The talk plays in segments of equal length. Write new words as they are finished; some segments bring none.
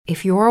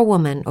If you're a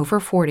woman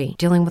over 40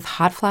 dealing with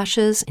hot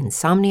flashes,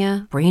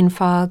 insomnia, brain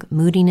fog,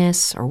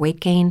 moodiness, or weight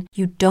gain,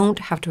 you don't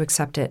have to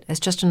accept it as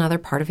just another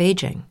part of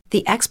aging.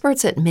 The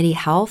experts at MIDI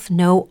Health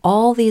know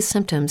all these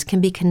symptoms can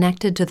be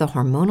connected to the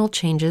hormonal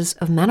changes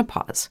of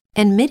menopause.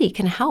 And MIDI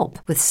can help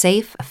with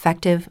safe,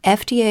 effective,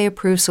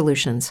 FDA-approved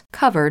solutions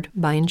covered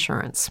by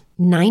insurance.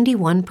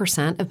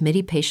 91% of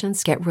MIDI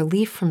patients get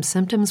relief from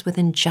symptoms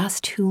within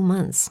just 2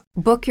 months.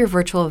 Book your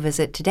virtual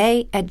visit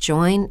today at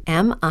joinmidi.com.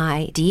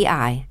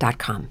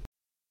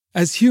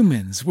 As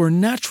humans, we're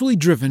naturally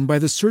driven by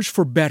the search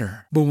for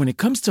better. But when it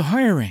comes to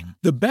hiring,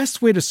 the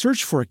best way to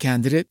search for a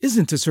candidate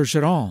isn't to search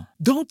at all.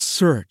 Don't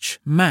search,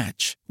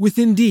 match with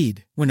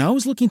Indeed. When I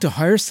was looking to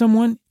hire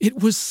someone,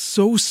 it was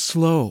so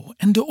slow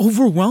and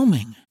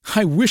overwhelming.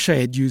 I wish I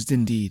had used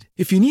Indeed.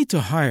 If you need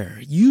to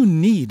hire, you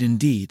need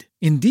Indeed.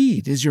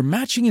 Indeed is your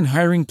matching and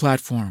hiring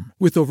platform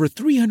with over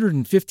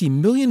 350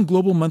 million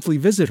global monthly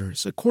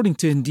visitors, according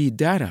to Indeed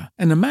data,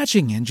 and a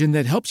matching engine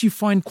that helps you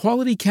find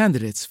quality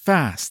candidates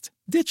fast.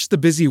 Ditch the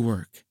busy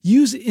work.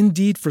 Use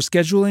Indeed for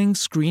scheduling,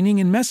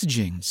 screening, and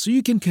messaging so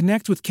you can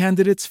connect with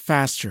candidates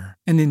faster.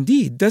 And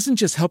Indeed doesn't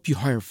just help you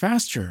hire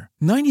faster.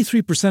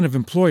 93% of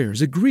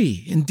employers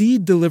agree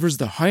Indeed delivers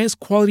the highest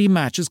quality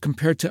matches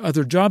compared to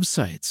other job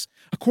sites,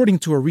 according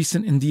to a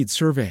recent Indeed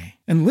survey.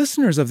 And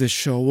listeners of this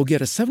show will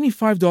get a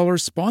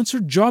 $75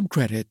 sponsored job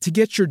credit to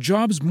get your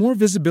jobs more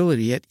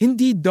visibility at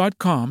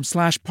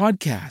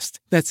Indeed.com/podcast.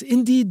 That's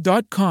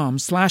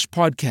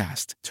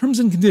Indeed.com/podcast. Terms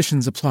and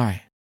conditions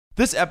apply.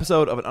 This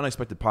episode of An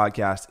Unexpected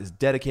Podcast is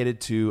dedicated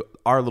to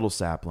our little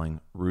sapling,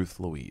 Ruth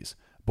Louise,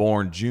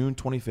 born June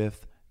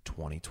 25th,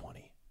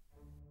 2020.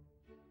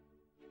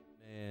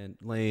 Man,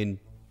 Lane,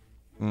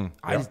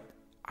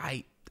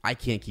 I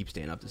can't keep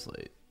staying up this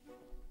late.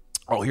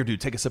 Oh, here,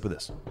 dude, take a sip of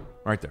this.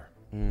 Right there.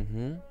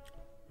 Mm-hmm.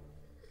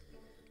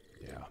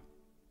 Yeah.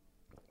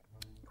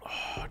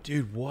 Oh,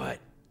 dude, what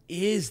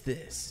is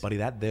this? Buddy,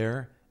 that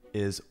there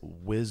is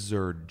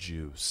wizard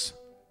juice.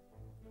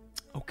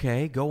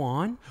 Okay, go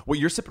on. What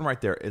you're sipping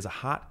right there is a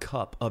hot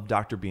cup of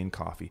Dr. Bean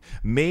coffee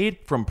made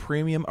from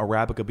premium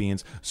Arabica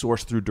beans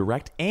sourced through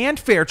direct and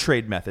fair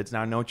trade methods.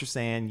 Now, I know what you're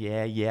saying.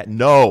 Yeah.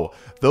 No,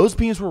 those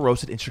beans were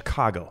roasted in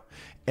Chicago.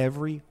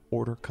 Every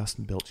order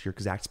custom built to your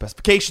exact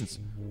specifications.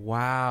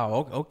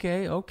 Wow.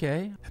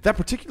 Okay. That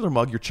particular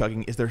mug you're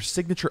chugging is their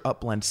signature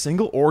upblend,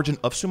 single origin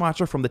of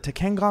Sumatra from the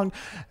Takengon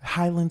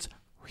Highlands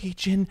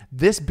region.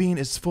 This bean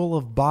is full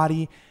of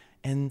body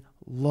and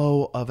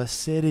low of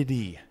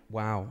acidity.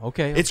 Wow.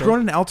 Okay. It's grown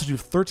at an altitude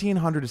of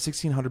 1,300 to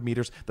 1,600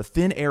 meters. The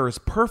thin air is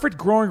perfect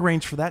growing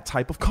range for that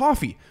type of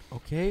coffee.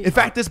 Okay. In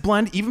fact, this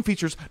blend even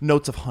features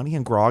notes of honey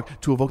and grog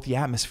to evoke the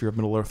atmosphere of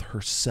Middle Earth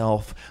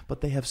herself. But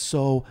they have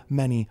so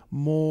many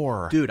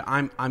more. Dude,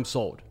 I'm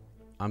sold.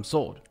 I'm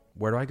sold.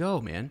 Where do I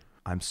go, man?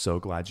 I'm so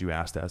glad you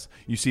asked us.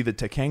 You see, the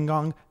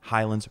Takengon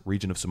Highlands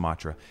region of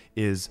Sumatra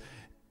is...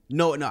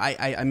 No,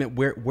 I meant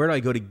where do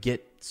I go to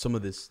get some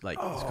of this, this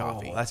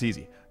coffee? That's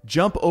easy.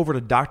 Jump over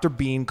to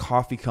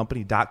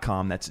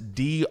drbeancoffeecompany.com. That's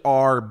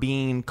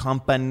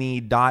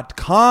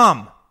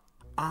drbeancompany.com.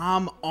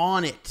 I'm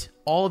on it.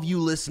 All of you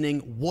listening,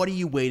 what are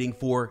you waiting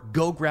for?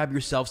 Go grab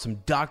yourself some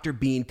Dr.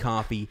 Bean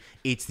coffee.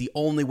 It's the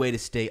only way to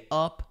stay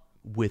up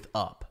with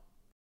up.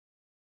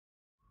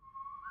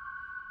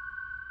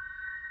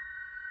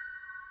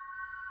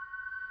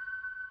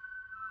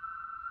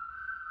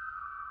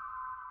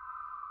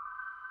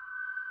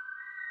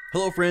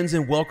 Hello, friends,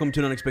 and welcome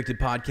to an Unexpected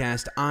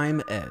Podcast.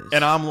 I'm Ez.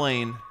 And I'm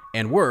Lane.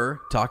 And we're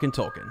talking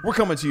Tolkien. We're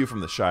coming to you from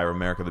the Shire of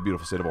America, the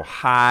beautiful state of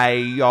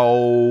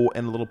Ohio,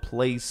 and a little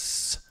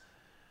place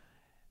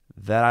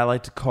that I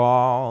like to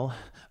call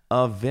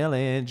a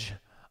village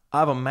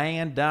of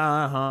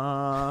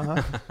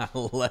Amanda.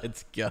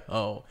 Let's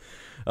go.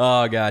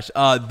 Oh, gosh.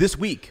 This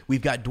week,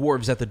 we've got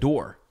dwarves at the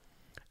door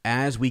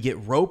as we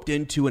get roped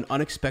into an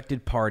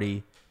unexpected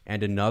party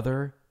and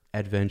another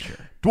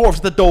adventure. Dwarves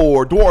at the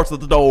door, dwarves at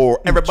the door.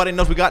 Everybody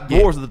knows we got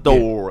dwarves at the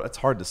door. Yeah. That's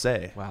hard to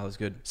say. Wow, that's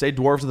good. Say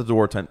dwarves at the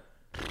door. Couldn't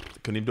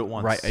even do it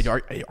once. Right.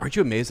 Aren't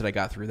you amazed that I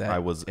got through that? I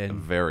was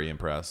very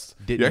impressed.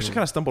 You actually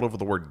kind of stumbled over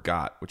the word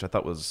got, which I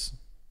thought was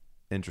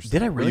interesting.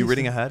 Did I really? Were you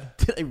reading ahead?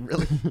 Did I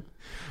really?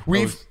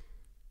 We've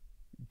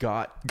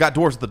got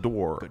dwarves at the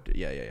door. But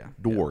yeah.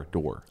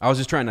 Door. I was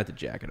just trying not to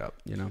jack it up,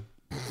 you know?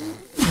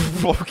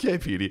 Okay,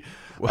 Petey.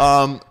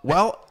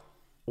 Well...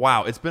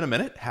 Wow, it's been a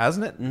minute,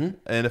 hasn't it? Mm-hmm.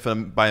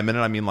 And by a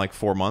minute, I mean like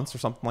 4 months or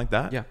something like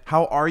that. Yeah.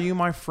 How are you,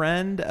 my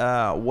friend?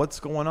 What's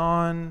going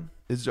on?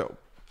 It's Joe.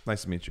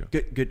 Nice to meet you.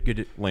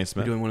 Good. Lane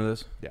Smith. You doing one of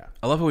those? Yeah.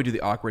 I love how we do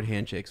the awkward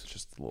handshakes.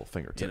 Just little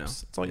fingertips. You know,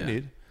 That's all you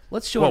need.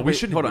 Let's show. Well, we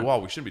shouldn't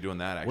be doing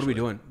that. Actually, what are we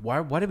doing?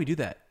 Why did we do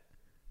that?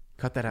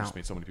 Cut that out. Just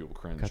made so many people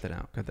cringe. Cut that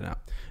out.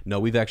 No,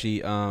 we've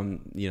actually,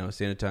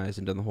 sanitized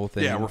and done the whole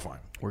thing. Yeah, we're fine.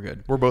 We're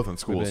good. We're both in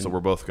school, so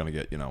we're both going to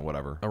get,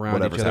 whatever.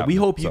 Around each other. We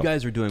hope you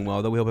guys are doing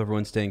well, though. We hope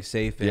everyone's staying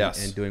safe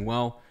and doing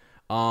well.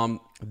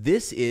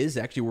 This is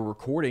actually, we're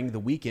recording the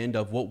weekend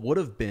of what would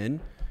have been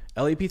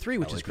LAP3,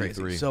 which is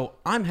crazy. So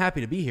I'm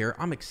happy to be here.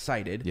 I'm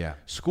excited. Yeah.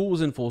 School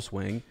is in full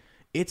swing.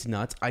 It's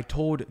nuts. I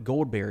told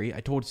Goldberry,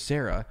 I told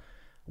Sarah,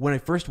 when I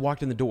first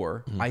walked in the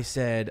door, I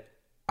said,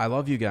 I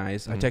love you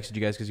guys. I texted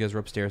you guys because you guys were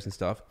upstairs and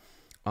stuff.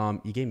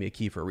 You gave me a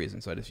key for a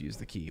reason, so I just used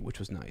the key, which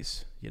was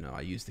nice.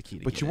 I used the key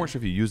to But you weren't sure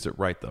if you used it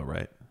right, though,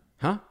 right?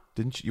 Huh?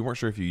 Didn't you weren't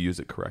sure if you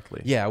used it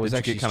correctly? Yeah, I was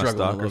actually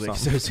struggling a little bit.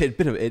 So it had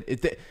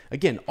been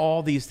again,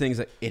 all these things.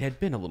 It had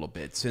been a little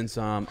bit since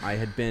I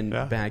had been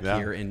back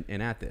here and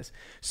at this.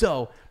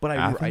 So, but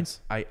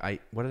Athens? I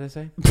what did I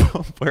say?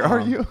 Where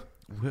are you?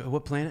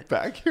 What planet?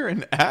 Back here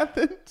in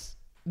Athens?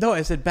 No,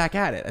 I said back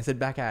at it. I said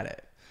back at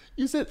it.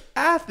 You said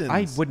Athens.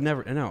 I would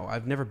never. No,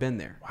 I've never been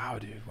there. Wow,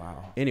 dude.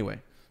 Wow. Anyway.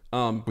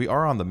 We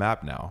are on the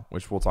map now,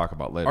 which we'll talk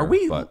about later. Are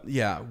we?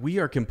 Yeah, we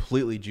are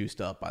completely juiced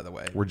up. By the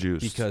way, we're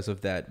juiced because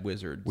of that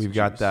Wizards. We've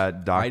got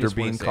that Dr.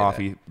 Bean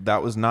coffee.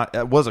 That was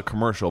a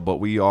commercial, but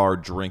we are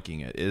drinking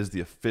it. It is the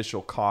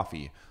official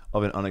coffee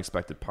of an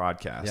Unexpected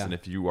podcast. Yeah. And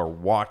if you are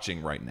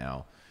watching right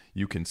now,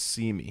 you can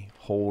see me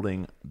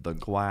holding the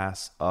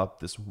glass up,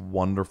 this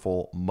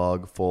wonderful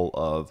mug full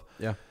of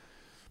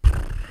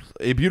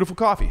a beautiful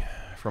coffee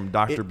from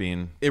Dr.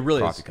 Bean. It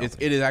really is.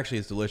 It is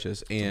actually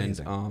delicious.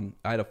 And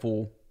I had a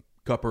full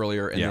cup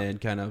earlier, and then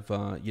kind of,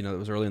 it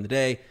was early in the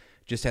day.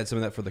 Just had some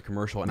of that for the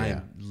commercial, and I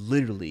am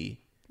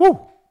literally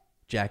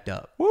jacked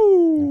up.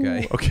 Woo!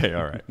 Okay,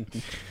 all right.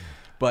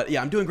 But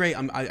yeah, I'm doing great.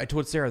 I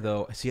told Sarah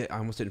though. I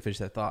almost didn't finish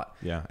that thought.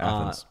 Yeah,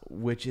 Athens.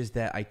 Which is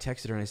that I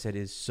texted her and I said,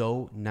 "It is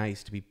so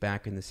nice to be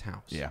back in this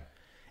house." Yeah,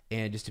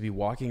 and just to be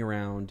walking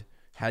around.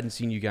 Hadn't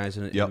seen you guys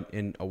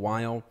in a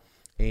while.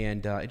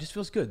 And it just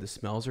feels good. The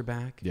smells are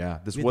back. Yeah,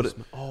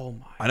 oh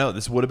my! I know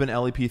this would have been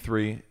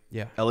LEP3.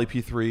 Yeah,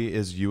 LEP3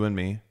 is you and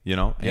me,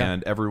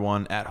 and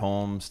everyone at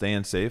home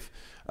staying safe.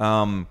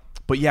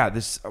 But yeah,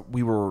 this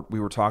we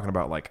were talking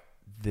about, like,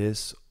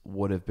 this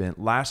would have been,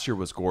 last year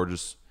was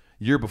gorgeous.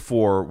 Year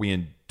before, we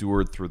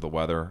endured through the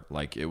weather,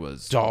 like it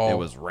was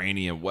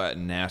rainy and wet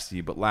and nasty.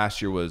 But last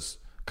year was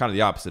kind of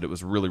the opposite. It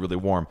was really, really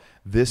warm.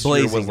 This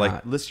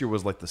year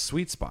was like the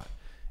sweet spot.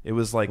 It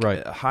was like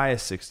a high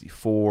of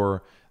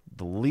 64.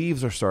 The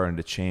leaves are starting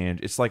to change.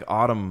 It's like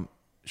autumn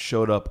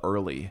showed up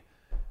early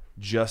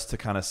just to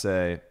kind of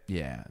say,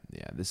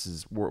 this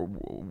is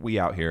we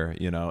out here,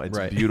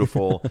 it's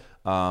beautiful. We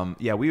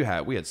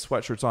had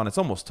sweatshirts on. It's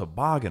almost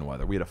toboggan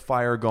weather. We had a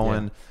fire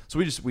going. Yeah. So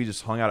we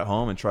just hung out at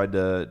home and tried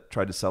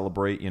to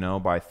celebrate,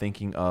 by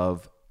thinking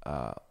of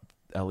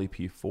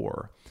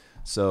LEP4.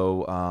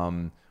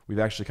 So we've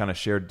actually kind of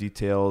shared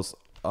details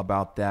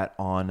about that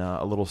on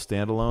a little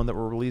standalone that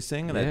we're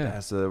releasing, and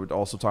we're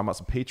also talking about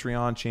some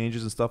Patreon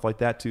changes and stuff like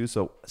that too.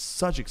 So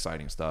such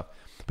exciting stuff.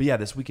 But yeah,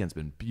 this weekend's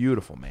been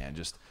beautiful, man.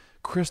 Just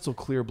crystal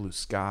clear blue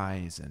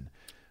skies, and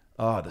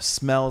the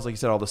smells, like you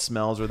said, all the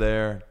smells are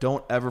there.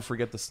 Don't ever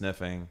forget the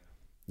sniffing.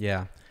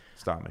 Yeah,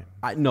 stop me.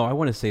 I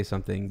want to say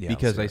something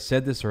because I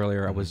said this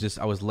earlier.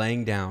 Mm-hmm. I was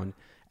laying down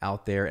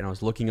out there and I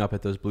was looking up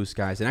at those blue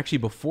skies, and actually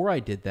before I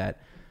did that,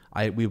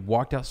 we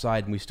walked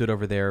outside and we stood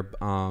over there,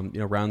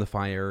 around the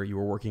fire. You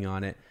were working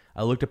on it.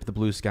 I looked up at the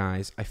blue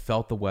skies. I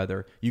felt the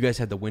weather. You guys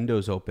had the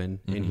windows open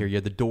in here. You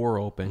had the door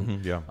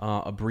open. Mm-hmm,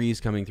 a breeze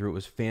coming through. It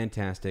was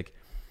fantastic.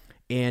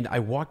 And I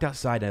walked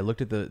outside and I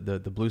looked at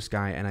the blue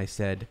sky and I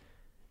said,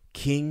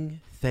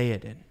 King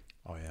Theoden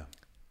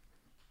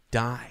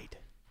died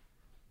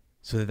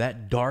so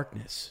that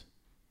darkness,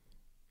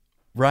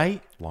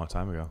 right? Long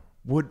time ago.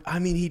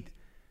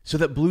 So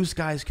that blue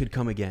skies could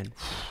come again.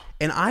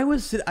 And I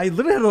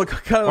literally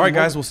had all right,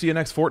 guys, we'll see you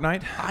next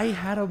fortnight. I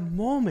had a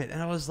moment,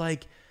 and I was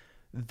like,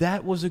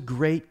 that was a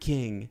great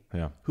king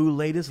who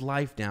laid his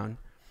life down,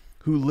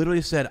 who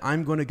literally said,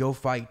 I'm going to go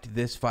fight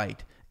this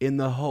fight in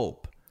the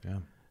hope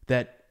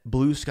that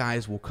blue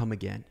skies will come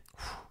again.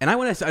 And I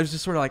was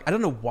just sort of like, I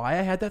don't know why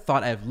I had that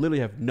thought. I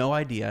literally have no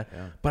idea.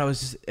 Yeah. But I was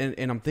just,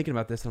 and I'm thinking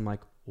about this, and I'm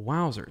like,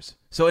 wowzers.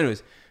 So anyways,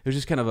 it was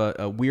just kind of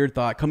a weird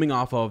thought coming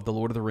off of the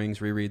Lord of the Rings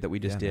reread that we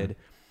just did. Man.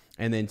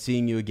 And then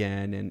seeing you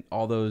again and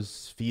all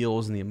those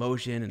feels and the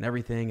emotion and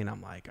everything. And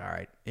I'm like, all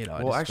right.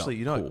 Well,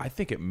 actually, cool. I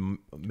think it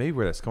maybe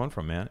where that's coming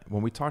from, man.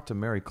 When we talked to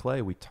Mary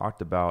Clay, we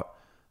talked about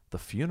the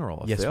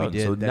funeral of Theoden. Yes, we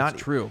did. So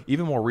that's true.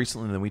 Even more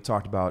recently than we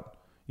talked about,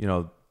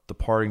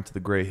 departing to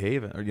the Grey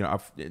Haven, or,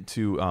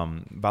 to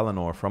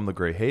Valinor from the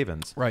Grey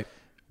Havens. Right.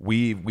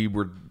 We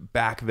were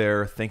back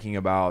there thinking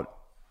about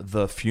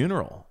the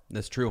funeral.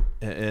 That's true.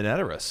 In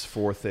Edoras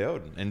for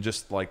Theoden, and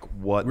just like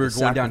what we were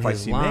going down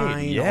his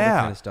line, all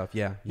that kind of stuff.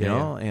 Yeah,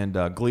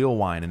 and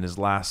Gleowine and his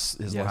last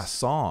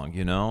song,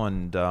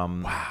 and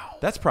wow,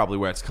 that's probably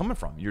where it's coming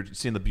from. You're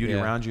seeing the beauty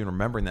around you and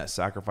remembering that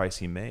sacrifice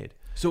he made.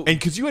 So, and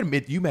because you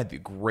made the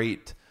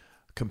great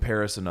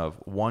comparison of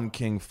one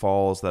king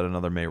falls that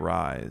another may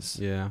rise.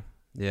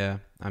 Yeah.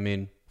 I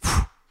mean,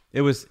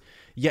 it was.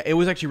 Yeah, it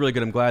was actually really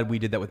good. I'm glad we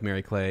did that with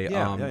Mary Clay.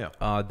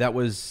 That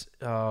was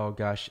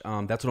that's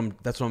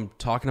what I'm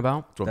talking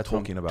about. That's what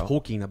I'm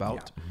talking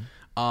about.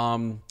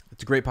 Yeah.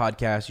 It's a great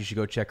podcast. You should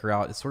go check her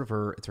out. It's sort of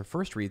her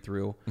first read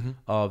through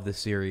of the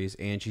series,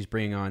 and she's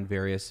bringing on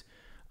various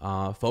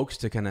folks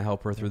to kind of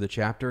help her through the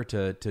chapter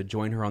to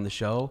join her on the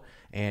show,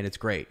 and it's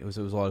great. It was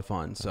a lot of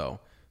fun. So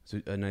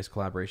it's a nice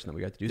collaboration that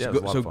we got to do. Yeah, it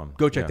was a lot of fun.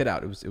 Go check that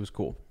out. It was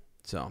cool.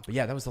 So, but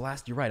yeah, that was the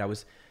last. You're right.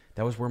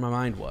 that was where my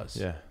mind was.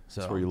 Yeah.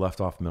 So that's where you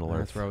left off Middle Earth.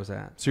 That's where I was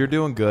at. So you're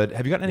doing good.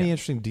 Have you gotten any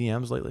interesting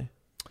DMs lately?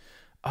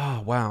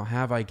 Oh, wow.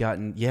 Have I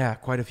gotten? Yeah,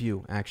 quite a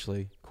few,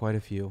 actually. Quite a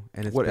few.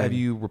 And it's have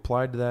you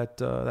replied to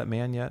that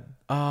man yet?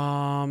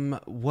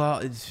 Well,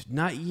 it's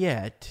not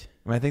yet.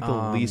 I mean, I think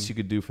the least you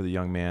could do for the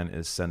young man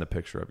is send a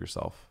picture of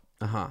yourself.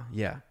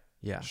 Yeah.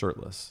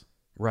 Shirtless.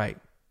 Right.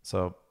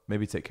 So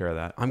maybe take care of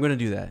that. I'm going to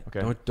do that.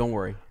 Okay. Don't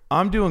worry.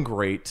 I'm doing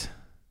great.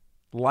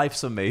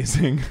 Life's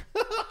amazing.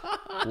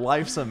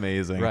 Life's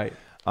amazing. Right.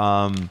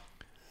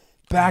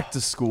 Back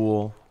to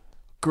school.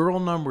 Girl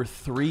number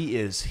 3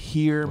 is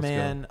here,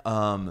 Let's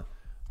man.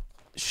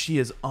 She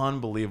is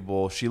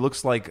unbelievable. She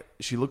looks like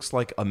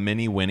a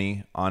mini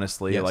Winnie,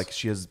 honestly. Yes. Like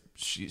she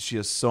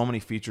has so many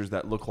features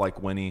that look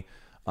like Winnie,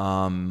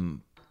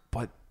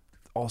 but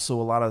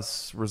also a lot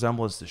of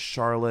resemblance to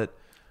Charlotte.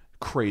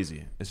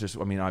 Crazy. It's just,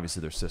 I mean,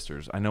 obviously they're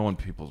sisters. I know when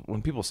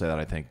people say that,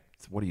 I think,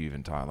 what are you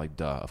even talking? Like,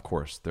 duh, of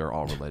course they're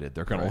all related.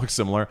 They're going to look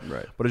similar.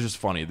 Right. But it's just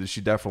funny that she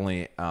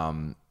definitely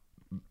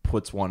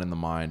puts one in the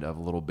mind of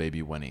little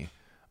baby Winnie.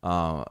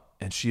 And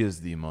she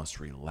is the most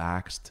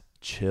relaxed,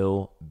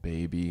 chill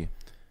baby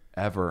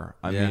ever.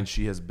 I mean,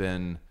 she has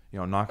been,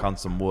 knock on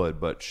some wood,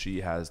 but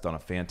she has done a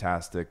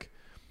fantastic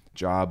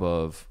job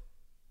of,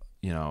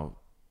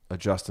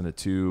 adjusting to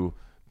 2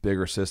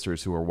 bigger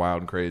sisters who are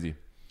wild and crazy.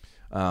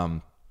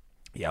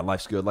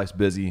 Life's good. Life's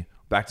busy.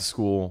 Back to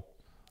school.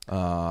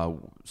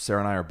 Sarah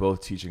and I are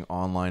both teaching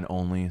online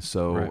only.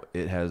 So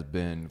it's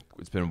been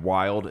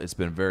wild. It's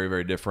been very,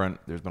 very different.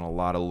 There's been a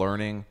lot of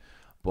learning,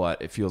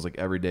 but it feels like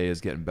every day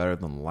is getting better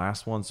than the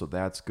last one. So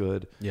that's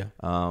good. Yeah.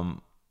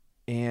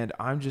 And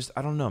I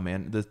don't know,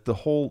 man.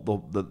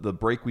 The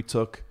break we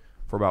took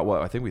for about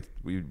what? I think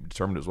we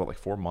determined it was like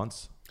 4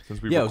 months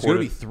since we recorded. It was going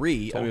to be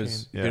 3. I mean, it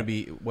was going to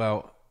be,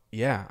 well,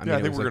 yeah. I mean,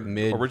 I think we're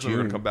originally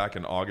going to come back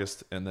in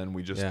August, and then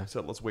we just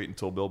said, let's wait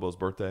until Bilbo's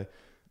birthday.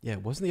 Yeah,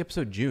 wasn't the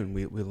episode June?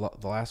 We the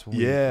last one.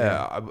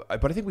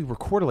 But I think we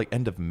recorded like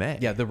end of May.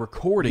 Yeah, the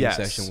recording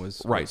session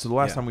was right. So the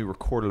last time we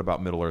recorded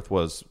about Middle Earth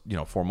was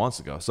 4 months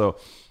ago. So,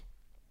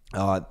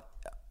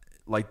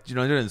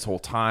 during this whole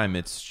time,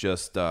 it's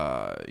just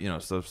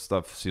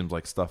stuff seems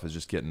like stuff is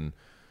just getting,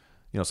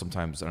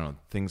 sometimes I don't know,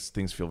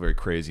 things feel very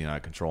crazy and out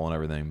of control and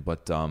everything.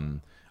 But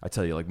I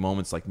tell you, like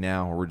moments like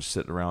now where we're just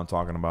sitting around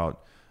talking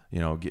about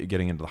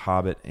getting into The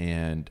Hobbit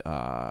and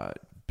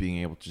being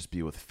able to just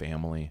be with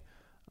family.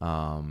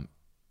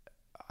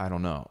 I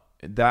don't know.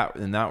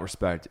 In that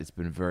respect, it's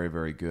been very,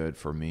 very good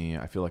for me.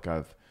 I feel like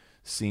I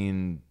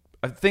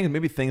think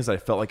maybe things that I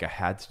felt like I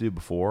had to do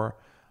before,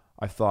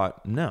 I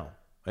thought, no.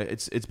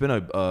 It's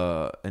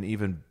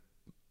been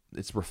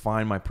it's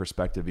refined my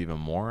perspective even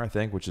more, I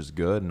think, which is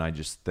good. And I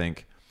just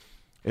think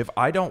if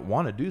I don't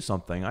want to do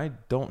something, I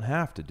don't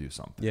have to do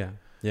something. Yeah.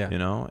 Yeah.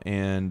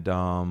 And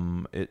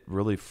it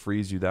really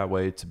frees you that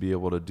way to be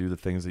able to do the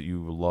things that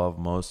you love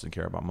most and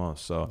care about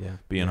most. So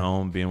being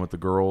home, being with the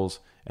girls,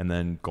 and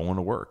then going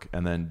to work,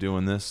 and then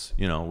doing this,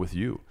 with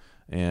you,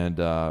 and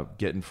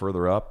getting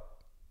further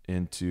up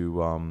into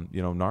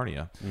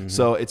Narnia. Mm-hmm.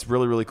 So it's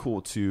really, really cool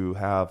to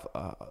have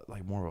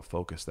like more of a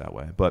focus that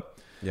way. But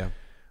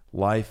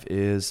life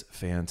is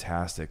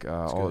fantastic.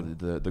 All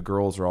the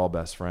girls are all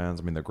best friends.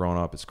 I mean, they're grown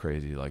up. It's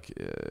crazy. Like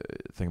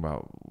think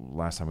about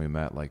last time we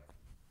met, like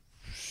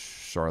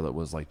Charlotte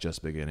was like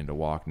just beginning to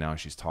walk. Now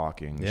she's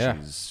talking. Yeah.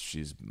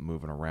 She's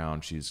moving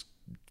around. She's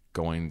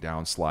going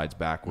down slides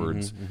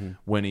backwards. Mm-hmm, mm-hmm.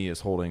 Winnie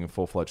is holding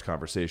full-fledged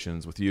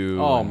conversations with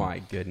you. Oh, my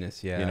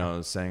goodness,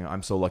 yeah. Saying,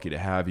 I'm so lucky to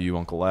have you,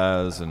 Uncle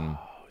Les. And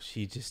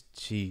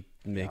she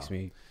makes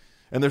me...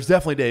 And there's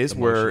definitely days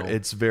where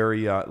it's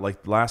very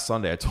like last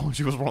Sunday. I told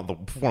you it was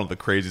one of the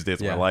craziest days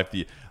of my life.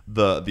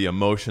 The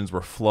emotions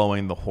were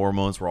flowing, the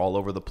hormones were all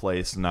over the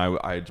place, and I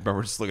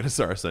remember just looking at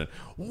Sarah saying,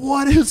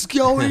 "What is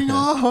going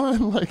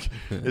on?" Like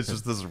it's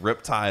just this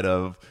riptide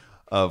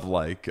of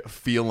like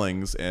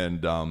feelings,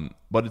 and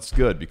but it's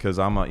good because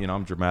I'm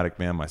a dramatic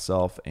man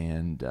myself,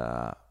 and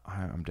I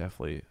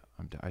definitely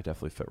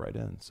fit right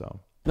in. So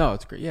no,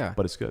 it's great, yeah,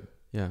 but it's good,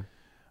 yeah.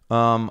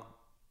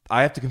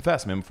 I have to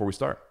confess, man, before we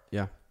start.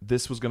 Yeah.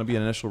 This was going to be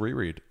an initial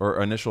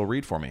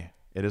read for me.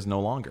 It is no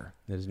longer.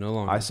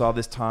 I saw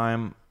this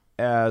time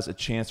as a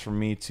chance for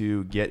me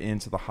to get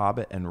into The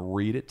Hobbit and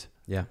read it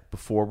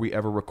before we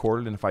ever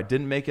recorded. And if I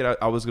didn't make it,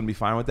 I was going to be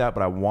fine with that.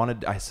 But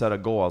I set a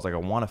goal. I was like, I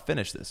want to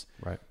finish this.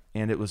 Right.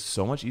 And it was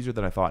so much easier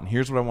than I thought. And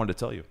here's what I wanted to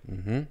tell you.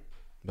 Mm-hmm.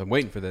 I'm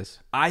waiting for this.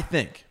 I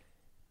think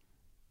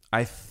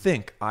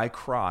I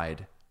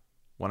cried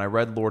when I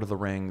read Lord of the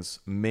Rings,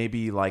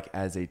 maybe like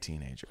as a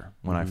teenager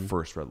when I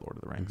first read Lord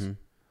of the Rings. Mm-hmm.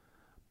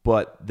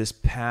 But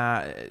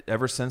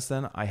ever since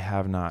then, I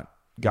have not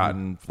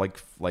gotten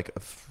like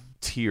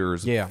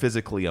tears,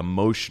 physically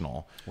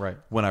emotional,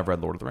 when I've read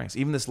Lord of the Rings.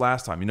 Even this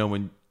last time,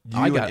 when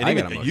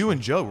you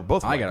and Joe were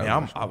both,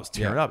 I was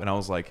tearing up, and I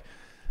was like,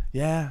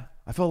 I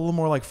felt a little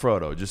more like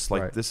Frodo, just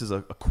like this is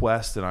a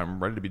quest, and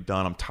I'm ready to be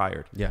done. I'm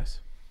tired. Yes.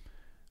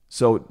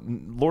 So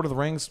Lord of the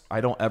Rings, I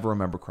don't ever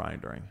remember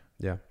crying during.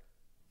 Yeah.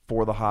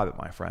 For The Hobbit,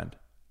 my friend,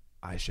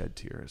 I shed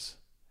tears.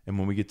 And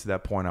when we get to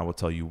that point, I will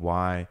tell you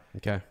why.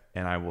 Okay.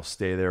 and I will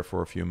stay there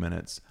for a few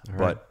minutes. All right.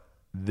 But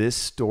this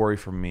story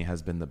for me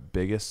has been the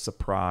biggest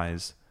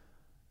surprise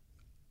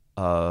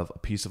of a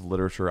piece of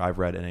literature I've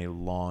read in a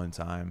long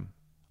time.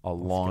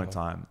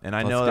 And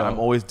I know that I'm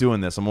always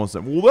doing this. I'm always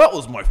saying, well, that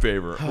was my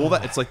favorite. Well,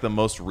 it's like the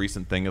most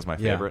recent thing is my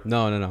favorite.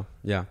 No.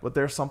 Yeah. But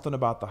there's something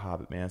about The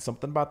Hobbit, man.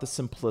 Something about the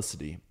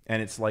simplicity.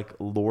 And it's like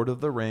Lord of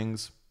the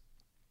Rings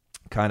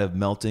kind of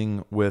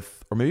melting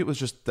with, or maybe it was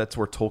just that's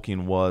where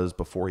Tolkien was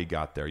before he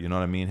got there. You know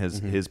what I mean?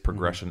 His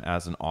progression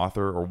as an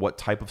author, or what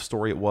type of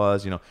story it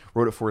was. You know,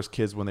 wrote it for his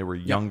kids when they were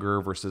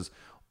younger versus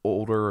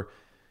older,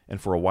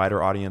 and for a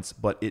wider audience.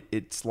 But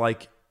it's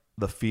like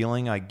the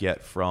feeling I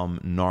get from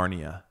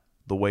Narnia,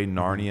 the way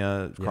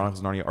Narnia, Chronicles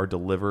of Narnia are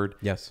delivered.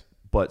 Yes.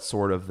 But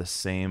sort of the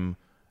same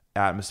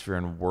atmosphere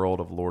and world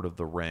of Lord of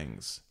the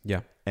Rings.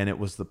 Yeah. And it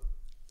was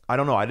I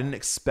don't know, I didn't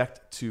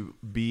expect to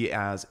be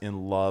as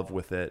in love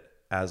with it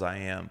as I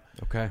am.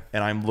 Okay.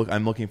 And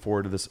I'm looking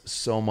forward to this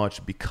so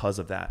much because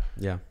of that.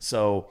 Yeah.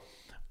 So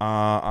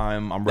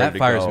I'm ready to go. That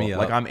fires me up.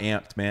 Like, I'm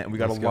amped, man. We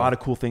got a lot of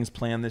cool things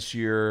planned this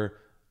year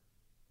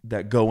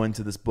that go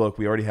into this book.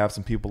 We already have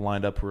some people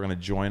lined up who are going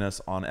to join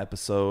us on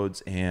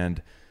episodes,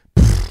 and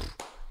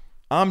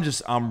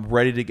I'm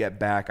ready to get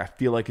back. I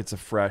feel like it's a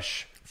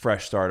fresh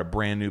start. A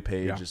brand new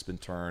page has been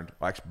turned.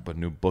 Actually, a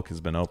new book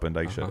has been opened,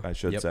 I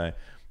should say.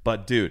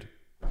 But dude,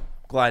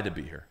 glad to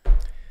be here.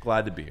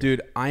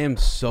 Dude, I am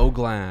so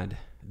glad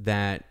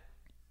that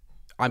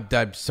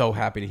I'm so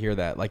happy to hear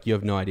that. Like, you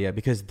have no idea,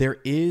 because there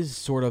is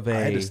sort of I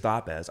had to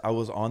stop as I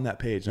was on that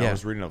page and I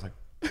was reading. I was like,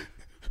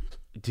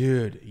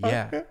 dude,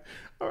 yeah.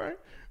 All right.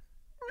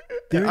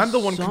 I'm the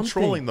one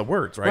controlling the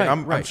words, right?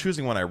 I'm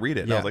choosing when I read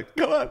it. And I was like,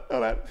 come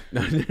on.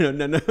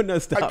 No,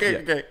 stop. I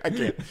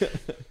can't.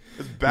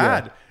 It's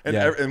bad.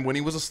 And when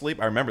he was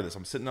asleep, I remember this.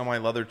 I'm sitting on my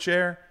leather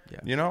chair,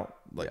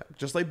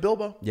 just like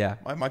Bilbo. Yeah.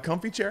 My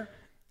comfy chair.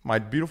 My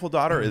beautiful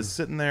daughter is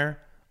sitting there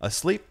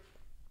asleep.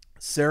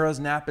 Sarah's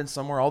napping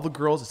somewhere. All the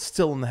girls, it's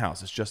still in the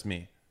house. It's just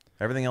me.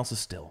 Everything else is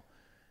still.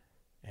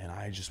 And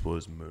I just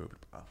was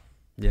moved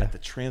at the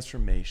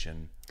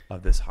transformation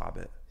of this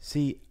Hobbit.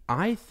 See,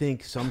 I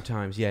think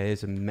sometimes, it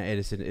is an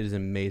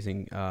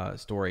amazing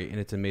story, and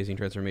it's an amazing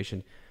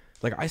transformation.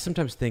 Like, I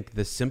sometimes think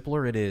the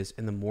simpler it is,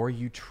 and the more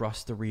you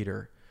trust the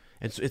reader.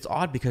 And so it's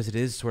odd because it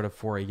is sort of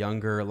for a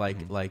younger,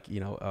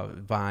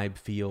 vibe,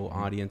 feel,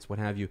 audience, what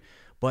have you.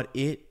 But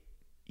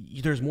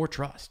there's more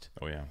trust.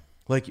 Oh yeah.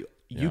 Like,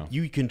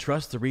 you can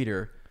trust the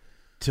reader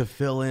to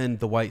fill in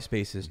the white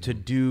spaces, to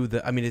do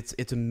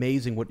it's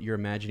amazing what your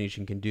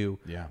imagination can do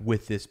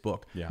with this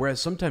book. Yeah.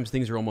 Whereas sometimes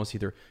things are almost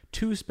either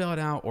too spelled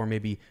out or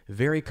maybe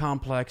very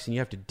complex, and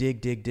you have to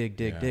dig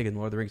in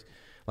Lord of the Rings.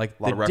 Like,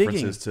 a lot of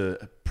references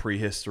to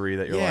prehistory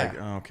that you're like,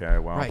 oh, okay,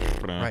 well,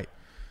 right.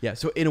 Yeah.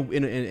 So in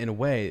a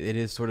way, it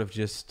is sort of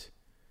just,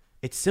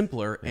 it's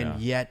simpler, and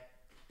yet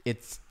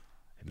it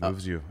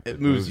moves you. It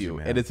moves you,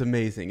 man. And it's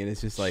amazing. And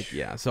it's just like,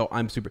 So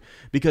I'm super,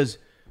 because,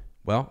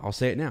 well, I'll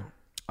say it now.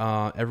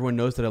 Everyone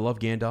knows that I love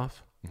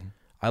Gandalf. Mm-hmm.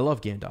 I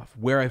love Gandalf.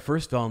 Where I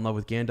first fell in love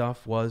with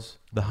Gandalf was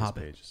The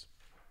Hobbit. Pages.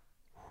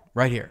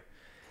 Right here.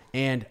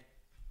 And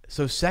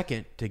so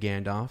second to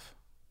Gandalf,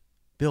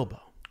 Bilbo.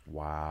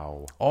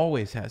 Wow.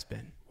 Always has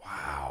been.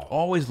 Wow.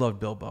 Always loved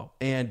Bilbo.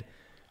 And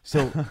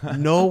so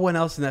no one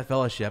else in that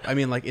fellowship. I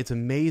mean, like, it's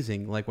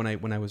amazing. Like, when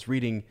I was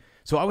reading,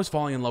 so I was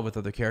falling in love with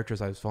other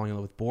characters. I was falling in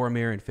love with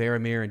Boromir and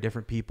Faramir and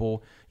different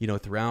people,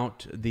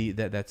 throughout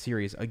that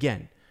series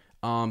again.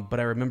 But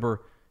I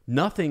remember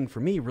nothing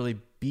for me really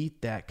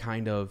beat that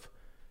kind of.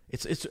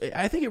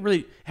 I think it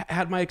really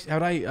had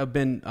I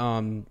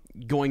been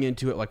going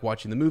into it, like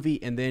watching the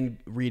movie and then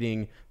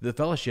reading The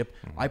Fellowship,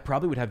 I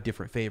probably would have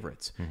different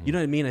favorites. Mm-hmm. You know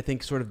what I mean? I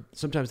think sort of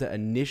sometimes that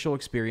initial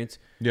experience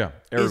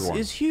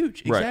is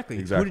huge. Exactly.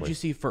 Right, exactly. Who did you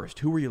see first?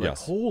 Who were you like,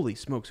 holy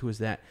smokes, who is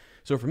that?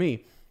 So for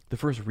me, the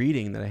first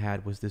reading that I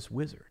had was this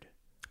wizard.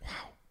 Wow.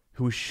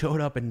 Who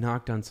showed up and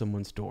knocked on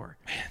someone's door.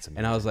 Man, that's amazing.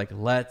 And I was like,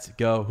 let's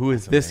go. Who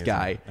is this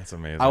guy? That's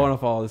amazing. I want to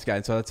follow this guy.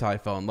 And so that's how I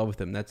fell in love with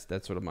him. That's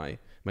sort of my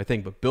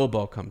thing. But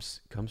Bilbo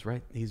comes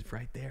right. He's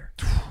right there.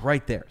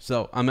 Right there.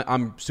 So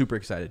I'm super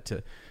excited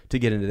to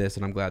get into this,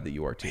 and I'm glad that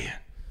you are too. Man.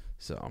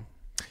 So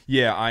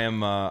yeah, I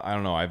am I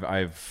don't know.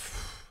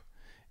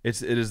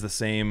 It is the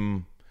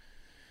same.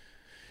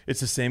 It's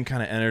the same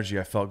kind of energy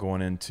I felt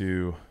going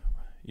into,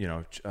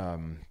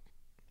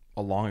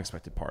 a long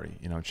expected party,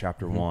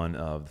 chapter 1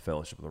 of The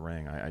Fellowship of the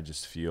Ring. I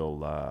just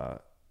feel, I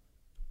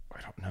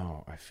don't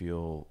know. I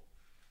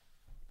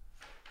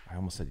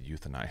almost said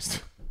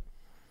euthanized.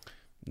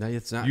 No,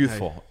 it's not.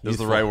 Youthful is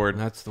the right word.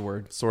 That's the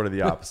word. Sort of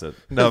the opposite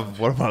of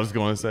what I was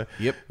going to say.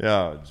 Yep.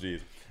 Yeah.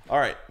 Geez. All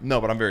right.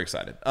 No, but I'm very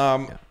excited.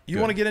 You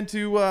want to get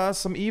into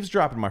some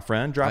eavesdropping, my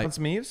friend? Dropping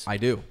some eaves? I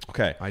do.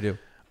 Okay. I do.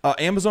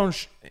 Amazon.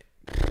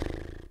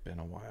 Been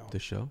a while. The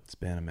show? It's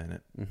been a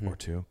minute or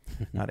two.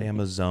 Not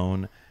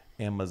Amazon.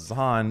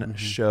 Amazon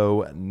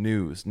show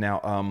news.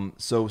 Now,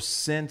 so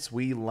since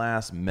we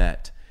last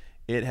met,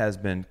 it has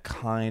been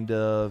kind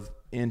of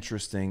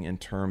interesting in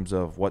terms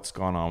of what's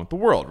gone on with the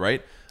world,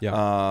 right?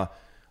 Yeah.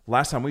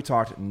 last time we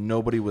talked,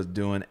 nobody was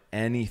doing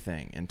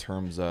anything in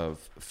terms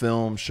of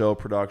film, show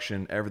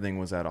production. Everything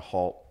was at a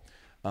halt.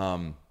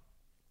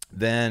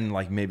 Then,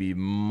 like maybe a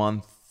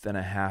month and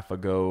a half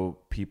ago,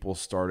 people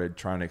started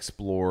trying to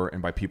explore,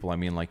 and by people I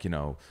mean like,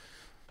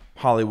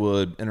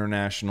 Hollywood,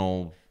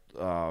 international,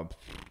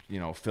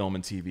 film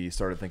and TV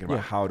started thinking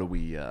about how do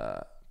we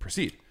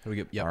proceed. How do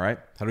we get? All right.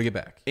 How do we get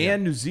back?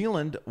 And New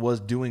Zealand was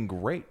doing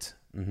great.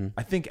 Mm-hmm.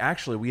 I think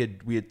actually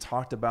we had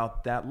talked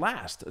about that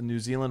last. New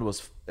Zealand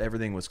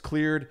everything was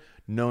cleared,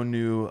 no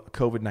new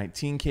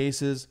COVID-19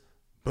 cases.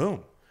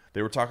 Boom.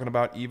 They were talking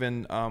about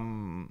even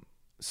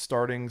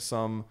starting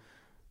some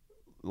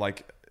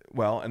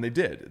and they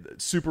did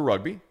Super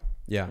Rugby.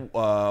 Yeah.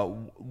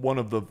 One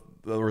of the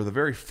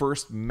very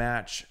first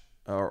match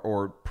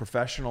or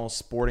professional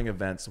sporting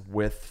events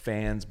with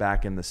fans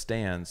back in the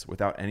stands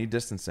without any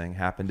distancing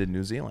happened in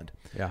New Zealand.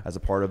 Yeah. As a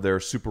part of their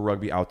Super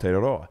Rugby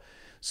Aotearoa.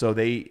 So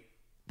they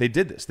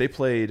did this. They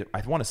played,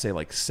 I want to say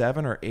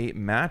 7 or 8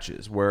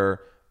 matches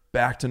where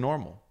back to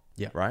normal.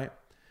 Yeah. Right?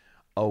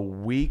 The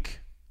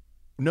week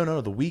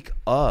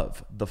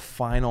of the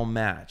final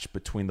match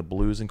between the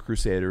Blues and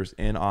Crusaders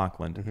in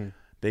Auckland,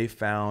 they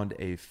found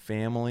a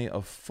family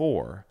of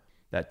 4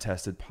 that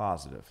tested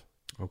positive.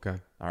 Okay.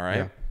 All right.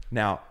 Yeah.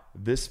 Now,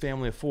 this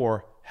family of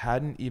 4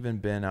 hadn't even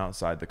been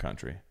outside the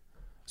country.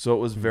 So it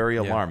was very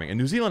alarming. And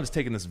New Zealand has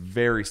taken this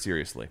very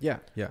seriously. Yeah.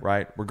 Yeah.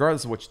 Right?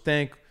 Regardless of what you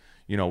think,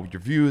 your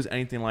views,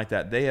 anything like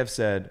that, they have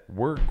said,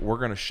 we're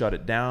going to shut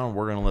it down.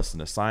 We're going to listen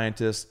to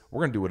scientists.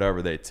 We're going to do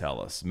whatever they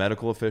tell us.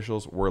 Medical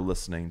officials, we're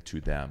listening to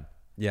them.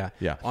 Yeah.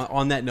 Yeah.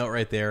 On that note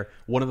right there,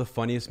 one of the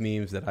funniest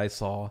memes that I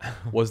saw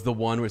was the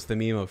one with the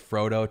meme of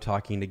Frodo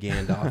talking to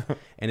Gandalf,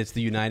 and it's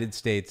the United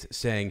States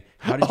saying,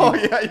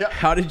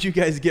 how did you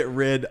guys get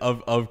rid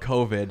of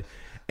COVID?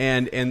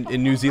 And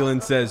New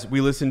Zealand says,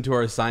 we listened to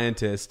our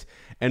scientist.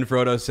 And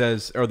Frodo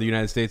says, or the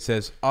United States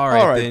says, all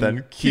right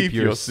then keep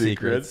your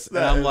secrets. And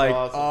I'm like,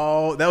 awesome.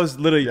 Oh, that was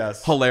literally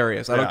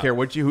hilarious. I don't care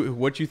what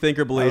you think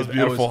or believe.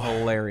 That was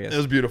hilarious. It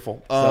was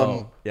beautiful.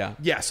 So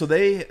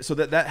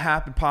that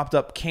happened, popped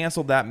up,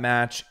 canceled that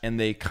match, and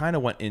they kind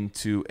of went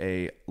into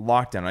a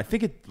lockdown. I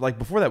think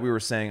before that we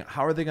were saying,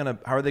 how are they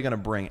gonna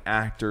bring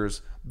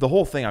actors? The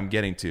whole thing I'm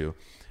getting to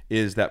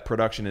is that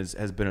production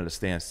has been at a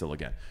standstill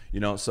again.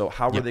 So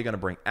how are they going to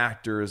bring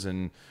actors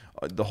and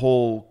the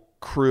whole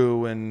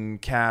crew and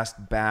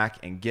cast back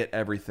and get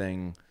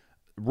everything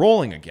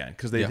rolling again?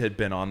 Because they had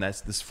been on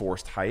this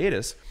forced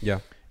hiatus. Yeah.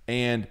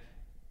 And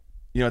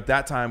at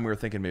that time we were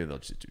thinking maybe they'll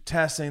just do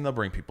testing, they'll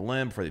bring people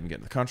in before they even get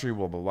in the country,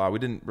 blah blah blah. We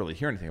didn't really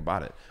hear anything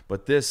about it.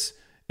 But this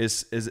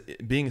is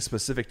being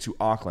specific to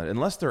Auckland.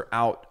 Unless they're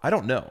out, I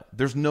don't know.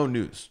 There's no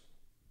news.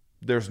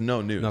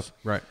 No,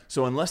 right.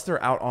 So unless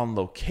they're out on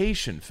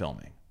location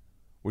filming,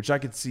 which I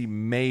could see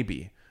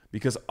maybe,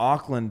 because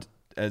Auckland,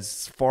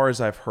 as far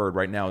as I've heard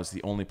right now, is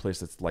the only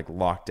place that's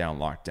locked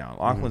down.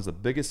 Auckland's the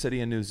biggest city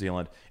in New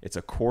Zealand. It's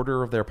a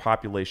quarter of their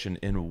population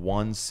in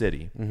one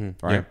city,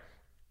 right? Yeah.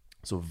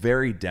 So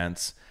very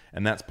dense,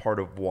 and that's part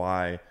of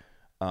why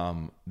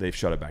they've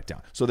shut it back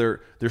down. So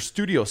their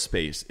studio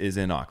space is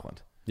in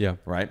Auckland,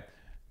 right?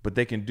 But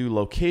they can do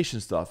location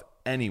stuff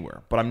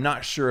anywhere, but I'm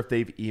not sure if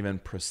they've even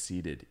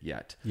proceeded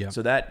yet. Yeah.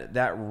 So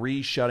that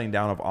re-shutting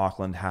down of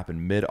Auckland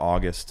happened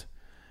mid-August,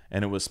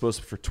 and it was supposed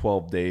to be for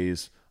 12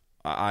 days.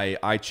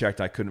 I checked,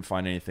 I couldn't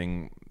find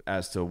anything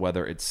as to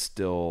whether they're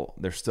still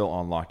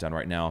on lockdown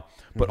right now.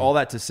 But all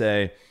that to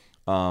say,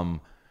 no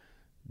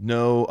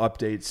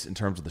updates in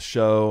terms of the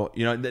show.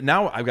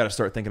 Now I've got to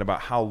start thinking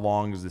about how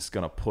long is this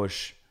going to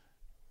push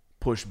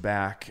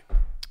back,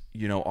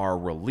 our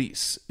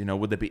release.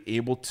 Would they be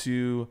able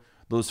to,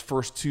 those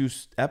first 2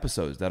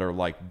 episodes that are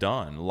locked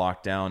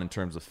down in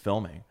terms of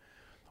filming,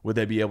 would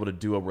they be able to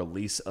do a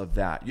release of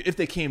that? If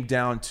they came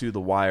down to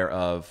the wire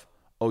of,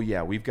 oh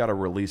yeah, we've got to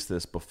release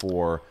this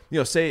before,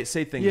 say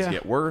things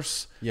get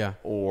worse,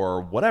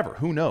 or whatever.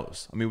 Who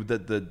knows? I mean,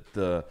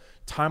 the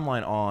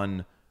timeline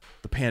on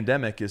the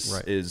pandemic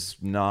is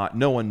not.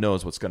 No one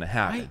knows what's going to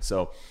happen.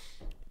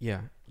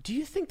 Do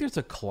you think there's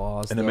a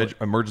clause,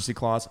 emergency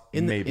clause,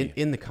 in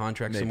the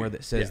contract somewhere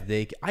that says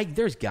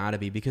there's got to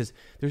be, because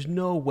there's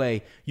no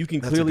way you can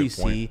clearly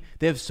see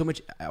they have so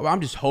much. I'm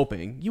just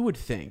hoping, you would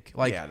think,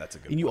 that's a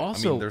good. And you point.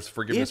 also, there's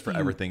forgiveness for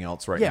everything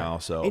else now.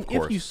 So of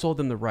course, if you sold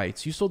them the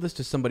rights, you sold this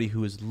to somebody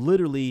who is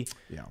literally,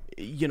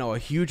 a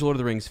huge Lord of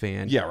the Rings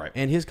fan,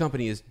 and his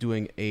company is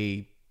doing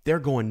they're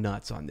going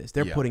nuts on this.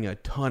 They're putting a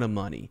ton of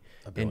money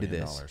into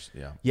this.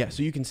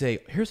 So you can say,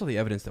 here's all the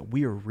evidence that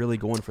we are really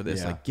going for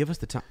this. Give us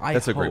the time.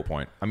 That's a great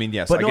point. I mean,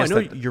 yes. But I know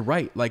you're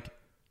right.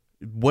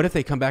 What if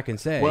they come back and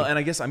say... Well, and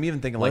I guess I'm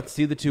even thinking, let's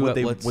see the two...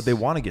 Would they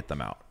want to get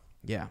them out?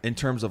 Yeah. In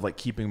terms of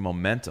keeping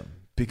momentum.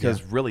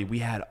 Because really, we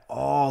had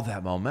all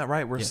that momentum,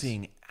 right? We're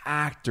seeing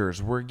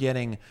actors. We're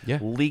getting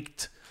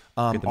leaked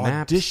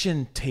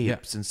audition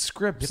tapes and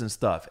scripts and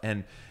stuff.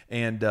 And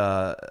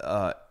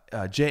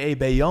J.A.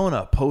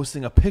 Bayona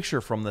posting a picture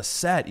from the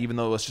set, even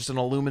though it was just an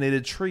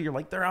illuminated tree. You're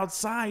like, they're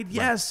outside. Right.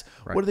 Yes.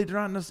 Right. What are they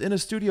doing in a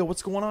studio?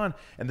 What's going on?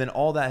 And then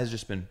all that has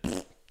just been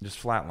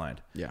just flatlined.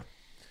 Yeah.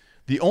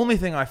 The only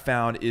thing I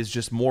found is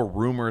just more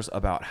rumors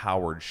about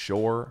Howard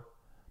Shore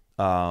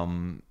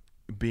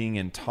being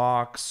in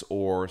talks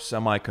or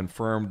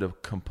semi-confirmed to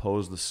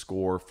compose the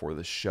score for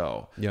the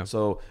show. Yeah.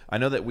 So I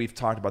know that we've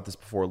talked about this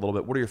before a little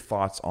bit. What are your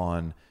thoughts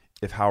on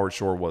if Howard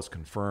Shore was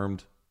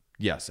confirmed?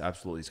 Yes,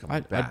 absolutely, he's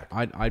coming back.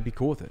 I'd be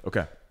cool with it.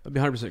 Okay. I'd be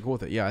 100% cool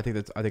with it. Yeah, I think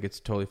it's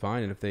totally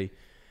fine. And if they,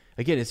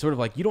 again, it's sort of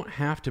like you don't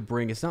have to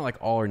bring. It's not like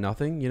all or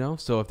nothing, you know.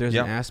 So if there's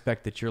an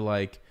aspect that you're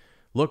like,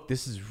 look,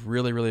 this is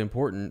really, really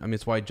important. I mean,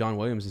 it's why John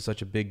Williams is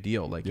such a big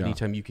deal. Like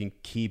anytime you can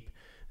keep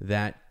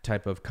that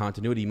type of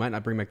continuity, you might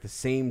not bring back the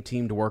same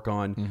team to work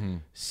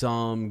on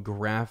some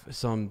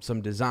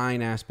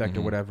design aspect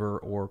or whatever,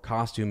 or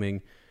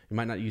costuming. You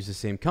might not use the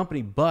same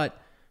company, but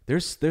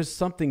there's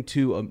something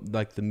to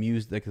like the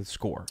music, like the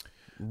score.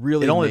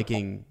 Really,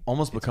 it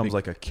almost becomes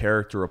like a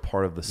character, a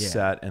part of the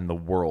set and the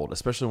world,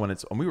 especially when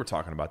it's. And we were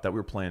talking about that. We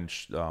were playing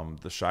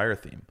the Shire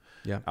theme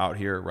out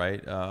here,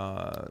 right?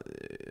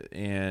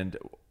 And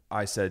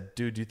I said,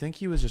 dude, do you think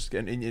he was just?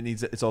 And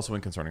it's also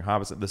in Concerning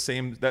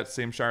Hobbits. That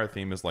same Shire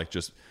theme is like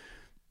just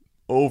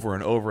over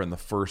and over in the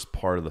first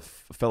part of the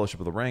Fellowship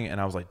of the Ring.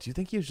 And I was like, do you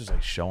think he was just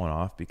like showing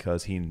off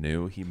because he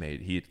knew he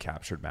had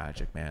captured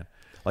magic, man?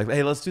 Like,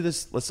 hey, let's do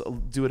this. Let's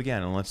do it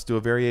again, and let's do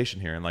a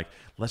variation here, and like,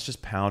 let's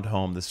just pound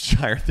home this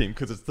Shire theme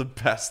because it's the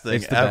best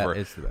thing ever.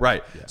 It's the best.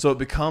 Right? Yeah. So it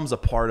becomes a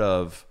part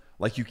of,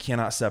 like, you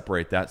cannot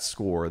separate that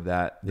score.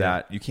 That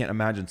you can't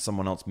imagine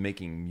someone else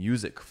making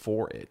music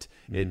for it.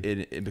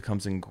 It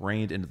becomes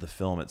ingrained into the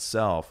film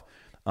itself.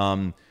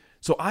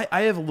 So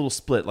I have a little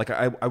split. Like,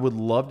 I would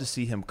love to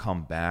see him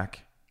come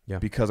back. Yeah.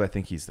 Because I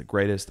think he's the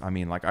greatest. I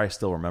mean, like, I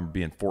still remember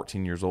being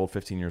 15 years old,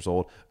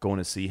 going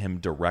to see him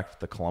direct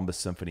the Columbus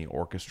Symphony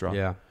Orchestra.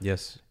 Yeah.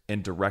 Yes.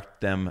 And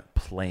direct them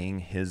playing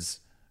his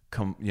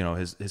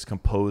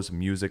composed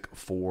music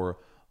for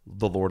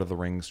the Lord of the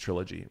Rings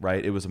trilogy,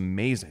 right? It was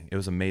amazing.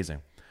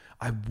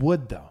 I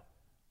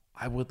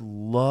would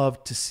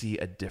love to see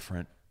a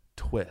different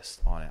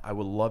twist on it. I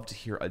would love to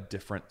hear a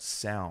different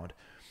sound.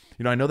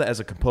 You know, I know that as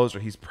a composer,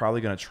 he's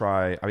probably going to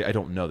try. I mean, I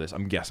don't know this.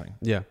 I'm guessing.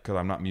 Yeah. Because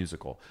I'm not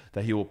musical.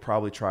 That he will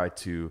probably try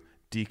to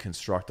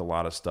deconstruct a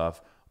lot of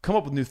stuff, come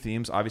up with new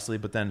themes, obviously.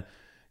 But then,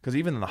 because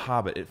even in The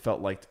Hobbit, it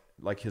felt like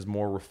his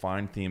more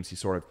refined themes, he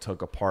sort of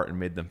took apart and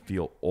made them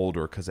feel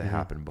older because it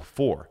happened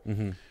before.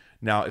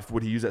 Now,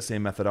 would he use that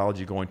same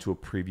methodology going to a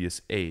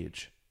previous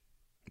age?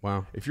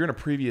 Wow. If you're in a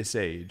previous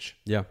age,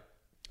 and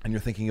you're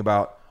thinking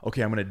about,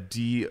 okay, I'm going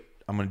to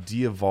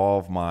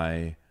de-evolve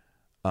my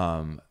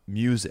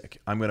music.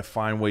 I'm going to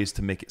find ways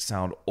to make it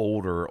sound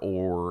older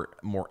or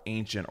more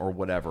ancient or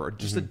whatever.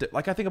 Just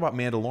like I think about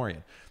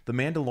Mandalorian. The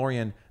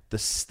Mandalorian, the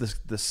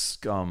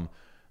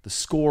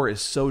score is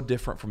so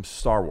different from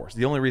Star Wars.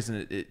 The only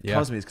reason it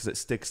comes to me is because it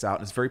sticks out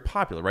and it's very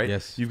popular, right?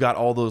 Yes. You've got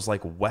all those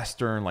like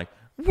Western, like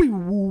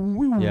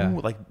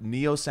like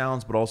Neo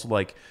sounds, but also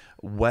like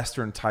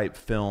Western type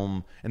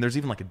film. And there's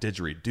even like a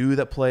didgeridoo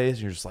that plays.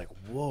 And you're just like,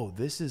 whoa,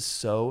 this is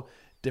so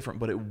different,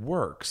 but it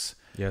works.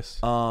 Yes.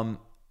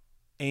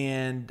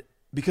 And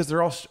because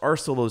there are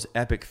still those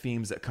epic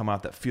themes that come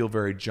out that feel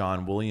very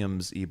John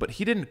Williams-y, but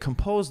he didn't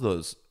compose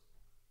the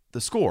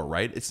score,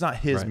 right? It's not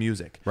his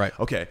music. Right.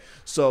 Okay.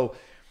 So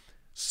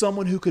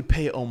someone who could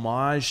pay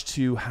homage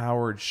to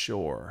Howard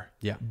Shore,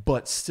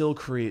 but still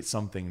create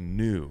something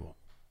new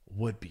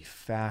would be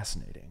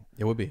fascinating.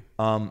 It would be.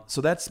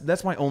 So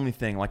that's my only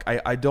thing. Like,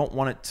 I don't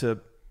want it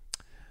to,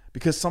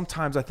 because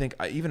sometimes I think,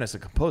 even as a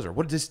composer,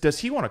 what does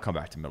he want to come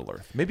back to Middle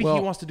Earth? Maybe he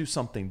wants to do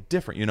something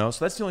different, you know?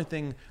 So that's the only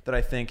thing that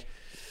I think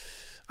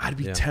I'd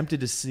be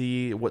tempted to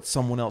see what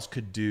someone else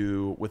could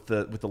do with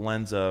the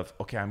lens of,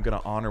 okay, I'm going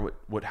to honor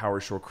what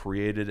Howard Shore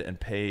created and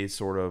pay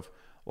sort of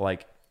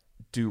like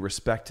due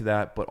respect to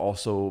that, but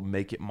also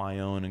make it my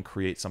own and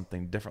create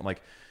something different.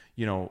 Like,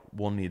 you know,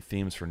 we'll need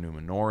themes for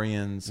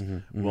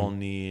Numenorians. We'll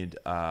need,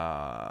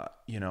 I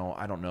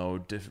don't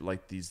know,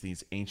 like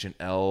these ancient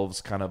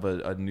elves, kind of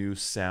a new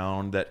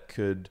sound that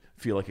could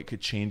feel like it could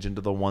change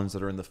into the ones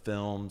that are in the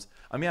films.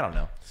 I mean, I don't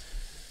know.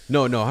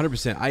 No,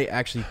 100%. I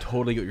actually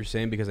totally get what you're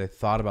saying because I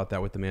thought about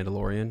that with The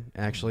Mandalorian,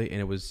 actually.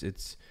 And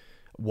it's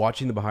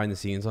watching the behind the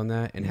scenes on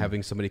that and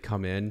having somebody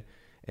come in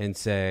and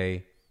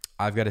say,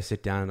 I've got to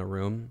sit down in a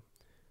room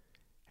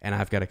and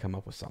I've got to come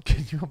up with something.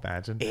 Can you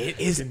imagine? It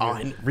is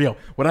unreal.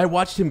 When I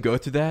watched him go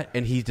through that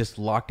and he just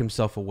locked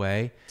himself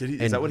away.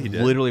 Is that what he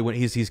did? Literally, when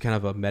he's kind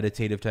of a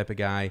meditative type of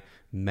guy,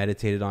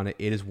 meditated on it.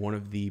 It is one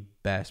of the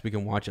best. We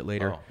can watch it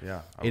later. Oh,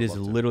 yeah. It is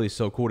literally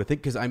so cool to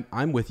think, because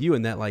I'm with you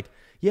in that, like,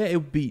 yeah, it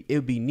would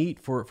be neat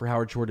for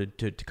Howard Shore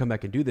to come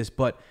back and do this,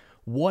 but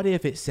what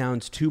if it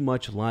sounds too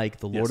much like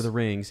The Lord of the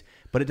Rings,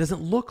 but it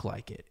doesn't look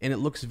like it, and it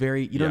looks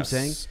very, you know what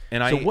I'm saying?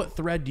 And what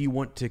thread do you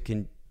want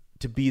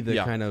to be the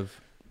kind of,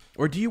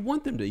 or do you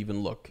want them to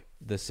even look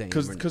the same?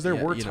 Because there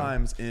were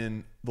times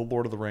in the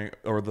Lord of the Rings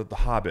or the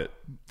Hobbit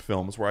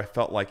films where I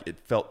felt like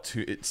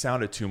it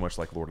sounded too much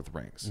like Lord of the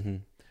Rings.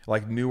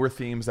 Like newer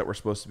themes that were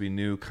supposed to be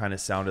new kind of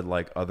sounded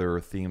like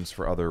other themes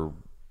for other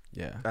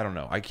Yeah. I don't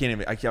know. I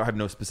have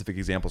no specific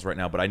examples right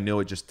now, but I know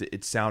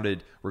it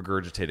sounded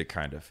regurgitated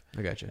kind of.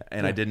 I got you.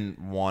 And I didn't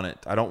want it.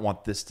 I don't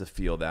want this to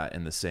feel that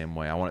in the same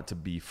way. I want it to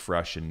be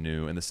fresh and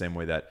new in the same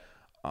way that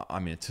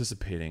I'm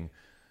anticipating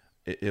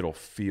it'll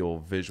feel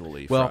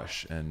visually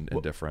fresh and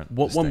different.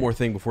 One more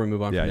thing before we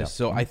move on from this.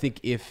 So I think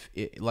if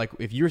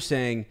you're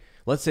saying,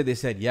 let's say they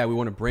said, yeah, we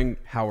want to bring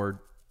Howard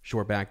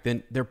Shore back,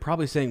 then they're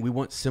probably saying we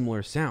want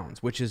similar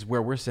sounds, which is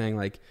where we're saying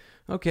like,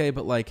 okay,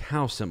 but like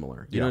how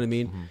similar? You know what I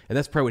mean? Mm-hmm. And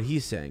that's probably what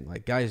he's saying.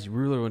 Like, guys, are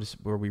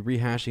we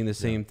rehashing the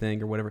same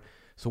thing or whatever?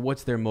 So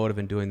what's their motive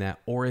in doing that?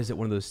 Or is it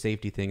one of those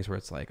safety things where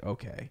it's like,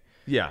 okay.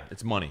 Yeah,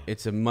 it's money.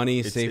 It's a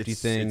money safety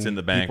thing. It's in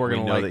the bank.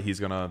 We know that he's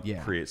going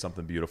to create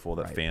something beautiful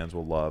that fans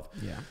will love.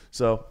 Yeah.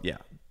 So, yeah.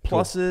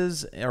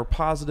 Pluses or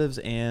positives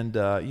and,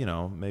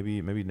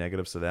 maybe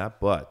negatives to that.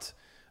 But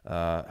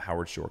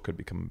Howard Shore could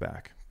be coming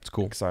back. It's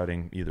cool.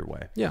 Exciting either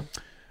way. Yeah.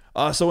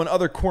 So in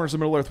other corners of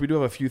Middle Earth, we do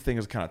have a few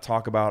things to kind of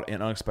talk about.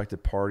 An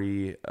unexpected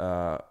party.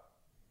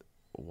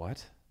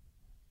 What?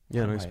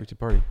 Yeah, an unexpected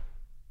party.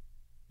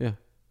 Yeah.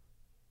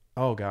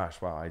 Oh, gosh.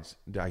 Wow.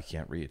 I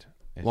can't read.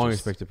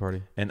 Unexpected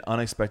party. An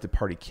unexpected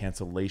party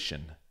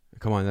cancellation.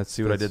 Come on,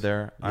 See what I did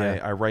there? Yeah.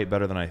 I write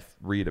better than I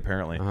read,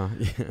 apparently.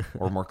 Yeah.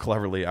 Or more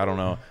cleverly. I don't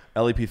know.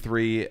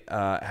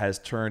 LEP3 has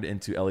turned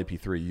into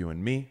LEP3, you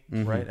and me,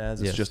 right?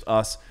 It's just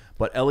us.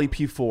 But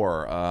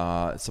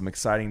LEP4, some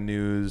exciting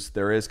news.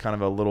 There is kind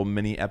of a little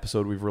mini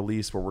episode we've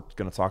released where we're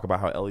going to talk about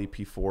how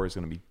LEP4 is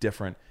going to be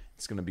different.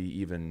 It's going to be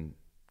even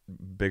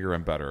bigger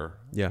and better,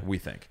 we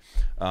think.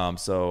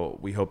 So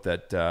we hope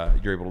that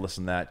you're able to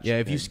listen to that. Yeah,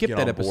 if you skip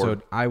that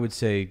episode, I would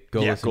say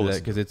go listen to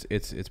that because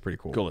it's pretty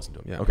cool. Go listen to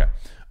it. Yeah. Okay.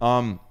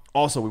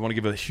 Also, we want to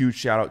give a huge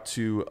shout out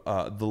to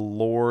the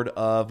Lord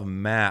of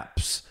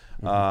Maps,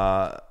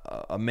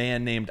 a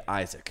man named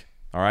Isaac.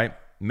 All right?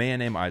 Man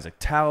named Isaac.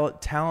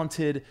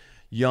 Talented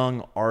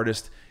young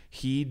artist.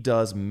 He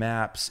does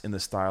maps in the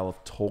style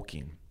of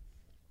Tolkien,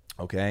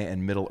 okay,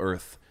 and Middle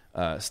Earth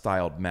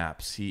styled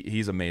maps.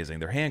 He's amazing.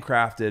 They're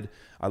handcrafted.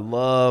 I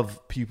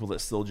love people that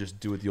still just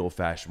do it the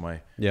old-fashioned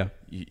way. Yeah,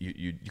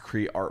 you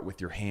create art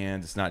with your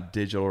hands. It's not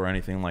digital or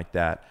anything like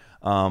that.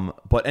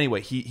 But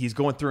anyway, he's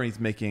going through and he's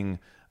making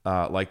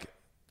like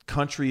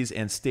countries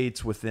and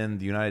states within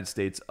the United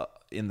States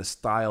in the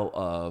style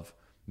of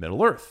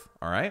Middle Earth.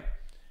 All right.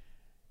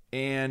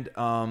 And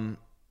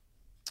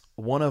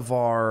one of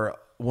our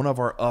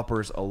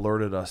uppers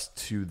alerted us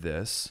to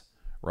this,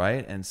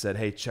 right? And said,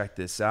 "Hey, check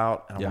this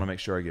out." And I want to make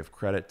sure I give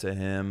credit to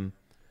him.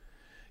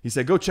 He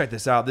said, "Go check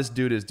this out. This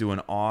dude is doing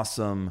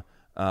awesome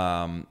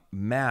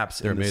maps.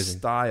 They're in the amazing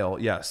style."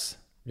 Yes.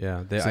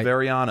 Yeah.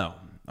 Severiano.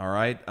 All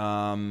right.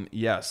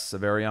 Yes.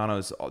 Severiano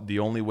is the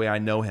only way I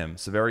know him.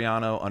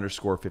 Severiano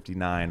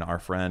 _59, our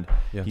friend.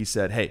 Yeah. He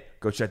said, "Hey,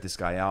 go check this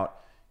guy out."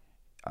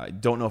 I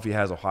don't know if he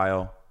has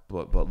Ohio.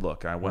 But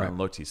look, I went and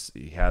looked.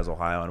 He has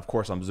Ohio, and of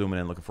course, I'm zooming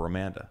in looking for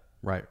Amanda.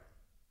 Right.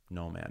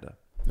 No Amanda.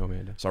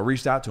 So I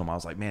reached out to him. I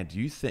was like, "Man, do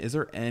you think is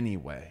there any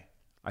way?"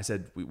 I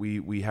said,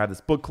 "We have this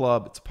book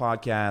club. It's a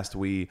podcast.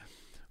 We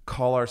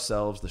call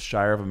ourselves the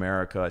Shire of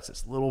America. It's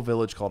this little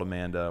village called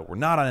Amanda. We're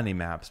not on any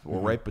maps, but we're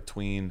right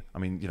between. I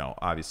mean,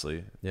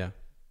 obviously,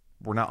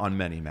 we're not on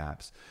many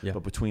maps,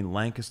 but between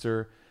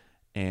Lancaster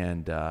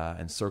and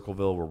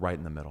Circleville, we're right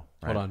in the middle.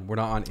 Right? Hold on, we're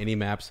not on any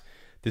maps.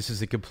 This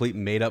is a complete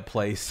made up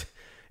place."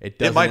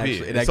 It might be.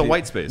 It's a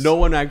white space. No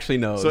one actually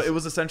knows. So it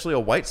was essentially a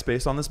white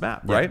space on this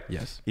map, right?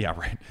 Yes. Yeah,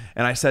 right.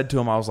 And I said to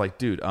him, I was like,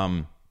 "Dude,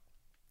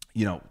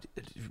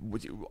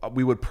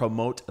 we would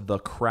promote the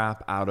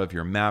crap out of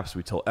your maps.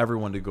 We tell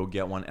everyone to go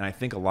get one, and I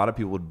think a lot of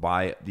people would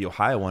buy the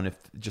Ohio one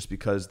just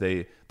because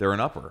they're an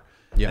upper,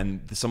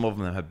 and some of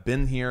them have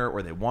been here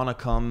or they want to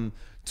come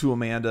to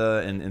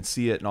Amanda and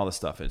see it and all this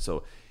stuff." And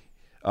so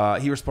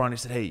he responded.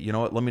 He said, "Hey, you know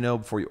what? Let me know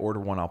before you order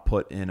one. I'll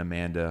put in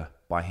Amanda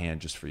by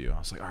hand just for you." I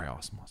was like, "All right,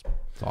 awesome."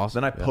 It's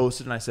awesome. Then I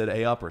posted and I said,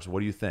 "Hey, uppers,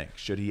 what do you think?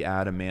 Should he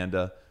add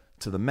Amanda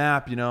to the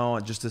map?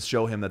 Just to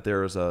show him that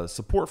there is a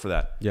support for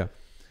that." Yeah.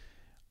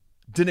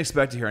 Didn't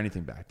expect to hear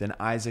anything back. Then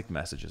Isaac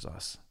messages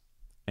us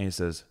and he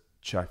says,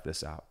 "Check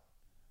this out."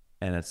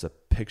 And it's a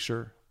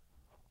picture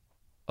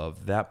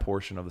of that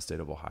portion of the state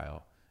of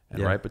Ohio.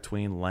 And right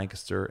between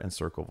Lancaster and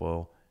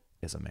Circleville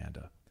is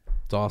Amanda.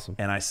 It's awesome.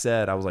 And I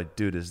was like,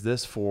 "Dude, is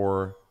this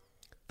for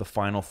the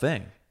final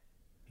thing?"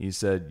 He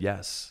said,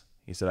 "Yes."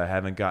 He said, "I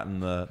haven't gotten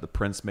the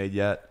prints made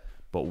yet,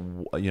 but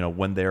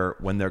when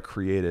they're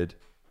created,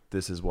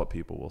 this is what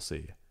people will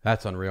see."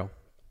 That's unreal.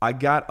 I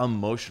got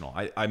emotional.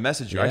 I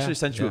messaged you. I actually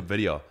sent you a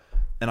video,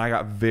 and I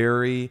got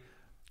very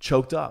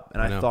choked up.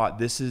 And I thought,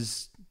 this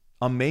is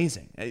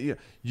amazing.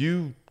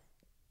 You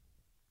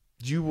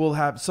will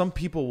have some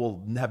people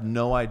will have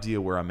no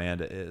idea where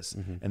Amanda is,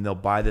 and they'll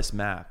buy this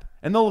map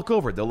and they'll look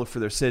over it. They'll look for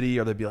their city,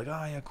 or they'll be like,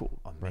 "Oh yeah, cool,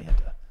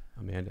 Amanda."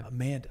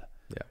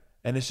 Yeah.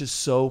 And it's just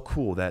so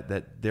cool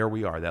that there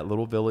we are, that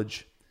little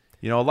village.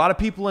 A lot of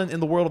people in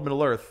the world of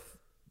Middle Earth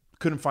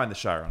couldn't find the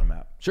Shire on a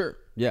map. Sure.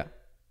 Yeah.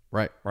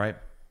 Right.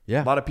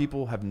 Yeah. A lot of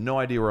people have no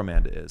idea where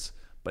Amanda is,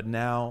 but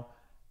now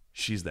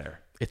she's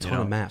there. It's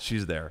on a map.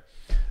 She's there.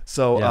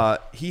 So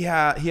he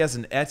has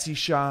an Etsy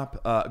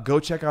shop.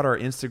 Go check out our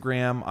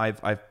Instagram.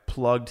 I've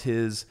plugged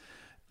his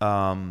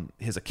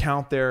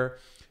account there.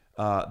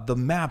 The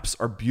maps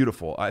are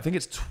beautiful. I think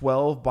it's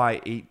 12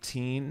 by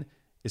 18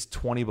 is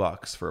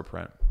 $20 for a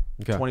print.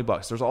 Okay.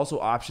 $20. There's also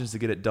options to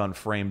get it done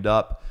framed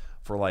up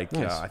for like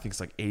nice. I think it's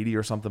like 80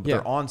 or something, but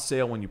they're on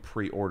sale when you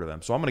pre-order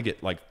them. So I'm gonna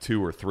get like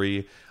 2 or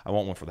 3. I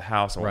want one for the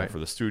house. I want one for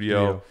the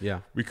studio.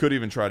 Yeah, we could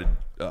even try to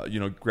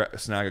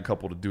snag a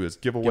couple to do as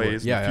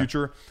giveaways in the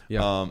future.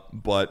 Yeah.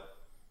 But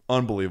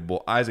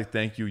unbelievable, Isaac.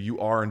 Thank you. You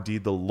are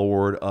indeed the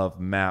Lord of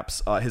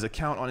Maps. His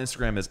account on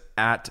Instagram is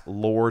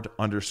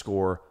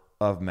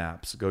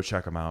 @Lord_of_Maps. Go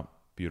check him out.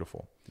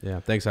 Beautiful.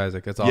 Yeah. Thanks,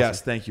 Isaac. That's awesome.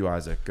 Yes. Thank you,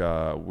 Isaac.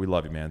 We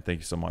love you, man. Thank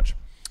you so much.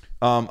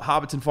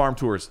 Hobbiton Farm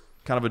Tours.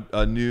 Kind of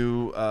a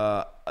new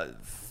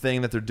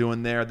thing that they're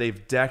doing there.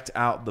 They've decked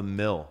out the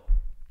mill.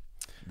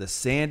 The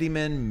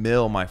Sandyman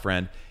Mill, my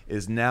friend,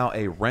 is now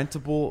a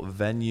rentable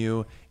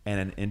venue and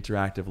an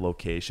interactive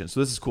location. So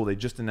this is cool. They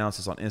just announced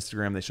this on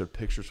Instagram. They showed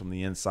pictures from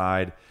the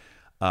inside.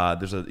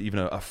 There's even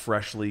a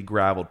freshly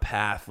graveled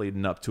path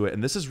leading up to it.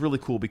 And this is really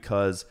cool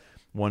because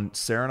when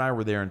Sarah and I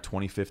were there in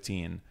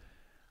 2015,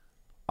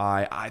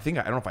 I don't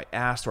know if I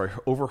asked or I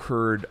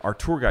overheard our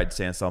tour guide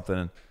saying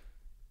something.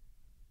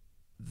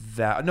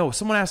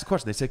 Someone asked a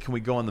question. They said, "Can we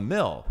go in the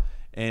mill?"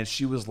 And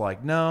she was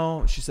like,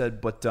 "No." She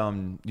said, "But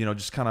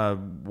just kind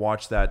of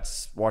watch that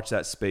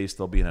space.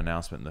 There'll be an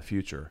announcement in the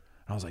future."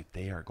 And I was like,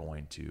 "They are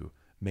going to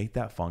make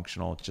that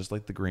functional, just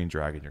like the Green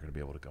Dragon. You're going to be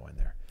able to go in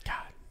there."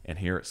 God. And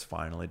here it's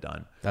finally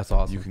done. That's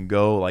awesome. You can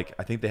go I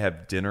think they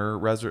have dinner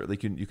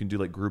you can do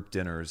like group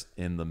dinners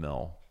in the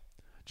mill.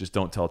 Just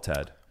don't tell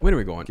Ted. When are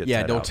we going?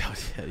 Ted don't tell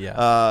Ted.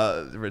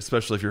 Yeah.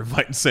 Especially if you're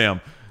inviting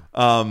Sam.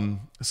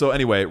 So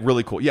anyway,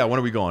 really cool. Yeah, when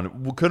are we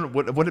going?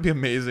 Wouldn't it be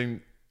amazing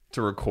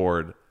to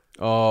record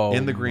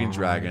in the Green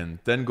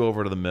Dragon, then go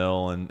over to the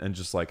mill and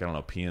just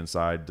pee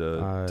inside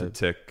to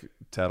tick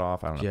Ted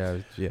off? I don't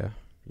know. Yeah.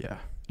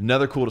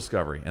 Another cool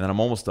discovery, and then I'm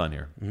almost done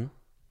here.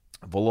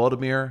 Mm-hmm.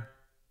 Volodymyr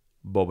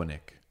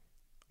Bobanik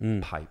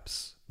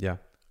pipes. Yeah.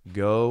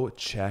 Go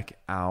check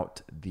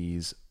out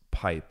these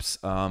pipes.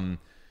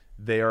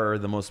 They are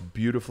the most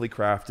beautifully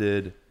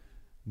crafted,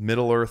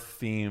 Middle Earth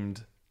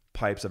themed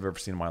pipes I've ever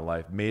seen in my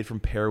life, made from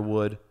pear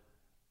wood,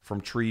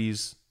 from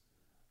trees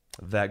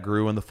that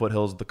grew in the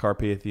foothills of the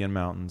Carpathian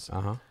Mountains,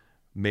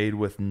 made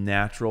with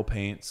natural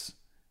paints,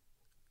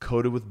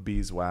 coated with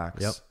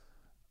beeswax,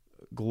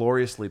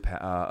 gloriously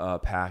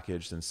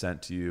packaged and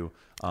sent to you.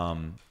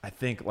 I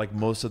think like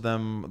most of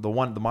them, the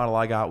model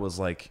I got was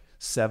like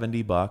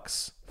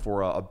 $70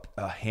 for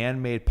a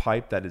handmade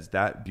pipe that is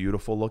that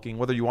beautiful looking.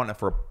 Whether you want it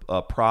for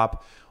a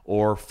prop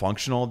or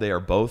functional, they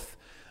are both.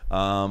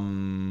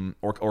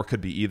 Or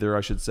could be either,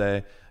 I should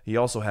say. He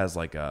also has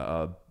like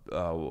a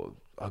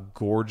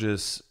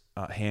gorgeous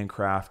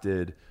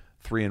handcrafted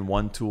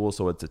 3-in-1 tool.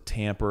 So it's a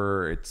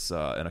tamper, it's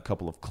and a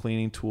couple of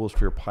cleaning tools for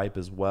your pipe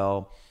as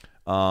well.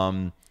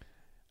 I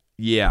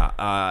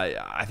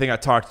think I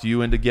talked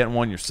you into getting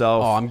one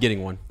yourself. Oh, I'm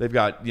getting one. They've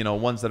got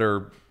ones that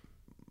are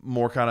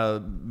more kind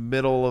of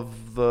middle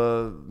of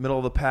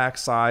the pack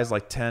size,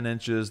 like 10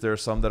 inches. There are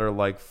some that are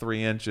like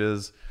 3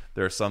 inches.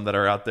 There are some that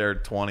are out there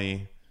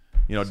 20.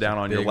 Down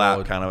on your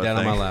lap kind of a thing.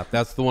 Down on my lap.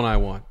 That's the one I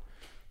want.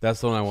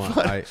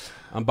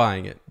 I'm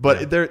buying it.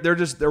 But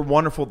they're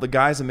wonderful. The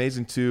guy's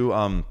amazing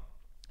too.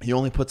 He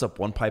only puts up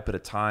one pipe at a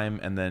time,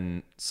 and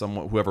then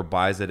whoever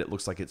buys it, it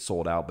looks like it's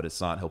sold out, but it's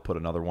not. He'll put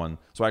another one.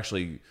 So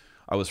actually,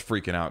 I was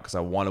freaking out because I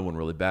wanted one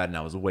really bad, and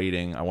I was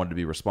waiting. I wanted to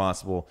be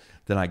responsible.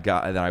 Then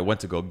I went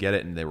to go get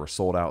it, and they were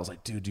sold out. I was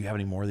like, "Dude, do you have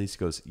any more of these?" He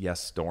goes,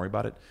 "Yes. Don't worry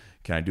about it.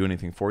 Can I do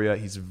anything for you?"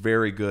 He's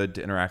very good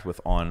to interact with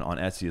on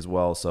Etsy as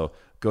well. So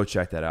go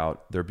check that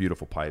out. They're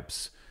beautiful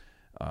pipes.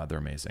 They're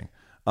amazing.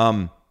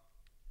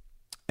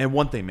 And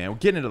one thing, man, we're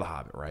getting into the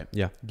Hobbit, right?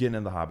 Yeah. Getting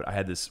into the Hobbit. I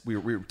had this, we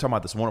were talking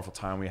about this wonderful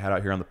time we had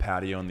out here on the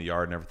patio in the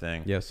yard and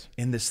everything. Yes.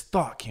 And this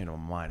thought came to my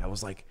mind. I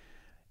was like,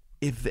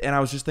 and I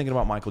was just thinking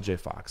about Michael J.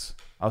 Fox.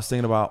 I was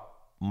thinking about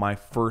my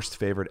first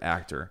favorite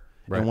actor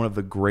and one of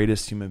the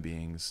greatest human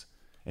beings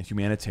and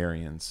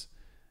humanitarians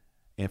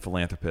and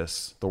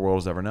philanthropists the world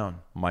has ever known,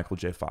 Michael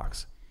J.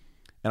 Fox.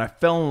 And I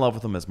fell in love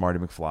with him as Marty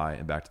McFly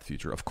in Back to the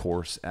Future, of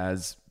course,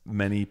 as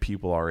many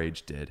people our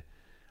age did.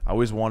 I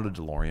always wanted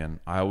a DeLorean.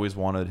 I always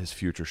wanted his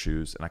future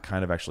shoes, and I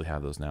kind of actually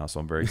have those now, so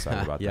I'm very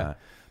excited about that.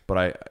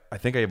 But I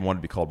think I even wanted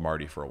to be called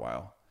Marty for a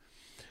while.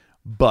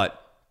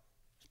 But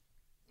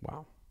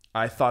wow,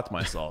 I thought to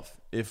myself,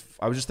 if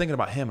I was just thinking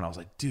about him, and I was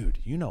like, dude,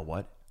 you know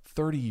what?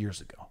 30 years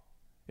ago,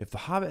 if The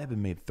Hobbit had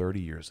been made 30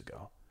 years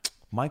ago,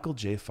 Michael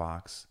J.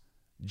 Fox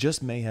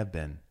just may have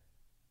been,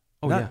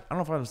 I don't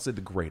know if I would say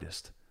the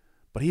greatest,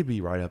 but he'd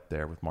be right up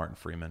there with Martin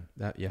Freeman.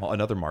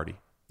 Another Marty.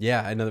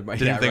 Yeah, another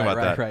Marty. Didn't think about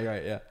that.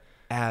 Right, yeah.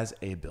 As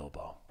a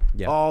Bilbo.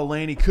 Yeah. Oh,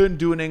 Lane, he couldn't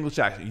do an English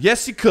accent.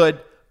 Yes, he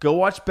could. Go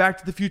watch Back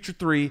to the Future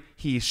 3.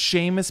 He's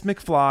Seamus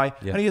McFly,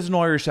 and he has an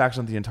Irish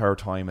accent the entire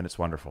time, and it's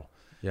wonderful.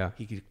 Yeah.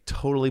 He could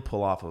totally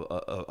pull off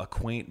a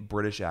quaint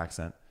British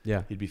accent.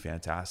 Yeah. He'd be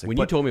fantastic. When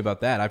you told me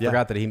about that, I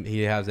forgot that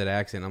he has that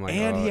accent. I'm like,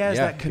 and he has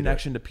that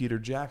connection to Peter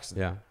Jackson.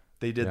 Yeah.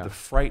 They did the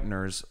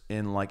Frighteners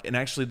and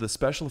actually the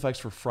special effects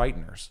for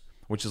Frighteners,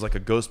 which is like a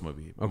ghost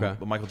movie. Okay.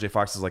 But Michael J.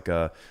 Fox is like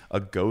a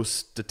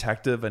ghost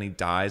detective, and he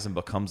dies and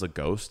becomes a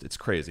ghost. It's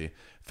crazy.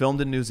 Filmed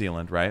in New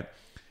Zealand, right?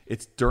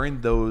 It's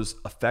during those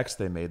effects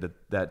they made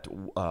that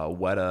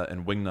Weta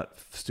and Wingnut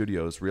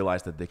Studios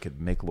realized that they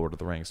could make Lord of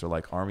the Rings. They're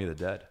like, Army of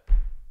the Dead.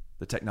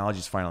 The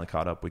technology's finally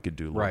caught up. We could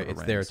do Lord of the Rings.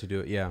 Right, it's there to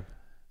do it, yeah.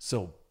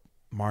 So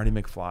Marty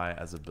McFly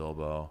as a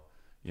Bilbo,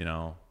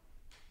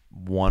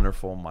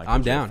 wonderful Michael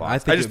I'm J. down.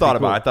 Fox. I just thought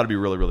about it. I thought it'd be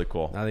really, really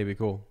cool. I think it'd be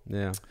cool.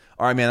 Yeah.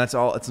 All right, man. That's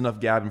all. It's enough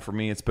gabbing for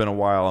me. It's been a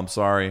while. I'm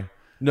sorry.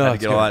 No, I had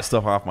to get all that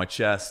stuff off my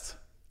chest.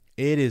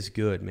 It is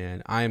good,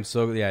 man. I am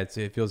so it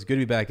feels good to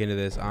be back into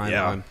this.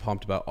 I'm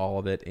pumped about all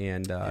of it,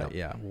 and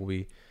we'll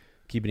be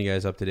keeping you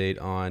guys up to date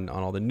on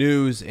all the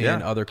news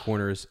and other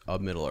corners of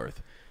Middle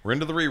Earth. We're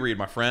into the reread,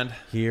 my friend.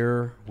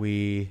 Here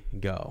we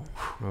go.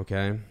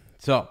 Okay,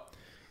 so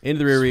into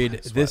the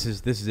reread. This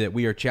is it.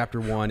 We are chapter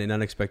 1, An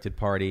Unexpected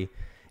Party.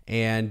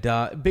 And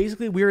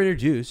basically, we're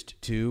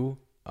introduced to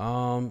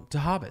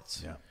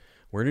hobbits. Yeah,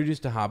 we're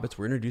introduced to hobbits.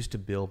 We're introduced to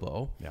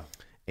Bilbo. Yeah,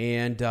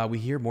 and we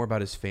hear more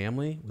about his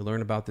family. We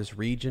learn about this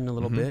region a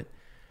little bit.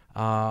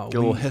 Get a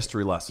little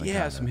history lesson.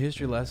 Yeah, some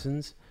history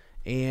lessons,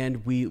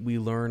 and we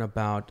learn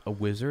about a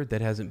wizard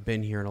that hasn't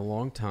been here in a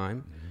long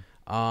time.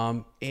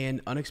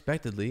 And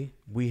unexpectedly,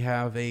 we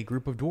have a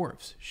group of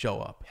dwarves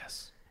show up.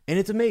 Yes, and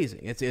it's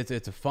amazing. It's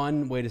a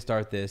fun way to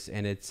start this,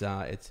 and it's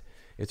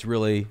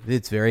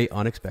very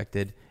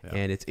unexpected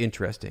and it's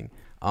interesting.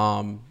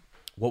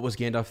 What was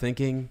Gandalf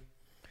thinking?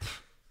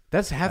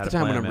 That's half the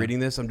time when I'm reading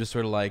this, I'm just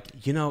sort of like,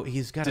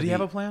 he's got to. Did he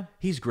have a plan?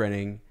 He's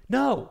grinning.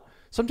 No.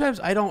 Sometimes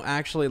I don't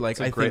actually like.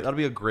 That'll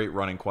be a great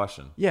running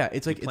question. Yeah,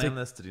 it's like Did he plan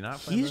this? Did he not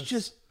plan this? He's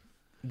just.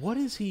 What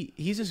is he?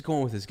 He's just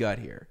going with his gut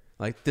here.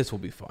 Like, this will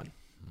be fun.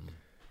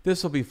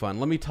 This will be fun.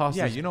 Let me toss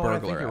this burglar what? I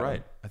think you're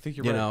right. I think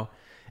you're right.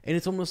 And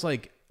it's almost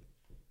like,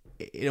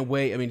 in a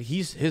way, I mean,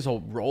 his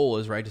whole role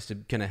is right just to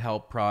kind of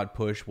help, prod,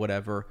 push,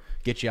 whatever,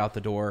 get you out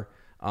the door.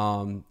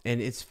 And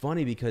it's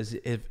funny because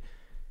if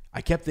I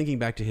kept thinking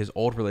back to his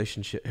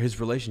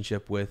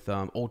relationship with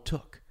Old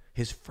Took,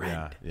 his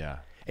friend. Yeah.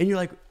 And you're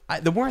like,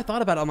 the more I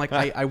thought about it, I'm like,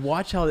 I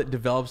watch how it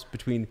develops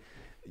between,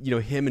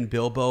 him and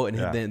Bilbo, and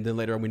then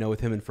later on we know with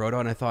him and Frodo.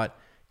 And I thought,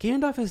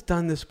 Gandalf has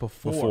done this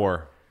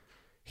before.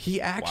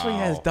 He actually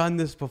has done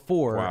this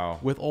before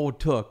with Old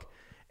Took.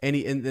 And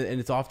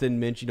it's often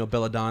mentioned,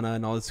 Belladonna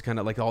and all this kind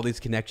of like all these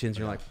connections.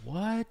 You're like,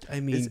 what?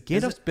 I mean,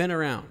 Gandalf's been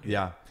around.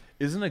 Yeah.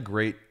 Isn't it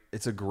great?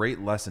 It's a great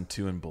lesson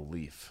too in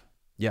belief.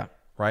 Yeah.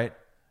 Right?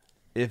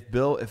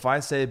 If I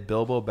say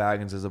Bilbo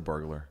Baggins is a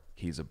burglar,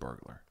 he's a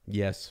burglar.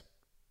 Yes.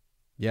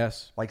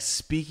 Like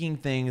speaking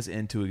things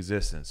into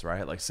existence,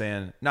 right? Like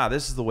saying, nah,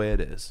 this is the way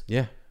it is.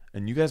 Yeah.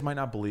 And you guys might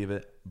not believe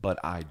it, but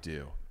I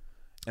do.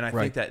 And I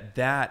think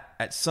that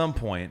at some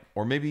point,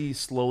 or maybe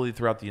slowly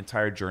throughout the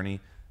entire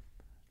journey,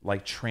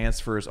 like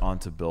transfers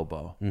onto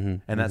Bilbo. Mm-hmm,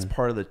 and that's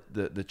part of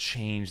the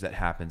change that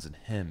happens in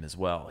him as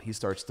well. He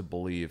starts to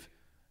believe,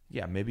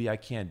 yeah, maybe I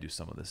can do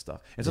some of this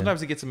stuff. And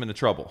sometimes it gets him into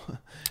trouble.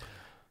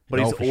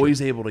 But he's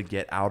always able to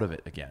get out of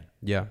it again.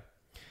 Yeah.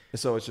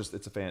 So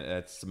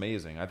it's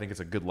amazing. I think it's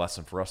a good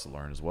lesson for us to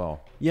learn as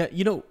well. Yeah,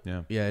 truly.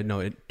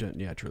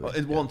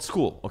 Well, in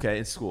school, okay,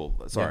 in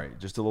school. Sorry,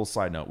 just a little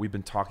side note. We've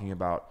been talking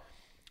about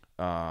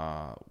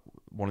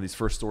one of these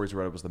first stories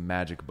we read was the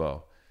magic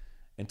bow.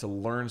 And to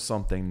learn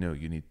something new,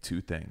 you need two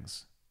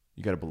things.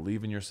 You got to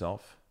believe in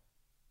yourself,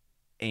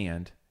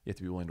 and you have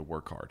to be willing to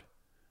work hard.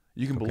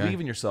 You can believe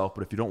in yourself,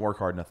 but if you don't work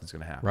hard, nothing's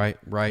going to happen.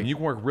 Right. And you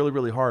can work really,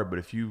 really hard, but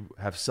if you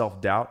have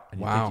self-doubt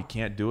and you think you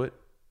can't do it,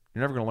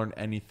 you're never going to learn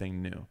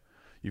anything new.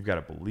 You've got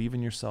to believe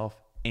in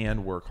yourself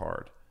and work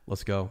hard.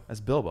 Let's go. That's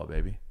Bilbo,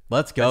 baby.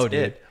 Let's go, That's dude.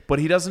 it. But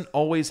he doesn't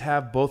always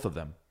have both of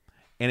them.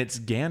 And it's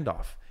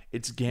Gandalf.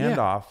 It's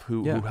Gandalf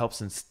who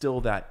helps instill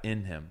that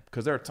in him.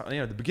 Because at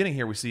the beginning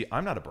here we see,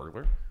 I'm not a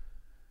burglar.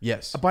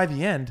 Yes. By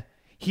the end,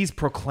 he's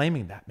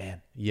proclaiming that,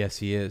 man. Yes,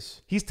 he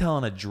is. He's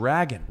telling a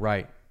dragon.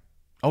 Right.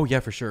 Oh, yeah,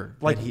 for sure.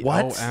 Like,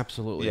 what? Oh,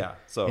 absolutely. Yeah.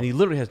 So, and he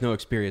literally has no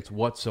experience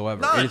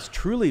whatsoever. None. And it's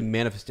truly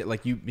manifested.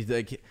 Like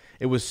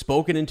it was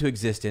spoken into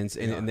existence,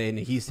 and then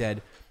he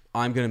said,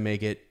 I'm going to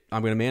make it.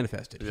 I'm going to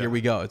manifest it. Here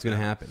we go. It's going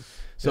to happen.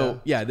 So,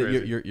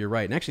 you're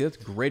right. And actually, that's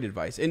great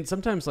advice. And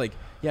sometimes,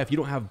 if you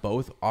don't have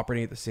both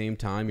operating at the same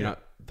time, you're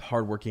not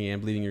hardworking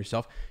and believing in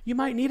yourself, you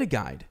might need a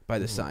guide by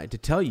the side to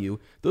tell you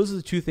those are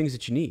the two things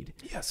that you need.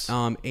 Yes.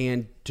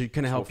 And to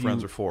kind of help you.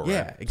 Friends are for, right?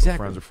 Yeah, exactly.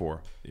 Friends are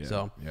for.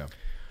 Yeah.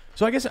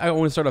 So I guess I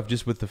want to start off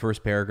just with the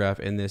first paragraph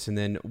in this, and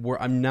then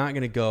I'm not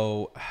going to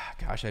go.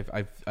 Gosh,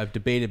 I've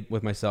debated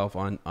with myself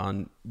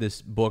on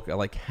this book,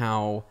 like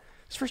how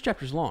this first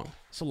chapter is long.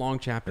 It's a long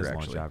chapter,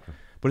 actually.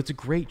 But it's a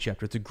great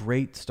chapter. It's a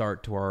great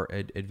start to our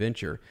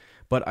adventure.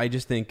 But I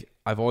just think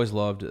I've always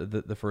loved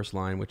the first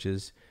line, which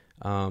is,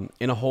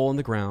 in a hole in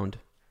the ground,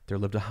 there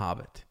lived a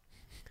hobbit.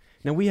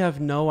 Now, we have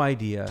no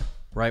idea,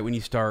 right, when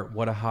you start,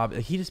 what a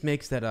hobbit... He just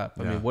makes that up.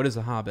 I mean, what is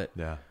a hobbit?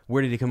 Yeah.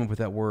 Where did he come up with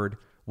that word?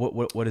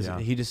 What is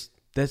it?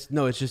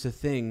 It's just a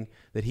thing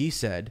that he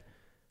said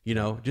You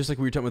know, just like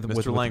we were talking with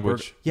Mr.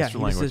 Language. Yeah, Mr. he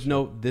Language. says,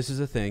 no, this is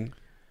a thing.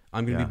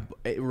 I'm going to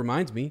be. It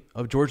reminds me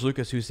of George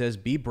Lucas, who says,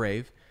 "Be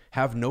brave,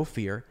 have no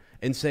fear,"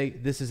 and say,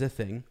 "This is a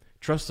thing."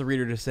 Trust the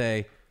reader to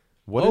say,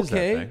 "What is that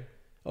thing?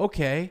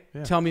 Okay,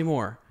 tell me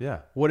more.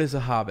 Yeah, what is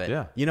a hobbit?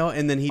 Yeah, you know."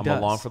 And then he does.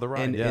 Along for the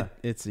ride. And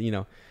it's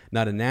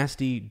not a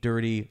nasty,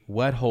 dirty,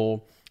 wet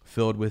hole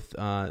filled with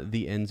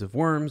the ends of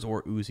worms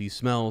or oozy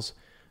smells,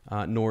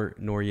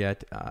 nor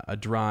yet a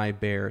dry,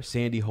 bare,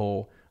 sandy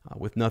hole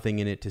with nothing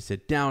in it to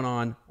sit down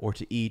on or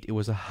to eat. It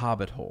was a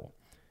hobbit hole.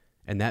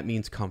 And that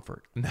means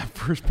comfort. And that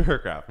first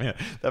paragraph,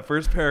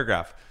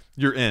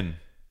 you're in.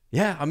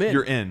 Yeah, I'm in.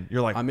 You're in.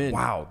 You're like, I'm in.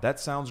 Wow, that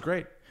sounds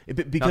great.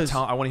 Because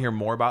I want to hear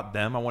more about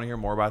them. I want to hear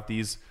more about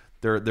these.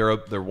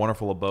 Their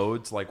wonderful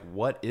abodes. Like,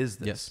 what is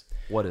this? Yes.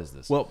 What is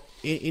this? Well,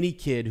 any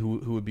kid who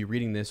would be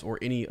reading this, or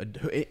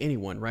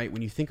anyone, right?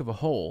 When you think of a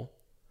hole,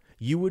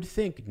 you would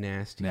think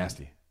nasty.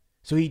 Nasty.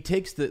 So he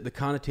takes the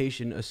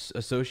connotation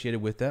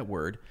associated with that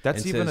word.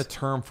 That's even a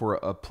term for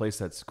a place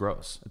that's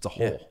gross. It's a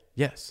hole. Yeah.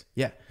 Yes.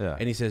 Yeah.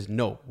 And he says,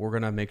 no, we're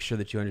going to make sure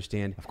that you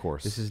understand. Of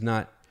course. This is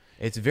not,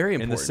 it's very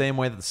important. In the same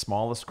way that the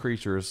smallest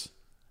creatures,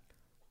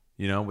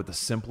 with the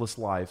simplest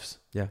lives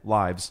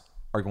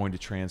are going to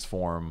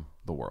transform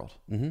the world.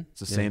 Mm-hmm.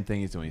 It's the same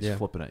thing he's doing. He's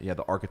flipping it. Yeah.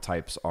 The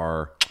archetypes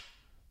are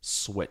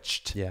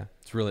switched. Yeah.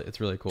 It's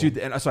really cool. Dude,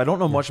 and so I don't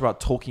know much about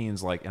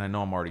Tolkien's, and I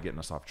know I'm already getting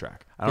us off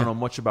track. I don't know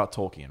much about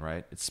Tolkien,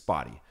 right? It's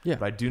spotty. Yeah.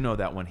 But I do know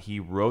that when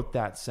he wrote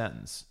that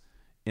sentence,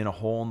 in a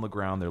hole in the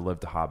ground there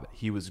lived a hobbit.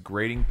 He was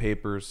grading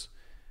papers,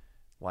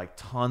 like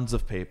tons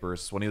of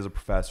papers. When he was a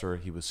professor,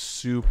 he was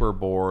super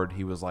bored.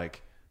 He was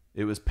like,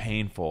 it was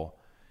painful.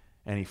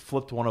 And he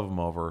flipped one of them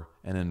over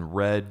and in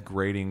red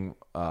grading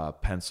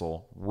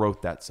pencil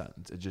wrote that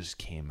sentence. It just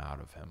came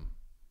out of him.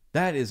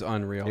 That is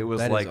unreal. It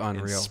was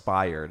unreal.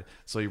 Inspired.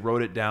 So he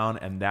wrote it down,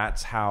 and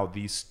that's how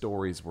these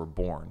stories were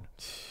born.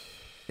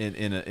 In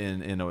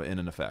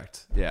an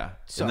effect. Yeah.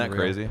 Isn't that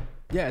crazy?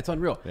 Yeah, it's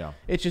unreal. Yeah.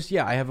 It's just,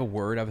 I have a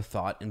word, I have a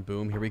thought, and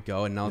boom, here we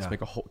go. And now let's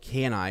make a whole.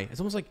 Can I? It's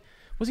almost like,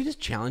 was he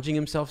just challenging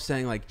himself,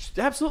 saying like,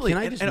 absolutely? Can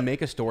I just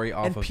make a story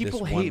off of this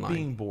one line? And people hate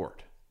being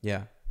bored.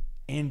 Yeah.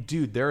 And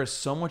dude, there is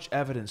so much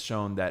evidence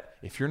shown that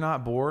if you're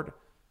not bored,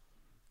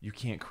 you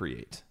can't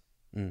create.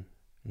 Mm-hmm.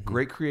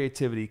 Great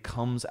creativity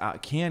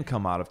can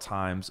come out of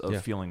times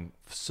of feeling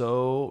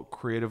so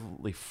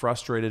creatively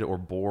frustrated or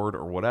bored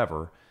or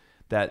whatever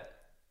that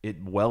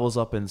it wells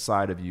up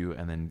inside of you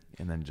and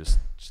then just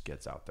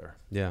gets out there.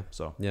 Yeah.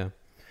 So yeah.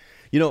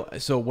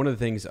 So one of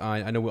the things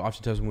I know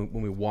oftentimes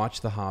when we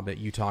watch The Hobbit,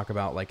 you talk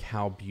about like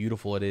how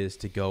beautiful it is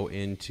to go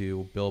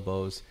into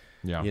Bilbo's,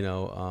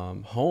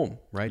 home,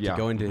 right? Yeah. To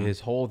go into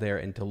his hole there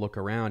and to look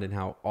around and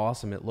how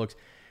awesome it looks.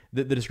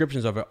 The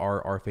descriptions of it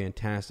are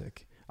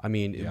fantastic. I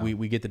mean,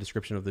 we get the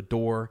description of the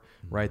door,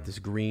 right? This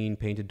green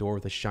painted door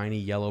with a shiny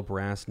yellow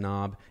brass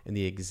knob in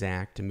the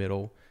exact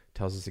middle.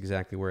 Tells us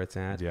exactly where it's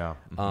at. Yeah.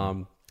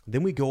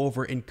 Then we go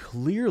over and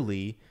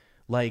clearly,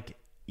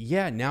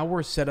 now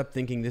we're set up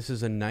thinking this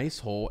is a nice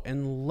hole,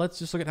 and let's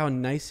just look at how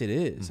nice it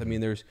is. Mm-hmm. I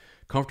mean,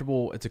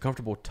 it's a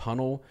comfortable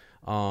tunnel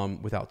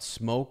without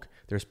smoke.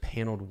 There's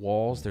paneled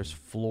walls. There's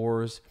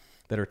floors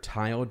that are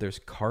tiled. There's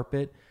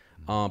carpet,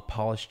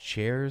 polished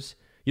chairs.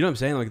 You know what I'm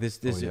saying? Like this,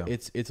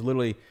 it's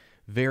literally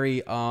very,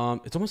 it's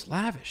almost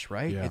lavish,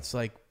 right? Yeah. It's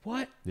like,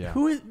 what? Yeah.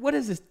 What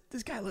is this?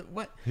 This guy,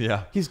 what?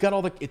 Yeah. He's got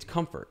it's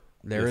comfort.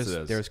 There's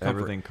comfort.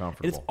 Everything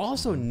comfortable. And it's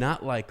also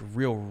not like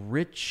real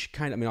rich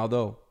kind of, I mean,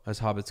 although as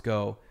hobbits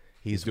go,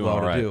 he's doing all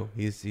right. well-to-do.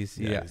 He's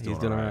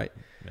doing all right.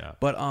 Yeah.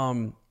 But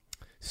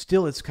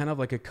still, it's kind of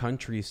like a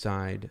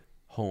countryside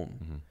home.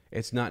 Mm-hmm.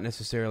 It's not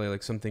necessarily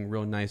like something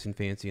real nice and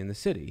fancy in the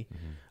city,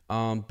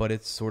 but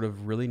it's sort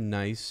of really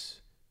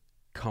nice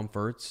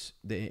comforts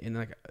in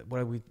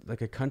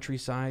like a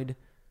countryside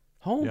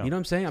home. Yeah. You know what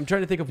I'm saying? I'm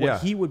trying to think of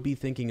what he would be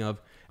thinking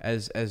of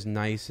as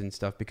nice and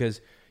stuff,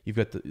 because you've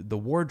got the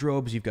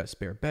wardrobes, you've got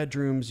spare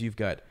bedrooms, you've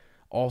got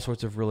all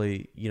sorts of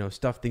really,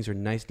 stuff. Things are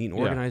nice, neat, and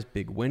organized,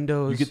 big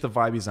windows. You get the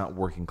vibe he's not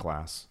working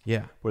class.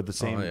 Yeah. But the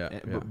same,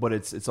 but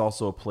it's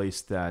also a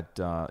place that,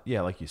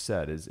 like you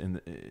said, is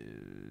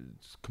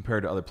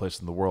compared to other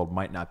places in the world,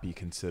 might not be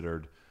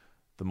considered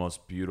the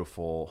most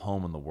beautiful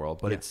home in the world,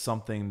 but it's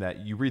something that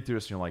you read through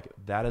this and you're like,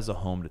 that is a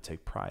home to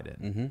take pride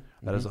in. Mm-hmm.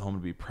 That is a home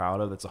to be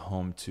proud of. That's a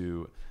home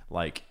to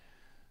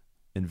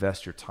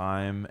invest your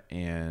time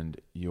and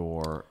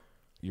your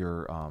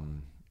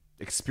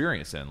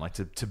experience in,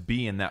 to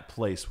be in that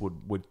place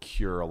would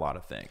cure a lot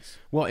of things.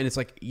 Well, and it's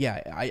like,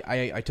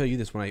 I tell you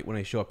this when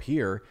I show up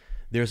here,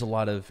 there's a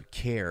lot of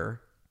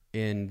care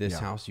in this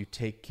house. You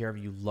take care of it,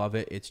 you love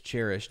it, it's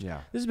cherished.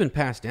 Yeah. This has been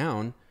passed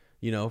down,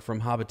 from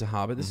Hobbit to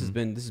Hobbit. This has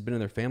been in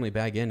their family.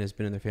 Bag Inn has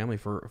been in their family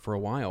for a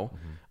while,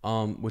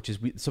 which is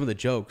some of the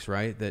jokes,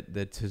 right?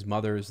 That his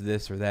mother's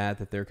this or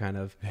that they're kind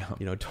of,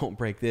 don't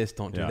break this,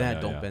 don't do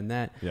that, don't bend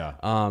that.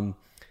 Yeah.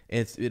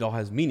 It all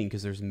has meaning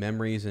because there's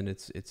memories and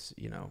it's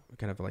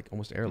kind of like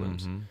almost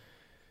heirlooms. Mm-hmm.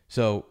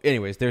 So,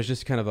 anyways, there's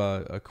just kind of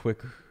a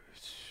quick.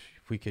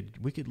 We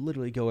could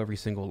literally go every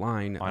single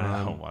line.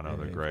 I know,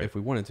 they're great if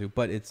we wanted to,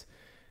 but it's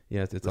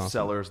Yeah, it's awesome.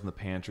 Cellars and the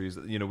pantries.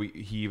 You know,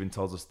 he even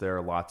tells us there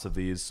are lots of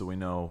these, so we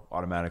know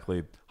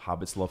automatically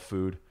hobbits love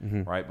food,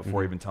 right?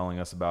 Before even telling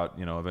us about,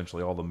 you know,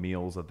 eventually all the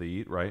meals that they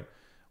eat, right?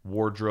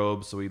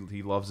 Wardrobe, so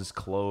he loves his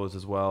clothes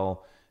as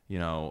well. You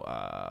know,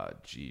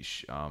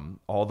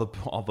 all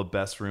the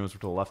best rooms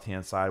were to the left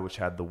hand side, which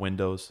had the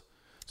windows.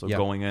 So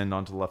going in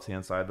onto the left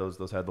hand side,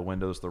 those had the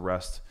windows. The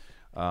rest,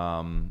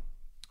 and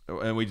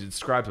we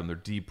described them. They're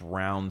deep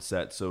round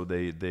set, so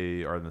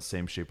they are in the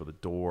same shape of the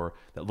door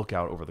that look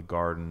out over the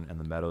garden and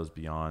the meadows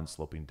beyond,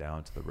 sloping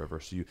down to the river.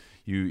 So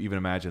you even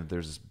imagine that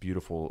there's this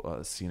beautiful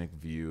scenic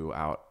view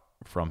out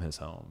from his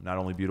home. Not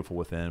only beautiful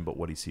within, but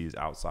what he sees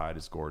outside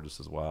is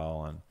gorgeous as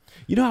well. And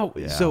you know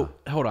how, so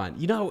hold on.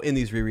 You know how in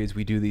these rereads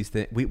we do these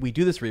things. We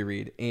do this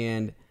reread,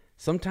 and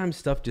sometimes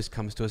stuff just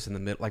comes to us in the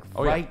middle. Like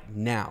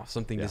now,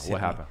 something just hit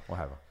me. What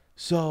happened?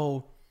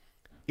 So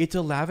it's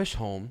a lavish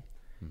home.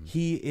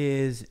 He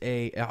is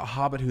a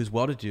hobbit who's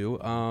well-to-do.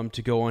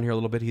 To go on here a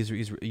little bit, he's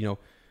you know,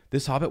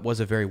 this hobbit was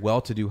a very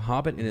well-to-do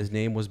hobbit, and his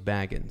name was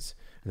Baggins.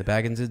 And the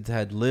Bagginses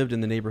had lived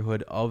in the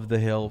neighborhood of the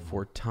hill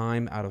for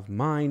time out of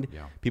mind.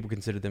 Yeah. People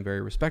considered them very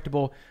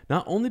respectable,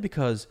 not only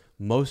because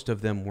most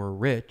of them were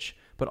rich,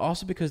 but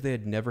also because they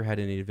had never had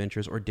any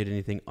adventures or did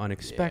anything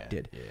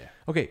unexpected. Yeah.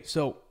 Okay,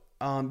 so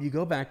you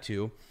go back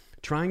to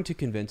trying to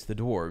convince the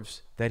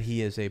dwarves that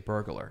he is a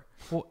burglar.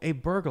 Well, a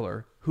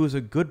burglar who is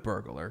a good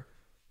burglar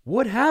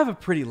would have a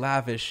pretty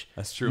lavish,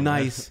 that's true,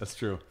 nice. That's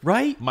true.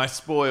 Right? My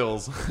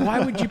spoils.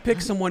 Why would you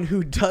pick someone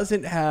who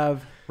doesn't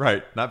have...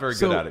 Right. Not very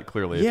good at it,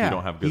 clearly, if you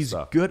don't have good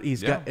stuff. He's good.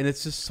 He's got... And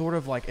it's just sort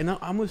of like... And I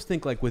almost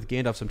think like with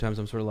Gandalf sometimes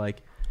I'm sort of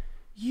like,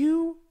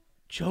 you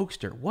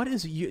jokester. What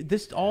is you...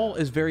 This all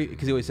is very...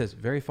 Because he always says,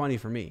 very funny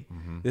for me.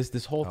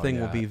 This whole thing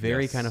will be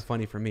very kind of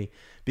funny for me.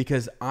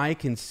 Because I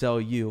can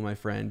sell you, my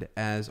friend,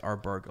 as our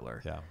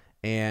burglar. Yeah.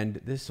 And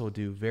this will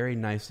do very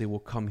nicely. We'll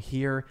come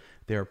here.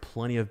 There are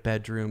plenty of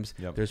bedrooms.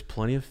 Yep. There's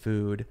plenty of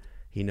food.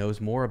 He knows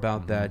more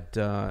about that,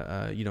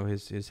 you know,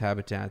 his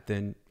habitat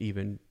than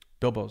even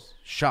Bilbo's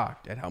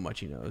shocked at how much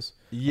he knows.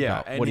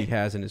 Yeah, about what he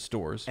has in his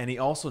stores. And he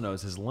also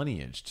knows his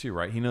lineage too,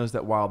 right? He knows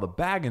that while the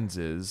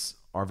Bagginses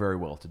are very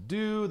well to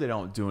do, they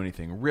don't do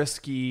anything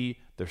risky.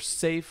 They're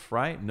safe,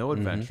 right? No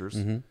adventures.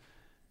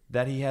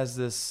 That he has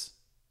this,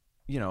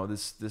 you know,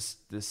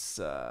 this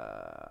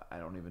I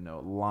don't even know,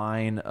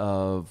 line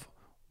of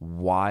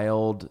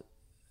wild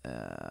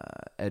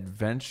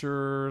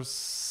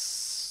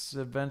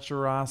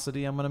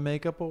adventurosity. I'm going to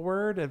make up a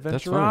word.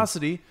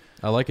 Adventurosity.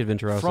 I like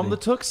adventurosity. From the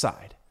Took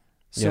side.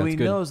 So he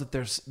knows that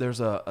there's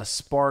a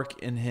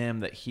spark in him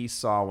that he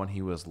saw when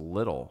he was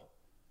little.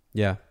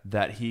 Yeah.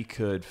 That he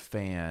could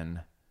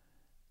fan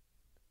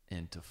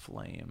into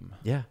flame.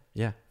 Yeah.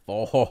 Yeah.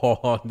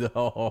 Oh,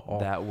 no.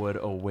 That would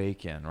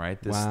awaken, right?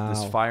 This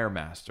fire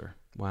master.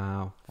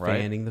 Wow.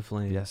 Right? Fanning the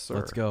flame. Yes, sir.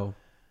 Let's go.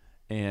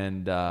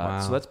 And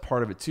so that's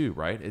part of it too,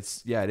 right?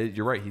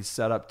 You're right. He's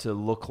set up to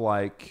look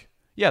like,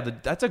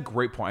 that's a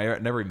great point. I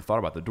never even thought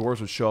about it. The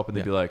dwarves would show up and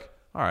they'd be like,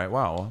 all right,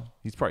 wow,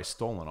 he's probably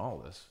stolen all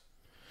this.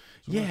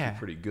 So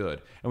pretty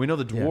good. And we know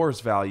the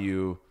dwarves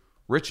value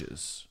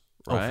riches,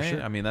 right? Oh, for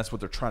sure. I mean, that's what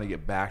they're trying to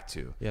get back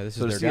to. Yeah, this is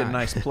so their to see guy. a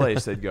nice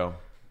place, they'd go,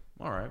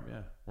 all right,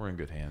 we're in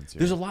good hands here.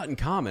 There's a lot in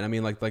common. I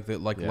mean,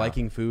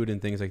 liking food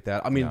and things like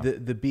that. I mean,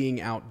 the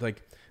being out,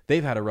 like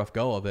they've had a rough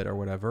go of it or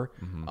whatever,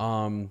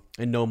 and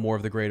know more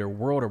of the greater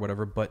world or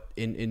whatever. But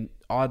in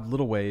odd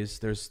little ways,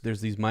 there's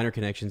these minor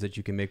connections that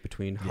you can make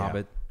between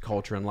Hobbit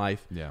culture and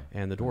life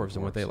and the dwarves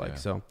and what they like.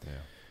 So,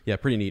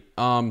 pretty neat.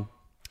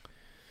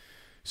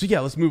 So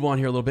let's move on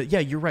here a little bit. Yeah,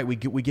 you're right. We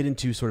get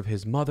into sort of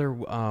his mother.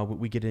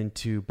 We get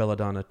into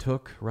Belladonna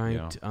Took,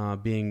 right? Yeah.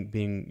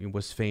 Being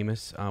was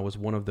famous. Was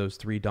one of those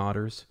three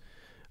daughters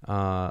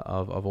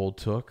of Old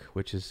Took,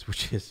 which is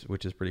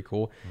pretty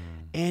cool.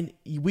 And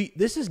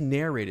this is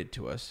narrated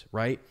to us,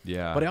 right?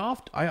 Yeah. But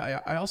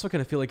I also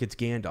kind of feel like it's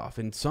Gandalf.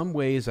 In some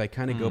ways, I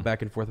kind of go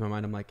back and forth in my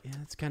mind. I'm like,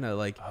 it's kind of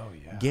like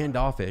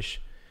Gandalfish,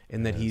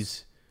 in that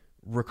he's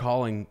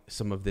recalling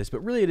some of this,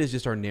 but really it is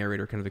just our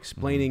narrator kind of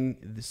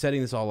explaining,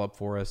 setting this all up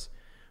for us.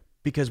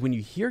 Because when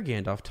you hear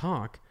Gandalf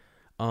talk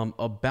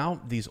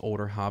about these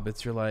older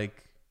hobbits, you're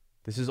like,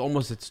 this is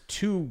almost, it's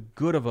too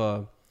good of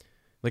a,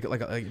 like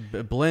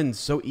it blends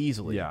so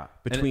easily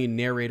between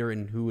narrator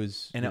and who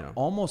is, and it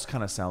almost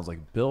kind of sounds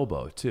like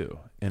Bilbo too,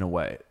 in a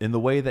way, in the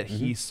way that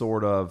he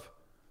sort of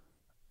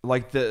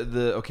like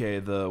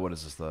the what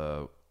is this,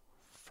 the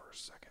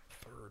first, second,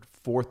 third,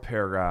 fourth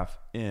paragraph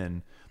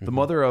in. The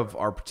mother of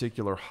our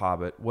particular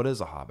hobbit. What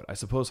is a hobbit? I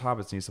suppose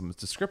hobbits need some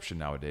description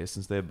nowadays,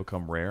 since they have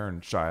become rare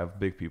and shy of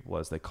big people,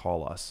 as they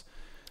call us.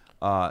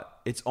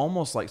 It's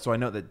almost like, so I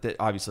know that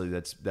obviously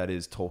that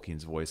is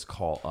Tolkien's voice.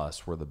 Call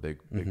us, we're the big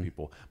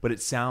people. But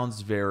it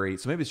sounds very.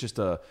 So maybe it's just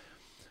a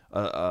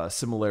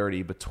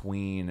similarity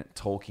between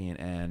Tolkien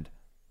and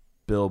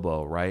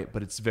Bilbo, right?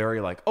 But it's very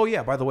like, oh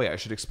yeah, by the way, I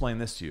should explain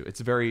this to you. It's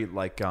very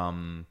like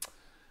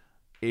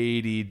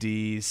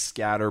ADD,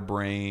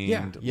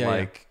 scatterbrained,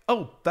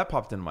 that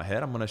popped into my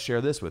head. I'm going to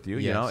share this with you.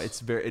 Yes. You know, it's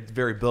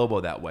very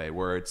Bilbo that way,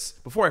 where it's,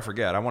 before I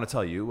forget, I want to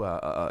tell you,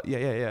 Well,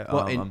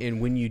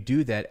 and when you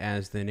do that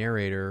as the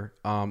narrator,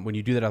 when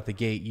you do that out the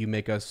gate, you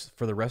make us,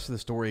 for the rest of the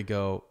story,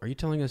 go, are you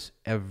telling us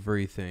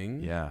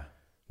everything? Yeah.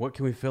 What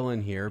can we fill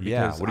in here?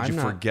 Because what did you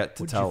forget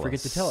to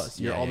tell us?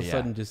 You're all of a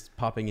sudden just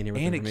popping in here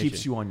with information. And it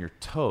keeps you on your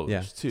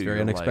toes, too. It's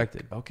very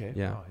unexpected. Like, okay,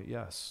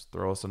 yes,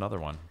 throw us another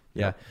one.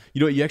 Yeah.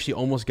 You know what? You actually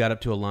almost got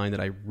up to a line that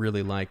I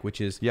really like,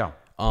 which is, they're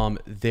talking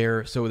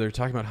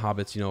about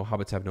hobbits. You know,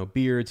 hobbits have no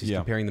beards. He's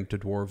comparing them to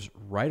dwarves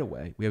right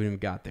away. We haven't even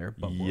got there,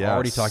 but we're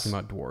already talking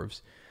about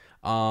dwarves.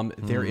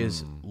 There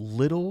is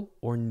little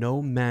or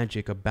no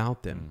magic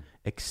about them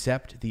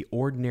except the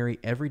ordinary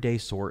everyday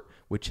sort,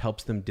 which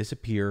helps them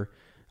disappear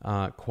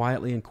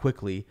quietly and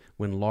quickly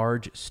when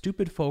large,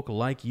 stupid folk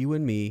like you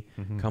and me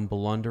come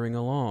blundering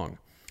along,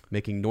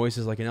 making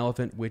noises like an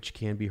elephant, which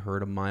can be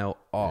heard a mile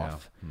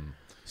off. Yeah.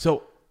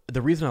 So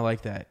the reason I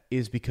like that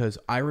is because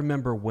I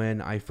remember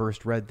when I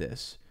first read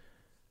this,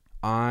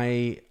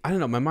 I don't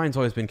know, my mind's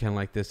always been kind of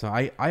like this.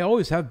 I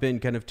always have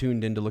been kind of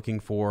tuned into looking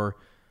for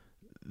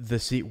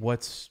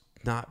what's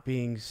not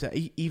being said.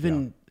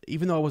 Even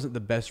though I wasn't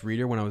the best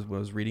reader when I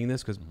was reading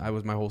this, because I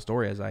was my whole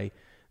story I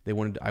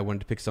wanted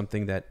to pick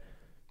something that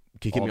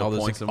could give me all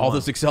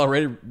those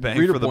accelerated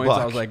reader points.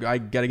 I was like, I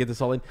got to get this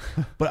all in.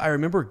 But I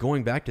remember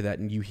going back to that,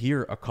 and you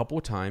hear a couple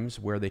of times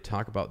where they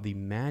talk about the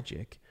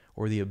magic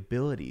or the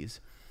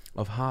abilities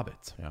of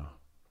hobbits. Yeah.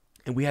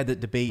 And we had the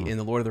debate in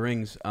the Lord of the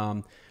Rings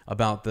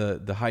about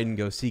the hide and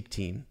go seek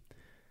team.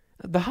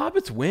 The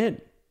hobbits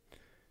win.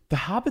 The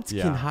hobbits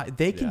can hide.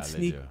 They can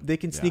sneak. They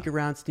can sneak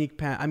around, sneak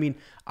past. I mean,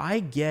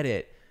 I get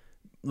it.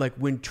 Like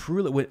when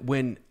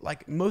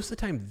like most of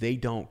the time they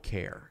don't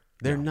care.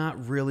 They're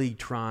not really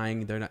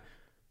trying. They're not.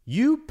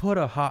 You put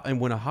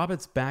and when a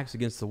hobbit's back's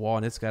against the wall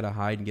and it's got to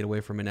hide and get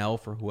away from an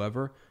elf or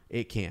whoever,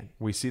 it can.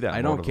 We see that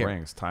in Lord of the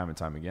Rings time and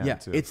time again. Yeah,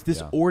 too. It's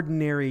this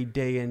ordinary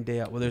day in, day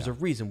out. Well, there's a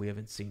reason we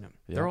haven't seen them.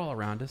 They're all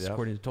around us,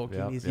 according to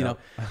Tolkien. You know,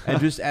 and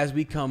just as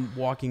we come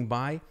walking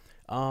by,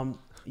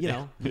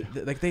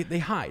 like they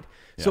hide.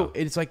 Yeah. So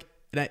it's like,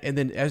 and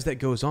then as that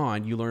goes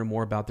on, you learn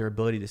more about their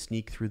ability to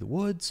sneak through the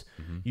woods.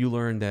 You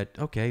learn that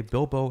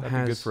Bilbo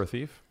That'd be good for a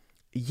thief.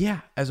 Yeah,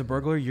 as a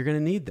burglar, you're going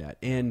to need that.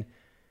 And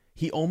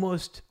he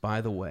almost,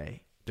 by the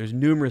way, there's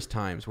numerous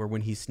times where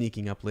when he's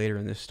sneaking up later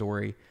in this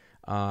story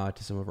to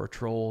some of our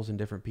trolls and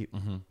different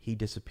people, he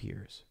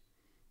disappears.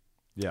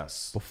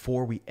 Yes.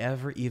 Before we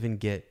ever even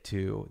get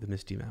to the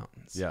Misty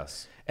Mountains.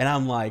 Yes. And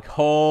I'm like,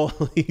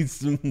 holy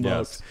smokes.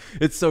 Yes.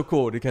 It's so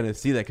cool to kind of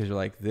see that because you're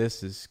like,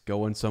 this is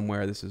going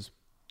somewhere. This is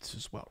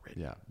well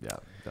written. Yeah,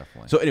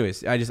 definitely. So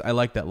anyways, I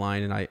like that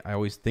line, and I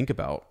always think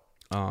about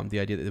the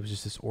idea that it was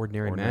just this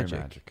ordinary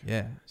magic.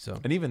 Yeah. So,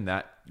 and even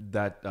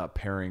that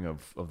pairing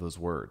of those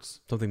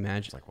words, something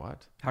magic. It's like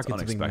what? How can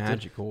something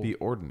magical be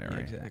ordinary? Yeah,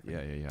 exactly.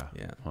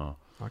 Yeah. Huh.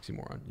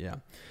 Oxymoron. Yeah.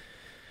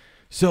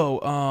 So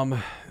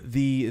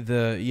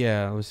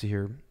let's see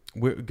here.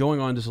 We're going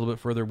on just a little bit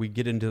further. We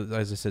get into,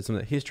 as I said, some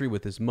of that history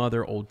with his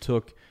mother, Old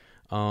Took,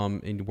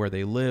 and where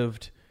they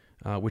lived,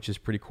 which is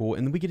pretty cool.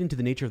 And then we get into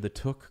the nature of the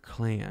Took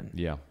clan.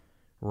 Yeah.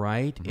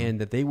 Right? And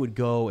that they would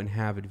go and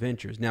have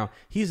adventures. Now,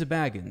 he's a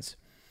Baggins,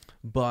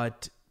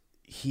 but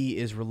he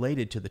is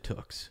related to the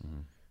Tooks,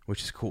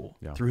 which is cool,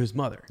 through his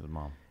mother. His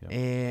mom. Yeah.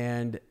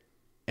 And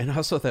I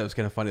also thought it was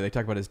kind of funny. They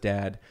talk about his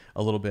dad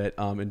a little bit,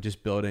 and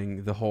just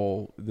building the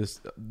whole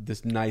this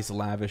nice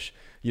lavish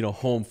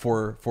home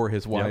for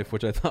his wife,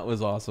 which I thought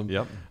was awesome.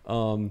 Yep.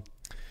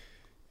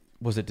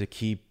 Was it to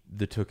keep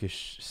the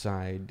Tookish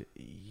side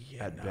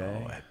at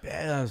bay? At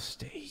bay,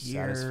 stay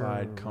here,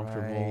 satisfied,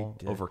 comfortable,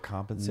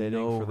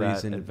 overcompensating for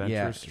that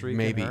adventure streak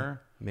in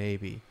her?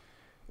 Maybe.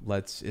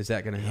 Is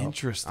that going to help?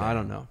 Interesting. I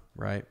don't know.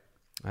 Right.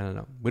 I don't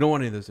know. We don't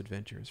want any of those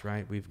adventures,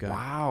 right? We've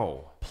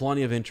got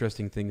plenty of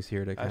interesting things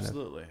here to kind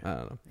Absolutely. I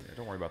don't know. Yeah,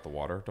 don't worry about the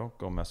water. Don't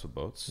go mess with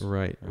boats.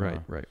 Right.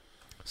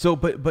 So,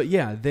 but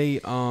yeah,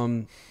 they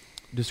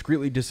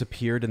discreetly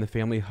disappeared and the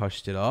family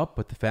hushed it up.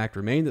 But the fact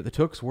remained that the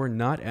Tooks were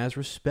not as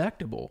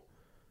respectable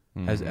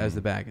as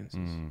the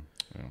Bagginses.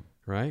 Yeah.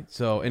 Right.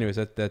 So, anyways,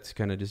 that's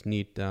kind of just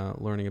neat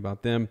learning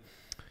about them.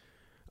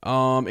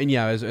 And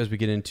yeah, as we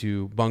get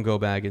into Bungo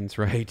Baggins,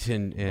 right?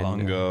 And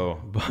Bungo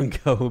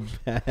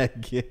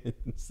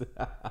Baggins.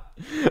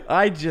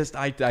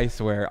 I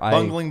swear.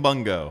 Bungling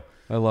Bungo.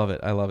 I love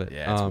it.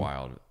 Yeah, it's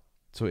wild.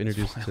 So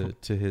introduced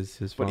to his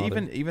father.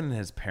 But even in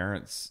his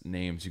parents'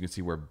 names, you can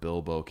see where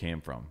Bilbo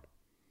came from.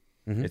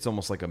 It's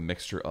almost like a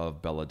mixture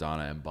of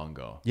Belladonna and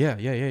Bungo. Yeah.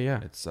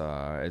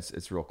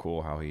 It's real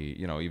cool how he,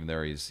 even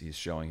there he's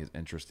showing his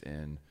interest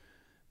in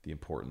the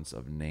importance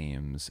of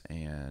names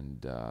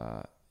and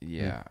I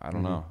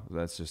don't know.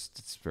 That's just,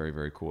 it's very,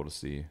 very cool to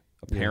see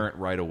a parent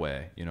right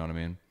away. You know what I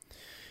mean?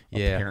 A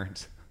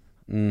parent.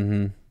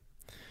 Mm-hmm.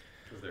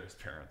 Because they're his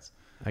parents.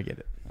 I get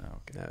it. Oh,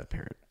 okay. A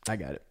parent. I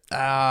got it.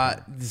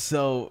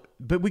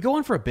 But we go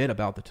on for a bit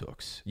about the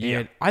Tooks. Yeah.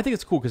 And I think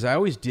it's cool because I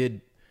always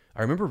did.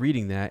 I remember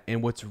reading that.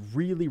 And what's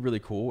really, really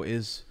cool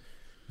is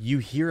you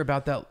hear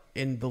about that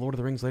in the Lord of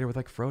the Rings later with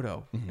like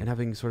Frodo and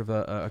having sort of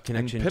a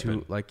connection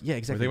to like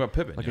exactly. Think about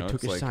Pippin, like it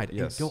took his side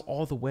and go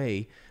all the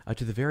way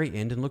to the very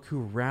end and look who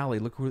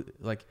rallied, look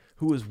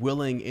who was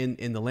willing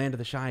in the land of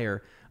the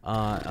Shire,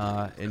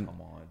 and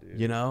come on,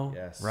 dude.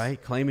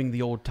 Right, claiming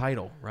the old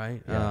title,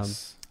 right?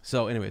 Yes.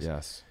 So,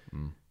 anyways,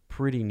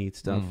 pretty neat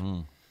stuff.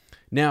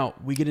 Now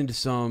we get into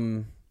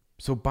some.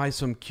 So by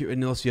some,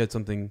 unless you had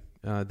something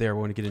there, I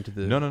want to get into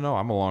the... No.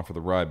 I'm along for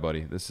the ride,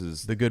 buddy. This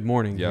is... The good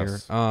morning here.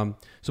 So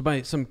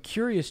by some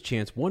curious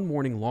chance, one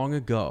morning long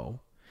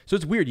ago... So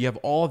it's weird. You have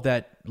all of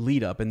that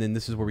lead up, and then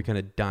this is where we kind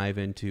of dive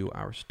into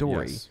our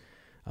story. Yes.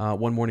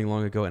 One morning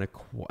long ago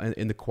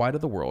in the quiet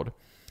of the world,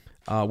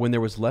 when there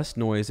was less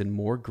noise and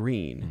more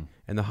green,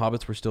 and the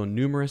hobbits were still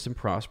numerous and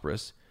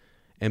prosperous,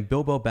 and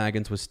Bilbo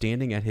Baggins was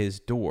standing at his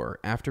door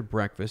after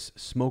breakfast,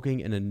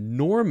 smoking an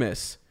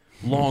enormous...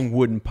 long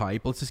wooden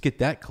pipe. Let's just get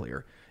that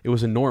clear. It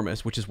was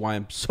enormous, which is why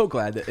I'm so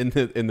glad that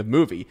in the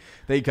movie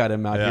they got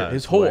him out here.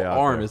 His whole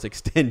arm is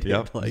extended.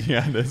 Yep. Like,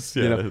 it is.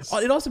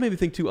 It also made me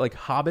think too, like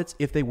hobbits,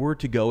 if they were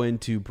to go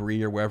into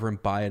Bree or wherever and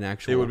buy an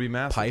actual it would be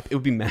massive. pipe, it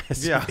would be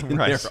massive. Yeah, in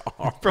right. Their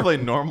arm. Probably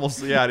normal.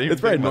 Yeah,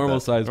 it's probably normal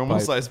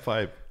size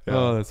pipe. Yeah.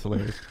 Oh, that's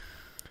hilarious.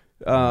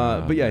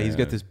 But yeah, he's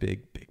got this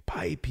big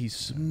pipe. He's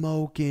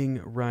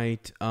smoking,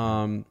 right?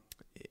 And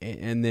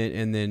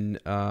then.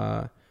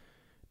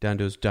 Down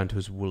to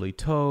his woolly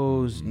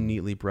toes,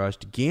 neatly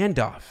brushed.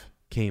 Gandalf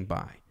came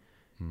by.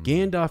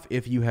 Gandalf,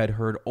 if you had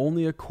heard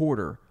only a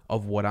quarter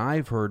of what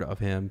I've heard of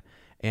him,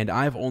 and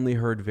I've only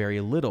heard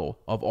very little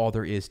of all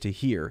there is to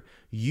hear,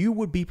 you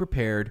would be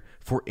prepared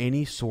for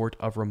any sort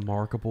of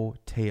remarkable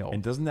tale.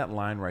 And doesn't that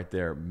line right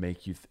there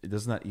make you...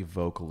 doesn't that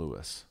evoke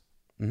Lewis?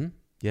 Mm-hmm.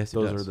 Yes, it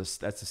does.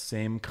 That's the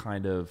same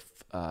kind of...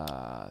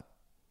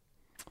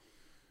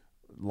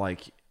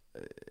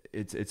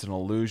 It's an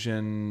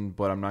illusion,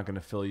 but I'm not going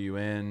to fill you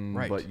in.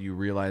 Right. But you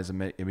realize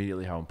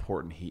immediately how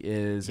important he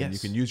is, and you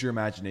can use your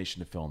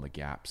imagination to fill in the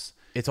gaps.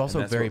 It's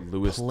also very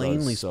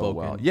plainly spoken.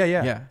 Well.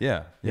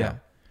 Yeah.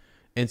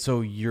 And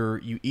so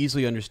you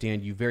easily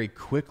understand. You very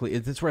quickly.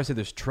 That's where I say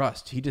there's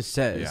trust. He just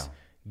says,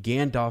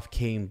 Gandalf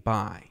came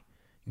by.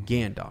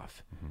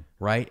 Gandalf,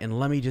 right? And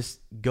let me just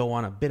go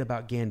on a bit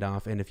about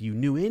Gandalf. And if you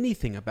knew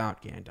anything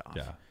about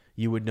Gandalf,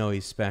 you would know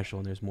he's special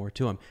and there's more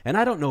to him. And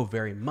I don't know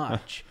very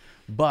much.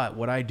 But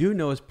what I do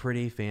know is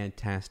pretty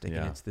fantastic,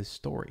 and it's this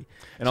story.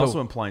 And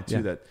also implying,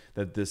 too,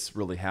 that this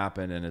really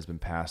happened and has been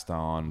passed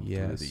on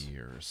through the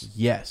years.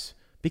 Yes,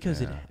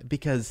 because it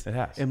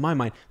has. In my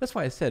mind, that's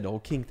why I said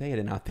old King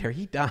Theoden out there,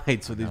 he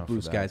died so these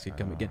blue skies could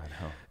come again.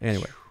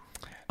 Anyway,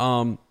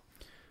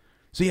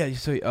 he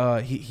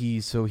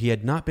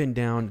had not been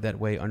down that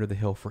way under the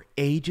hill for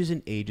ages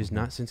and ages,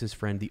 not since his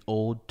friend the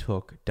old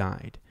Took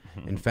died.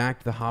 In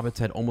fact, the hobbits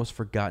had almost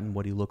forgotten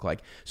what he looked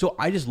like. So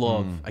I just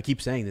love, I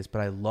keep saying this, but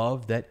I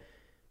love that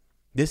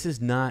this is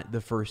not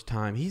the first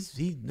time. He's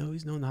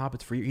known the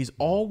hobbits for years. He's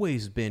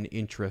always been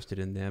interested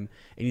in them.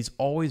 And he's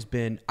always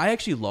been, I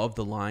actually love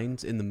the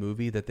lines in the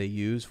movie that they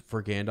use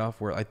for Gandalf,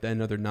 where I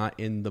know they're not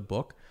in the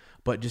book,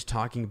 but just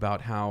talking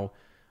about how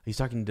he's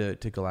talking to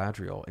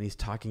Galadriel, and he's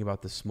talking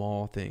about the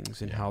small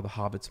things and how the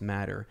hobbits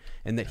matter,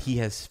 and that he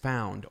has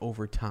found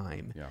over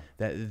time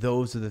that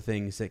those are the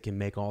things that can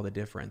make all the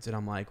difference. And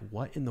I'm like,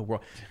 what in the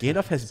world?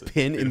 Gandalf has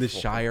been in the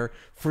Shire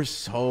for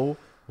so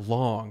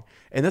long.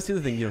 And that's the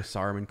other thing,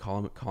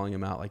 Saruman calling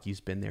him out like he's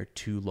been there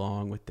too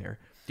long with their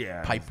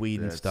pipe weed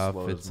and stuff.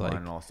 It's like,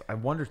 I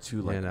wonder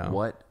too, like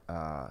what,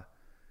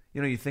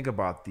 you think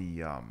about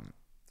the,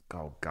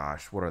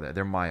 what are they?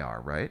 They're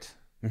Maiar, right?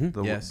 Mm-hmm.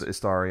 The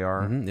Istari.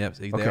 Yep.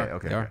 They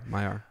are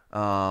Maiar.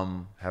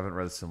 Haven't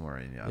read the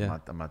Silmarillion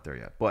yet. I'm not there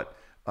yet. But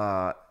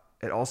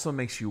it also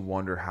makes you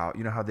wonder how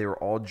they were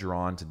all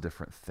drawn to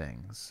different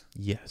things.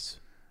 Yes.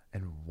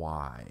 And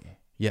why?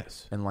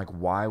 Yes. And like,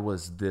 why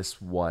was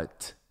this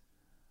what?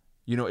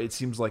 It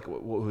seems like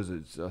what was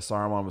it?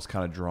 Saruman was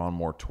kind of drawn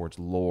more towards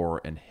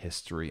lore and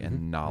history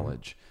and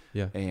knowledge.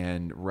 Yeah.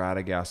 And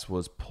Radagast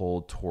was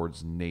pulled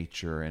towards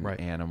nature and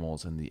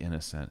animals and the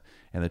innocent.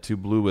 And the two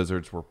blue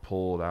wizards were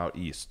pulled out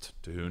east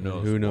to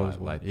who knows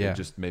what. Like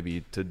just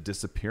maybe to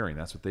disappearing.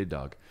 That's what they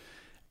dug.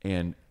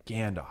 And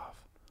Gandalf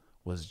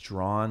was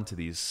drawn to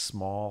these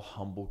small,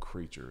 humble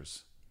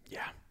creatures.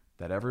 Yeah.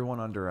 That everyone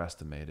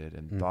underestimated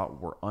and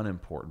thought were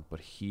unimportant,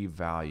 but he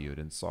valued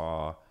and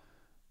saw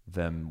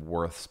them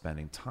worth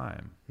spending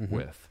time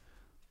with.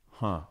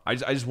 I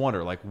just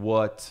wonder, like,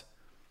 what,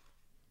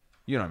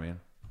 you know what I mean?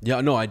 Yeah,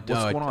 no, what's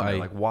going on there?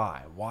 Like,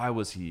 why? Why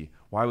was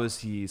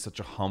he such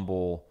a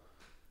humble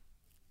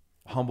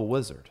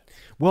wizard?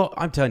 Well,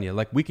 I'm telling you,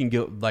 like, we can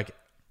go, like,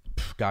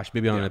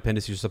 maybe on an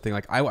appendices or something.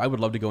 Like, I would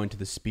love to go into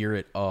the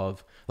spirit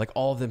of, like,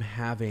 all of them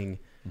having,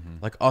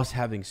 like, us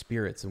having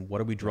spirits, and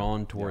what are we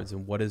drawn towards,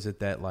 and what is it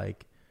that,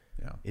 like,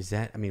 is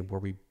that, were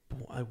we,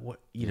 what,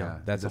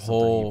 that's a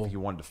whole... He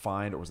wanted to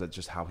find, or was that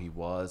just how he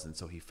was, and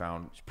so he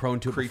found prone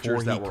to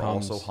creatures that were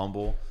also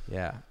humble?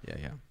 Yeah.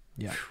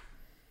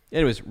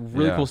 Anyways,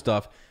 really cool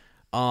stuff.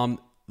 One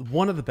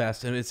of the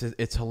best, and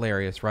it's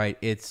hilarious, right?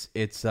 It's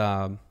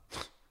good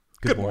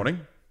morning.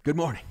 Good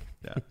morning.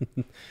 Yeah.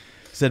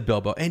 said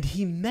Bilbo, and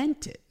he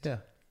meant it. Yeah.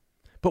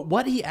 But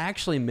what he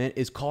actually meant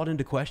is called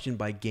into question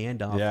by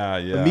Gandalf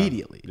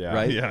immediately, yeah,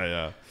 right?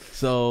 Yeah.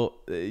 So,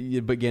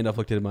 but Gandalf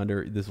looked at him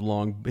under his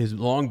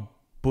long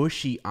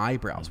bushy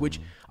eyebrows,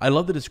 which I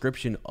love the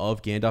description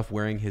of Gandalf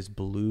wearing his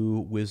blue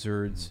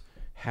wizard's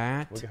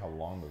hat. Look at how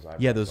long those eyebrows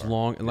are. Yeah, those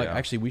long, and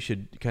actually we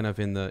should kind of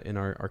in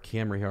our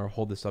camera here, I'll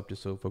hold this up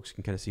just so folks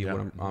can kind of see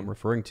what I'm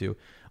referring to.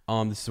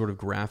 This sort of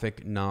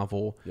graphic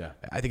novel. Yeah.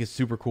 I think it's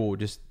super cool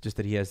just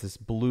that he has this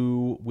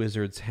blue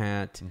wizard's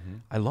hat.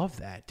 I love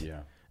that.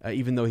 Yeah.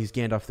 Even though he's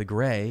Gandalf the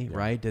Grey,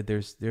 right?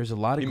 There's a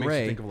lot of he gray. Makes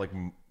you think of like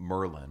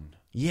Merlin.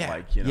 Yeah.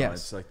 Like,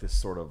 it's like this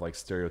sort of like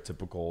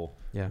stereotypical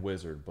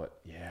wizard, but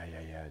yeah,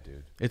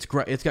 dude. It's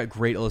great. It's got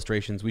great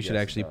illustrations. We should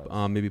actually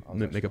maybe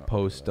make a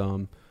post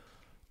on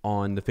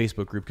the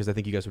Facebook group, because I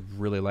think you guys would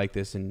really like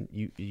this. And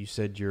you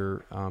said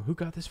who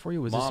got this for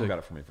you? Was Mom this got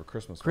it for me for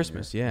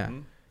Christmas. Yeah.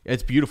 Mm-hmm.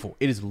 It's beautiful.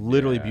 It is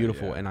literally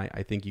beautiful, and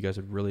I think you guys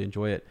would really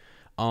enjoy it.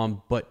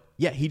 But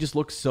yeah, he just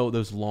looks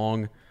those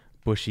long,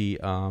 bushy,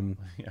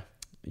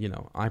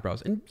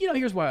 eyebrows. And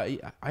here's why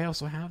I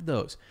also have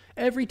those.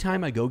 Every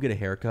time I go get a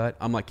haircut,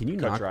 I'm like, can you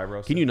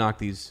knock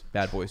these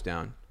bad boys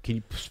down? Can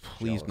you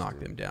please knock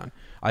them down?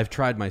 I've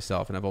tried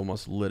myself, and I've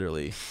almost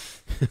literally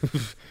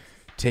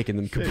taken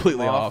them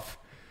completely off.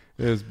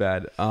 It was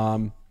bad.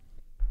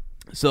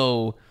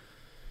 So.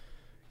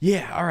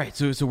 Yeah, all right.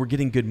 So we're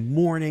getting good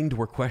morning.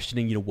 We're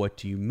questioning, what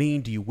do you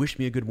mean? Do you wish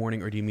me a good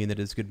morning, or do you mean that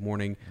it's good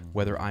morning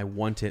whether I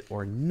want it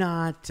or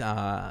not?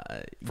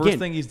 First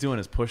thing he's doing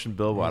is pushing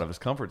Bilbo out of his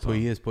comfort zone. So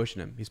he is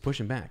pushing him. He's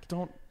pushing back.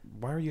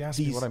 Why are you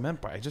asking me what I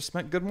meant by it? I just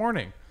meant good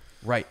morning.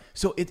 Right.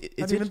 So I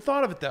hadn't even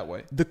thought of it that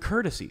way. The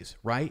courtesies,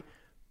 right?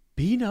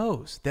 He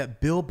knows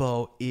that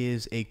Bilbo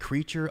is a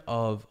creature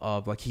of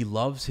like, he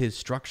loves his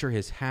structure,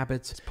 his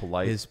habits. It's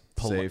polite,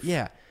 safe.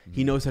 Yeah.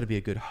 He knows how to be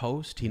a good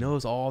host. He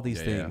knows all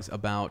these things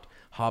about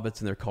hobbits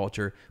and their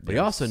culture. But he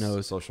also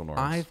knows social norms.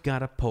 I've got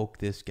to poke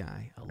this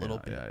guy a little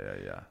bit.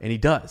 Yeah. And he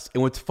does.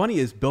 And what's funny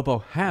is Bilbo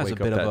has wake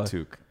a bit up of that a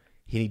toque.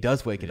 He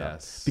does wake it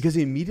up. Because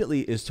he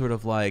immediately is sort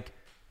of like,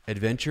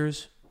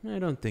 adventures? I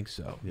don't think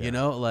so.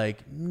 Yeah.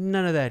 Like,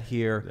 none of that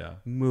here. Yeah.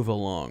 Move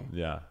along.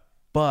 Yeah.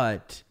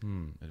 But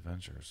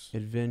adventures.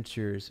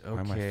 Okay. Why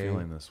am I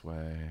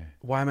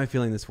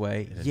feeling this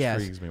way? It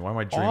intrigues me. Why am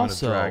I dreaming of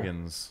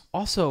dragons?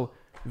 Also,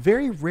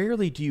 very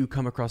rarely do you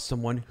come across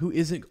someone who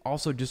isn't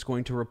also just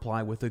going to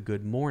reply with a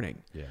good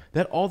morning. Yeah.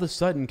 That all of a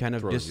sudden kind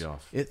of throws you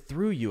off. It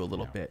threw you a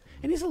little bit.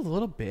 And he's a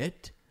little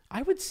bit,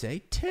 I would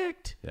say,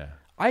 ticked. Yeah.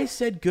 I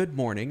said good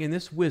morning, and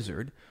this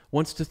wizard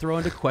wants to throw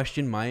into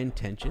question my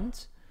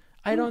intentions.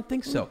 I don't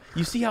think so.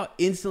 You see how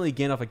instantly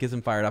Gandalf gets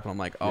him fired up, and I'm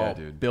like,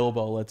 dude.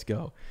 Bilbo, let's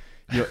go.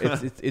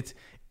 It's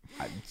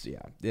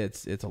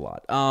a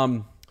lot.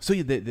 So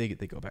they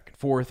go back and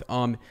forth.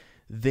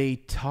 They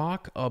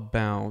talk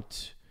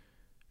about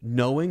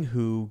knowing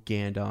who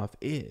Gandalf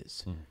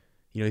is.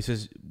 He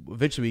says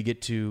eventually we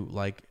get to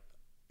like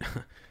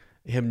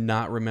him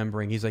not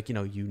remembering. He's like,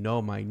 you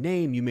know my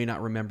name. You may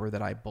not remember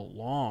that I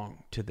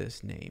belong to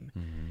this name.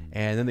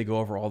 And then they go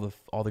over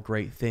all the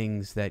great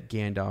things that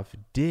Gandalf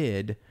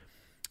did,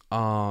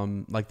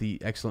 like the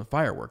excellent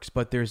fireworks.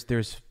 But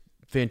there's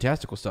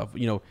fantastical stuff.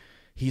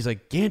 He's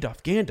like,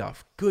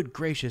 Gandalf, good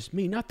gracious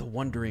me, not the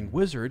wandering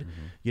wizard,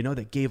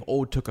 that gave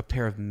Old Took a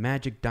pair of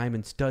magic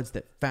diamond studs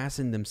that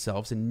fastened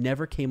themselves and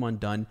never came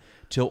undone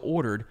till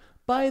ordered.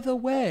 By the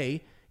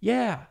way,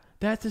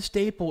 that's a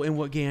staple in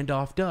what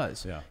Gandalf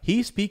does. Yeah.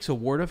 He speaks a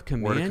word of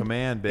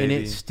command, baby. And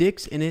it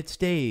sticks and it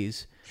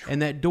stays.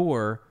 And that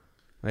door,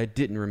 it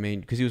didn't remain,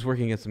 because he was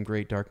working against some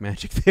great dark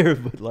magic there,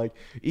 but like,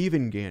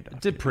 even Gandalf.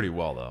 It did pretty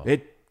well, though.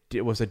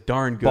 It was a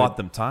darn good. Bought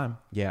them time.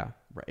 Yeah.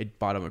 Right. It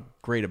bought them a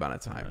great amount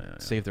of time.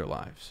 Saved their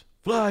lives.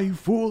 Fly, you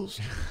fools.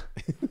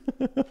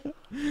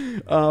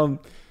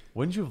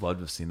 Wouldn't you have loved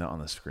to have seen that on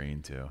the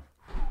screen, too?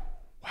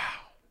 Wow.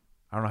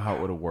 I don't know how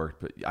it would have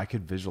worked, but I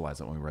could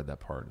visualize it when we read that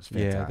part. It was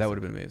fantastic. Yeah, that would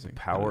have been amazing. The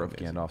power of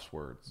Gandalf's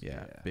words.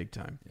 Yeah, big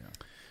time. Yeah.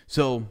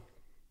 So,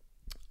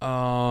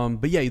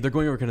 but yeah, they're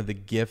going over kind of the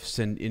gifts,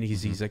 and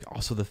he's like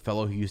also the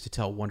fellow who used to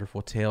tell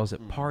wonderful tales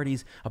at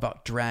parties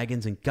about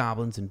dragons and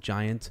goblins and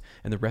giants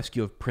and the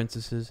rescue of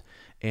princesses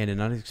and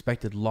an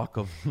unexpected luck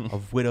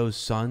of widows'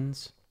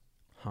 sons.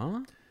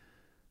 Huh?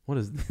 What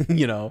is,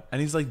 And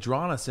he's like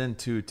drawn us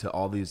into to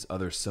all these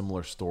other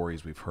similar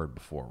stories we've heard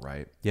before,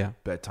 right? Yeah.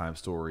 Bedtime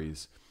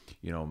stories,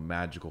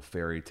 magical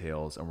fairy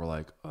tales. And we're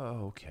like,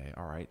 oh, okay.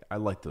 All right. I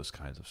like those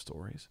kinds of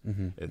stories.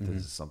 If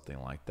this is something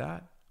like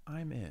that,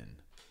 I'm in.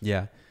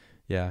 Yeah.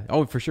 Yeah.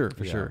 Oh, for sure.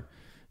 Sure.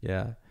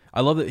 Yeah.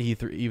 I love that he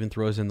even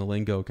throws in the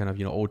lingo kind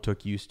of, Old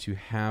Took used to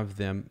have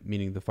them,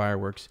 meaning the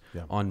fireworks,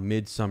 on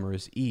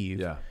Midsummer's Eve.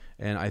 Yeah.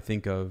 And I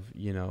think of,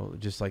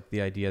 just like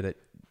the idea that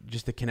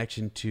just the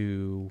connection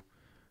to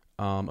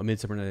A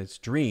Midsummer Night's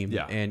Dream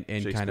and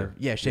kind of,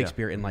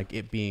 Shakespeare and like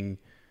it being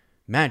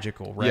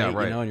magical, right? Yeah,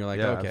 right. And you're like,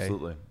 okay.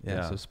 Absolutely.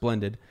 Yeah, so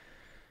splendid.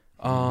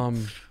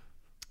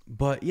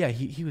 But yeah,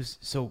 he was,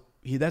 so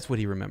that's what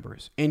he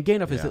remembers. And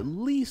Gandalf is at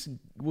least,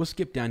 we'll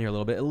skip down here a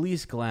little bit, at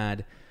least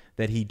glad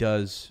that he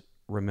does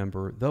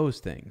remember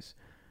those things.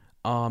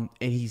 And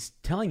he's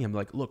telling him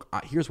like, look,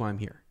 here's why I'm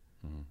here.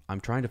 Mm-hmm. I'm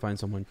trying to find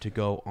someone to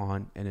go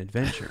on an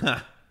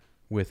adventure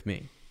with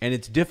me. And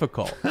it's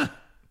difficult.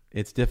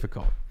 It's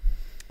difficult.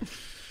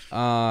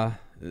 So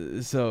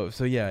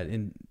yeah,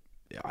 and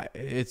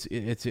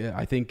it's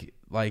I think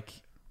like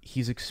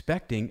he's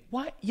expecting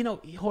what,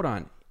 hold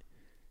on.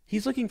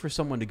 He's looking for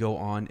someone to go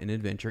on an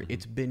adventure. Mm-hmm.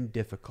 It's been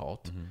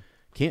difficult. Mm-hmm.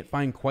 Can't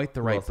find quite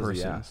the right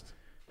person.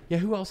 Yeah,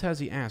 who else has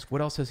he asked?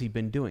 What else has he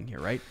been doing here,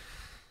 right?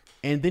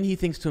 And then he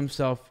thinks to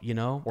himself,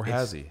 or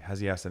has he? Has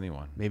he asked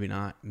anyone? Maybe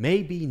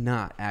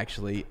not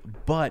actually.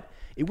 But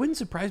it wouldn't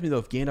surprise me though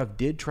if Gandalf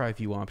did try a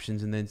few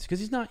options, and then because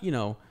he's not,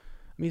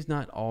 he's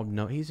not all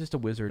he's just a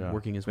wizard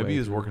working his way. Maybe he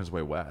was working his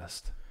way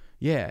west.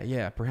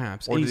 Yeah,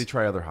 perhaps. Or did he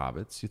try other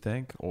hobbits, you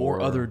think? Or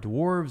other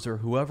dwarves or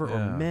whoever,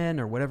 or men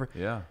or whatever.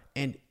 Yeah.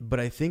 But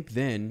I think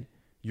then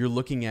you're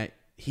looking at,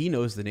 he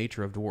knows the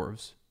nature of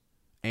dwarves.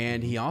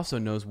 And he also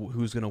knows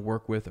who's going to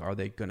work with. Are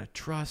they going to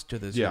trust?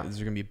 Is there going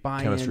to be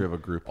buy-in? Chemistry of a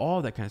group.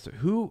 All that kind of stuff.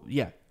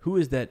 Who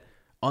is that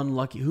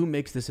unlucky? Who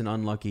makes this an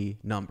unlucky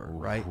number,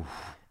 right?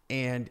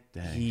 And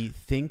he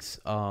thinks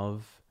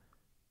of...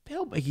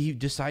 He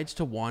decides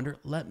to wander.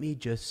 Let me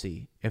just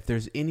see if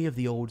there's any of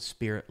the old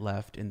spirit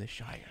left in the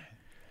Shire.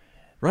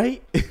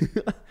 Right?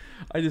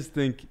 I just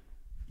think,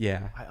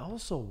 yeah. I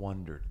also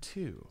wonder,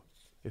 too,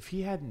 if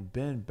he hadn't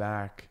been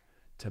back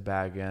to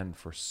Bag End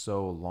for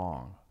so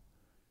long,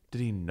 did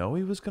he know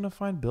he was going to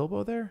find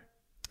Bilbo there?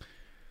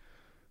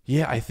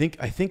 Yeah, I think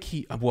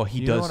he does.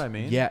 You know what I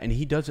mean? Yeah, and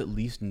he does at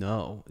least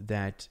know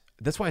that.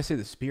 That's why I say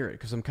the spirit,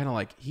 because I'm kind of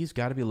like, he's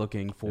got to be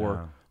looking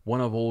for one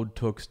of old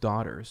Took's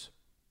daughters.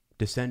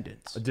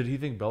 Descendants. Did he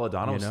think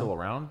Belladonna was still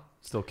around,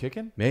 still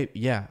kicking? Maybe,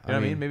 yeah. I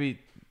mean, maybe.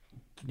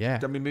 Yeah.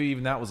 I mean, maybe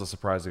even that was a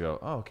surprise to go,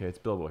 oh, okay, it's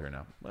Bilbo here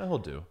now. Well, he'll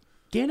do.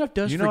 Gandalf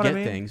does forget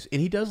things,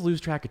 and he does lose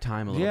track of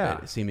time a little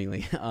bit, seemingly.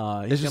 He's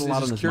it's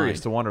just curious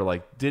to wonder,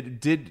 like,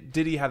 did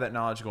he have that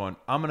knowledge going,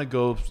 I'm going to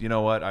go, you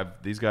know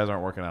what, these guys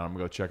aren't working out, I'm going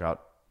to go check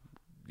out,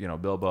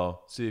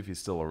 Bilbo, see if he's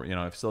still,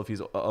 if he's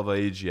of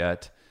age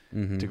yet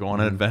to go on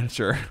an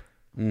adventure.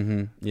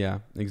 Mm-hmm. Yeah,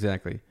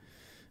 exactly.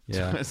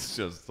 Yeah, it's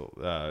just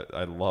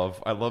I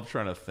love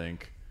trying to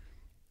think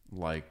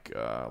like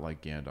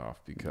Gandalf,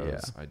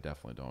 because I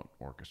definitely don't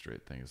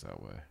orchestrate things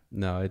that way.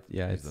 No,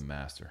 he's the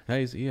master.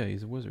 He's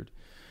a wizard.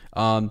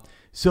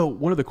 So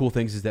one of the cool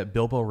things is that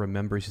Bilbo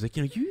remembers. He's like,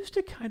 you used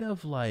to kind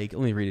of like.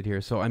 Let me read it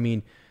here. So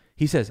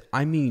he says,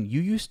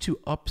 you used to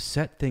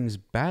upset things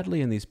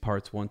badly in these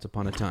parts once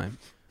upon a time.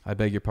 I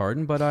beg your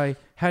pardon, but I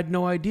had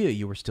no idea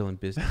you were still in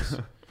business.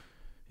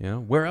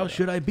 Where else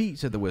should I be?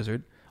 Said the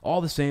wizard. All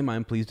the same,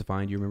 I'm pleased to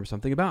find you remember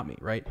something about me,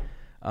 right?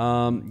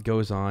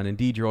 Goes on.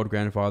 Indeed, your old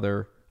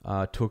grandfather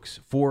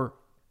for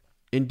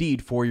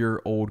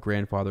your old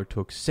grandfather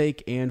Took's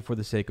sake, and for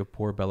the sake of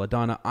poor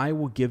Belladonna, I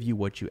will give you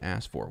what you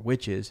asked for,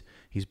 which is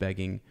he's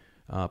begging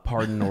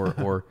pardon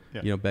or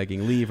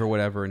begging leave or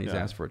whatever, and he's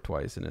asked for it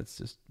twice, and it's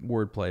just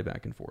wordplay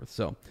back and forth.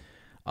 So,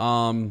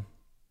 and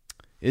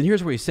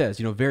here's where he says,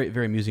 very,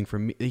 very amusing for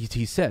me.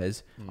 He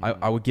says,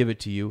 I will give it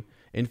to you.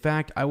 In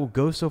fact, I will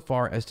go so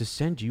far as to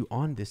send you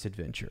on this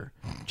adventure.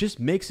 Just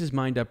makes his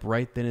mind up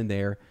right then and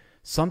there.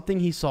 Something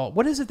he saw.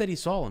 What is it that he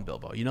saw in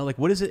Bilbo?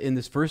 What is it in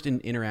this first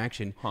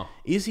interaction?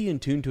 Is he in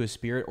tune to his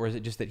spirit, or is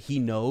it just that he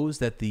knows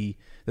that the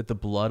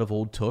blood of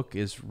old Took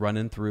is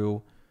running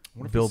through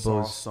Bilbo's? He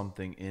saw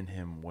something in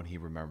him when he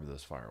remembered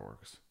those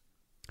fireworks.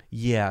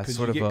 Yeah,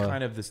 sort of.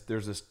 Kind of this.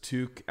 There's this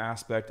Took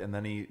aspect, and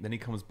then he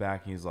comes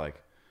back and he's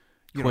like,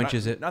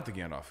 quenches it. Not the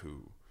Gandalf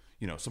who.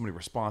 Somebody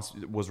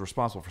was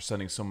responsible for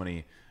sending so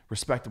many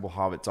respectable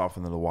hobbits off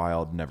into the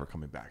wild, never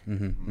coming back.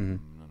 Mm-hmm.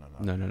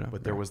 No.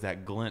 But there was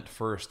that glint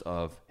first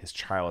of his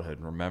childhood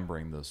and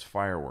remembering those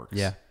fireworks.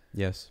 Yeah.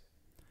 Yes.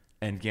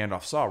 And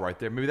Gandalf saw right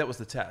there. Maybe that was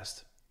the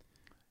test.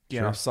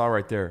 Gandalf saw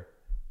right there.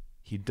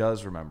 He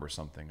does remember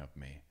something of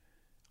me.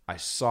 I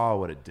saw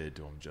what it did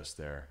to him just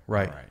there.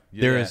 Right. All right.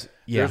 There's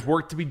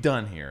work to be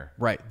done here.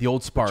 Right. The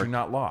old spark. But you're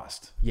not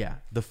lost. Yeah.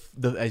 The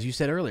as you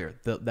said earlier,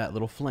 that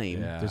little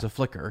flame. Yeah. There's a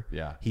flicker.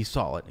 Yeah. He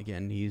saw it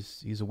again.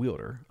 He's a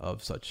wielder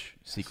of such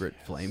secret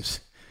flames.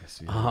 Yes,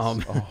 he is.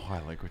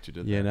 I like what you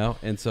did. There.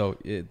 And so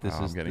I'm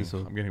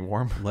getting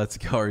warm. Let's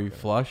go. Are you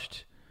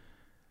flushed?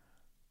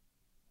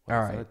 All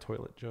right. Is that a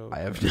toilet joke? I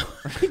have no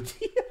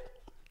idea.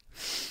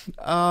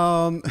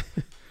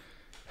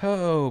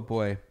 Oh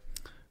boy.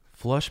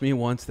 Flush me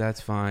once, that's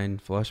fine.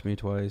 Flush me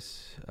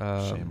twice.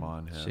 Shame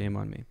on him. Shame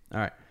on me. All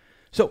right.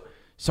 So,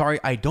 sorry,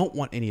 I don't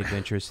want any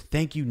adventures.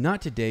 Thank you,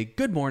 not today.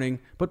 Good morning,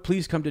 but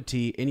please come to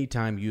tea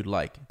anytime you'd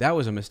like. That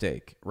was a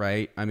mistake,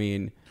 right?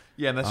 Yeah,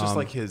 and that's just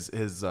like his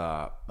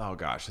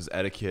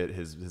etiquette,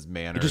 his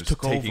manners, just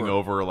took taking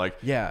over.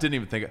 Didn't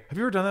even think. Have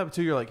you ever done that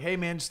too? You're like, hey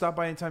man, just stop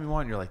by anytime you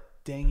want. And you're like,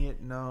 dang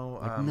it, no.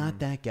 Not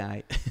that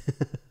guy.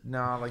 No,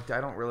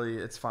 I don't really.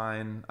 It's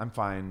fine. I'm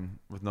fine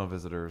with no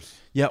visitors.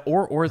 Yeah,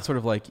 or it's sort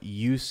of like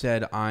you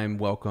said, I'm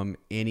welcome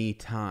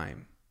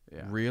anytime.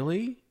 Yeah.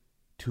 Really?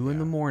 2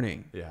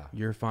 a.m. Yeah,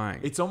 you're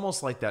fine. It's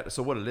almost like that.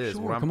 So what it is?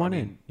 Sure, come on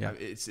in. Yeah,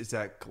 it's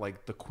that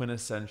like the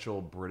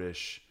quintessential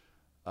British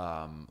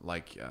I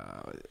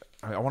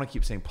want to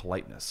keep saying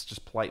politeness,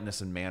 just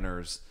politeness and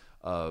manners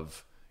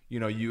of,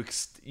 you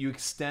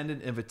extend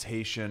an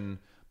invitation,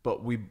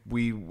 but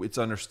it's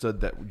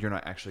understood that you're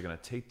not actually going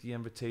to take the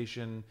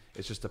invitation.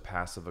 It's just a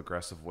passive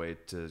aggressive way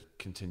to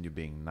continue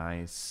being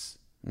nice.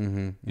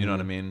 Mm-hmm, you know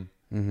what I mean?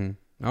 Mm-hmm.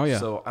 Oh yeah.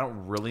 So I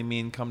don't really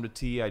mean come to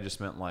tea. I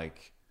just meant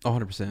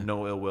 100%.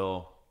 No ill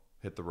will,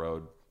 hit the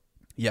road.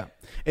 Yeah.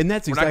 And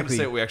that's exactly... We're not going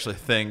to say what we actually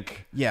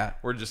think. Yeah.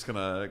 We're just going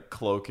to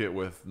cloak it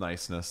with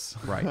niceness.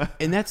 Right.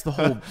 And that's the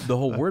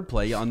whole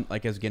wordplay on,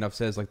 as Gandalf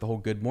says, the whole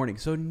good morning.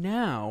 So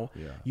now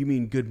you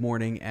mean good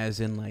morning as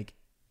in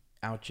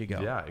out you go.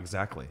 Yeah,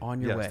 exactly.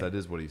 On your way. Yes, that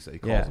is what he said. He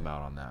calls them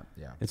out on that.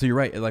 Yeah. And so you're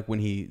right. When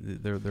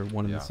they're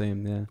one and the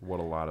same. Yeah. What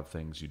a lot of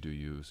things you do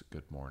use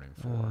good morning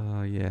for.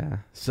 Oh, yeah.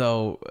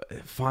 So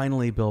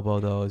finally,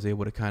 Bilbo, though, is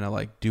able to kind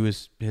of do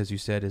as you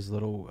said, his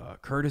little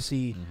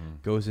courtesy,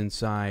 goes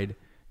inside.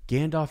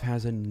 Gandalf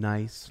has a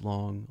nice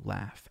long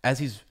laugh as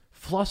he's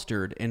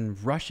flustered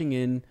and rushing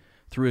in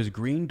through his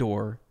green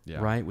door,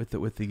 right, with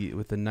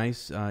the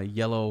nice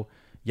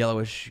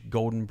yellowish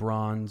golden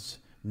bronze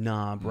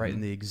knob right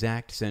in the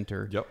exact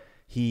center. Yep.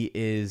 He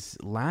is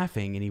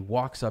laughing and he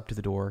walks up to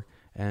the door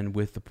and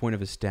with the point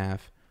of his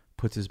staff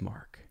puts his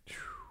mark.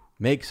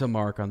 Makes a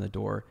mark on the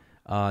door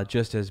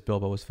just as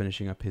Bilbo was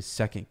finishing up his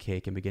second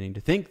cake and beginning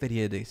to think that he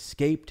had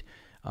escaped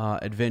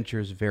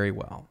adventures very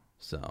well.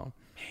 So,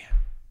 man,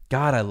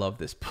 God, I love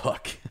this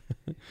book.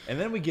 And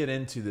then we get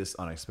into this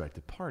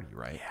unexpected party,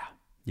 right? Yeah.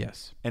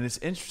 Yes. And it's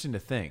interesting to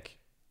think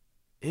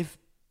if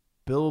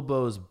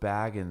Bilbo's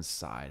Baggins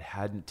side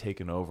hadn't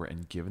taken over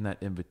and given that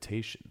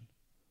invitation,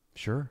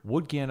 sure,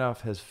 would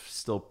Gandalf have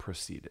still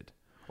proceeded?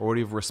 Or would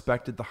he have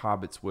respected the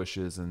Hobbit's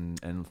wishes and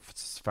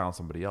found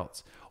somebody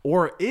else?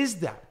 Or was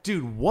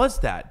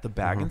that the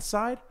Baggins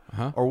side?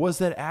 Or was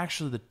that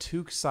actually the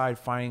Took side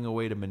finding a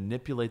way to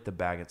manipulate the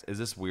Baggins? Is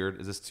this weird?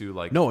 Is this too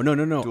no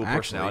dual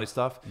personality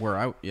stuff?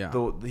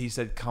 He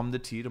said, come to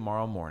tea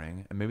tomorrow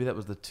morning. And maybe that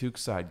was the Took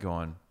side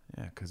going,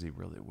 yeah, because he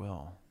really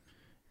will.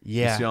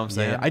 Yeah. You see what I'm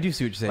saying? Yeah, I do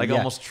see what you're saying.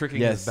 Almost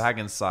tricking his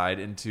Baggins side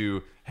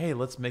into, hey,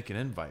 let's make an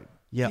invite.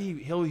 Yeah.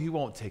 He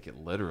won't take it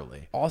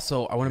literally.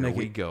 Also, I want to make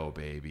we go,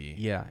 baby.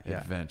 Yeah.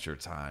 Adventure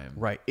time.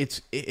 Right.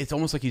 It's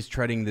almost like he's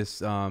treading this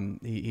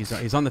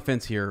he's on the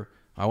fence here.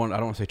 I don't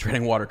want to say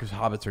treading water because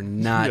hobbits are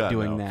not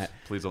doing that.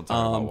 Please don't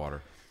talk about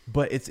water.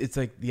 But it's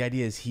like the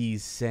idea is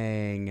he's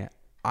saying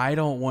I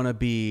want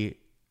to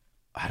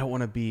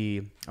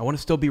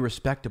still be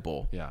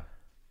respectable. Yeah.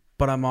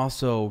 But I'm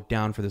also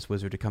down for this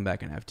wizard to come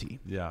back and have tea.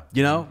 Yeah.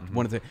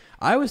 One of the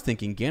I was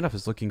thinking Gandalf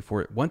is looking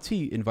for it. Once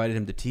he invited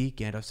him to tea,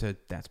 Gandalf said,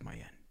 "That's my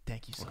end.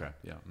 Thank you, son. Okay.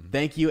 Yeah. Mm-hmm.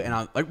 Thank you."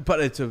 And but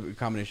it's a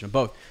combination of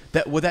both.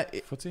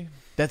 Footsie?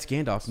 That's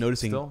Gandalf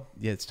noticing. Still?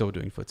 Yeah, it's still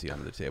doing footsie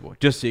under the table.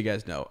 Just so you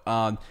guys know.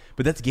 But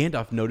that's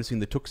Gandalf noticing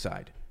the Took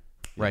side,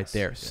 right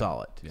there, yeah.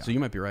 Solid. Yeah. So you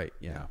might be right.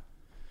 Yeah.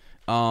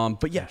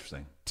 But yeah,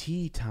 interesting.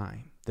 Tea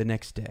time the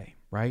next day,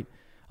 right?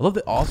 I love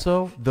that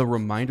also the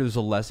reminder, there's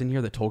a lesson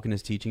here that Tolkien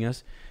is teaching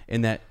us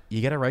in that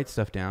you got to write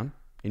stuff down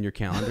in your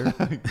calendar.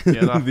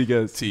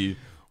 Because tea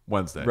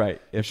Wednesday.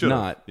 Right. If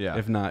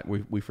not,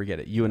 we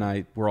forget it. You and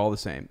I, we're all the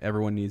same.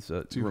 Everyone needs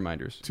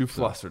reminders. Too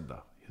flustered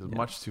though. He's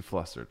much too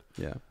flustered.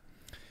 Yeah.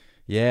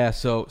 Yeah.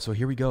 So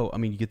here we go. I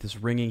mean, you get this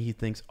ringing. He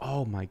thinks,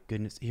 oh my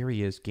goodness, here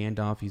he is.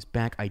 Gandalf. He's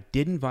back. I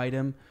did invite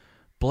him.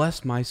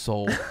 Bless my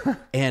soul.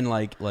 And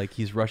like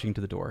he's rushing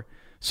to the door.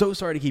 So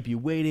sorry to keep you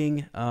waiting.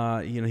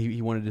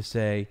 He wanted to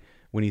say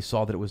when he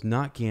saw that it was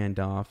not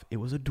Gandalf, it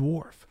was a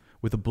dwarf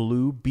with a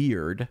blue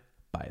beard,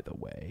 by the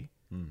way.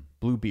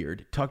 Blue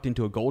beard, tucked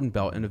into a golden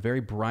belt and a very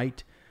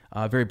bright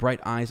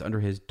eyes under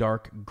his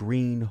dark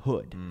green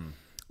hood.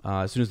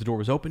 As soon as the door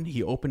was opened,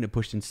 he opened and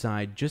pushed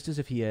inside just as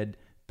if he had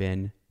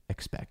been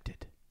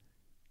expected.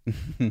 He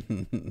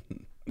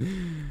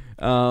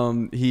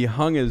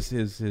hung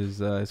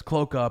his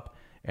cloak up,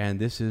 and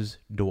this is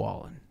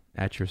Dwalin.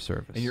 At your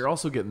service. And you're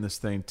also getting this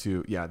thing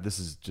too. Yeah, this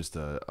is just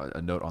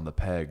a note on the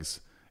pegs.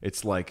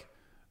 It's like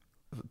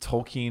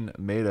Tolkien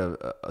made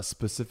a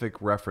specific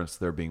reference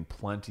to there being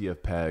plenty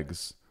of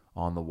pegs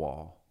on the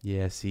wall.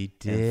 Yes, he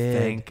did. And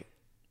thank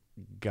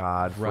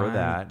God for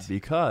that,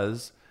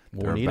 because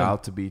they're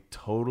about to be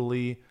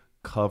totally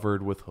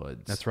covered with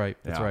hoods. That's right.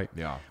 That's right.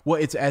 Yeah.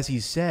 Well, it's as he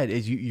said,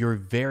 is you're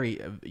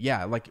very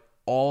like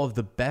all of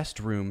the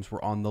best rooms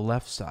were on the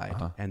left side,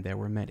 and there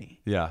were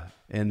many. Yeah.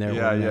 And there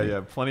were many. Yeah.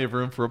 Plenty of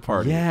room for a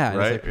party. Yeah.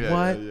 Right? Like,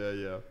 what?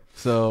 Yeah.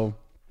 So,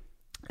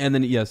 and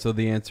then, so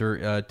the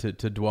answer to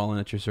Dwalin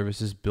at your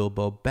service is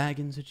Bilbo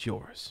Baggins at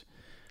yours.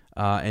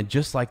 And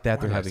just like that,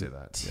 they're having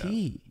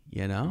tea,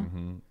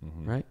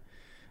 right?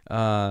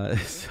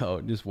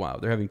 So just wow.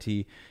 They're having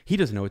tea. He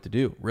doesn't know what to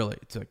do, really.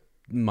 It's like,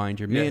 mind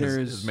your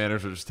manners. His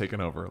manners are just taking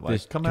over.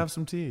 Like, come have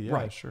some tea. Yeah,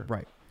 right, sure.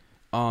 Right.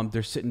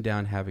 They're sitting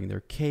down having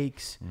their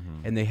cakes,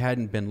 and they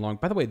hadn't been long.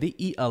 By the way, they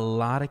eat a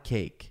lot of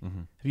cake.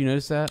 Have you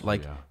noticed that?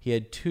 Like, he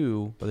had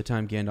 2 by the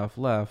time Gandalf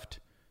left,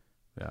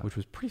 which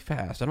was pretty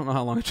fast. I don't know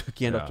how long it took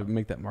Gandalf to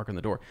make that mark on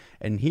the door.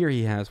 And here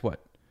he has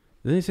what?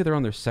 Didn't they say they're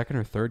on their second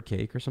or third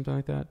cake or something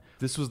like that?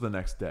 This was the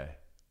next day.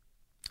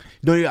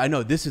 No, yeah, I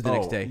know. This is the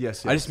next day.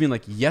 Yes. I just mean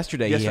like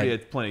yesterday. Yesterday he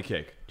had plenty of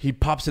cake. He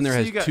pops in there,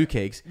 has 2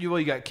 cakes.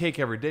 You got cake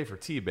every day for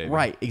tea, baby.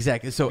 Right,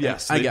 exactly. So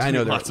yes, I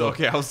know that.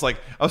 Okay, I was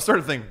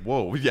starting to think,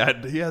 whoa,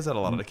 yeah, he has had a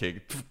lot of the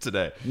cake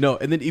today. No,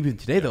 and then even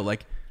today though,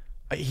 like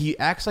he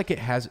acts like it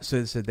has.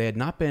 So they had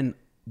not been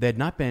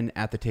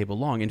at the table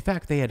long. In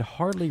fact, they had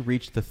hardly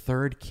reached the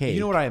 3rd cake. You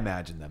know what I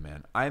imagine them,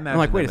 man? I imagine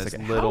like, wait them a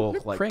second. as little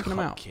like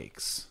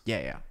cupcakes.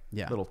 Yeah.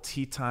 Little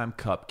tea time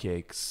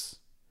cupcakes.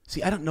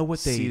 See, I don't know what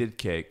they seeded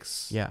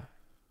cakes. Yeah.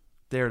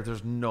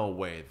 There's no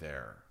way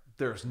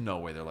There's no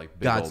way they're like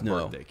big old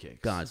birthday cakes.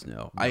 God's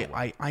no.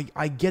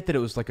 I get that it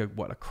was like a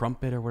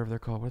crumpet or whatever they're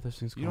called. What are those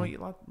things called? You don't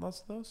eat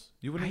lots of those?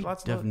 You wouldn't eat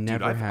lots of I've those?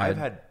 never Dude, had. I've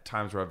had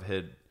times where I've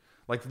hid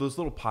like those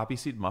little poppy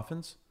seed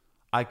muffins.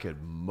 I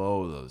could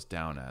mow those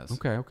down as.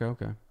 Okay.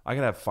 I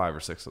could have 5 or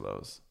 6 of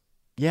those.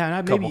 Yeah,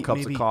 and couple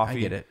cups of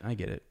coffee. I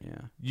get it.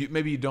 Yeah.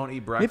 Maybe you don't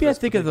eat breakfast. Maybe I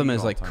think of them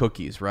as like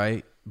cookies,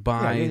 right?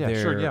 By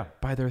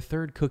by their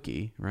 3rd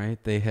cookie,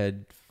 right? They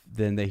hear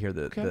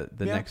the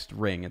next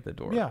ring at the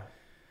door. Yeah.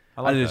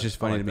 It's just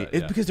funny to me.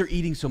 It's because they're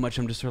eating so much.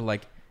 I'm just sort of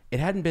like, it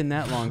hadn't been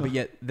that long, but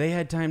yet they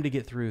had time to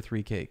get through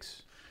 3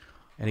 cakes.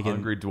 And again,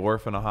 hungry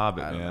dwarf and a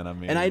hobbit, man. I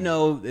mean, and I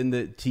know in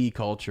the tea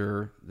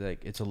culture,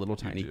 like it's a little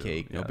tiny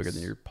cake, no bigger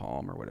than your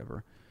palm or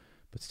whatever,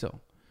 but still.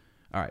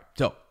 All right.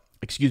 So,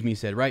 excuse me, he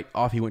said. Right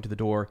off, he went to the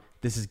door.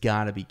 This has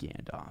got to be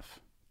Gandalf.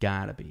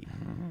 Gotta be.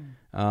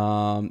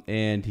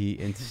 And he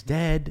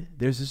instead,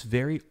 there's this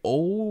very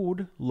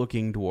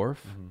old-looking dwarf,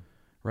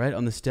 right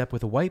on the step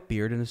with a white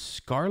beard and a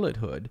scarlet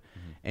hood,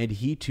 and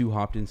he too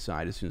hopped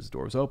inside as soon as the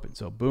door was open.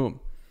 So boom,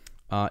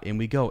 in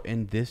we go,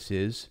 and this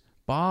is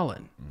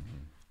Balin.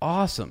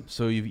 Awesome.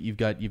 So you've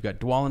got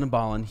Dwalin and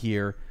Balin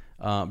here,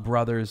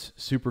 brothers,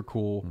 super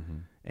cool,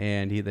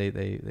 and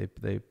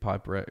they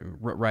pop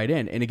right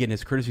in. And again,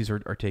 his courtesies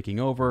are taking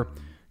over.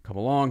 Come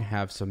along,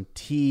 have some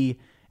tea,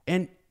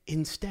 and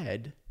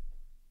instead,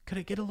 could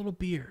I get a little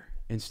beer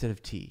instead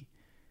of tea?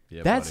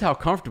 Yeah, that's how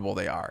comfortable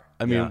they are.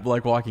 I mean,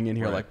 like walking in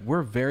here, like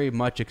we're very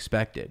much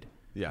expected.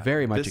 Yeah,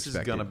 very much expected.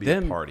 This is going to be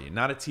a party,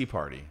 not a tea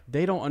party.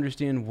 They don't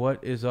understand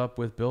what is up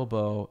with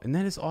Bilbo, and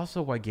that is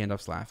also why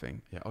Gandalf's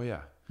laughing. Yeah. Oh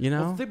yeah. You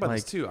know, think about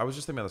this too. I was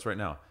just thinking about this right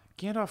now.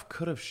 Gandalf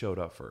could have showed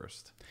up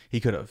first. He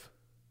could have.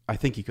 I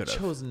think he could have.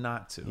 Chose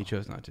not to. He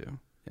chose not to.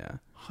 Yeah.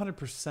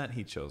 100%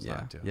 he chose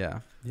not to.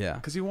 Yeah.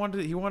 Because he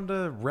wanted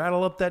to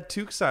rattle up that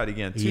Took side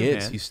again. He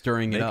is. Man. He's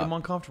stirring it up. Make him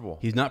uncomfortable.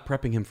 He's not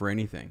prepping him for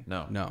anything.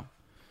 No.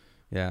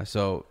 Yeah.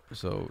 So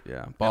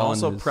yeah. And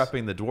also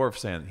prepping the dwarf,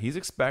 saying he's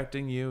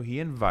expecting you. He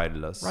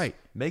invited us. Right.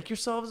 Make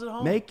yourselves at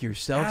home.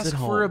 Ask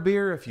for a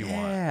beer if you want.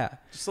 Yeah.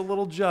 Just a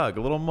little jug,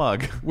 a little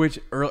mug. Which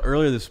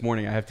earlier this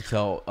morning, I have to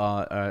tell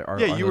our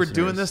you were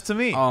doing this to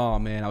me. Oh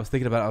man, I was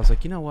thinking about it. I was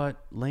like, you know what?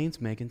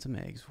 Lane's making some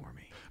eggs for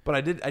me. But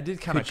I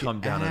did kind of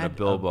come down into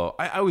Bilbo.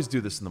 I always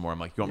do this in the morning.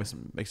 I'm like, you want me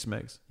to make some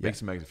eggs? Make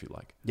some eggs if you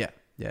like. Yeah.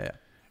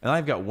 And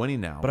I've got Winnie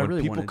now. But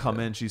when people come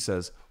in, she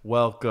says,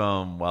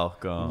 welcome. Well,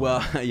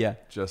 yeah.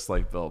 Just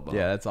like Bilbo.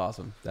 Yeah, that's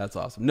awesome.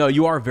 No,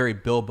 you are very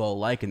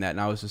Bilbo-like in that.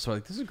 And I was just sort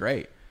of like, this is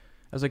great.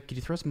 I was like, could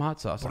you throw some hot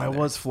sauce on there? But I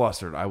was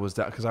flustered. I was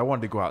because I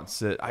wanted to go out and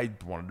sit. I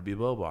wanted to be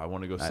Bilbo. I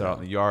wanted to go sit out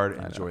in the yard,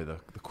 enjoy the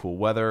cool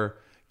weather,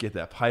 get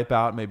that pipe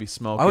out, maybe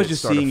smoke it, I was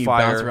just seeing you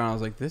bounce around. I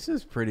was like, this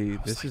is pretty.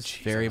 This is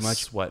very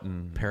much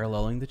sweating,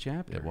 paralleling the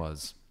chapter. It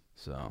was.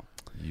 So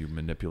you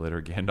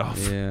manipulator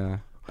Gandalf.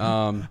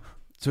 Yeah.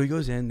 So he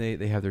goes in.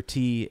 They have their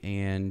tea,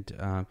 and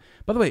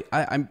by the way,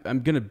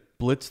 I'm gonna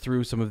blitz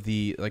through some of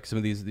these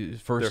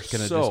first.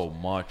 There's so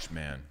much,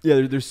 man.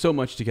 Yeah, there's so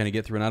much to kind of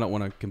get through, and I don't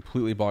want to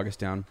completely bog us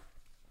down.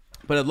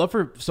 But I'd love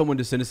for someone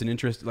to send us an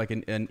interest, like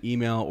an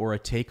email or a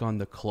take on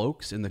the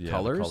cloaks and the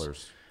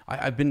colors.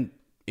 I've been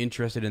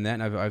interested in that,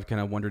 and I've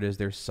kind of wondered, is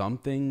there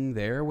something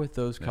there with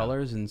those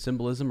colors and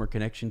symbolism or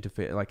connection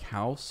to like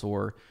house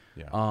or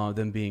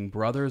them being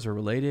brothers or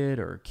related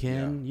or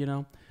kin? You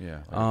know,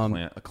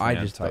 like a clan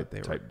I just type, thought they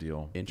were type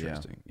deal.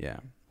 Interesting, yeah.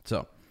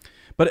 So,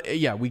 but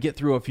we get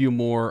through a few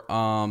more.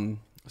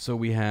 So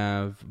we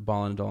have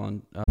Balin and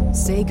Dolan.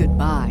 Say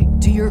goodbye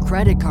to your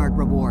credit card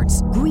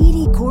rewards.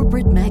 Greedy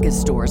corporate mega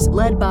stores,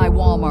 led by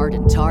Walmart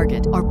and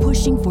Target, are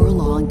pushing for a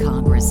law in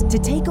Congress to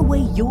take away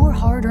your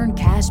hard-earned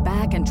cash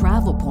back and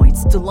travel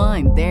points to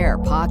line their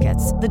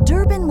pockets. The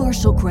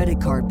Durbin-Marshall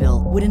credit card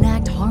bill would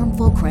enact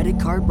harmful credit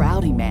card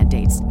routing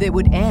mandates that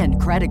would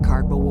end credit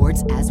card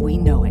rewards as we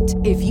know it.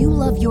 If you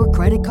love your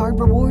credit card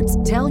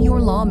rewards, tell your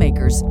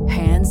lawmakers,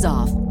 hands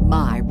off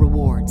my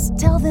rewards.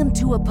 Tell them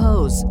to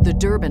oppose the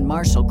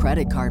Durbin-Marshall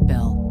credit card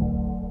bill.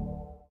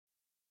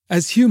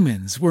 As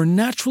humans, we're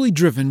naturally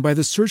driven by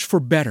the search for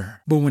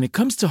better. But when it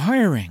comes to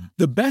hiring,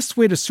 the best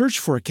way to search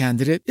for a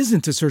candidate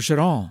isn't to search at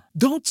all.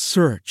 Don't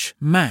search,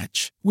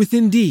 match with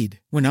Indeed.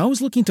 When I was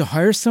looking to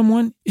hire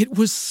someone, it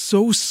was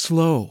so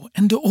slow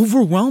and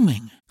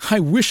overwhelming.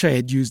 I wish I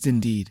had used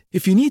Indeed.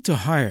 If you need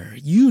to hire,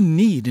 you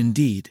need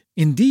Indeed.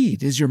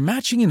 Indeed is your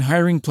matching and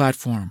hiring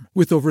platform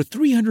with over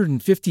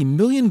 350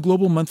 million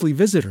global monthly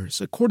visitors,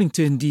 according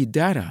to Indeed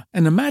data,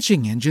 and a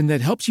matching engine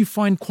that helps you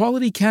find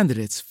quality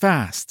candidates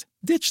fast.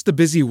 Ditch the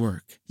busy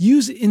work.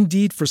 Use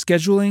Indeed for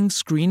scheduling,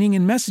 screening,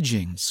 and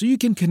messaging so you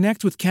can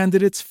connect with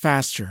candidates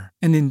faster.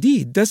 And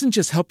Indeed doesn't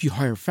just help you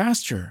hire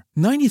faster.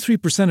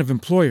 93% of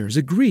employers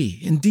agree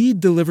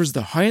Indeed delivers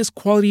the highest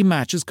quality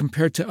matches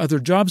compared to other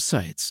job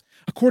sites,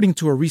 according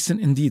to a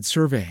recent Indeed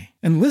survey.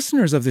 And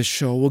listeners of this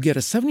show will get a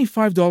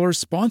 $75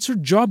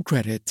 sponsored job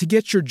credit to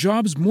get your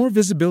jobs more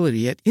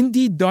visibility at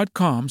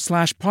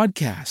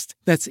Indeed.com/podcast.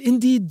 That's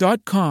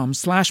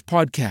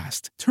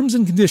Indeed.com/podcast. Terms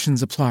and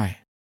conditions apply.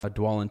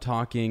 Dwalin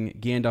talking.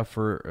 Gandalf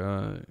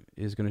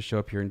is going to show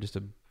up here in just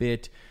a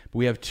bit. But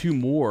we have two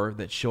more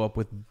that show up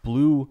with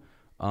blue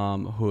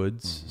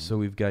hoods. So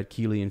we've got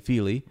Keely and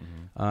Feely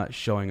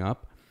showing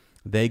up.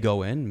 They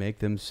go in, make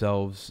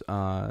themselves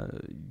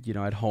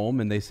at home,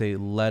 and they say,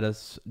 "Let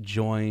us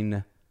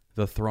join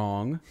the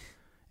throng."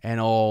 And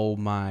oh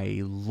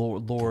my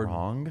Lord,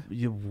 Throng?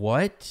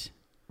 What?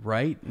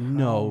 Right?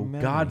 No,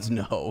 God's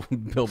no.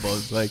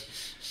 Bilbo's like,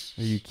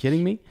 "Are you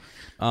kidding me?"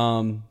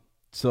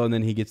 So and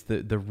then he gets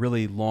the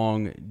really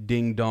long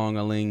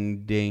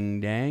ding-dong-a-ling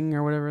ding-dang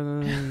or whatever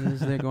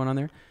is there going on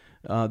there.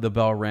 The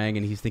bell rang,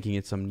 and he's thinking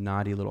it's some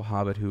naughty little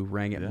hobbit who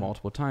rang it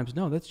multiple times.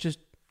 No, that's just,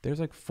 there's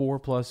like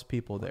 4+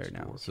 people there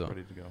now. So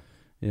ready to go.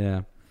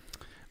 Yeah.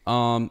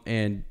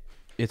 And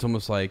it's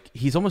almost like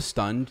he's almost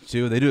stunned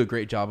too. They do a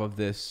great job of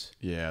this.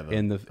 Yeah.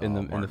 In the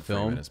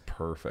film, is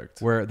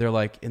perfect. Where they're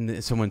like,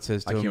 someone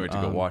says to him, I can't wait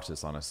to go watch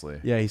this. Honestly.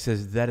 Yeah, he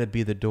says that'd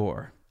be the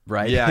door.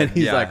 Right. Yeah, and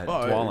he's like,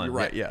 oh, Dwalin.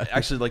 Right. Yeah.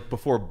 Actually, like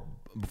before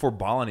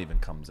Balin even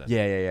comes in.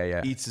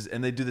 Yeah. Eats his,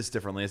 and they do this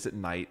differently. It's at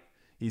night.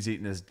 He's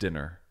eating his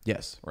dinner.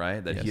 Yes.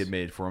 Right. That he had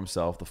made for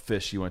himself. The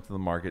fish he went to the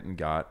market and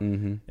got.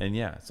 Mm-hmm. And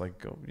it's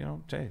like,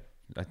 hey,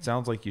 that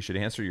sounds like you should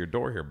answer your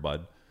door here,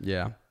 bud.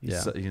 Yeah.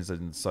 He's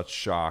in such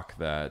shock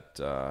that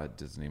it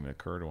doesn't even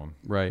occur to him.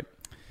 Right.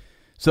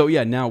 So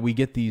now we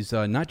get these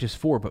not just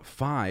 4 but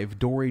 5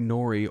 Dori,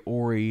 Nori,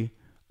 Ori,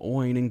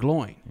 Oin, and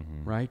Gloin,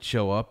 right?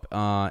 Show up,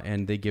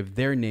 and they give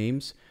their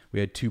names. We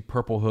had 2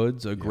 purple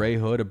hoods, a gray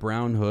hood, a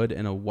brown hood,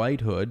 and a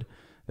white hood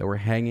that were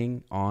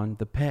hanging on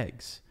the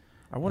pegs.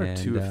 I wonder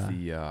too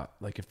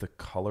if the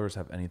colors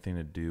have anything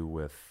to do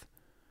with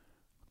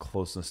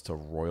closeness to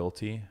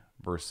royalty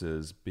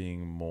versus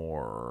being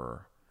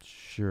more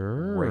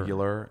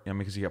regular. I mean,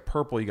 because you got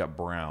purple, you got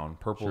brown.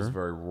 Purple is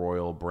very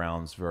royal.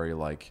 Brown's very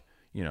like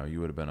you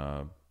would have been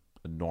a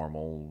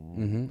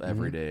normal,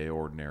 everyday,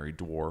 ordinary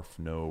dwarf,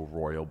 no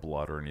royal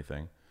blood or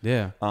anything.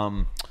 Yeah.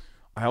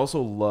 I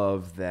also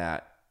love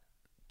that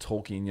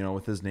Tolkien,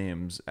 with his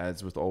names,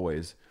 as with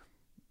always,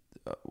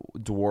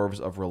 dwarves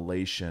of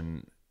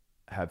relation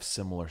have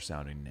similar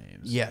sounding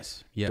names.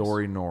 Yes.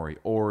 Dori, Nori,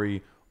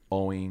 Ori,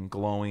 Oin,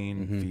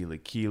 Gloin, Feely,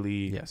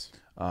 Keely. Yes.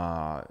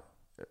 Balin,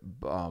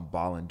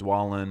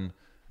 Dwalin.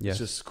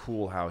 Yes. It's just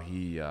cool how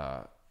he,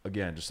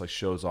 again, just like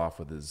shows off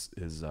with his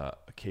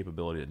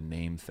capability to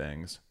name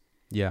things.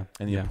 Yeah.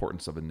 And the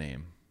importance of a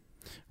name.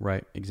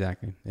 Right.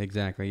 Exactly.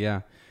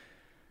 Yeah.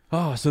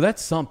 Oh, so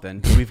that's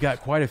something. We've got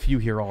quite a few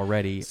here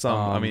already.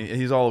 I mean,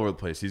 he's all over the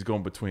place. He's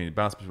going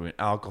bounce between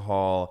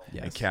alcohol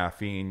and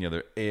caffeine.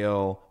 They're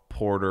ale,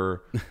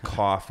 porter,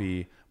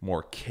 coffee,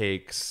 more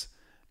cakes.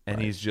 And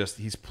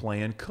he's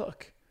playing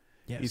cook.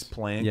 Yes. He's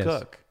playing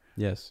cook.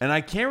 Yes. And I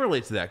can't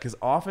relate to that because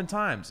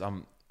oftentimes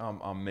I'm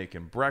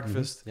making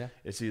breakfast. Yeah.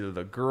 It's either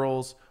the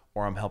girls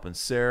or I'm helping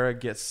Sarah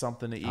get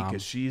something to eat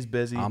because she's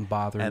busy. I'm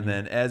bothering And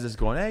then Ez is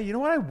going, hey, you know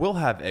what? I will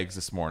have eggs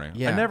this morning.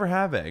 Yeah. I never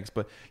have eggs.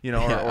 But,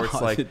 or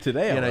it's like,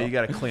 today you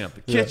got to clean up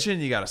the kitchen.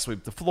 You got to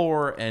sweep the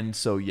floor. And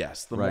so,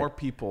 yes, the more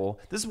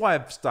people, this is why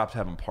I've stopped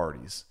having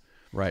parties.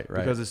 Right.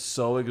 Because it's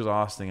so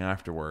exhausting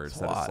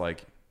afterwards it's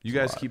like, you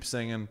guys keep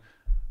singing,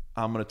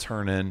 I'm going to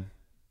turn in.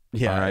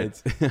 Yeah. All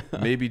right.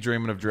 Maybe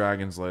Dreaming of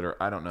Dragons later.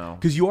 I don't know.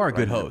 Because you are a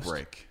good host.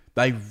 Break.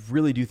 I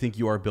really do think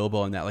you are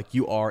Bilbo in that. Like,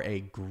 you are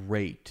a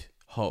great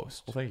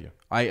host. Well, thank you.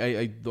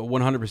 I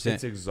 100%.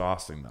 It's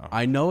exhausting though.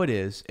 I know it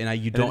is, and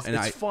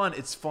it's fun.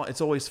 It's fun.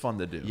 It's always fun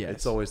to do. Yes.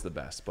 It's always the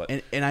best.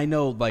 But and I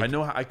know, like, I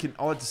know how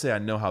all I have to say. I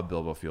know how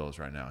Bilbo feels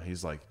right now.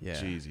 He's like,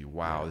 "Jeezy,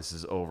 wow, this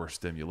is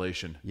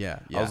overstimulation." Yeah.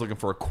 I was looking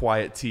for a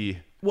quiet tea.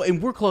 Well,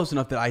 and we're close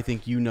enough that I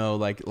think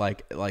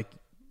like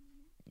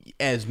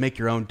as make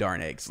your own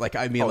darn eggs. Like,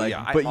 I mean, I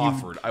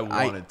offered. I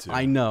wanted to.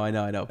 I know. And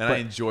I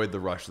enjoyed the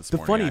rush this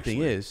morning.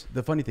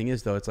 The funny thing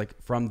is, though, it's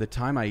like from the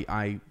time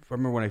I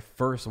remember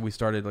when we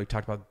started, like,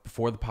 talked about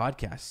before the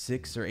podcast,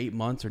 6 or 8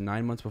 months or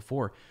 9 months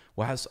before,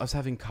 I was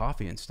having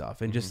coffee and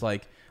stuff. And just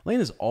like, Lane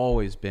has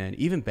always been,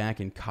 even back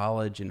in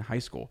college and high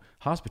school,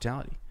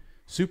 hospitality.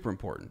 Super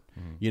important,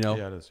 Yeah,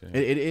 it is. Yeah.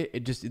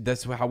 It just,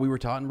 that's how we were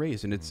taught and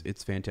raised, and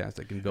it's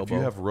fantastic. And Bilbo, if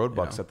you have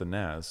roadbucks at the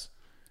Naz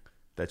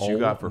that you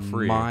got for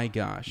free, my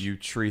gosh, you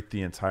treat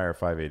the entire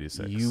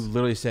 586. You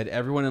literally said,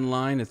 everyone in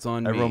line, it's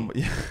on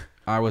me.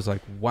 I was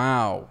like,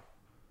 wow,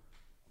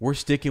 we're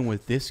sticking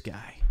with this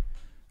guy.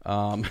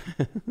 I'll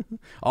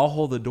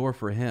hold the door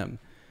for him.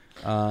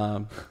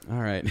 All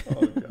right.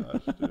 Oh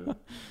gosh, dude.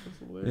 That's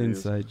hilarious.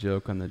 Inside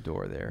joke on the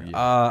door there. Yeah.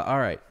 All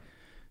right.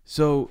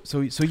 So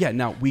yeah.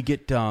 Now we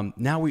get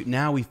now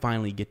we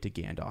finally get to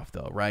Gandalf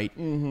though, right?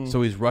 Mm-hmm.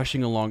 So he's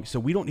rushing along. So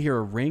we don't hear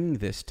a ring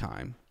this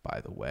time,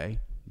 by the way.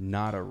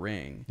 Not a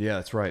ring. Yeah,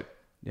 that's right.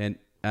 And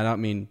I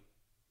don't mean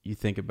you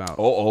think about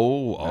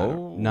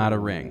not a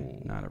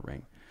ring,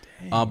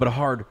 but a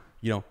hard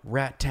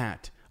rat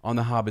tat on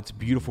the Hobbit's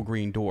beautiful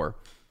green door.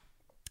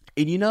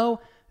 And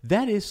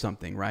that is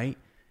something, right?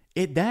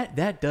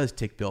 That does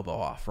tick Bilbo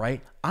off,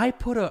 right?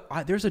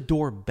 There's a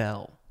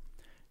doorbell.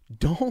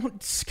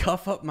 Don't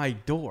scuff up my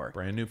door.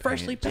 Brand new paint.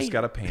 Freshly painted. Just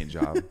got a paint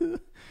job.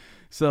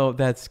 So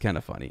that's kind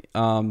of funny.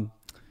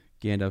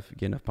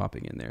 Gandalf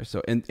popping in there.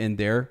 So and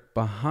they're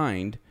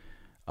behind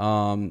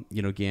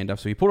Gandalf.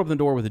 So he pulled up the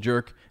door with a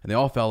jerk, and they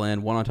all fell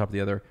in, one on top of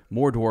the other.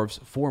 More dwarves,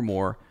 4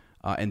 more,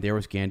 and there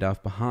was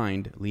Gandalf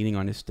behind, leaning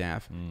on his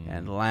staff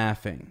and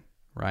laughing.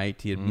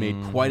 Right? He had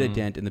made quite a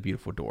dent in the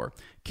beautiful door.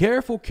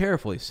 Careful,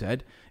 he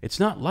said. It's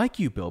not like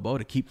you, Bilbo,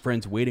 to keep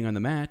friends waiting on the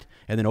mat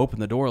and then open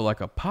the door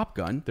like a pop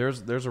gun.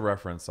 There's a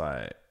reference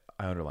I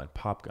underlined,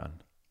 pop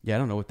gun. Yeah, I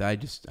don't know what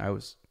that. I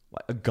was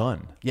like a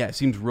gun. Yeah, it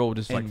seems real,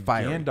 just like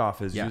fire.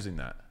 Gandalf is using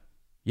that.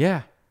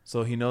 Yeah.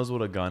 So he knows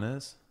what a gun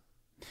is.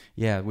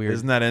 Yeah, weird.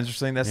 Isn't that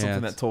interesting? That's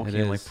something that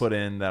Tolkien put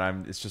in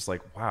that it's just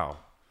like, wow.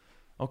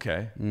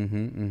 Okay.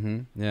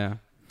 Yeah.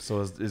 So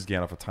is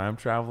Gandalf a time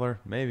traveler?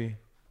 Maybe.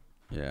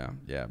 Yeah.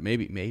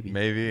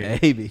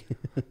 Maybe.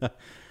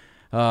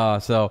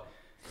 So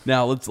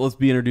now let's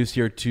be introduced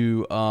here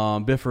to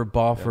Bifur,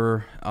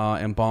 Bofur,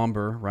 and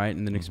Bombur, right?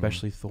 And then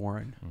especially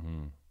Thorin.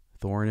 Mm-hmm.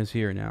 Thorin is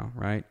here now,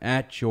 right?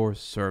 At your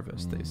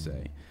service, they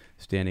say,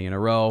 standing in a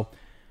row.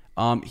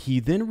 He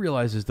then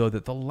realizes, though,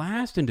 that the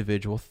last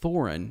individual,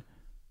 Thorin,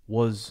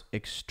 was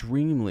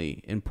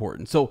extremely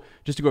important. So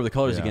just to go over the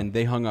colors again,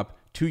 they hung up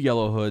 2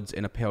 yellow hoods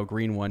and a pale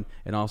green one,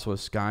 and also a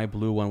sky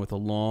blue one with a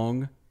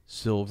long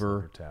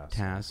silver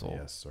tassel.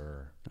 Yes,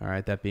 sir. All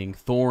right, that being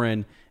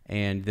Thorin,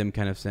 and them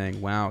kind of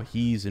saying, "Wow,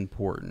 he's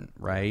important,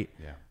 right?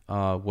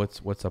 Yeah.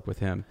 What's up with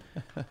him?"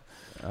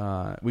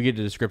 We get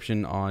a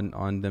description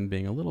on them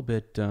being a little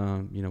bit,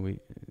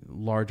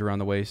 large around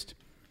the waist.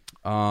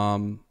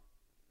 And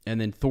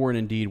then Thorin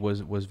indeed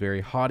was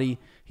very haughty.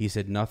 He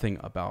said nothing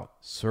about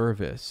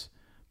service,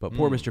 but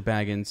poor Mr.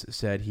 Baggins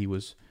said he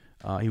was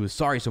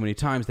sorry so many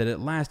times that at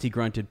last he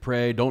grunted,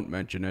 "Pray, don't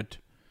mention it,"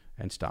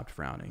 and stopped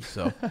frowning.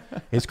 So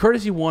his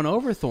courtesy won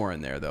over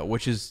Thorin there, though,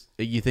 which is,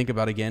 you think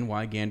about again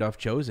why Gandalf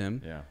chose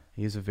him. Yeah,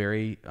 he's a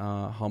very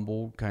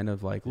humble kind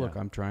of like, look,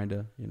 I'm trying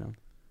to,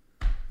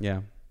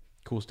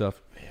 cool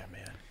stuff. Yeah,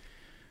 man.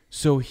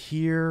 So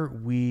here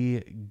we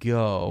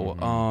go.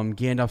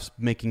 Gandalf's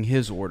making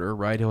his order,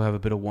 right? He'll have a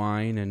bit of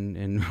wine,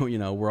 and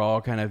we're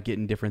all kind of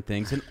getting different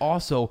things. And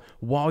also,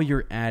 while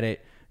you're at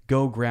it,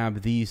 go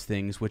grab these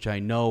things, which I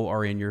know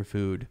are in your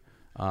food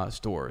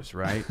stores,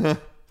 right?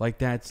 Like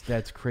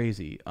that's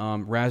crazy.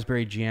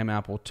 Raspberry jam,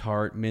 apple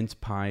tart, mince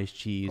pies,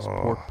 cheese,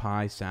 pork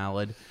pie,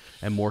 salad,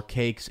 and more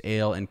cakes,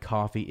 ale, and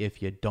coffee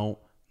if you don't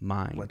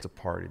mind. That's a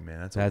party,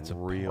 man. That's a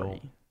real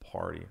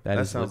party.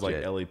 That sounds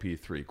legit. Like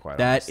LAP3, quite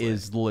that honestly. That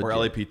is legit. Or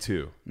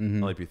LAP2.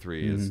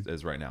 LAP3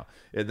 is right now.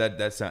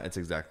 It's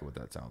exactly what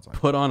that sounds like.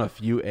 Put on a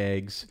few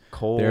eggs.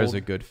 Cold. There's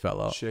a good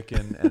fellow.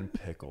 Chicken and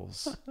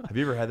pickles. Have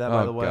you ever had that,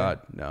 by the way? Oh,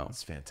 God, no.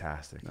 It's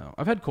fantastic. No.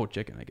 I've had cold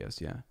chicken, I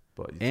guess, yeah.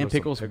 But and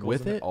pickles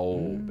with it?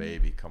 Oh,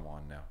 baby. Come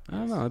on now. I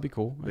don't know. That'd be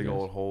cool. Big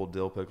old whole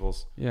dill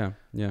pickles. Yeah.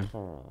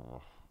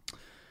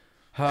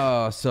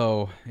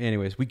 So,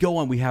 anyways, we go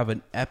on. We have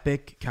an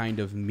epic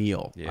kind of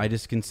meal. Yeah. I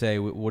just can say,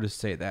 we'll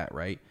just say that,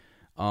 right?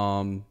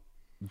 I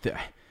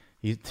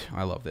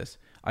love this.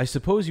 "I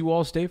suppose you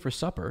all stay for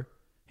supper,"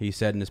 he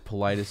said in his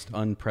politest,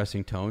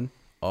 unpressing tone.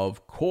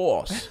 "Of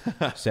course,"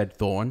 said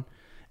Thorn.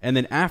 And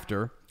then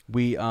after,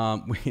 we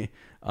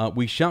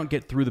shan't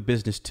get through the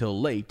business till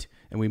late,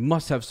 and we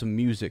must have some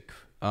music.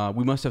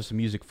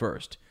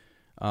 First.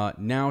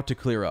 Now to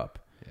clear up.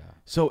 Yeah.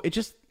 So it's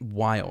just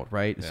wild,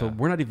 right? Yeah. So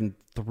we're not even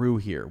through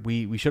here.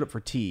 We showed up for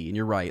tea, and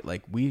you're right.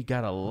 Like, we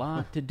got a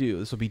lot to do.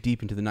 This will be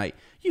deep into the night.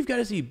 You've got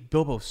to see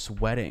Bilbo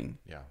sweating.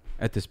 Yeah.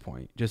 At this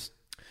point,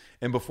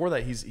 and before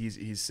that,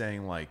 he's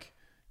saying, like,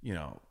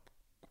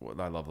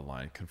 I love the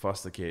line,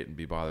 "Confusticate and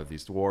be bothered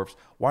these dwarves.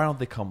 Why don't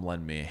they come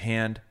lend me a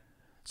hand?"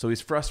 So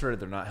he's frustrated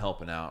they're not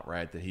helping out,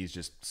 right? That he's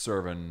just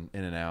serving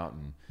in and out,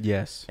 and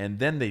yes, and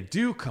then they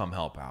do come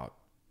help out,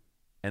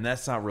 and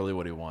that's not really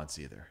what he wants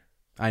either.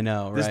 I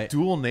know, right? This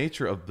dual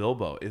nature of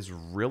Bilbo is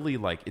really,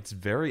 like, it's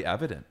very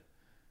evident,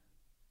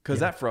 because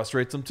that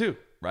frustrates him too,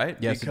 right?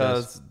 Yes,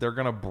 because they're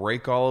gonna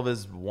break all of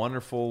his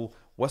wonderful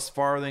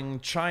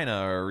Westfarthing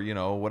China, or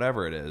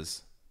whatever it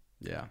is.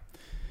 Yeah,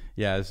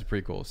 this is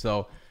pretty cool.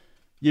 So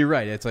you're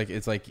right. It's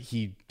like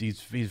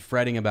he's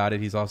fretting about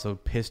it. He's also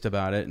pissed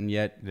about it, and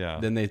yet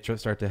then they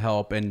start to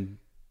help, and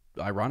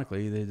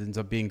ironically, it ends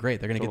up being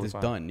great. They're going to get this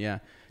done. Yeah.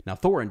 Now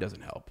Thorin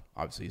doesn't help.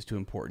 Obviously, he's too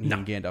important. He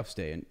and Gandalf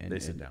stay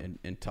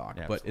and talk.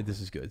 Yeah, but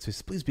this is good. So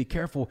please be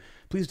careful.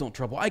 Please don't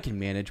trouble. I can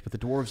manage. But the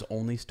dwarves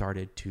only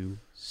started to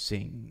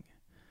sing.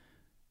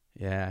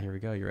 Yeah, here we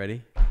go. You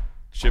ready?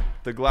 Chip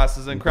the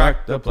glasses and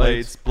crack the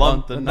plates,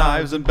 blunt the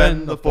knives and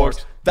bend the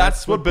forks.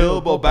 That's what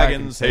Bilbo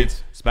Baggins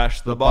hates.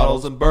 Smash the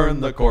bottles and burn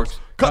the corks.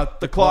 Cut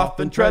the cloth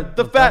and tread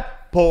the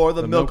fat. Pour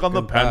the milk on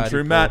the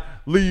pantry mat.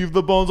 Leave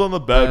the bones on the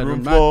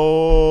bedroom floor.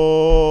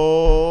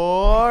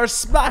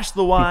 Smash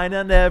the wine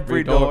on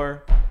every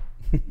door.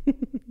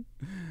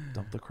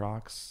 Dump the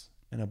Crocs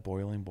in a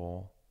boiling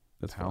bowl.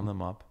 Pound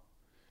them up.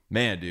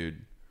 Man,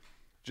 dude.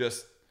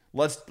 Just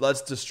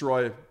let's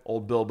destroy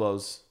old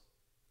Bilbo's.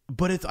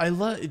 But I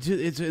love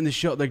it's in the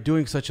show. They're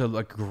doing such a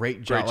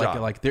great job.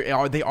 Like they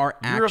are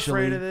actually. You're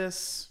afraid of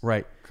this,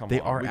 right? They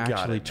are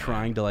actually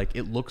trying to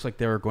It looks like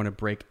they're going to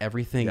break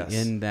everything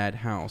in that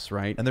house,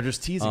 right? And they're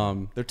just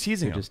teasing. They're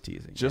teasing. Just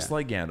teasing. Just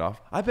like Gandalf.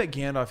 I bet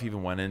Gandalf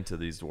even went into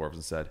these dwarves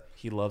and said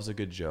he loves a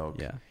good joke.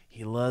 Yeah.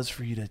 He loves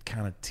for you to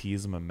kind of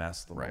tease him and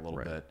mess them a little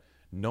bit,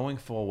 knowing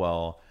full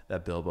well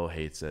that Bilbo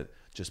hates it.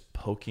 Just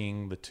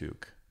poking the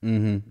toque.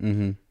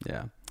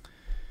 Yeah.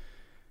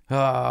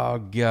 Oh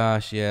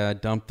gosh, yeah.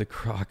 Dump the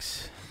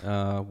Crocs.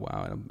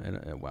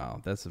 Wow,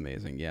 that's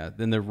amazing. Yeah.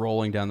 Then they're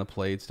rolling down the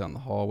plates down the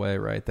hallway,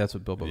 right? That's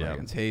what Bilbo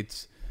Baggins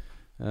hates.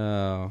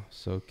 Oh,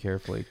 so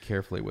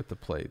carefully with the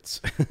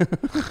plates.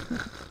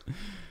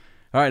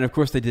 All right, and of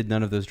course they did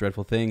none of those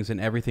dreadful things, and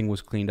everything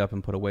was cleaned up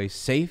and put away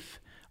safe,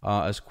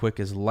 as quick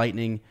as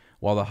lightning,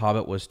 while the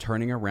Hobbit was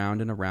turning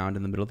around and around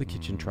in the middle of the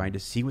kitchen trying to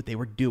see what they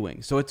were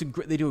doing. So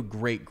they do a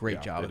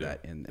great job of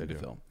that in the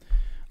film.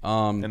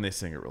 And they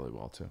sing it really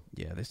well too.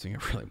 Yeah, they sing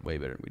it really way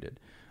better than we did.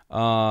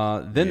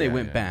 Then they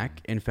went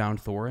back and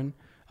found Thorin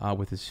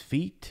with his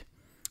feet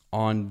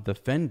on the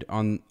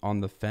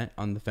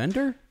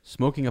fender,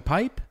 smoking a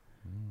pipe,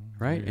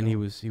 right? And he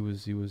was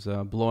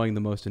blowing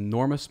the most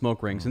enormous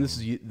smoke rings, and this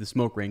is the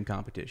smoke ring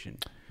competition.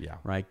 Yeah,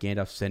 right.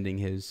 Gandalf sending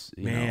his.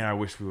 I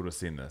wish we would have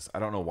seen this. I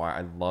don't know why.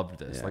 I loved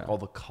this, like all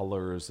the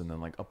colors, and then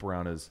like up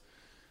around his.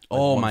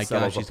 Oh my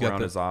gosh, he's got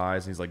his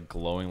eyes, and he's like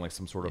glowing like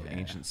some sort of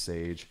ancient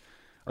sage.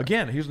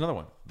 Again, here's another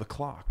one. The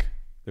clock.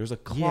 There's a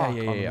clock on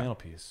the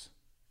mantelpiece.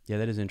 Yeah,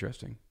 that is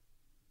interesting.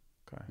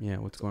 Okay. Yeah,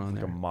 what's going on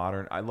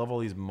there? I love all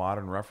these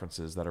modern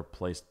references that are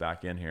placed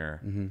back in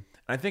here. Mm-hmm. And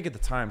I think at the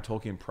time,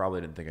 Tolkien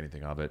probably didn't think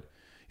anything of it.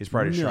 He's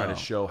probably trying to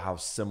show how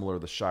similar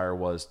the Shire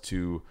was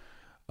to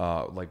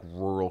like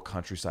rural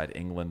countryside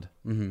England,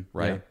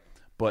 right? Yeah.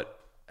 But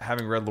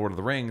having read Lord of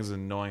the Rings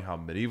and knowing how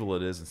medieval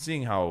it is and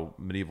seeing how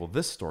medieval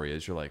this story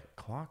is, you're like,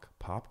 clock?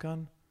 Pop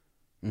gun?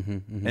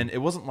 And it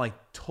wasn't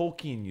like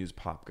Tolkien used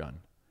pop gun.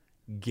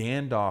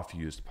 Gandalf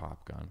used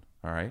pop gun.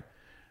 All right.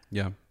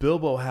 Yeah.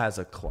 Bilbo has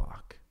a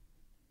clock.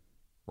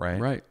 Right.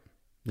 Right.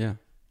 Yeah.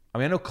 I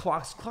mean, I know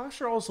clocks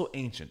are also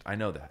ancient. I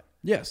know that.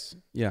 Yes.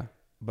 Yeah.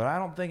 But I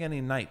don't think any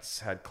knights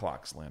had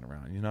clocks laying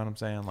around. You know what I'm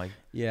saying? Like,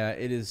 yeah,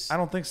 it is. I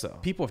don't think so.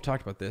 People have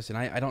talked about this, and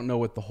I don't know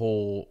what the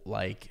whole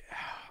I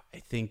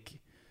think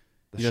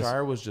the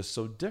Shire was just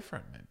so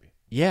different. Maybe.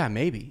 Yeah,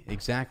 maybe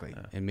exactly,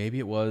 and maybe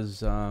it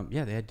was. They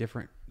had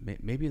different.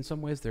 Maybe in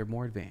some ways they're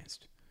more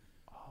advanced.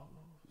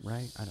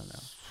 Right? I don't know.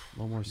 A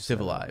little more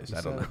civilized.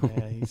 I don't know.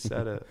 Yeah, he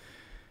said it.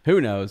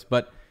 Who knows?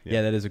 But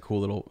yeah, that is a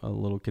cool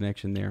little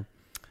connection there.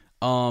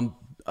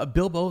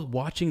 Bilbo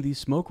watching these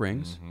smoke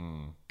rings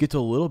gets a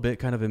little bit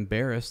kind of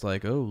embarrassed,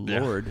 like, oh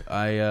Lord,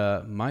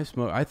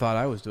 I thought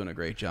I was doing a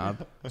great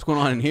job. What's going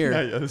on in here?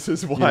 Yeah, this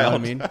is wild. You know what I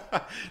mean?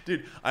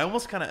 Dude, I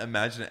almost kind of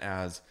imagine it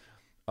as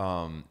do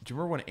you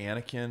remember when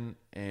Anakin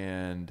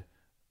and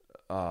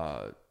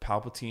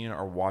Palpatine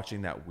are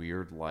watching that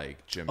weird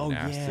like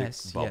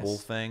gymnastics bubble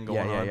thing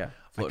going on? Yeah.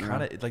 I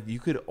kind of like you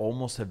could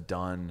almost have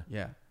done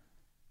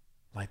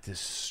like this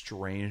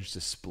strange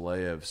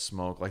display of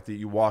smoke, like that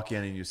you walk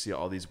in and you see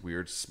all these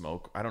weird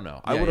smoke. I don't know.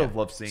 I would have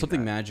loved seeing something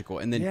that. magical,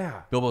 and then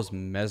Bilbo's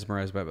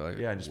mesmerized by it. Like,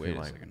 and just wait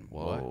a second,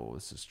 whoa,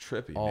 this is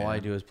trippy. All man. I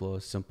do is blow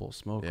a simple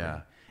smoke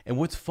ring. And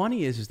what's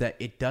funny is that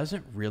it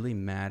doesn't really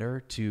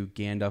matter to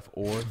Gandalf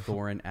or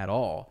Thorin at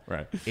all.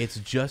 Right. It's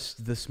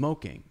just the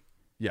smoking.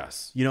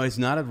 Yes. You know, it's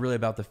not really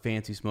about the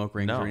fancy smoke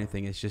rings or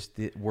anything. It's just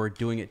that we're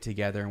doing it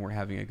together and we're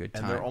having a good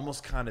time. And they're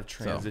almost kind of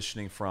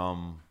transitioning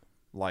from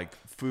like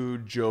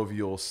food,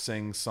 jovial,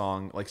 sing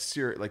song, like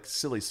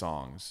silly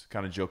songs,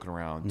 kind of joking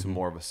around to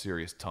more of a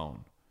serious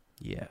tone.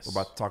 Yes.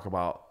 We're about to talk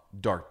about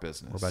dark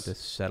business. We're about to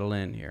settle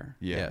in here.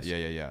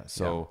 Yeah.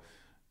 So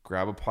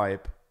grab a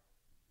pipe,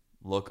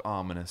 look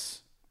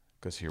ominous,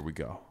 because here we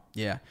go.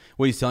 Yeah.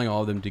 Well, he's telling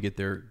all of them to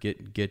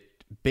get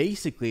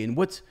basically, and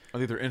what's I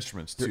think they're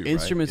instruments too. Their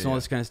instruments and all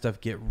this kind of stuff.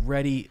 Get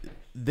ready.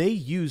 They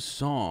use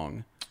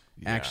song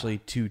actually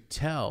to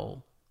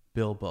tell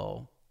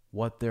Bilbo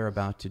what they're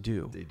about to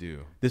do. They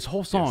do. This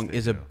whole song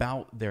is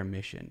about their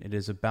mission. It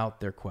is about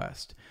their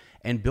quest.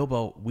 And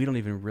Bilbo, we don't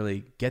even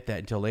really get that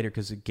until later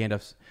because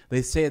Gandalf,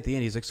 they say at the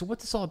end, he's like, so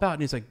what's this all about?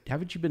 And he's like,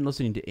 haven't you been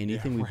listening to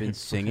anything we've been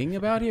singing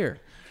about here?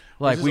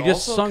 Like, we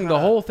just sung the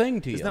whole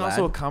thing to you. Isn't that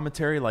also a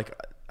commentary? Like,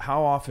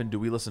 how often do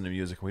we listen to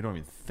music and we don't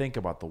even think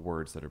about the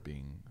words that are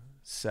being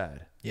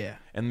said? Yeah.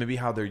 And maybe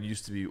how there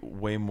used to be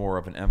way more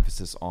of an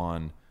emphasis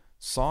on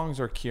songs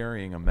are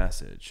carrying a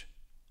message.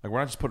 Like, we're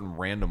not just putting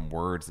random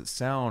words that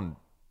sound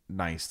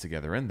nice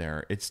together in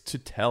there. It's to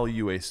tell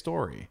you a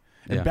story.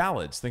 And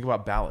ballads. Think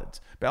about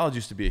ballads. Ballads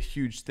used to be a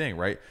huge thing,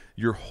 right?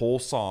 Your whole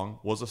song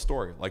was a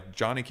story. Like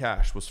Johnny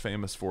Cash was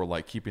famous for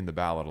like keeping the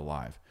ballad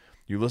alive.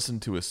 You listen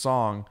to his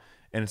song,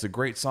 and it's a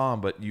great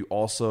song, but you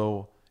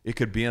also it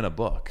could be in a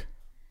book.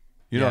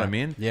 You know what I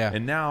mean? Yeah.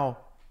 And now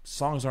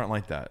songs aren't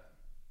like that.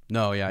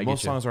 No, yeah.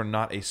 Most songs are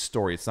not a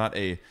story. It's not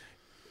a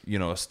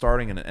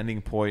starting and an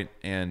ending point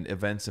and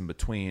events in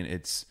between.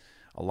 It's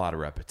a lot of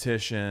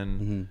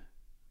repetition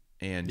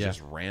and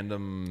just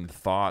random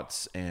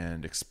thoughts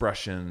and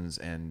expressions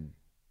and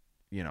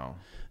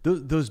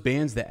those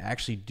bands that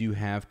actually do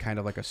have kind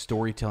of like a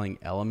storytelling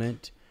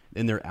element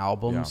in their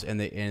albums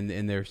and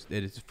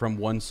it's from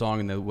one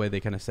song and the way they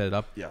kind of set it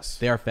up. Yes,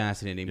 they are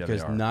fascinating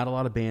because not a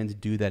lot of bands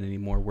do that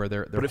anymore. Where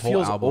their but it whole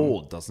feels album,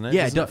 old, doesn't it?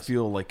 Yeah, doesn't it does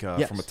feel like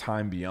from a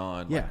time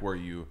beyond, like where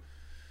you.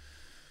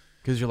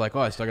 Because you're like, oh,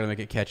 I still got to make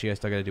it catchy. I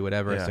still got to do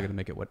whatever. I still got to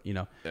make it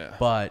Yeah.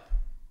 But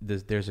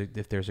if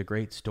there's a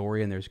great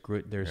story and there's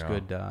good, it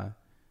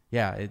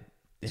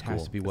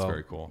has to be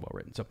well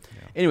written. So,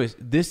 anyways,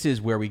 this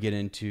is where we get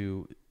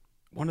into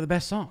one of the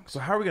best songs. So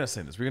how are we gonna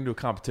sing this? We're gonna do a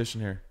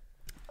competition here.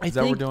 Is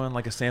that what we're doing?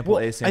 Like a sample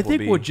A, sample B? I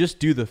think we'll just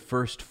do the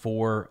first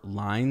 4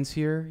 lines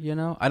here.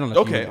 I don't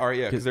know. Okay, all right,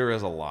 yeah, because there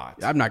is a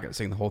lot. I'm not gonna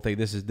sing the whole thing.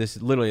 This is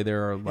literally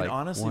there are like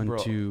honestly, 1, bro,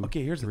 2,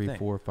 here's 3, the thing.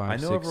 4, 5, I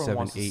know 6,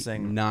 7, 8,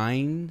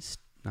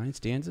 9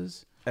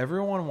 stanzas.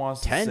 Everyone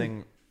wants 10. to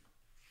sing.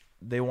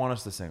 They want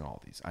us to sing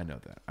all these. I know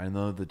that. I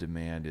know the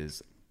demand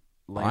is.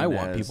 I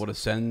want people to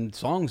send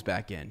songs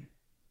back in.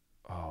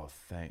 Oh,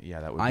 that would be.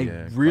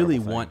 I really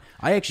want.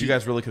 You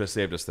guys really could have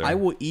saved us there. I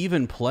will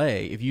even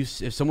play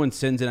if someone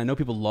sends in. I know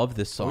people love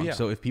this song,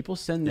 so if people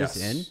send this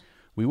in,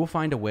 we will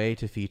find a way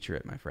to feature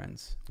it, my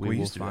friends. We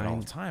used to do it all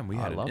the time. We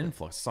had an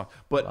influx of songs,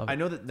 but I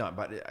know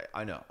that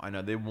I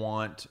know they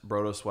want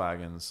Brodo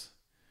Swaggins,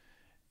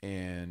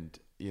 and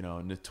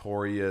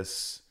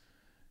Notorious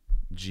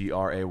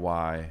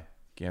Gray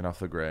Gandalf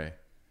the Grey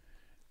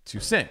to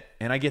sing,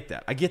 and I get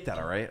that.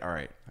 All right.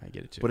 I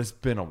get it too. But it's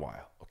been a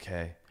while.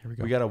 Okay, here we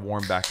go. We got to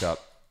warm back up.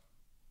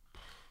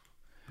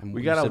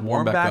 We got to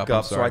warm back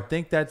up. So I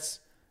think that's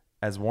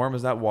as warm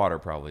as that water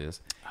probably is,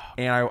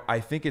 and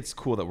I think it's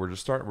cool that we're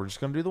just going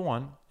to do the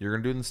one. You're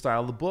going to do it in the style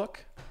of the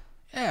book,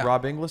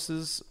 Rob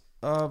Inglis's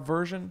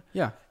version,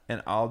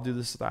 and I'll do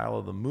the style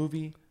of the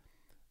movie.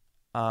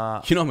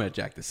 I'm going to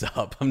jack this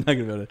up. I'm not going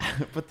to be able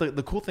to. But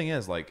the cool thing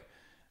is, like,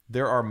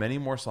 there are many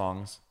more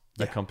songs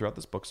that come throughout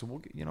this book, so we'll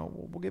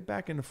get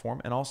back into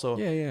form, and also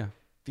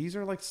these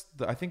are like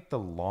I think the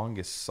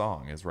longest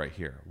song is right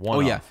here.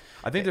 I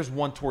think there's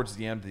one towards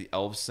the end the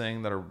elves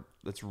sing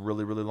that's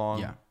really really long.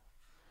 Yeah,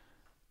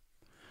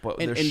 but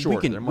they're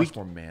short. They're much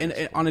more manageable.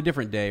 And on a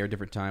different day or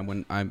different time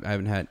when I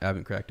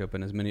haven't cracked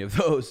open as many of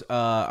those.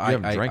 I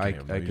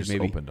could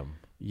maybe opened them.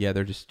 Yeah,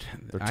 they're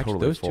actually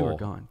totally those full. 2 are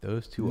gone.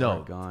 Those 2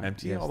 are gone.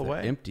 Empty all the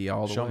way. Empty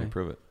all the way. Show me,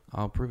 prove it.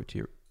 I'll prove it to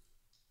you.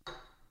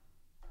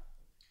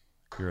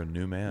 You're a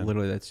new man.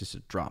 Literally, that's just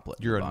a droplet.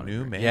 You're a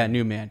new man. Yeah,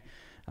 new man.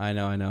 I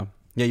know.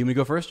 Yeah, you want me to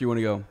go first or you want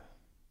to go?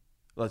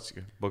 Let's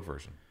go. Book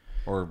version.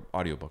 Or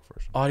audiobook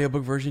version.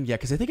 Audiobook version? Yeah,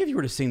 because I think if you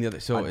were to sing the other...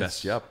 I'd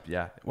mess you up,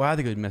 yeah. Well, I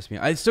think it would mess me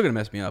up. It's still going to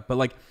mess me up. But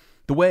like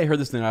the way I heard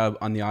this thing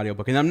on the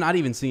audiobook, and I'm not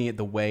even singing it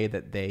the way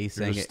that they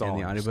sang it in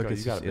the audiobook.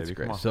 It's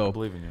great. So, I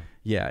believe in you.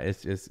 Yeah,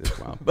 it's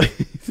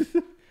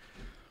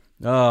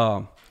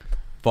wow.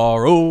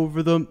 Far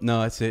over the...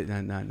 No, that's it.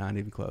 Not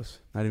even close.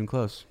 Not even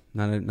close.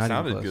 Not even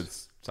close. Good.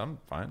 Sounded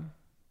fine.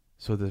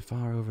 So the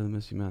far over the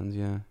misty mountains,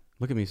 yeah.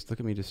 Look at me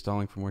just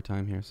stalling for more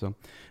time here. So,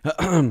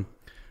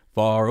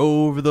 far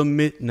over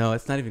the No,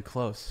 it's not even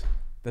close.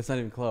 That's not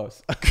even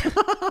close.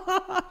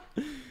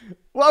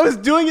 Well, I was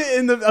doing it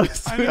in the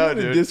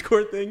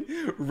Discord thing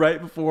right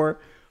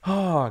before.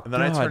 Oh, and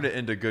then I turned it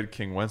into Good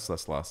King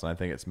Wenceslas, and I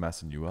think it's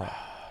messing you up.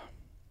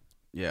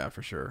 Yeah,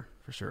 for sure.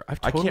 I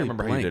can't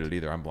remember how you did it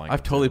either. I'm blanking.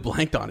 I've totally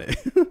blanked on it.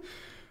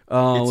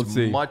 It's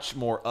much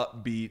more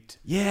upbeat.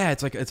 Yeah,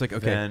 it's like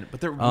okay.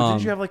 But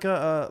didn't you have like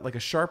a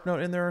sharp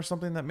note in there or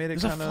something that made it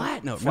kind of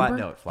flat note? Flat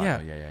note.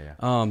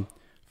 Yeah.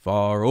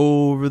 Far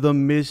over the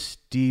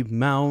misty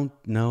mount.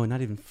 No,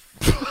 not even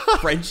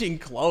Frenching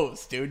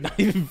close, dude. Not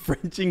even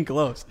Frenching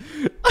close.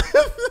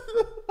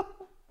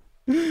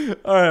 All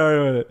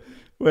right.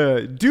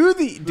 Wait. Do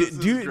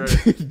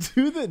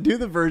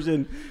the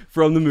version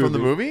from the movie. From the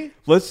movie?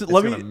 Let me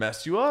gonna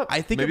mess you up.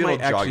 I think maybe it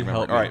might actually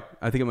help me. All right.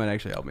 I think it might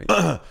actually help me.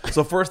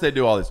 So first they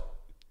do all this.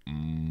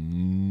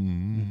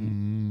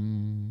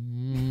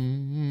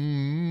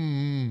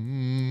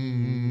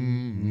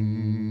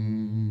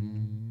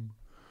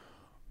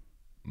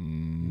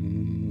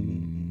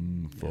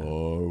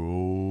 Far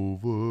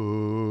over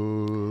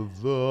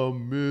the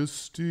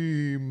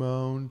misty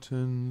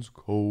mountains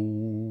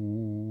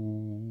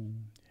cold,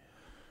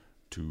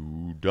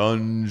 to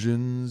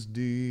dungeons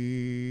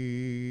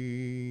deep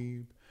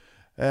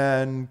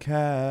and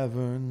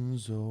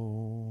caverns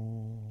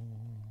old,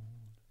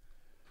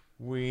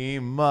 we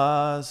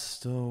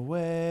must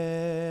away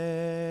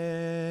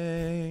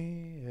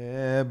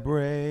at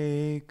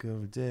break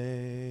of day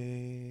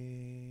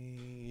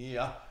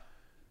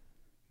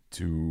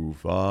To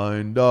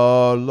find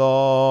our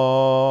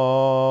law.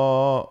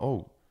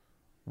 Oh.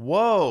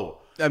 Whoa.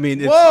 I mean,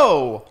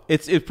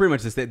 it's pretty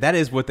much this. That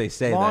is what they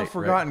say. Long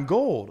forgotten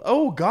gold.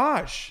 Oh,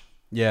 gosh.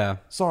 Yeah.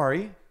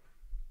 Sorry.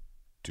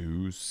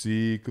 To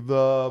seek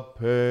the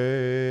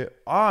pay.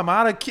 Oh, I'm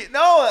out of kid.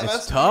 No,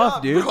 it's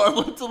tough, dude. I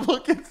went to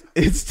look at.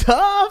 It's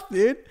tough,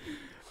 dude.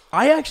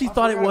 I actually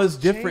thought it was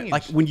different.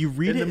 Like when you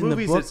read it in the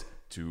book. It's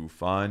to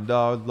find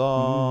our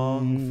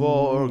long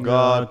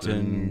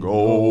forgotten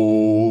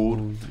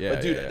gold. Yeah,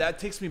 but dude, that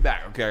takes me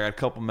back. Okay, I got a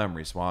couple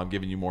memories while I'm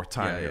giving you more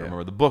time to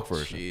remember the book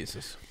version.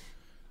 Jesus.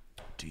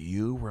 Do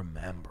you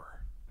remember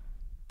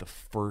the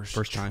first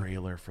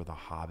trailer for The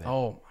Hobbit?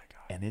 Oh my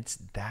god! And it's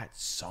that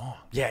song.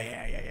 Yeah.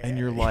 And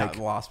you're like,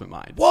 lost my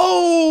mind.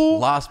 Whoa!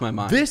 Lost my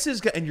mind. This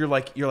is, and you're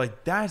like,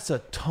 that's a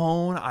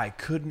tone I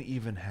couldn't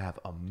even have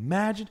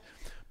imagined.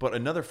 But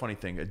another funny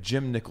thing, a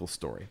Jim Nichols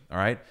story. All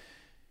right,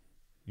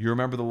 you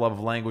remember the Love of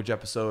Language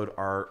episode?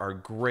 Our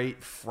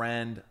great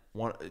friend,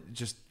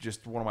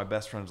 just one of my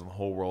best friends in the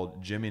whole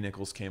world, Jimmy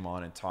Nichols, came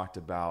on and talked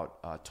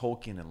about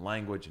Tolkien and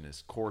language and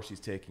his course he's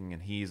taking.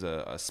 And he's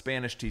a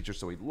Spanish teacher,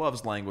 so he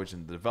loves language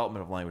and the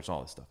development of language and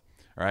all this stuff.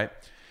 All right,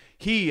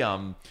 he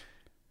so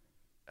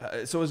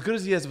as good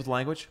as he is with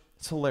language,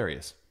 it's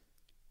hilarious.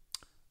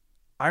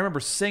 I remember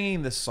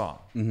singing this song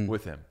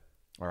with him.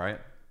 All right,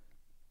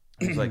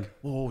 he was like,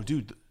 "Whoa,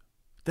 dude,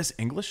 this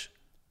English?"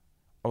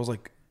 I was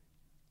like,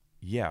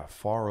 "Yeah,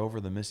 far over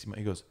the misty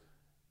mountain." He goes,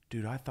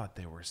 "Dude, I thought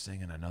they were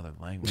singing another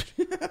language."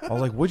 I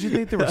was like, "What'd you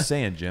think they were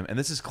saying, Jim?" And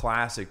this is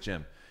classic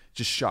Jim,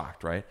 just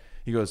shocked, right?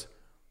 He goes,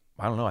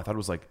 "I don't know. I thought it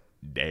was like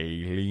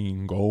daily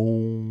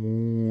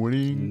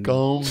going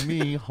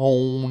me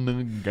home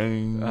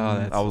again."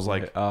 I was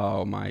like,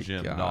 "Oh my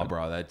Jim, god, no,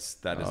 bro, that is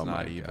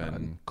not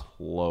even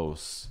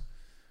close."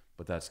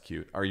 But that's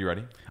cute. Are you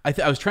ready?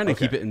 I was trying to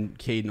keep it in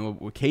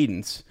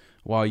cadence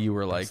while you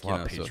were like,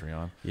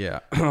 Patreon. Yeah.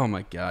 Oh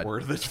my god.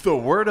 The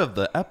word of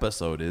the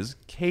episode is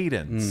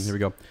cadence. Here we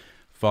go.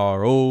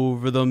 Far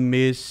over the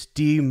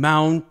misty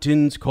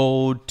mountains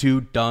cold, to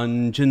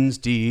dungeons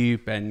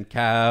deep and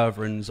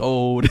caverns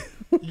old.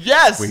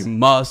 Yes! We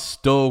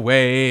must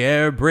away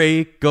ere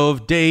break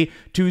of day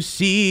to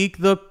seek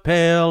the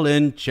pale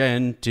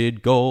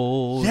enchanted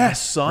gold.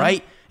 Yes, son.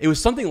 Right? It was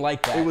something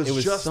like that. It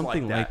was just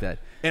something like that.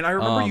 And I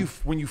remember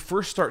when you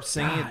first start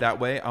singing it that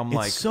way, I'm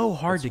like, it's so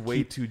hard to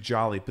way too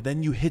jolly. But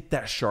then you hit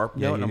that sharp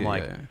note, and I'm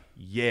like,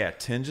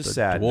 tinge of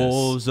sadness.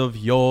 Dwarves of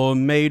yore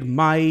made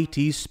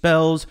mighty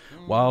spells,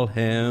 while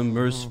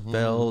hammers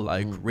fell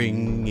like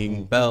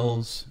ringing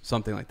bells.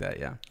 Something like that,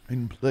 yeah.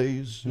 In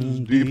places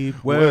deep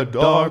where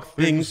dark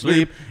things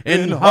sleep,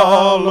 in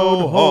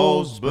hollow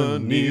halls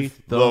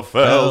beneath the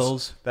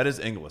fells. That is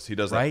English. He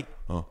does right.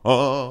 That.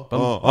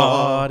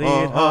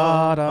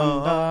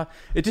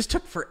 It just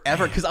took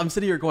forever because I'm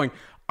sitting here going,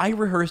 I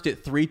rehearsed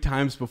it 3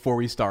 times before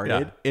we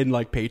started in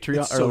like Patreon.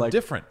 It's so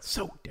different.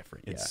 So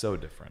different. It's so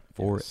different.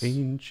 For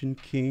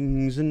ancient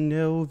kings and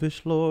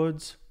elvish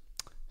lords.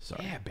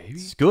 Sorry. Yeah, baby.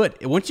 It's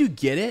good. Once you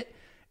get it,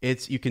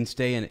 you can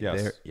stay in it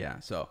there. Yeah.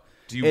 So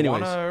do you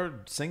want to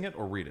sing it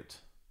or read it?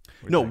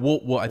 No,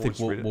 I think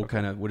we'll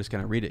just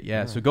kind of read it.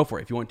 Yeah. So go for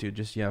it if you want to.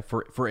 Just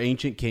for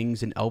ancient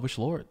kings and elvish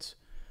lords.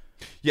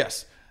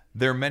 Yes.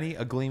 They're many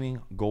a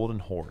gleaming golden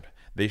hoard.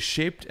 They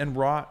shaped and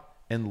wrought,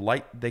 and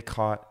light they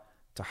caught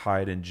to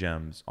hide in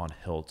gems on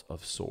hilt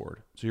of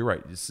sword. So you're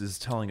right. This is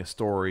telling a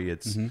story.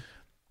 It's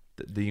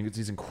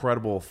these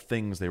incredible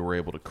things they were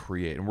able to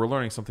create. And we're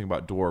learning something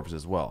about dwarves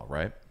as well,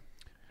 right?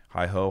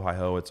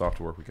 Hi-ho, it's off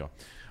to work we go.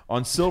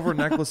 On silver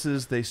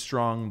necklaces they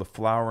strung, the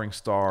flowering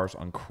stars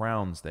on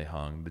crowns they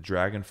hung. The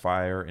dragon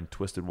fire and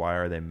twisted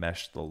wire, they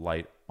meshed the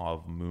light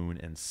of moon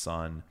and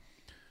sun.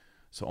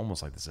 So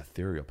almost like this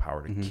ethereal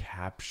power to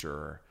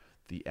capture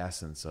the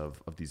essence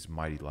of these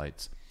mighty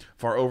lights.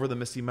 Far over the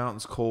misty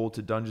mountains cold,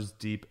 to dungeons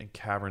deep and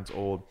caverns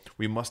old,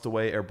 we must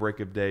away ere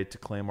break of day to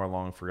claim our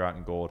long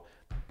forgotten gold.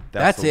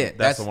 That's it.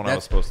 That's the one I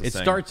was supposed to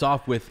sing. It starts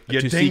off with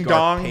to seek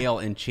our pale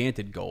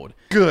enchanted gold.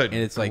 Good.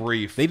 And it's like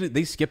grief.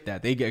 They skip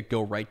that. They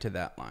go right to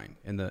that line.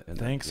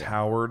 Thanks,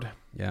 Howard.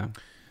 Yeah.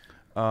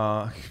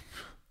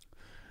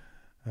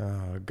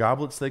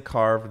 Goblets they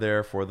carved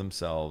there for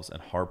themselves,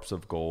 and harps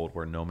of gold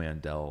where no man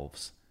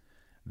delves.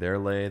 There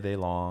lay they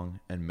long,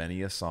 and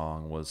many a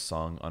song was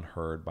sung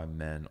unheard by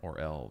men or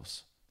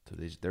elves. So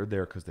they're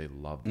there because they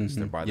love this.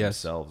 They're by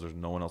themselves. There's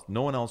no one else.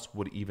 No one else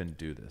would even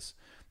do this.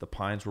 The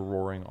pines were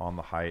roaring on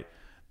the height.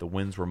 The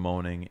winds were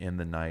moaning in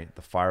the night.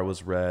 The fire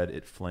was red,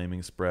 it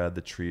flaming spread.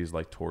 The trees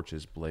like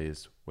torches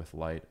blazed with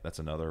light. That's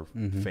another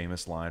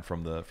famous line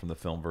from the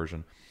film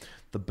version.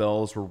 The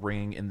bells were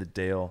ringing in the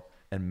dale,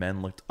 and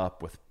men looked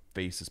up with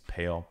faces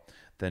pale.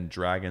 Then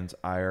dragons'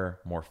 ire,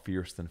 more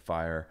fierce than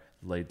fire,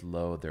 laid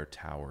low their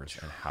towers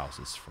and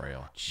houses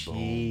frail.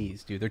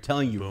 Jeez, dude, they're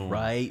telling you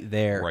right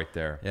there. Right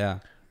there. Yeah.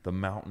 The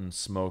mountains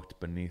smoked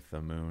beneath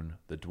the moon.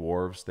 The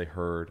dwarves, they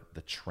heard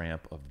the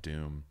tramp of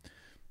doom.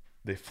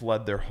 They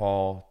fled their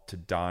hall to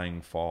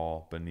dying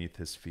fall beneath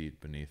his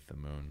feet, beneath the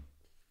moon.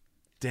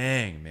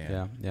 Dang,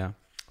 man. Yeah.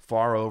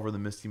 Far over the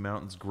misty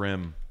mountains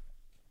grim,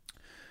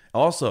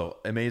 Also,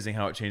 amazing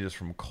how it changes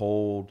from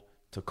cold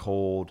to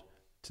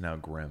now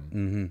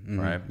grim.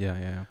 Right?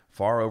 Yeah.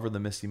 Far over the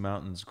misty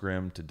mountains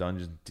grim to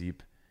dungeons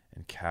deep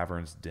and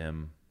caverns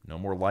dim. No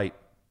more light.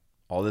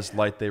 All this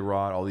light they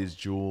wrought, all these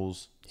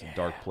jewels, it's a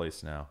dark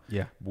place now.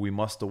 Yeah. We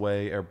must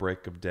away ere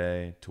break of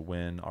day to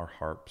win our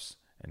harps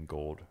and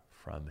gold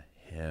from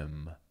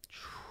him.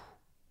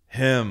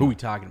 Him. Who we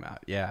talking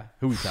about? Yeah.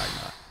 Who we talking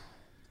about?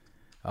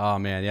 Oh,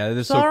 man. Yeah,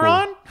 this is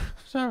Sauron?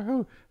 So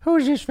cool.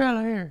 Who's this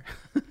fella here?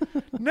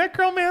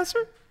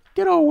 Necromancer?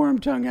 Get old worm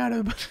tongue out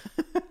of the...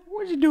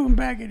 What you doing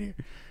back in here?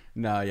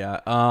 No, yeah.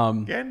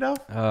 Gandalf?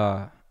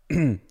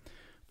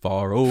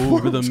 Far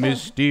over the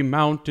misty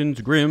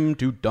mountains grim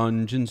to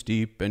dungeons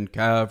deep and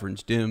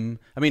caverns dim.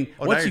 I mean,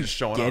 once you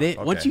get it,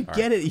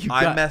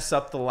 I mess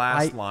up the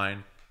last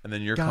line, and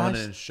then you're coming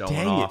in and showing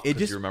off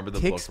because you remember the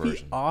book version. It just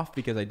ticks me off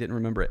because I didn't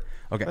remember it.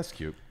 Okay. That's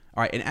cute.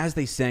 All right, and as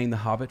they sang, the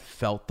Hobbit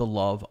felt the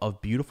love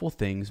of beautiful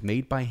things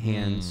made by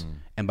hands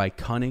and by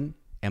cunning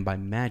and by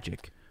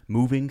magic,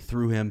 moving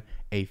through him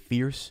a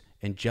fierce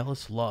and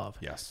jealous love.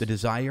 Yes. The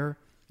desire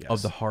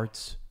of the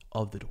hearts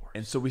of the dwarves.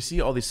 And so we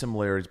see all these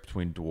similarities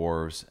between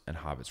dwarves and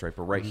hobbits, right?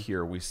 But right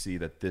here we see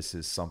that this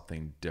is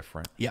something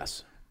different.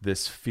 Yes.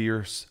 This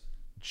fierce,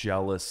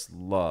 jealous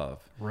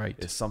love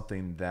is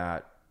something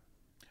that...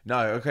 No,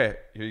 okay,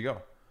 here you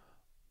go.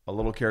 A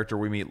little character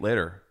we meet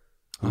later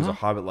who's a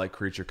hobbit-like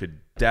creature could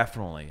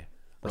definitely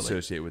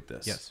associate with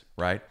this. Yes.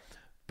 Right?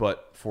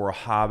 But for a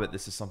hobbit,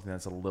 this is something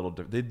that's a little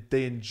different.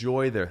 They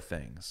enjoy their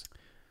things.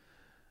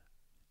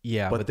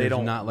 Yeah, but they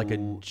don't not like a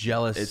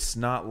jealous. It's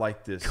not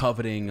like this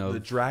coveting of the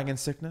dragon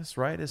sickness,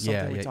 right? Is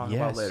something we talk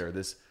about later.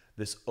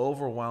 This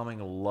overwhelming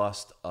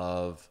lust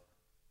of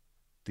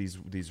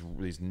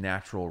these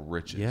natural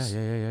riches.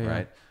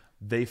 Right?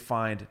 They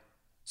find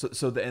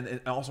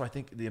and also I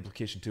think the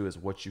implication too is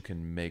what you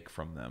can make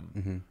from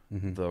them.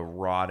 The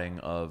rotting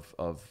of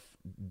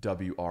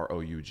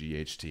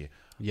WROUGHT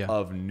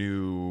of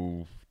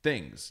new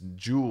things,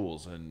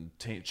 jewels, and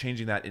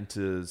changing that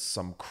into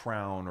some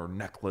crown or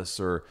necklace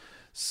or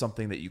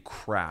something that you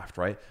craft,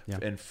 right? Yeah.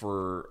 And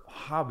for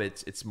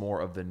hobbits, it's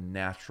more of the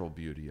natural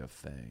beauty of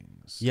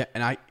things. Yeah,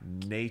 and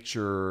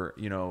nature,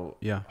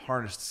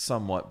 harnessed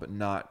somewhat, but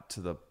not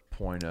to the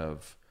point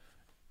of,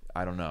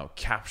 I don't know,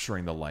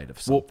 capturing the light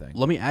of something. Well,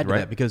 let me add to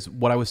that, because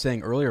what I was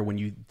saying earlier, when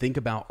you think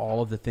about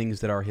all of the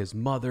things that are his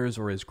mother's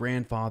or his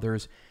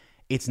grandfather's,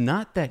 it's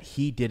not that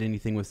he did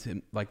anything with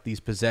him, like these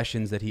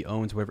possessions that he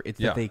owns, whatever. It's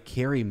that they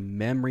carry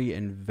memory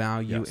and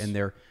value, and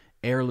they're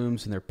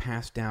heirlooms, and they're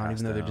passed down,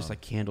 even though they're just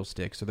like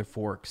candlesticks or they're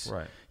forks,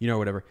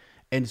 whatever.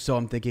 And so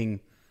I'm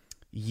thinking,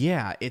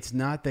 it's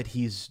not that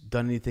he's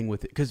done anything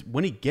with it, because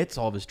when he gets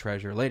all of his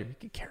treasure later, he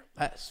can care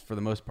less for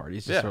the most part.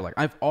 He's just sort of like,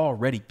 I've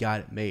already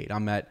got it made.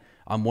 I'm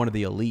one of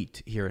the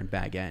elite here in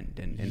Bag End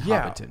and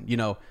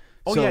Hobbiton,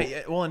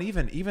 Well, and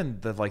even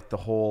the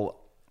whole,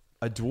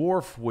 a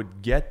dwarf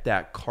would get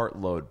that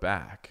cartload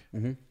back,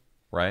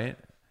 right?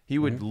 He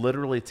would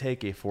literally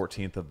take a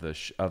 14th of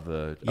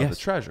the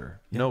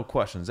treasure, no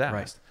questions asked.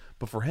 Right.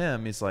 But for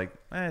him, he's like,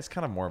 it's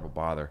kind of more of a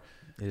bother.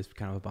 It is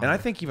kind of a bother. And I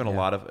think even a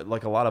lot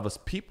of us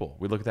people,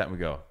 we look at that and we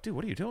go, dude,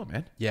 what are you doing,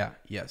 man? Yeah.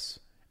 Yes.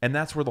 And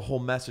that's where the whole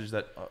message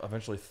that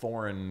eventually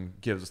Thorin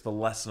gives us, the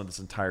lesson of this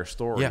entire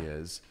story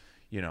is,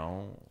 if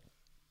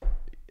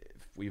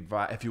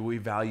we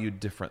valued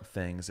different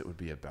things, it would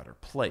be a better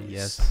place.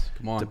 Yes,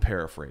 come on. To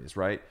paraphrase,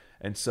 right?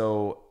 And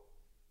so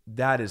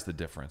that is the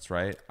difference,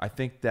 right? I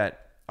think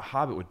that a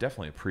hobbit would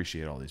definitely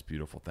appreciate all these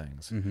beautiful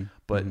things,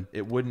 but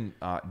it wouldn't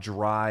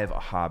drive a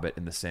hobbit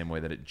in the same way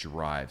that it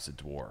drives a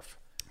dwarf.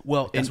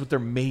 Well, that's what they're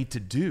made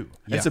to do.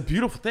 Yeah. It's a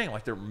beautiful thing.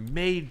 Like, they're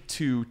made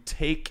to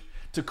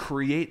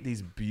create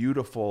these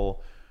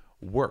beautiful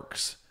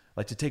works,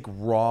 like to take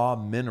raw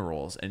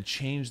minerals and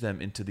change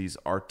them into these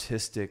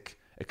artistic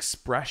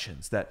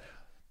expressions that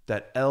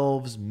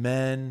elves,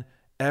 men,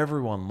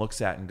 everyone looks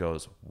at and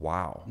goes,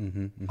 wow,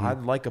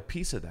 I'd like a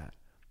piece of that.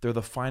 They're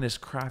the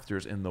finest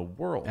crafters in the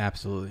world.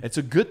 Absolutely. It's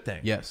a good thing.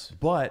 Yes.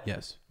 But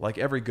like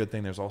every good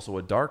thing, there's also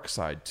a dark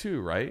side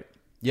too, right?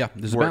 Yeah.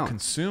 There's where it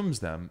consumes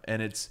them,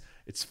 and it's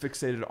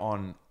fixated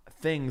on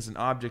things and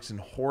objects and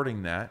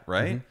hoarding that,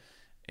 right?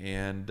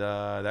 And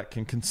that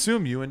can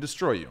consume you and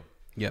destroy you.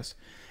 Yes,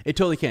 it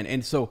totally can.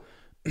 And so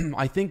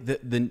I think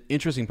that the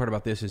interesting part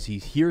about this is he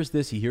hears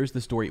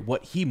the story.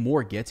 What he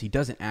more gets, he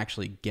doesn't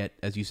actually get,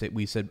 as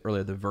we said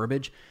earlier, the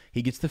verbiage.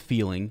 He gets the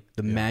feeling,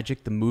 the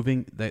magic, the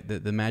moving,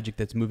 the magic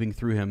that's moving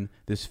through him,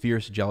 this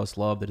fierce, jealous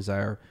love, the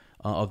desire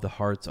of the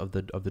hearts of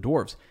the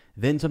dwarves.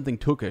 Then something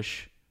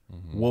Tookish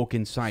woke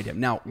inside him.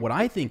 Now, what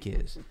I think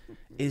is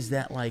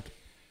that, like,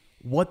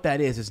 what that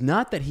is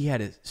not that he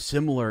had a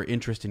similar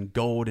interest in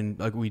gold and,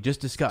 like we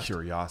just discussed.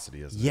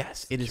 Curiosity, isn't it?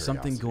 Yes, it is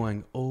something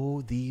going,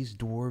 these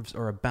dwarves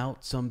are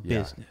about some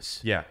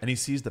business. Yeah, and he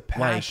sees the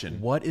passion.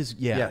 Like, what is,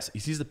 Yes, he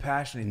sees the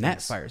passion. And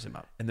that fires him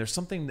up. And there's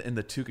something in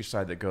the Tookish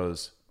side that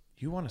goes,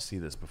 you want to see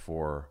this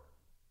before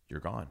you're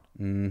gone.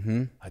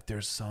 Like,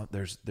 there's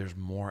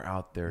more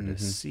out there to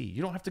see.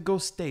 You don't have to go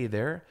stay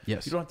there.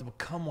 Yes. You don't have to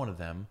become one of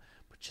them,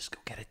 but just go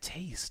get a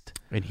taste.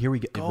 And here we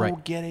get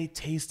get a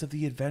taste of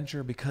the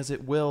adventure, because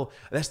it will.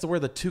 That's where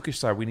the Tukish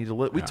side we need to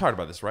live. We talked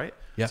about this, right?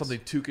 Yes. Something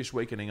Tukish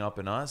wakening up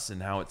in us,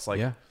 and how it's like.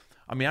 Yeah.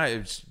 I mean,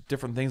 it's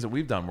different things that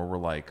we've done where we're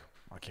like,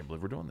 I can't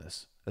believe we're doing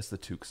this. That's the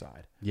Tuk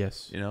side.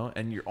 Yes. You know,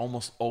 and you're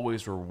almost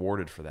always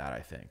rewarded for that,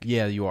 I think.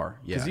 Yeah, you are.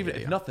 Yeah. Because even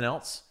if nothing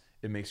else,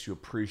 it makes you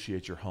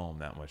appreciate your home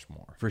that much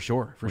more. For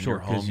sure. When you're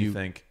home, you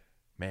think,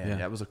 man,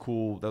 that was a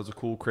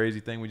cool,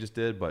 crazy thing we just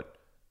did, but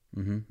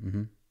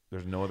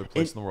there's no other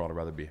place in the world I'd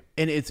rather be.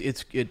 And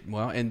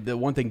and the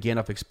one thing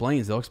Gandalf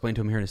explains, they'll explain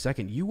to him here in a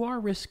second, you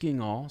are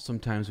risking all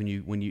sometimes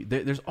when you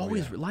there's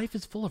always, life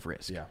is full of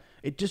risk. Yeah.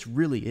 It just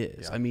really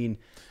is. Yeah. I mean,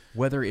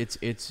 whether it's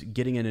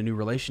getting in a new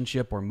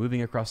relationship or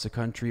moving across the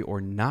country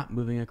or not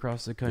moving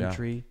across the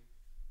country.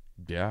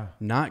 Yeah.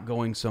 Not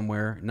going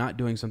somewhere, not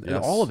doing something.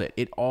 Yes. All of it.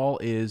 It all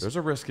is. There's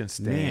a risk in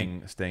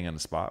staying on the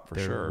spot for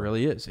sure. There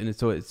really is. And it's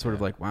sort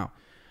of like, wow.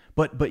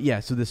 But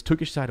yeah, so this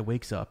Tukish side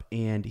wakes up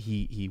and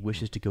he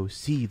wishes to go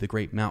see the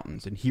great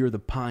mountains and hear the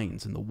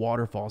pines and the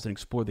waterfalls and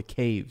explore the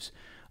caves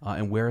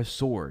and wear a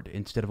sword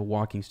instead of a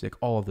walking stick.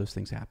 All of those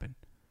things happen.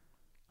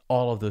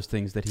 All of those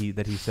things that he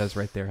says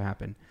right there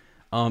happen.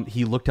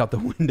 He looked out the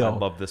window. I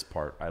love this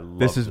part.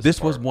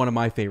 This was one of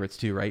my favorites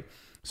too, right?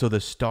 So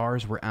the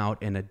stars were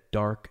out in a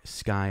dark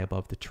sky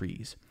above the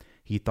trees.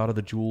 He thought of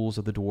the jewels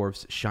of the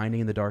dwarves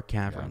shining in the dark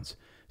caverns.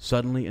 Yeah.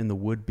 Suddenly in the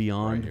wood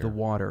beyond the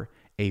water,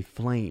 a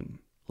flame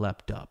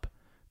leapt up,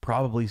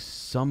 probably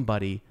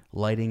somebody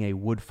lighting a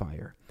wood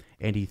fire,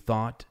 and he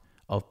thought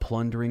of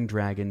plundering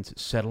dragons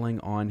settling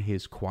on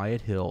his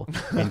quiet hill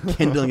and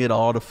kindling it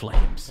all to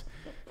flames.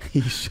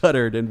 He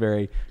shuddered, and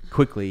very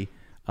quickly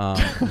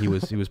he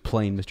was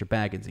playing Mr.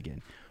 Baggins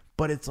again.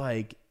 But it's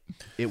like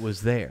it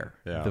was there,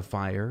 the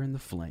fire and the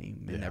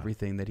flame and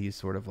everything that he's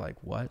sort of like,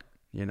 what?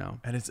 You know,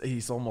 and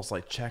he's almost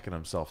like checking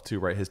himself too,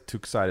 right? His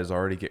Tuk side is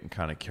already getting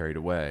kind of carried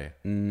away,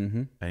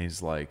 and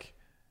he's like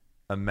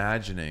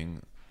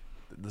imagining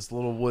this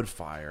little wood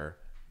fire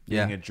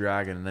being a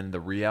dragon, and then the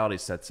reality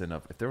sets in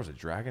of, if there was a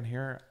dragon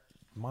here,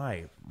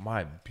 my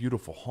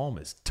beautiful home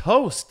is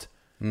toast.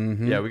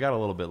 Yeah, we got a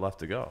little bit left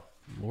to go.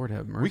 Lord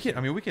have mercy.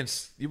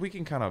 We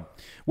can kind of.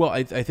 Well,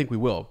 I think we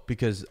will,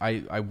 because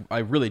I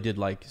really did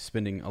like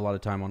spending a lot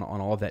of time on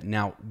all of that.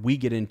 Now we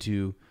get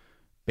into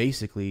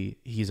basically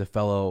he's a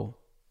fellow.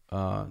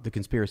 The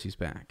conspiracy's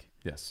back.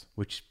 Yes.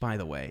 Which, by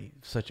the way,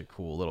 such a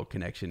cool little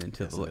connection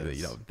into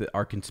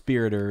our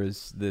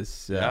conspirators.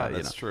 That's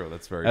true.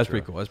 That's very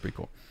true. That's pretty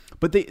cool.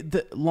 But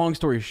the long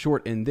story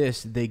short, in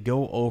this, they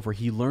go over.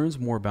 He learns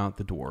more about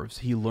the dwarves.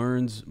 He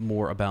learns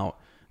more about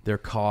their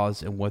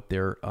cause and what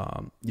they're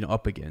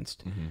up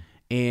against.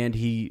 And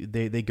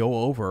they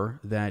go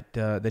over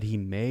that he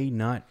may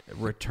not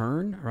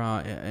return.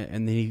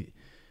 And then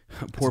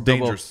poor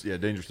Bilbo,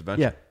 dangerous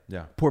adventure.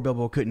 Yeah. Poor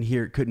Bilbo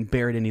couldn't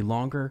bear it any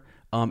longer.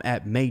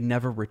 At may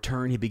never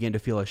return, he began to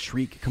feel a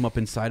shriek come up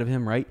inside of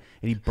him, right?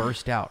 And he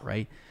burst out,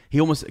 right? He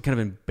almost kind of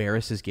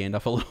embarrasses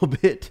Gandalf a little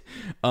bit.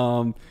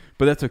 But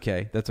that's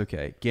okay.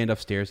 Gandalf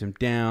stares him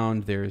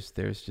down. There's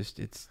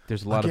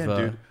a lot of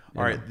dude.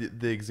 All right,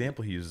 the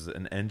example he uses,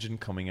 an engine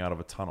coming out of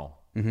a tunnel.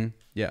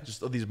 Yeah.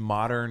 Just these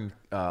modern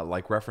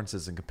like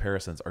references and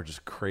comparisons are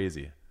just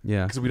crazy.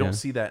 Yeah. Because we don't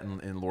see that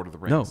in Lord of the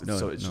Rings.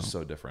 It's just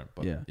so different.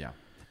 But yeah.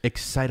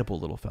 Excitable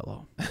little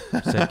fellow,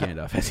 said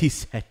Gandalf as he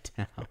sat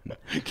down.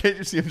 Can't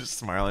you see him just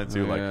smiling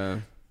too? Like,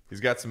 he's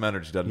got some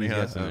energy, doesn't he? He's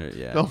got some energy,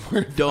 yeah.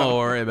 Don't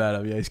worry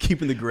about him. Yeah, he's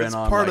keeping the grin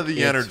on. It's part of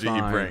the energy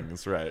he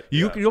brings, right?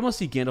 You almost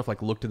see Gandalf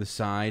like look to the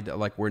side,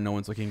 like where no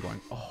one's looking,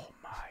 going, "Oh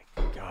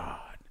my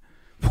God,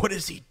 what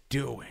is he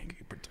doing?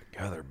 Keep it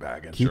together,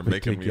 Baggins. You're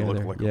making me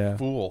look like a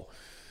fool."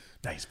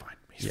 No, he's fine.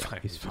 He's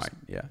fine.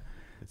 Yeah.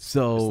 It's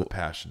the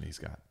passion he's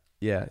got.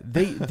 Yeah,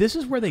 this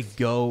is where they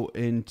go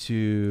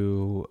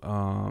into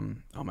oh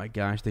my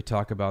gosh, they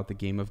talk about the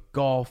game of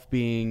golf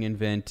being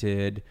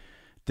invented.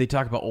 They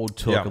talk about Old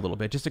Took a little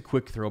bit. Just a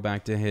quick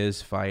throwback to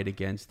his fight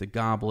against the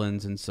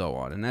goblins and so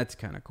on, and that's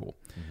kind of cool.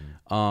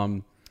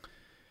 And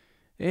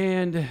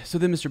so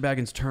then Mr.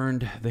 Baggins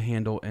turned the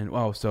handle, and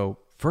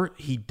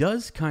he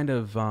does kind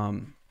of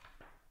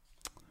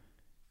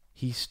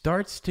they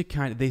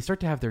start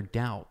to have their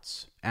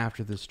doubts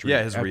after the street.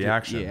 Yeah, his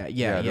reaction.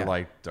 Yeah. They're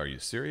like, "Are you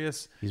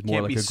serious?" He's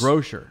more like a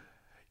grocer.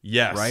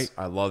 Yes, right.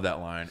 I love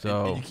that line.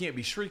 So, and you can't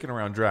be shrieking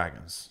around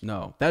dragons.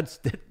 No, that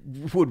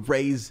would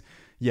raise.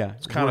 Yeah,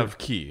 it's kind of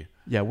key.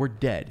 Yeah, we're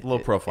dead. Low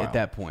profile at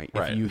that point.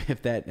 Right.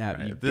 If that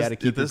happens, you got to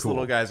keep if this cool.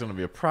 little guy's going to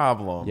be a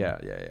problem. Yeah.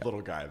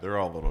 Little guy. They're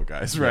all little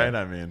guys, right?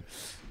 I mean,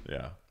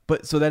 yeah.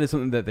 But so that is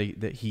something that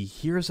he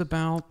hears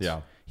about.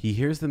 Yeah. He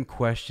hears them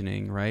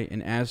questioning, right?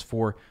 And as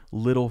for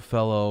little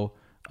fellow.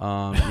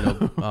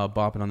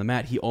 Bopping on the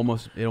mat, it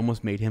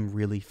almost made him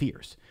really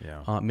fierce.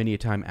 Yeah. Many a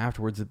time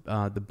afterwards,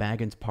 the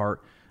Baggins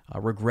part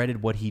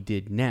regretted what he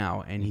did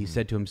now, and he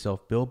said to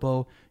himself,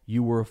 "Bilbo,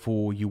 you were a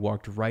fool. You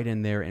walked right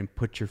in there and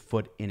put your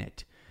foot in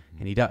it."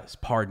 And he does.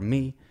 "Pardon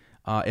me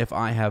if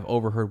I have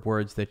overheard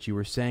words that you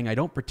were saying. I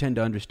don't pretend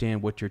to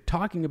understand what you're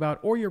talking about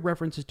or your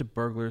references to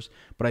burglars,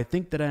 but I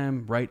think that I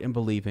am right in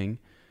believing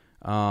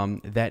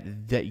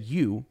that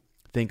you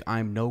think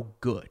I'm no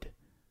good,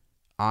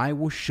 I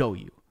will show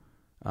you.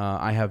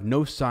 I have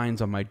no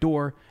signs on my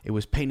door. It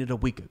was painted a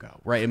week ago,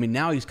 right? I mean,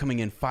 now he's coming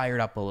in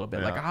fired up a little bit.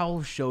 Yeah. Like,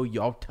 I'll show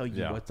you. I'll tell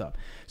you what's up.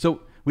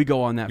 So we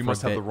go on that for a bit. You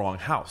must have the wrong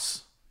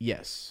house.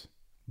 Yes.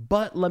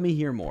 But let me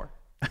hear more.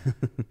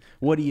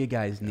 What do you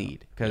guys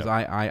need? Because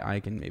I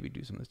can maybe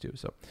do some of this too.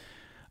 So,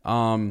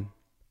 and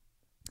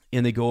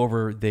they go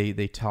over,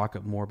 they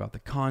talk more about the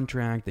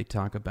contract. They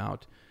talk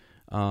about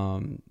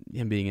him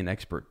being an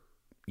expert.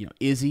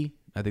 Is he?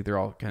 I think they're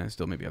all kind of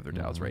still maybe have their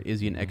doubts, right?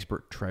 Is he an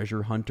expert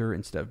treasure hunter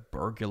instead of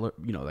burglar?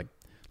 Like,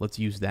 let's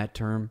use that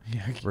term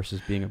versus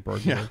being a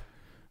burglar.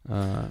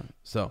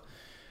 So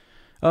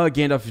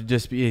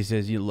Gandalf he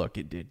says, look,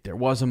 there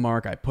was a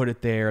mark. I put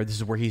it there. This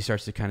is where he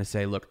starts to kind of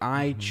say, look,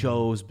 I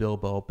chose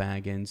Bilbo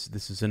Baggins.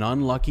 This is an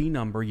unlucky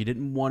number. You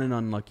didn't want an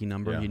unlucky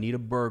number. You need a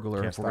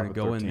burglar if we're going to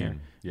go 13. In there.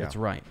 Yeah. That's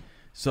right.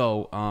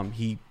 So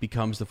he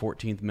becomes the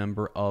 14th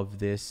member of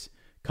this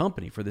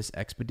company for this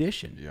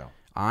expedition. Yeah.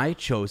 I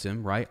chose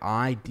him, right?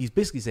 He's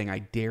basically saying, I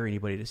dare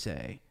anybody to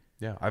say.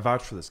 Yeah, I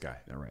vouch for this guy.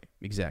 All right,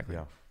 exactly.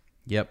 Yeah.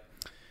 Yep.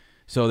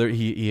 So there,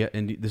 he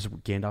and this is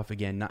Gandalf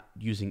again, not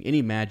using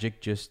any magic,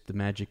 just the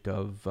magic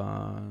of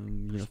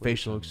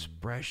facial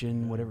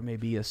expression, whatever it may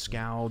be, a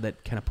scowl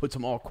that kind of puts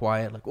them all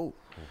quiet, like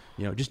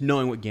just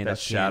knowing what Gandalf that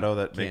shadow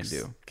that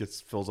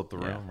fills up the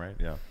room, right?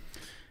 Yeah.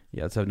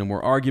 Yeah. Let's have no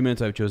more arguments.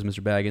 I've chosen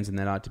Mr. Baggins, and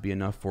that ought to be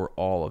enough for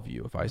all of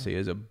you. If I say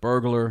is a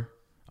burglar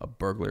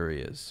he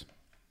is.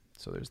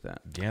 So there's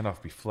that.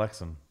 Gandalf be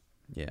flexing.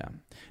 Yeah.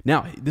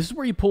 Now, this is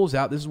where he pulls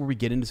out. This is where we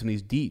get into some of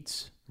these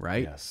deets,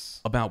 right? Yes.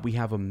 About we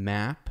have a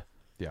map.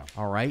 Yeah.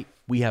 All right.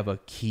 We have a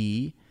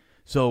key.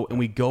 So, and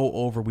we go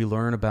over, we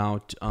learn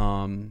about,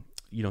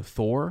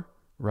 Thor,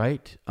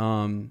 right?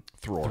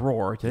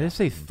 Thror. Did I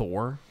say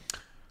Thor?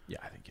 Yeah,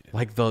 I think you did.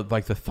 Like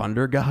the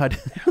thunder god.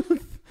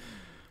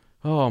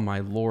 Oh, my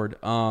Lord.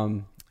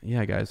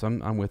 Yeah, guys,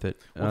 I'm with it.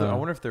 Well, I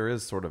wonder if there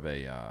is sort of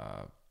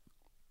a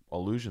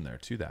allusion there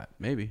to that.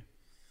 Maybe.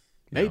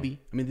 Maybe.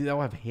 I mean, they all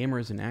have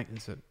hammers and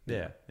axes. So,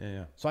 yeah.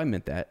 So I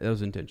meant that. That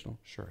was intentional.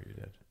 Sure, you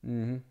did.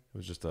 Mm-hmm. It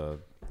was just a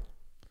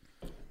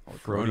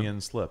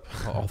Freudian slip.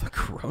 All the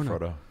Corona.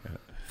 Frodo.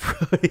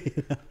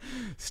 Yeah.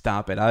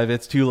 Stop it.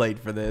 It's too late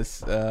for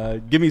this.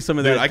 Give me some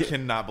of that. I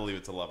cannot believe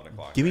it's 11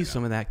 o'clock. Give me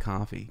some of that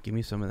coffee. Give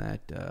me some of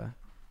that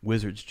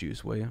Wizard's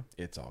juice, will you?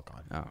 It's all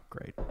gone. Oh,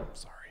 great.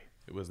 Sorry.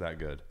 It was that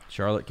good.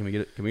 Charlotte, can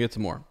we get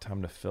some more?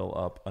 Time to fill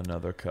up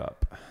another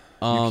cup.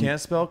 You can't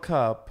spell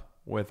cup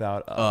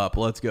without up.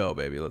 Let's go,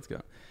 baby. Let's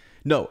go.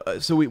 No,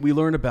 so we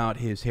learn about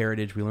his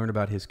heritage. We learn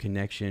about his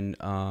connection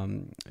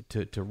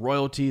to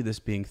royalty, this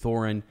being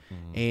Thorin,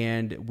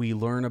 and we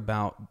learn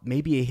about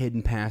maybe a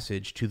hidden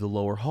passage to the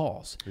lower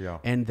halls. Yeah.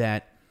 And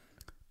that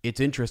it's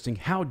interesting,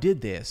 how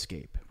did they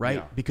escape, right?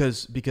 Yeah.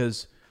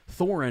 Because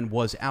Thorin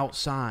was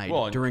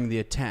outside during the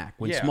attack.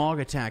 When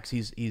Smaug attacks,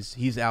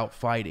 he's out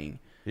fighting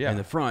in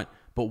the front.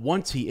 But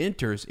once he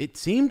enters, it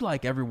seemed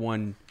like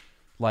everyone...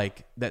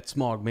 like that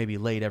Smaug maybe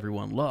laid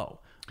everyone low,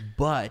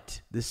 but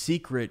the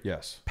secret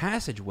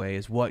passageway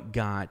is what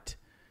got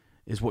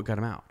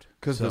him out.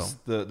 Because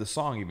the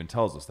song even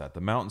tells us that the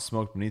mountain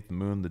smoked beneath the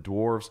moon. The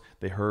dwarves,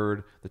 they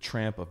heard the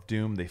tramp of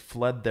doom. They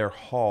fled their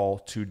hall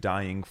to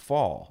dying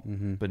fall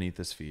beneath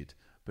his feet,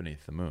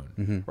 beneath the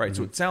moon. Right.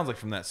 So it sounds like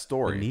from that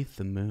story, beneath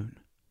the moon.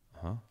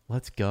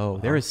 Let's go.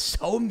 There is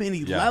so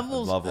many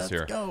levels. Let's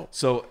here. Go.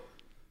 So,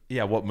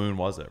 what moon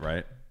was it?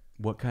 Right.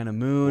 What kind of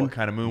moon?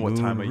 What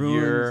time of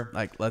year?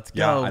 Like, let's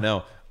go. Yeah, I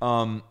know.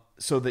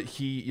 So that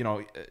he,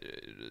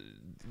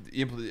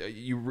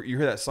 you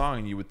hear that song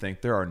and you would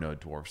think there are no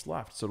dwarves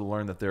left. So to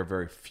learn that there are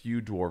very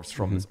few dwarves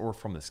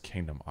from this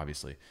kingdom,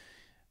 obviously,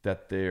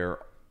 that there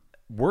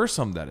were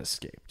some that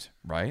escaped,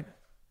 right?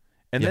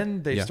 And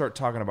then they start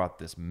talking about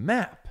this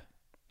map.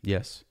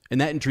 Yes,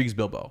 and that intrigues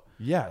Bilbo.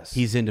 Yes,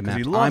 he's into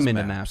maps. I'm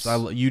into maps.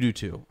 You do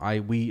too.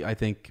 I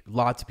think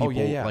lots of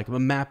people like a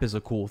map is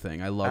a cool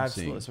thing. I love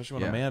seeing,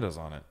 especially when Amanda's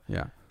on it.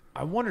 Yeah,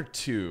 I wonder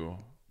too.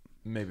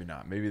 Maybe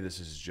not. Maybe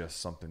this is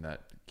just something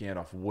that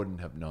Gandalf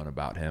wouldn't have known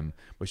about him.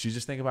 But you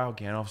just think about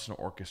how Gandalf's an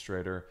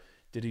orchestrator.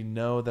 Did he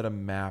know that a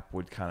map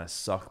would kind of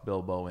suck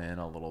Bilbo in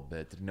a little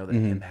bit? Did he know that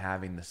him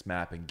having this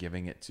map and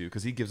giving it to,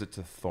 because he gives it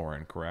to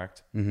Thorin,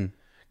 correct? Mm-hmm.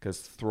 Because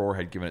Thror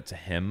had given it to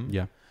him.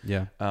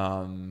 Yeah.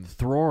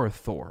 Thror or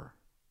Thor?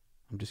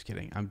 I'm just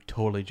kidding. I'm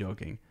totally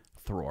joking.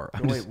 Thror.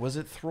 Was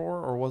it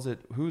Thror or was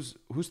it who's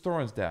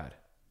Thorin's dad?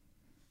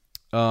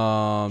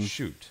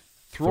 Shoot.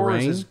 Thror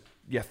is his,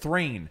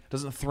 Thrain.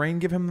 Doesn't Thrain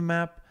give him the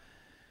map?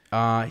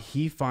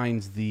 He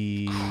finds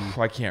the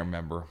I can't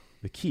remember.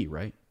 The key,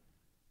 right?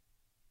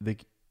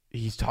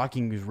 He's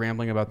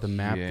rambling about the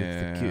map.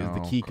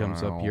 The key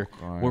comes up here.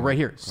 Well, right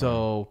here.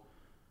 So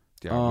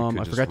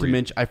I forgot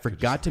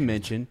to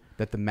mention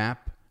that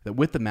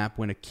with the map,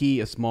 when a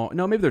key,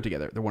 maybe they're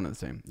together. They're one and the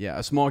same. Yeah,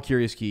 a small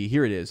curious key.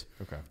 Here it is.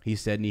 Okay. He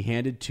said, and he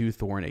handed to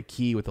Thorin a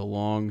key with a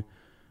long,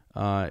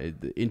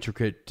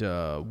 intricate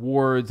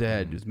wards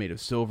that was made of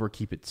silver.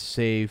 Keep it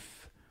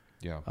safe.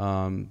 Yeah.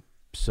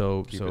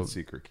 Keep it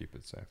secret. Keep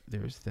it safe.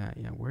 There's that.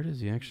 Yeah. Where does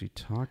he actually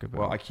talk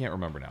about? Well, I can't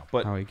remember now,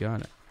 but how he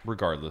got it.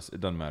 regardless,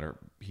 it doesn't matter.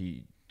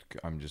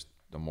 I'm just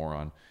a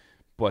moron.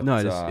 But no,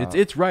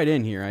 it's right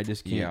in here. I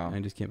just can't. Yeah. I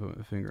just can't put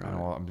my finger on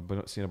it.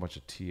 I'm seeing a bunch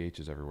of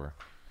THs everywhere.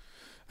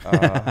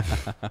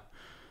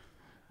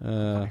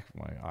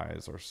 My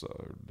eyes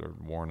they're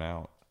worn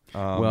out.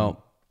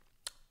 Well,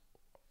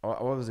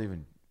 what was I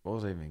even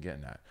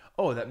getting at?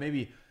 Oh, that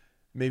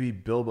maybe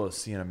Bilbo's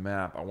seeing a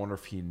map. I wonder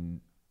if he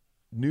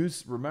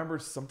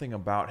remembers something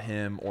about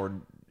him,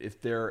 or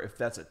if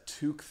that's a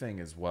Took thing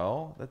as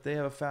well, that they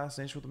have a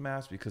fascination with the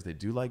maps because they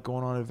do like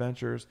going on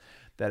adventures.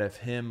 That if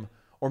him,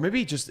 or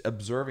maybe just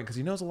observing, because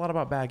he knows a lot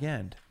about Bag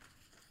End.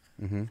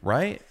 Mm-hmm.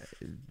 Right?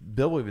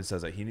 Bilbo even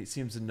says that he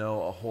seems to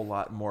know a whole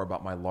lot more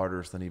about my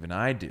larders than even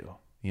I do.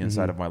 The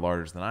inside of my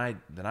larders than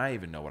I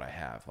even know what I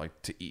have,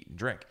 like to eat and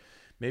drink.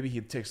 Maybe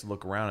he takes a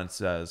look around and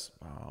says,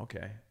 "Oh,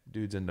 okay,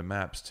 dude's into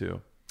maps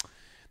too.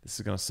 This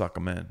is gonna suck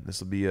him in.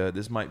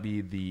 This might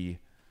be the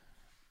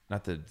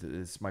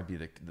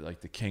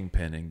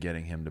kingpin in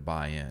getting him to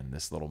buy in.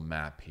 This little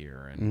map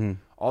here and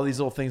all these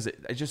little things that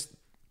I just."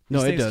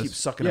 These things keep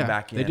sucking him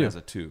back in as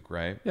a Took,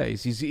 right? Yeah,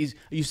 he's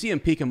you see him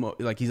peek him,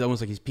 like he's almost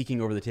like he's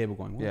peeking over the table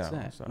going, what's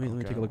that? So, let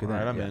me take a look at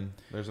that. All right, I'm in.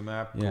 There's a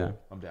map. Cool. Yeah.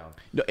 I'm down.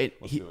 No,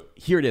 Let's do it.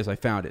 Here it is. I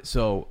found it.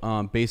 So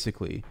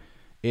basically,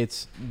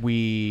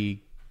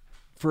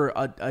 for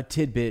a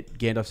tidbit,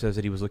 Gandalf says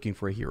that he was looking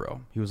for a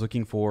hero. He was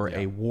looking for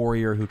a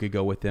warrior who could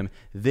go with him.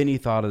 Then he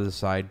thought of the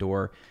side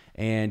door,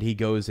 and he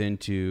goes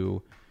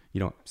into,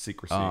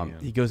 secrecy.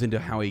 He goes into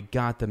how he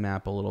got the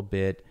map a little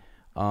bit.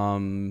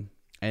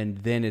 And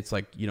then it's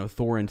like,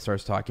 Thorin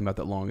starts talking about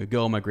that long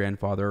ago. My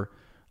grandfather,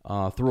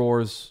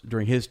 Thror's,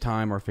 during his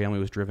time, our family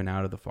was driven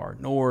out of the far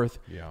north.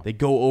 Yeah. They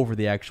go over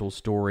the actual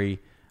story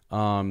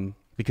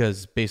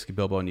because basically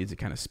Bilbo needs it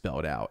kind of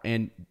spelled out.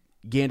 And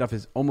Gandalf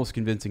is almost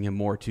convincing him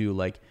more too,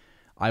 like,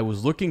 I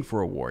was looking for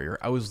a warrior.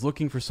 I was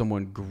looking for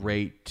someone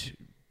great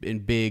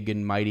and big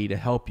and mighty to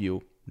help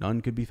you.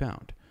 None could be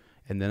found.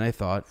 And then I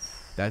thought,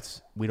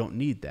 we don't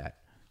need that.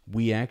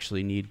 We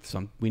actually need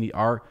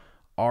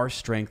our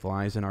strength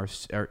lies in our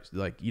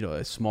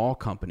a small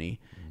company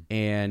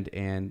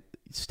and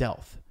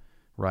stealth,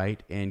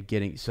 right? And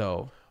getting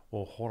so.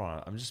 Well, hold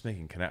on. I'm just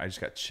making I just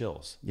got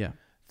chills. Yeah.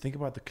 Think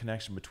about the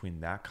connection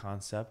between that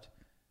concept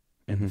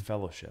and the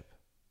Fellowship.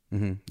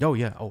 Mm-hmm. Oh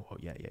yeah. Oh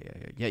yeah.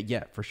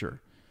 Yeah. For sure.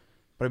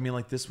 But I mean,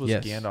 like, this was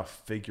Gandalf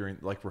figuring,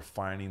 like,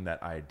 refining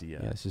that idea.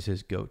 Yeah, this is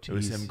his go-to. It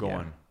was him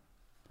going.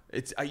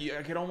 Yeah.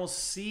 I could almost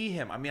see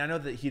him. I mean, I know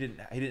that he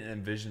didn't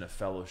envision a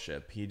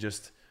Fellowship. He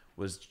just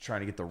was trying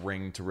to get the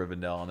ring to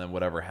Rivendell, and then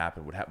whatever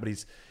happened would happen.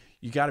 But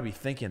you got to be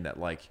thinking that,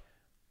 like,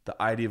 the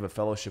idea of a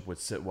Fellowship would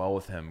sit well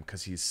with him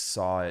because he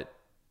saw it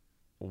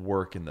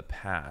work in the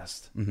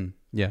past. Mm-hmm.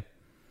 Yeah.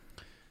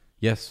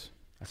 Yes.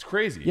 That's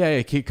crazy. Yeah,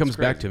 he comes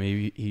back to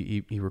me.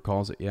 He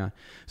recalls it. Yeah.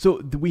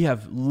 So we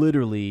have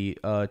literally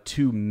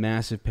 2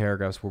 massive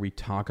paragraphs where we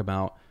talk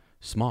about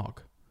Smaug,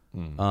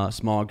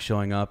 Smaug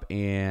showing up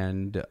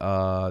and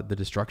the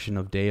destruction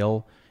of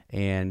Dale.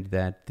 And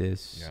that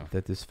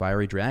this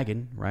fiery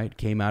dragon, right,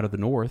 came out of the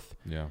north,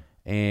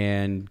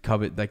 and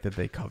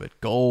they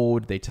covet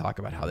gold. They talk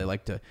about how they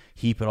like to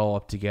heap it all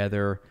up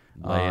together,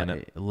 lay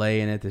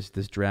in it.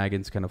 This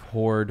dragon's kind of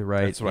hoard,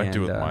 right? That's what I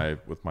do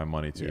with my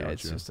money too. Yeah,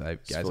 it's just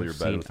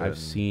I've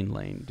seen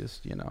Lane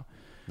just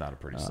not a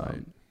pretty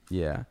sight.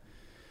 Yeah.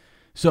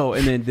 So,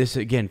 and then this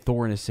again,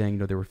 Thorin is saying,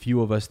 there were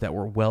few of us that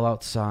were well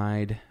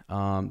outside,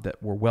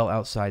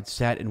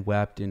 sat and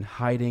wept in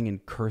hiding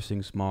and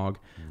cursing Smaug.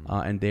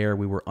 And there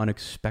we were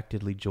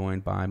unexpectedly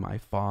joined by my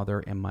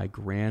father and my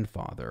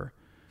grandfather,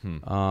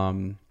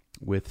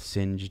 with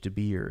singed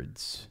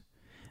beards.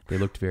 They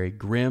looked very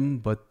grim,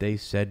 but they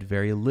said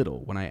very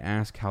little. When I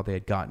asked how they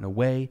had gotten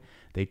away,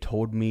 they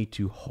told me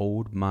to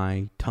hold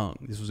my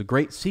tongue. This was a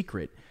great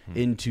secret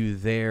into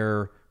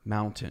their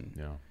mountain.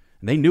 Yeah.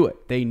 And they knew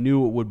it. They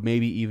knew it would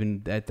maybe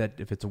even that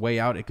if it's a way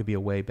out, it could be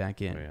a way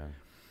back in. Oh,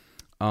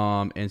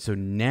 yeah. And so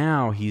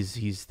now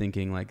he's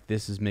thinking, like,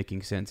 this is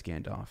making sense,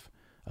 Gandalf.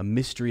 A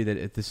mystery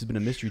this has been a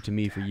mystery to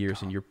me for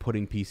years, and you're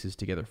putting pieces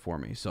together for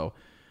me. So,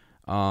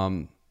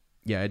 I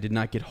did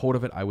not get hold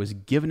of it. I was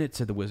given it,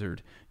 said the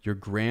wizard. Your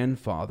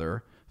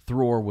grandfather,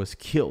 Thror, was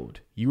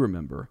killed, you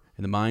remember,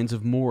 in the mines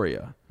of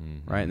Moria,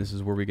 right? And this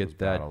is where we get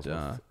that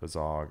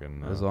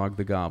Azog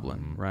the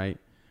Goblin, right?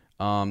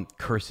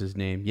 Curse his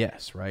name,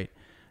 yes, right?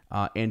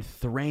 And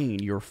Thrain,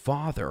 your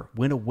father,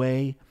 went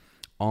away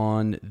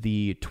on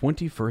the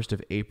 21st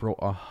of April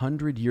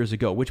 100 years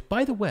ago, which,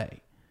 by the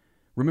way,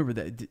 remember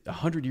that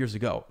 100 years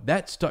ago,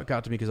 that stuck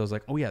out to me because I was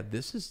like, oh yeah,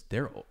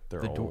 they're old.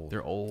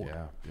 They're old.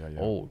 Yeah.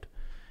 Old.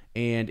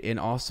 And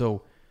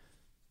also,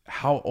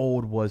 how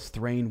old was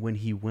Thrain when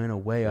he went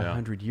away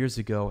 100 years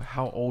ago?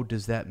 How old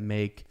does that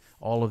make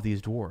all of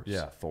these dwarves?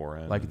 Yeah,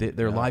 Thorin. Like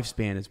their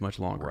lifespan is much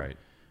longer. Right.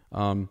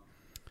 And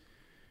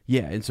he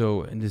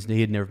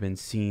had never been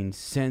seen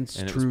since.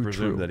 And it was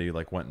presumed that he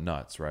went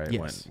nuts, right?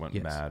 Yes, went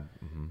mad.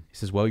 Mm-hmm. He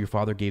says, well, your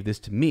father gave this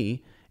to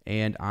me,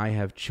 and if I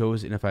have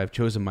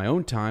chosen my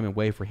own time and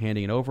way for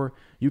handing it over,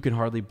 you can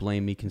hardly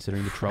blame me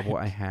considering the trouble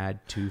I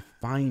had to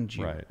find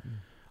you. Right.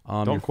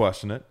 Don't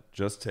question it.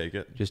 Just take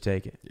it. Just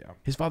take it. Yeah.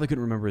 His father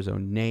couldn't remember his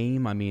own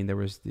name. I mean, he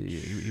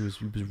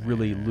was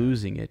really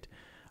losing it.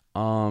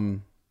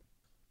 And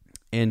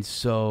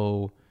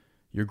so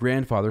your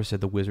grandfather,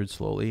 said the wizard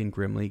slowly and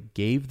grimly,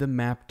 gave the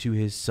map to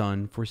his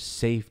son for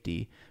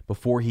safety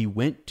before he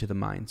went to the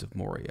mines of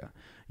Moria.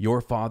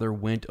 Your father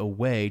went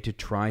away to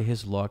try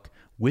his luck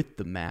with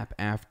the map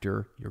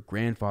after your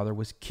grandfather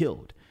was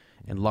killed.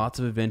 And lots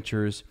of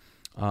adventures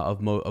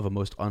of a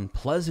most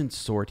unpleasant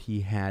sort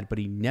he had, but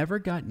he never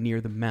got near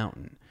the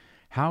mountain.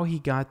 How he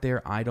got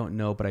there, I don't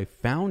know, but I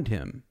found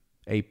him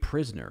a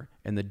prisoner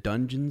in the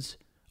dungeons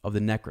of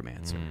the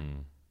Necromancer.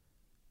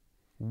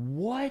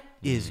 What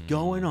is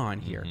going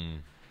on here?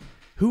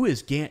 Who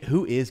is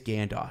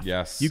Gandalf?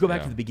 Yes. You go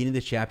back to the beginning of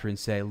the chapter and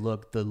say,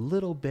 look, the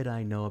little bit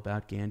I know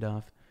about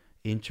Gandalf,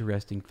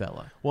 interesting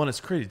fella. Well, and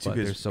it's crazy too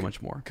because there's so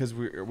much more. Because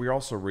we're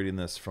also reading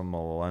this from the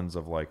lens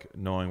of like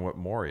knowing what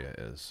Moria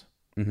is.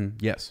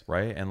 Yes.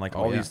 Right. And like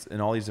all these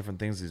different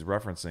things he's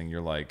referencing,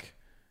 you're like,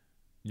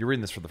 you're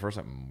reading this for the first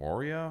time.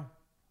 Moria,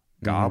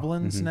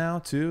 goblins now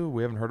too.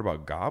 We haven't heard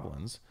about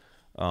goblins.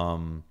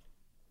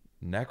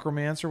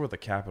 Necromancer with a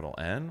capital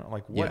N.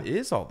 Like, what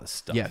is all this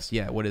stuff? Yes.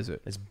 Yeah. What is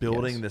it? It's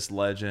building this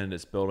legend.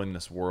 It's building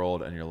this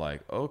world, and you're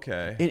like,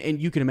 okay.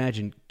 And you can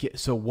imagine.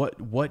 So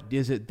what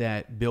is it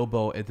that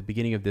Bilbo at the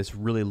beginning of this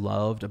really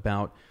loved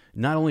about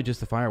not only just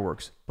the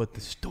fireworks but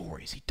the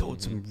stories? He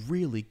told some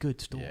really good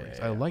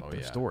stories. I like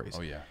those stories.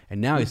 Oh yeah.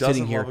 And now he's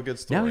sitting here. A good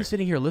story? Now he's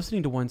sitting here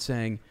listening to one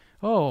saying,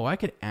 "Oh, I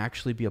could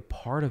actually be a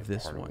part of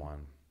this one.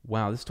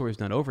 Wow, this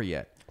story's not over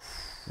yet."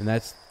 And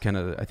that's kind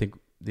of, I think,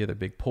 the other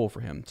big pull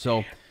for him.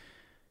 So.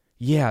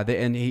 Yeah,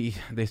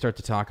 they start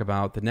to talk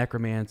about the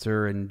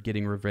necromancer and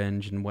getting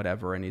revenge and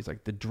whatever, and he's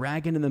like, the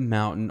dragon and the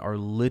mountain are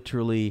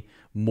literally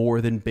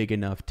more than big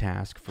enough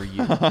task for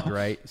you,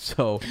 right?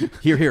 So,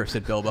 here,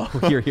 said Bilbo.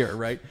 Here,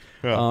 right?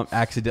 Yeah.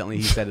 Accidentally,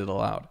 he said it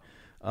aloud.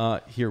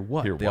 Hear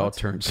what? They all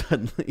turned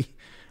suddenly.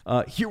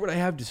 Hear what I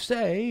have to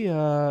say.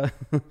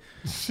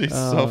 She's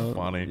so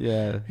funny.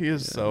 Yeah. He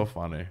is so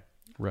funny.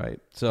 Right.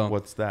 So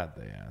what's that,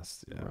 they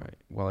asked. Yeah. Right.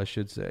 Well, I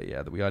should say,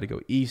 that we ought to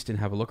go east and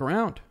have a look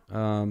around.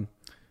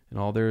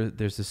 And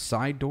there's this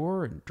side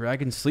door, and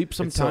dragons sleep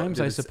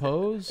sometimes, I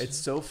suppose. It's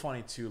so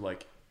funny too.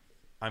 Like,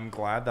 I'm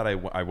glad that I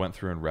went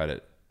through and read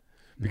it,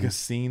 because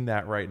seeing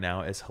that right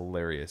now is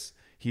hilarious.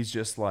 He's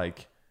just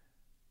like,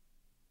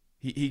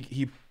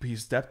 he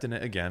stepped in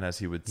it again, as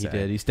he would say. He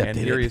did. He stepped in it.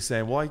 And here he's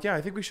saying, well, yeah,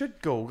 I think we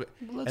should go.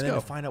 Let's go.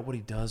 To find out what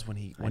he does when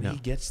he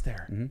gets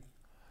there.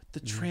 The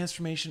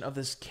transformation of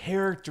this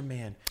character,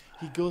 man.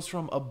 He goes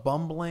from a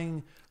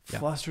bumbling,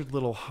 flustered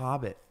little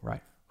hobbit,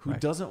 right, who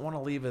doesn't want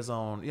to leave his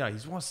own, he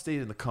wants to stay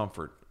in the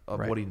comfort of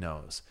what he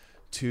knows,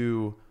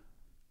 to,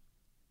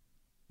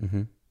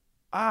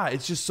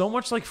 it's just so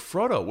much like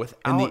Frodo.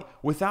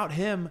 Without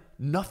him,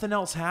 nothing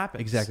else happens.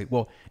 Exactly.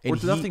 Well,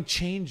 and nothing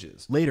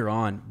changes. Later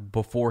on,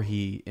 before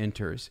he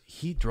enters,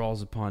 he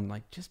draws upon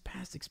like just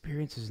past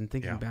experiences and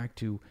thinking back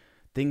to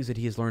things that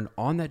he has learned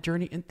on that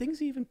journey, and things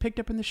he even picked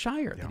up in the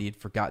Shire that he had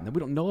forgotten, that we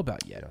don't know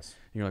about yet. Yes.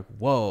 And you're like,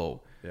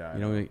 whoa. Yeah,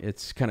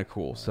 it's kind of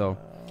cool. So...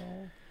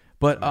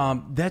 But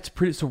that's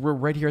pretty. So we're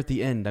right here at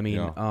the end. I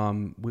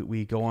mean,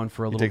 we go on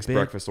for a little bit. He takes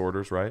breakfast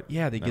orders, right?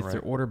 Yeah, they get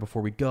their order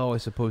before we go. I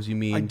suppose you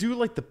mean. I do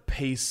like the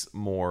pace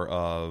more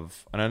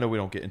of, and I know we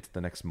don't get into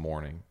the next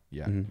morning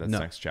yet. That's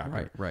next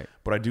chapter. Right.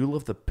 But I do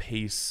love the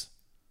pace.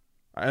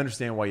 I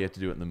understand why you have to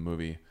do it in the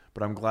movie,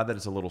 but I'm glad that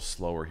it's a little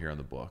slower here in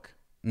the book.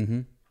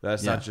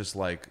 That's not just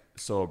like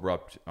so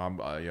abrupt. I'm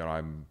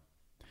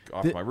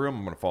off my room.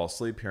 I'm going to fall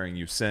asleep hearing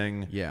you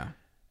sing. Yeah.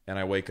 And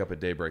I wake up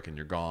at daybreak and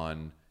you're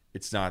gone.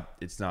 It's not,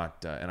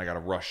 and I got to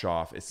rush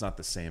off. It's not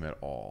the same at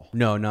all.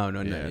 No.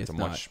 It's a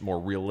much more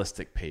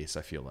realistic pace,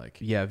 I feel like.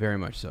 Yeah, very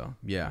much so.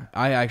 Yeah,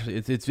 I actually,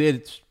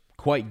 it's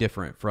quite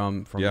different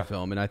from the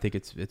film, and I think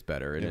it's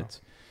better, and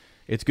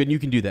it's good. And you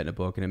can do that in a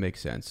book, and it makes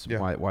sense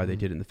why they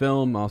did it in the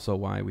film, also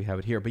why we have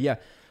it here. But yeah,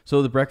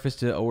 so the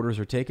breakfast orders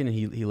are taken, and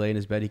he lay in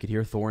his bed. He could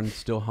hear Thorin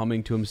still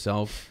humming to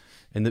himself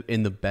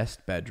in the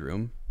best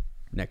bedroom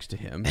next to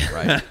him,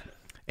 right?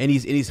 And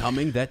he's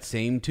humming that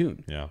same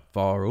tune. Yeah.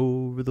 Far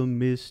over the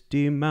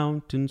misty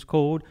mountains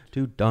cold,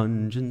 to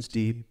dungeons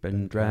deep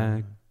and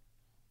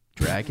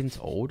dragons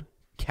old,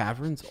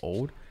 caverns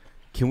old.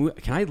 Can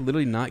I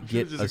literally not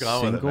get a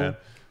single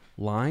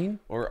line?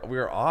 Or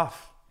we're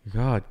off.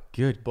 God,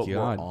 good but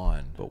God.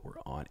 But we're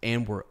on,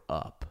 and we're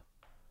up.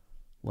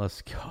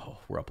 Let's go.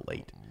 We're up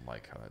late. I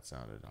like how that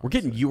sounded.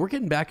 Honestly. We're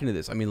getting back into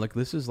this. I mean, like,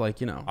 this is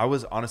like, I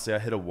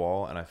hit a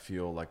wall, and I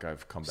feel like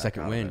I've come back.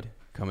 Second wind.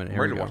 Coming in. I'm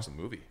ready to watch the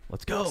movie.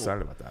 Let's go. I'm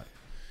excited about that.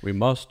 We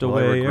must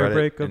away a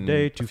break of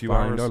day to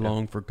find our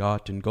long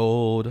forgotten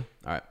gold.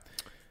 All right.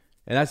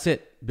 And that's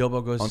it. Bilbo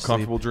goes to sleep.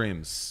 Uncomfortable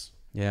dreams.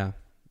 Yeah.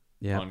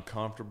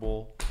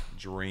 Uncomfortable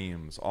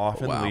dreams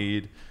often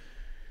lead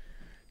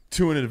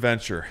to an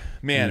adventure.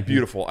 Man,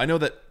 beautiful. I know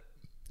that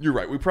you're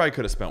right. We probably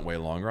could have spent way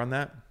longer on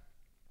that.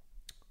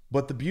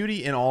 But the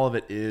beauty in all of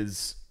it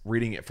is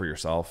reading it for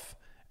yourself,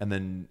 and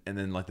then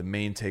like the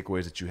main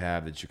takeaways that you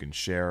have that you can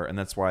share. And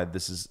that's why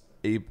this is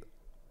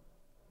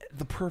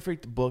the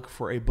perfect book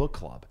for a book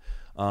club.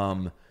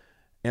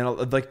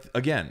 And like,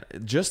 again,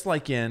 just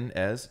like in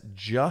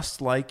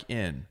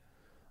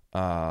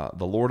The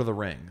Lord of the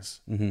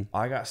Rings,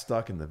 I got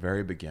stuck in the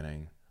very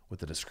beginning with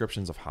the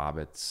descriptions of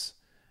hobbits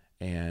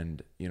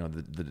and, you know,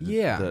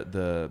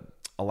 the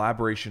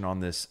elaboration on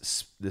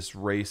this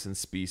race and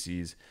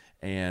species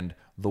and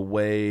the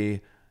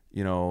way,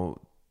 you know,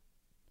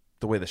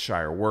 the way the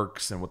Shire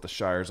works and what the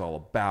Shire is all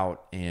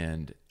about.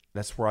 And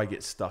that's where I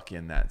get stuck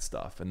in that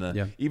stuff.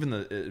 And even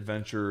the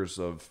adventures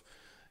of,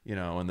 you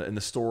know, and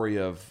the story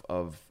of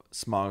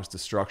Smaug's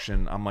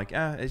destruction, I'm like,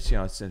 it's, you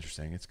know, it's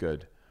interesting, it's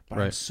good, but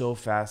I'm so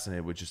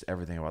fascinated with just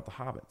everything about the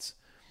hobbits.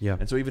 Yeah,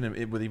 and so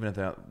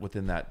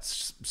within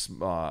that,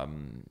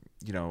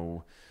 you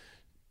know,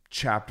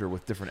 chapter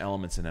with different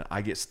elements in it,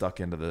 I get stuck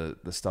into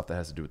the stuff that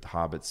has to do with the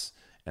hobbits,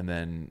 and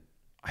then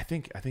I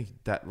think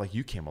that, like,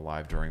 you came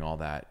alive during all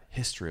that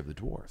history of the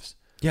dwarves.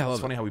 Yeah,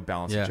 it's funny how we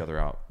balance each other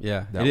out.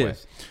 Yeah, that way.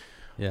 Is.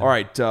 Yeah. All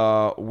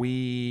right,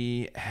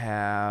 we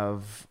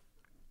have.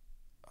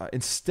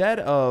 Instead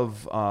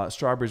of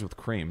strawberries with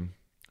cream,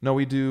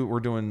 we're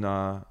doing.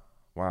 Wow.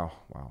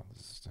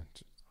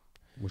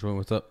 Which one?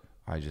 What's up?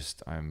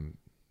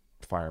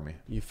 Fire me.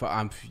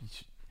 I'm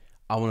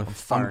going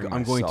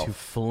to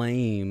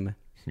flame.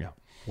 Yeah.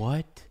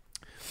 What?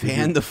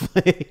 Fan the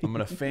flame. I'm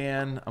gonna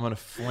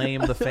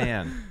flame the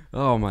fan.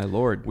 Oh my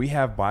Lord. We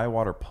have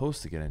Bywater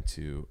posts to get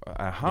into.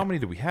 How many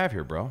do we have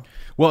here, bro?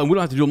 Well, and we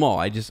don't have to do them all.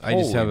 I just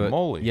have a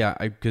moly. Yeah,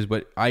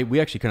 we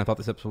actually kind of thought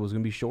this episode was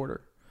gonna be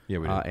shorter. Yeah,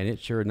 we did. And it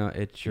sure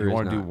You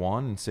want to do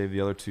one and save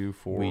the other two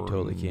for we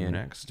totally can.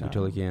 Next time? We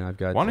totally can.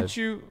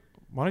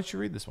 Why don't you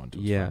read this one to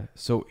us? Yeah.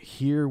 So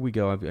here we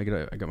go. I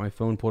got my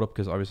phone pulled up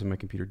because obviously my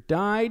computer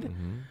died.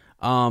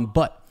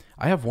 But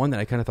I have one that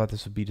I kind of thought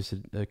this would be just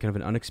a kind of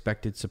an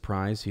unexpected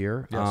surprise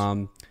here.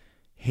 Yes.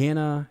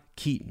 Hannah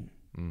Keaton,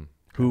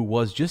 who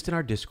was just in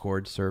our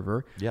Discord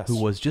server,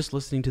 who was just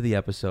listening to the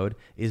episode,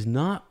 is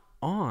not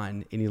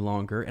on any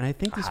longer, and I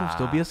think this will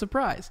still be a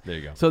surprise. There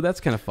you go. So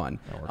that's kind of fun.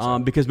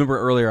 Because remember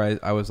earlier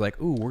I was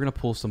like, ooh, we're going to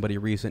pull somebody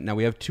recent. Now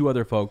we have two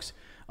other folks.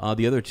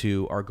 The other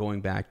two are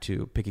going back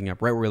to picking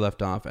up right where we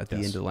left off at the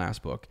end of the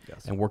last book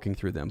and working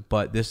through them.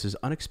 But this is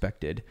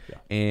unexpected. Yeah.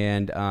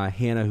 And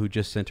Hannah, who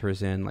just sent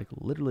hers in like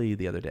literally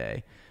the other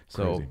day.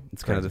 So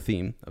it's kind of the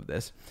theme of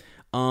this.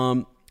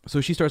 So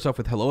she starts off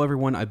with, hello,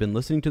 everyone. I've been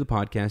listening to the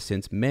podcast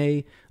since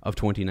May of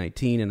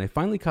 2019, and I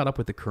finally caught up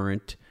with the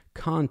current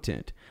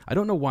content. I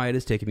don't know why it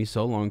has taken me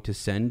so long to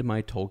send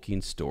my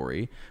Tolkien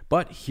story,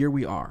 but here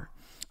we are.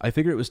 I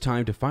figured it was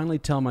time to finally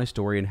tell my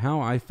story and how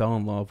I fell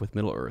in love with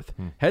Middle-earth.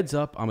 Heads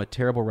up, I'm a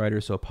terrible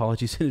writer, so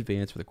apologies in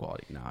advance for the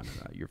quality. No,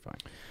 you're fine.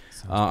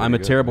 I'm a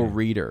terrible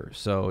reader,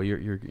 so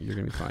you're going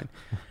to be fine.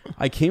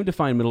 I came to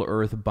find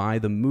Middle-earth by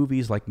the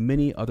movies like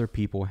many other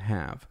people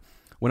have.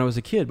 When I was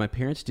a kid, my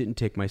parents didn't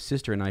take my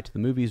sister and I to the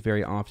movies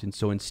very often,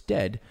 so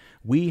instead,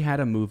 we had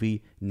a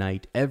movie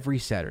night every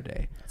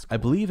Saturday. Cool. I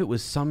believe it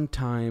was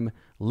sometime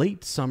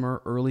late summer,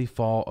 early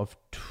fall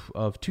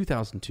of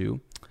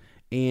 2002,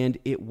 and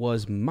it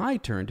was my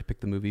turn to pick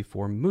the movie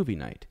for movie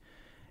night.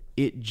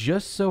 It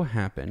just so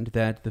happened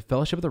that The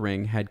Fellowship of the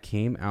Ring had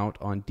came out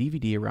on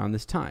DVD around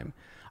this time.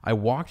 I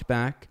walked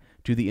back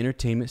to the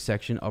entertainment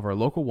section of our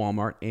local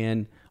Walmart,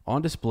 and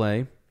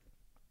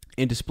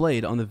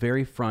displayed on the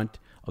very front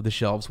of the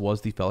shelves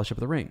was The Fellowship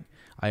of the Ring.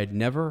 I had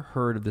never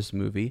heard of this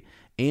movie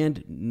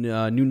and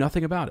knew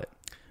nothing about it,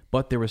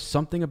 but there was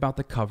something about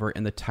the cover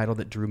and the title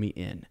that drew me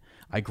in.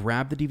 I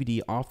grabbed the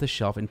DVD off the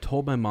shelf and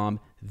told my mom,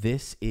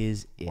 this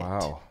is it.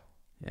 Wow.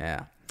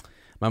 Yeah.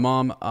 My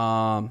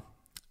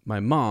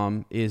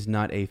mom is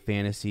not a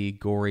fantasy,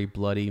 gory,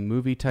 bloody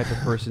movie type of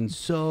person,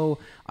 so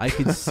I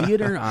could see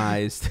in her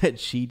eyes that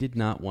she did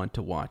not want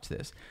to watch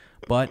this.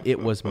 But it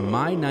was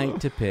my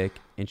night to pick,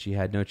 and she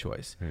had no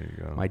choice. There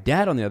you go. My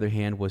dad, on the other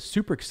hand, was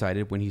super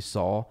excited when he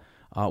saw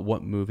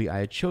what movie I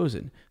had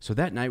chosen. So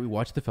that night we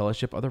watched The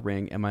Fellowship of the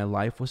Ring, and my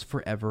life was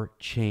forever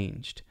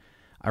changed.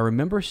 I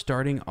remember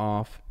starting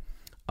off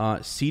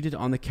seated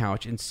on the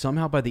couch, and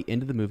somehow by the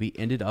end of the movie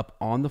ended up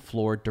on the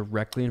floor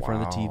directly in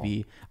front of the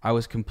TV. I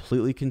was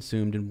completely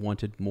consumed and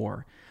wanted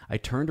more. I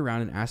turned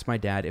around and asked my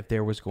dad if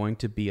there was going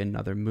to be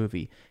another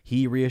movie.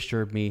 He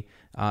reassured me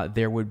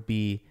there would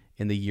be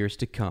in the years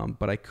to come,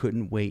 but I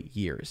couldn't wait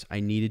years. I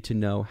needed to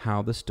know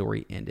how the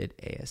story ended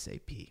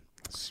ASAP.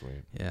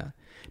 Sweet. Yeah.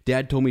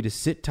 Dad told me to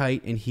sit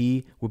tight and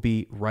he would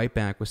be right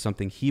back with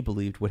something he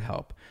believed would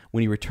help.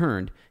 When he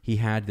returned, he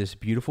had this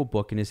beautiful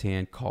book in his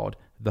hand called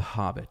The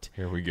Hobbit.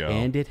 Here we go.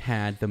 And it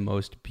had the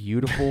most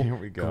beautiful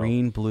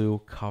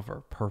green-blue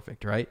cover.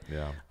 Perfect, right?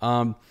 Yeah.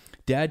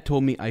 Dad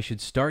told me I should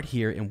start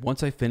here, and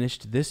once I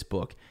finished this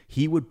book,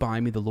 he would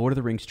buy me the Lord of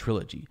the Rings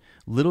trilogy.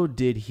 Little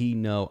did he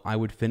know I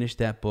would finish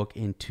that book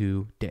in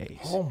 2 days.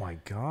 Oh, my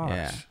gosh.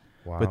 Yeah.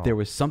 Wow. But there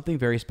was something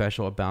very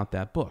special about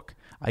that book.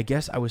 I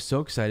guess I was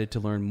so excited to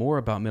learn more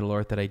about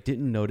Middle-earth that I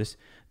didn't notice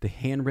the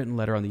handwritten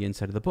letter on the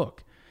inside of the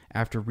book.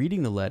 After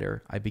reading the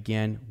letter, I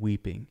began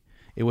weeping.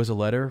 It was a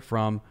letter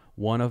from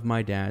one of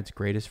my dad's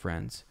greatest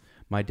friends.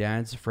 My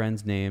dad's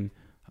friend's name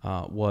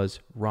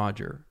was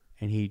Roger,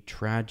 and he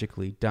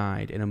tragically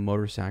died in a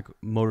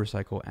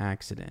motorcycle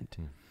accident.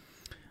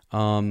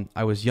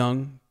 I was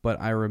young,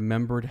 but I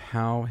remembered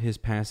how his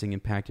passing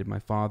impacted my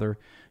father.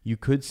 You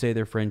could say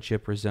their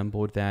friendship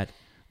resembled that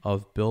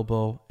of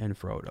Bilbo and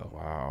Frodo.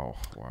 Wow.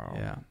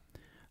 Yeah.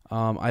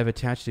 I've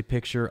attached a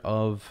picture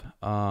of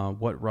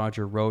what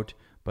Roger wrote,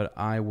 but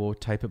I will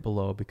type it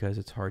below because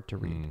it's hard to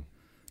read.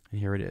 And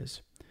here it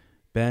is.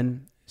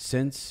 Ben,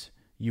 since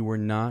you were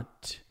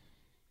not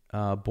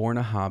born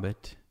a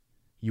hobbit,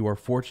 you are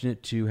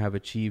fortunate to have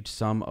achieved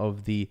some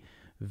of the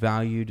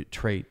valued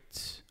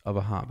traits of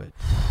a hobbit.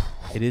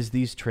 It is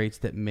these traits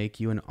that make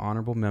you an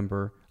honorable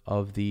member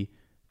of the,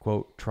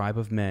 quote, tribe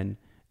of men,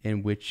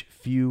 in which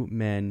few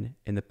men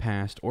in the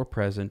past or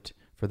present,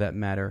 for that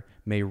matter,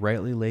 may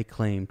rightly lay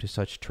claim to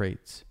such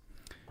traits.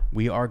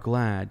 We are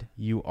glad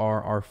you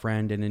are our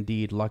friend and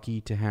indeed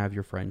lucky to have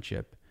your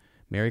friendship.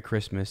 Merry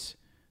Christmas.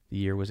 The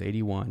year was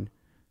 81.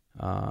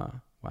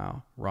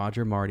 Wow.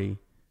 Roger, Marty,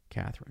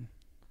 Catherine.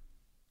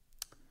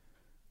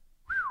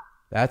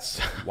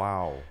 That's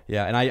wow.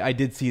 Yeah, and I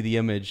did see the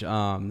image,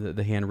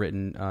 the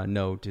handwritten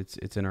note.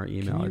 It's in our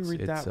email.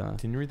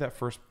 Can you read that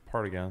first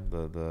part again?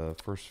 The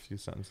first few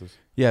sentences.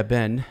 Yeah,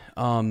 Ben.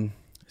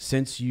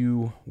 Since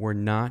you were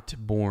not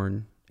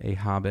born a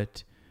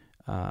hobbit,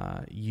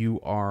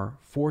 you are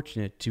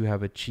fortunate to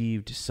have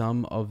achieved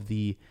some of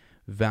the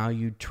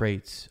valued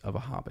traits of a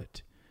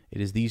hobbit.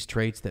 It is these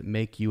traits that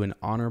make you an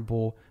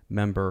honorable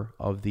member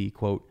of the,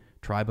 quote,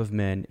 tribe of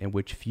men, in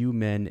which few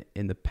men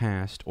in the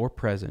past or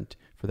present,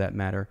 for that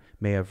matter,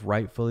 may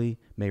rightfully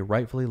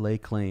lay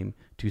claim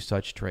to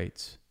such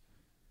traits.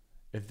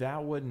 If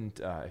that wouldn't,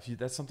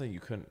 that's something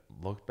you couldn't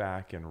look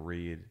back and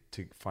read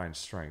to find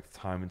strength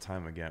time and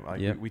time again.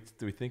 Like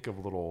we think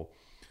of little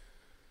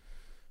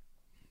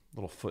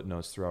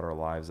footnotes throughout our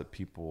lives that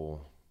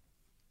people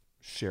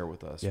share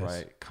with us,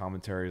 right?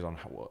 Commentaries on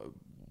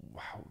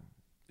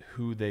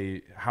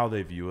how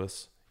they view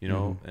us, you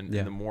know, and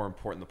the more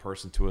important the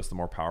person to us, the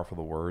more powerful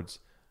the words.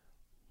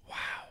 Wow.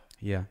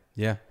 Yeah.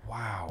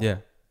 Wow. Yeah.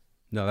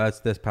 No,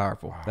 that's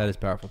powerful. Wow. That is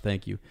powerful.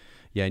 Thank you.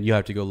 Yeah, and you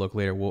have to go look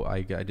later. Well,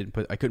 I couldn't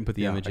put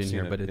the image in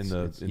here, but it's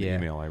in the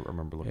email. I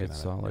remember looking at it.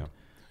 It's solid.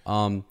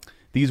 Yeah.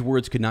 These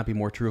words could not be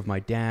more true of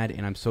my dad,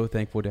 and I'm so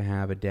thankful to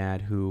have a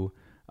dad who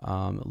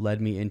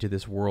led me into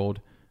this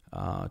world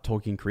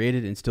Tolkien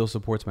created and still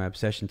supports my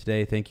obsession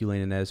today. Thank you,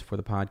 Lane and Ez, for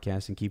the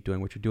podcast, and keep doing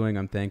what you're doing.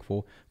 I'm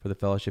thankful for the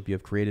fellowship you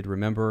have created.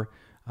 Remember,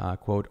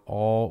 quote,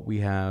 all we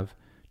have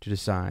to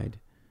decide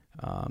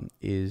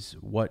is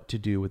what to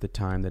do with the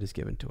time that is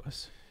given to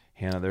us.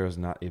 Hannah, there is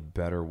not a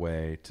better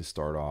way to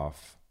start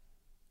off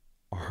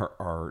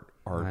our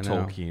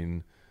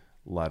Tolkien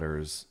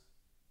letters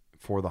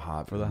for the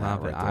Hobbit. For the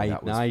Hobbit, right,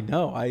 I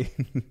know. I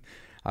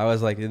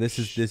was like, this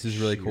is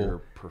really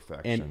cool.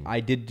 Perfection. And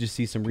I did just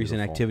see some recent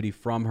activity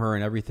from her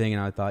and everything,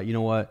 and I thought, you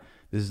know what,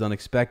 this is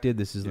unexpected.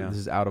 This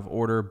is out of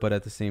order, but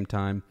at the same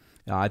time,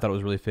 I thought it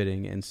was really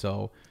fitting, and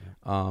so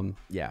that's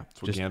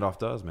what Gandalf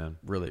does, man.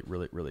 Really,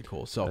 really, really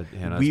cool. So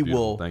Hannah, we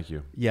will. Thank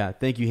you. Yeah,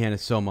 thank you, Hannah,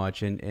 so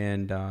much,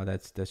 and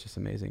that's just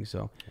amazing.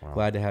 So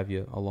glad to have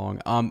you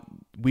along.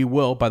 We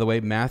will, by the way,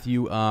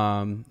 Matthew.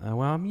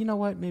 Well, you know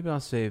what? Maybe I'll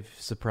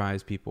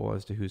surprise people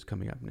as to who's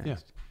coming up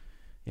next.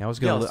 Yeah, I was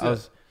gonna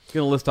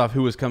list off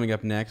who was coming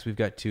up next. We've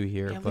got two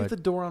here, but leave the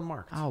door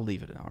unmarked. I'll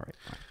leave it. All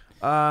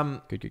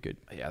right. Good.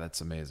 Yeah,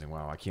 that's amazing.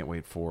 Wow, I can't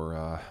wait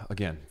for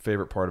again,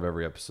 favorite part of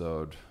every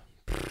episode.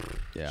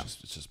 Yeah, it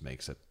just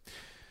makes it.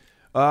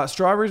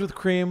 Strawberries with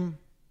cream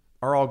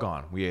are all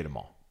gone. We ate them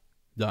all.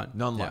 Done.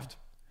 None left.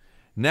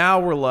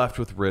 Now we're left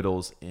with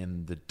riddles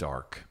in the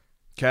dark.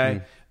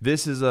 Okay,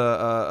 this is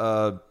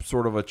a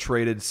sort of a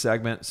traded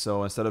segment.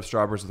 So instead of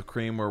strawberries with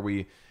cream, where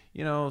we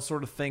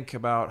sort of think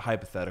about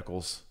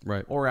hypotheticals,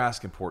 right, or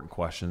ask important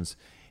questions.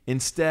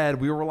 Instead,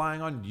 we are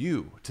relying on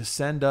you to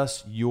send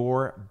us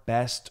your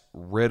best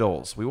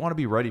riddles. We want to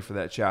be ready for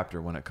that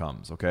chapter when it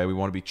comes. Okay, we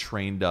want to be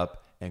trained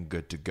up and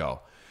good to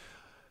go.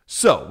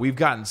 So we've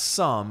gotten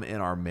some in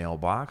our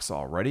mailbox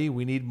already.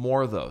 We need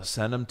more of those.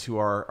 Send them to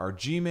our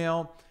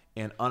Gmail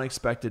and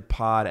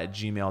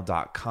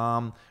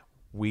unexpectedpod@gmail.com.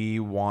 We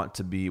want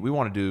to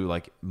do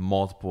like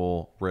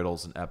multiple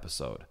riddles an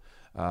episode.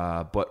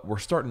 But we're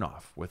starting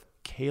off with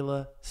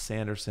Kayla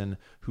Sanderson,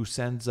 who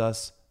sends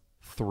us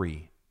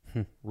 3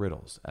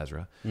 riddles,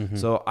 Ezra. Mm-hmm.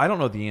 So I don't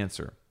know the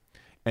answer,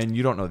 and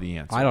you don't know the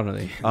answer. I don't know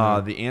the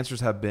answer. The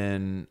answers have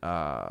been,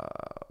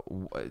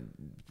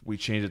 we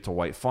changed it to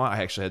white font.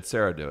 I actually had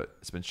Sarah do it.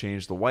 It's been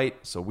changed to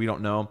white, so we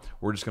don't know.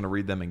 We're just going to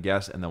read them and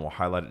guess, and then we'll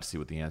highlight it to see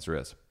what the answer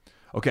is.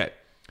 Okay.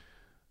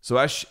 So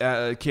as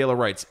Kayla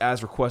writes,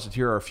 as requested,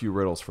 here are a few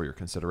riddles for your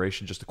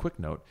consideration. Just a quick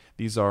note.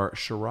 These are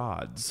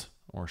charades,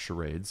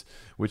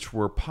 which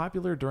were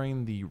popular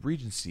during the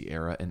Regency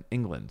era in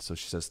England. So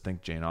she says,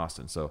 think Jane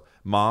Austen. So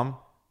Mama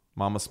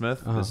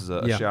Smith, this is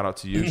a shout out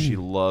to you. She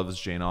loves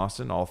Jane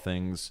Austen, all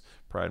things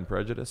Pride and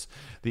Prejudice.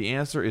 The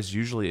answer is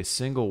usually a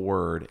single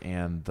word,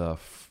 and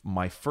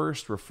my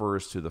first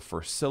refers to the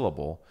first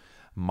syllable,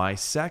 my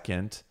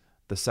second,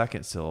 the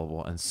second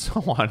syllable, and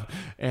so on,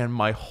 and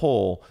my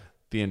whole,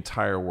 the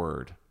entire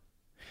word.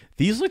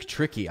 These look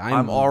tricky.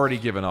 I'm already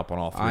giving up on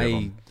all three of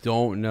them. I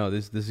don't know.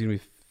 This is going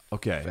to be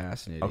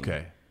fascinating.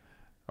 Okay.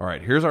 All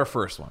right. Here's our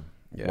first one.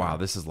 Yeah. Wow,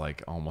 this is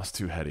like almost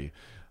too heady.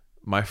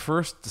 My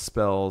first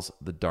dispels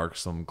the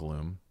darksome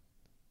gloom.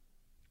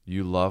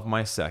 You love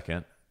my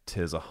second,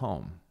 'tis a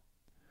home.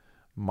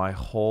 My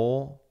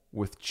whole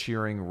with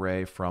cheering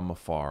ray from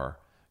afar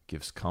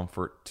gives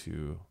comfort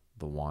to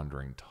the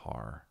wandering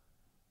tar.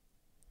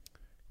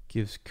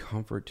 Gives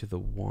comfort to the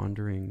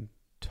wandering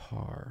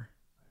tar.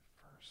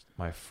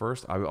 My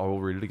first, I will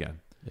read it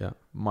again. Yeah.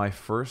 My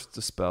first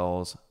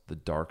dispels the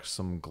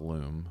darksome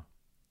gloom.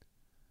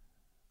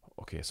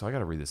 Okay, so I got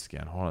to read this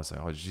again. Hold on a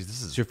second. Oh, geez,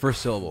 this is it's your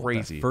first syllable.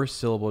 Crazy. That first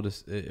syllable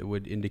it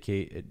would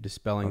indicate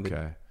dispelling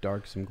the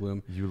darksome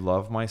gloom. You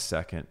love my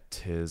second,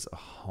 'tis a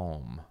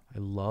home. I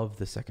love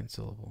the second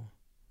syllable.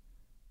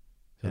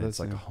 So and it's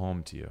like a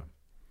home to you.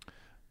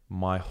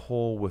 My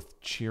whole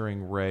with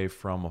cheering ray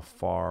from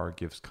afar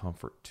gives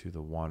comfort to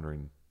the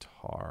wandering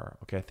tar.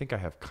 Okay, I think I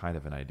have kind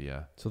of an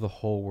idea. So the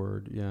whole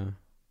word, yeah.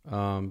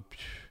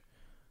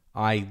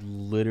 I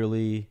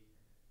literally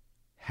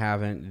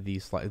haven't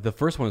the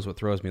first one is what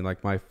throws me.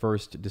 Like my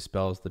first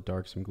dispels the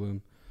darksome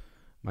gloom.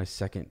 My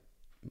second,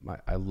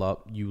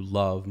 you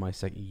love my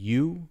second.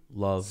 You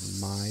love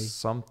my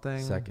something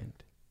second.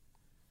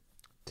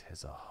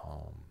 'Tis a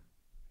home.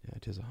 Yeah,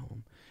 'tis a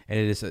home, and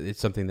it's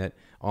something that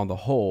on the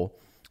whole,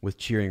 with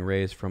cheering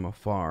rays from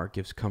afar,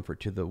 gives comfort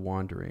to the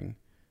wandering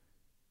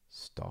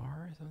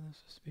star. Is that what this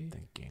supposed to be?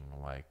 Thinking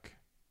like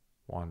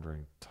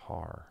wandering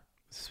tar.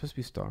 Is this supposed to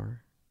be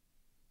star?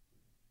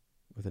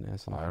 With an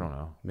S. I don't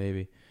know.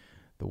 Maybe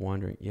the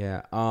wandering.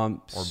 Yeah. Or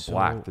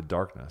black, the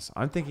darkness.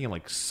 I'm thinking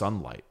like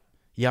sunlight.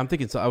 Yeah, I'm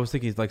thinking. So I was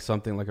thinking like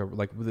something like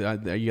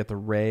you got the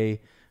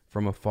ray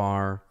from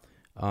afar.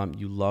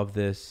 You love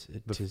this.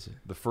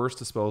 The first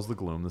dispels the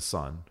gloom, the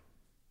sun.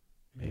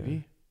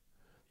 Maybe.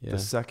 Yeah. The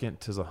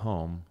second, 'tis a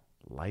home.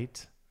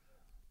 Light.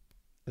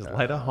 Is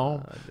light a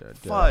home?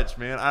 Fudge,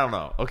 man. I don't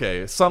know.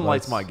 Okay,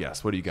 sunlight's my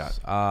guess. What do you got?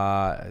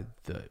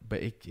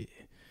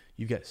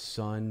 You got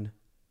sun.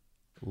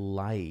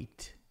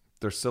 Light.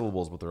 They're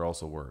syllables, but they're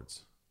also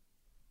words.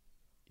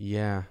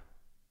 Yeah.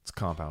 It's a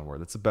compound word.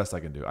 That's the best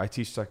I can do. I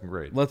teach second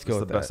grade. Let's go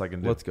with the that. best I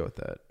can do. Let's go with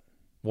that.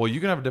 Well, you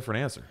can have a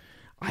different answer.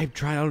 I'm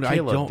trying.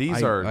 Caleb,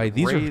 these are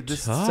this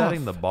is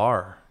setting the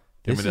bar.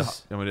 You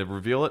want me to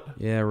reveal it?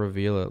 Yeah,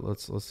 reveal it.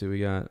 Let's see what we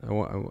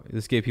got.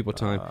 This gave people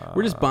time.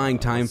 We're just buying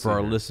time for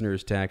our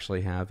listeners to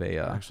actually have a.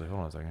 Actually,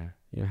 hold on a second.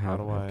 Have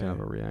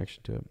a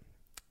reaction to it.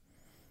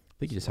 I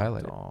think you just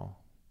highlight it.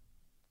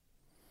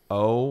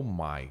 Oh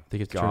my! I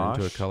think it's turned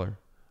into a color.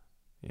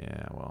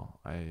 Yeah. Well,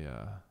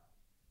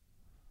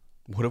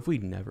 What if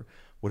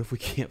we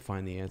can't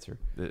find the answer?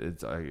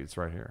 It's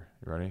right here.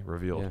 You ready?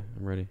 Revealed. Yeah,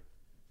 I'm ready.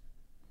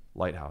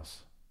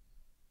 Lighthouse.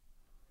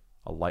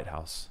 A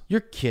lighthouse.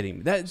 You're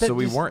kidding me. So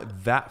we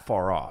weren't that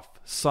far off.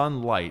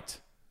 Sunlight.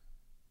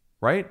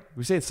 Right?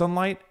 We say it's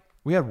sunlight.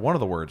 We had one of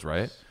the words,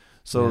 right?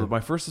 So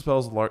my first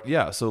dispels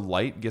so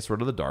light gets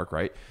rid of the dark,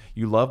 right?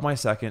 You love my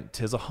second,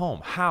 'tis a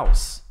home.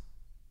 House.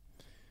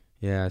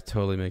 Yeah, it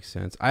totally makes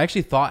sense. I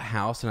actually thought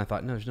house, and I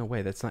thought, no, there's no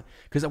way. That's not...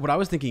 Because what I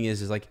was thinking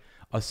is like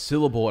a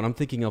syllable, and I'm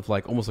thinking of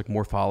like almost like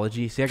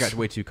morphology. See, I got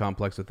way too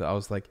complex with it. I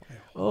was like,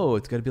 oh,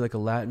 it's got to be like a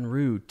Latin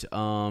root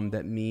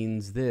that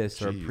means this,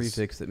 or a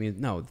prefix that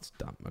means... No, it's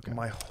dumb. Okay.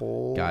 My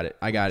whole... Got it.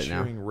 I got it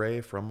now. Cheering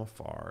ray from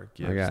afar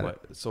gives I got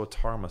it. So a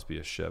tar must be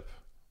a ship.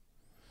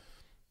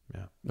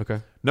 Yeah.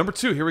 Okay. Number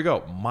 2, here we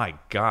go. My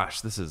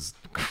gosh, this is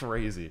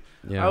crazy.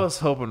 Yeah. I was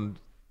hoping...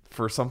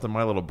 for something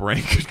my little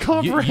brain could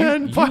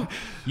comprehend.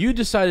 You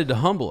decided to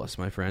humble us,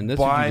 my friend. That's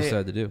what you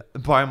decided to do.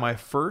 By my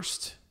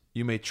first,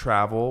 you may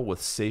travel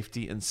with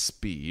safety and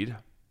speed,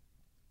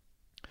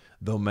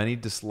 though many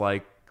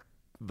dislike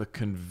the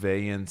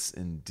conveyance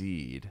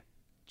indeed.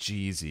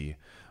 Jeezy.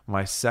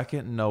 My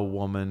second, no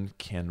woman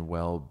can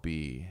well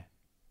be.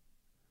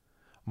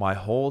 My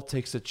whole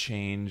takes a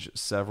change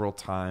several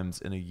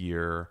times in a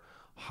year,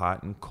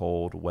 hot and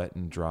cold, wet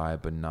and dry,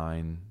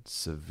 benign,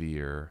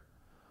 severe.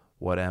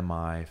 What am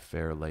I,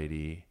 fair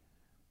lady?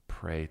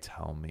 Pray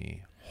tell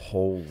me.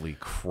 Holy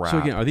crap. So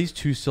again, are these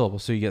two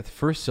syllables? So you get the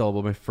first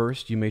syllable. My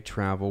first, you may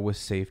travel with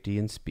safety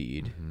and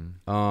speed.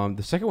 Mm-hmm.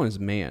 The second one is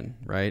man,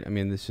 right? I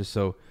mean, this is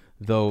so,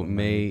 though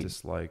many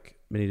dislike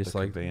the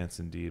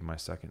conveyance indeed. My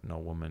second, no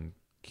woman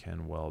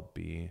can well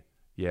be.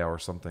 Yeah, or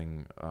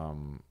something.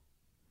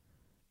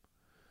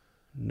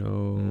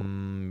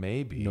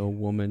 Maybe. No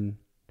woman.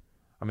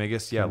 I mean, I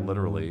guess,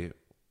 literally.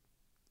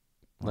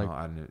 Like,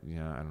 I don't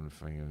know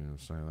if I can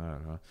say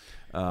that,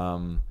 huh?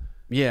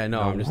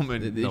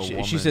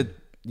 She said,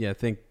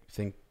 think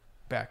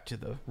back to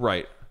the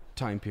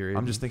time period.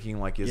 I'm just thinking,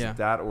 like, is it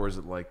that, or is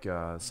it like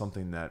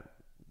something that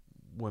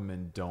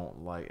women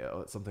don't like,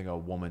 something a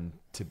woman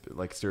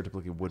like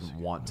stereotypically wouldn't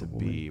want to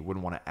be,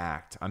 wouldn't want to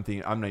act? I'm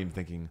not even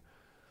thinking.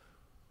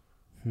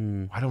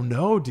 I don't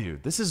know,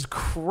 dude. This is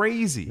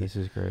crazy.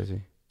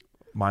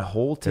 My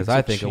whole takes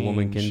a change. A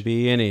woman can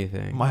be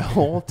anything. My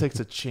whole takes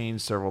a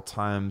change several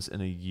times in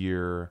a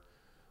year.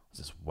 Is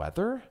this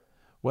weather?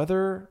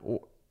 Weather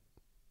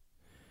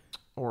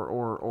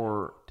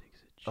or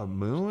a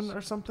moon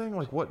or something?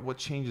 Like what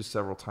changes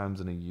several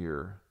times in a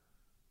year?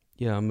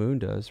 Yeah, a moon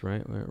does,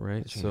 right?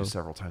 Right. It changes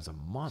several times a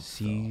month.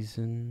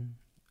 Season.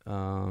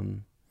 Oh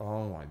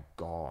my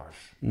gosh.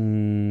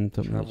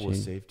 Travel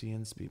with safety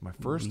and speed. My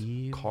first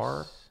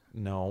car.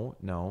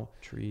 No.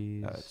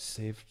 Trees.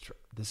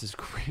 This is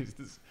crazy.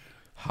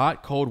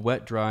 Hot, cold,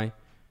 wet, dry.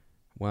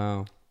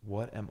 Wow.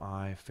 What am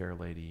I, fair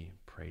lady?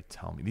 Pray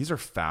tell me. These are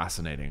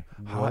fascinating.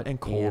 Hot and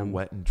cold,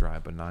 wet and dry,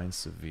 benign,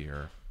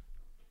 severe.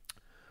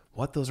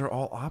 What? Those are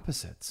all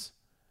opposites.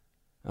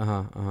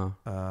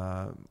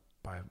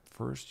 By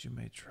first you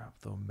may travel,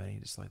 though many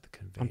dislike the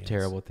conveyance. I'm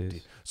terrible at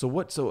this. So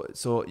what? So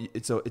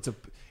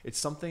it's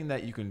something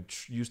that you can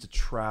use to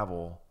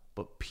travel,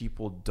 but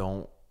people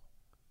don't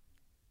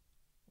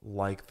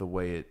like the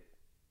way it.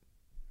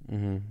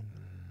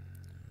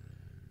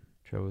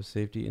 Travel with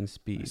safety and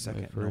speed.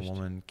 Second, a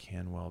woman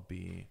can well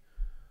be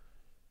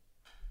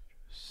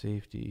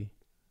safety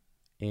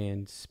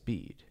and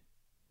speed,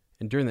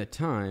 and during that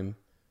time,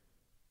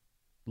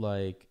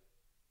 like,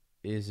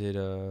 is it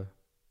a?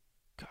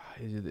 God,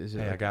 is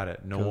it? Hey, I got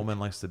it. No woman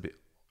likes to be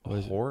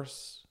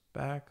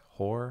horseback.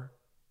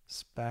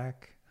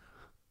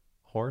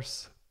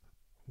 What?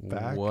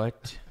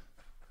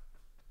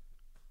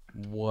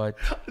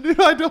 Dude,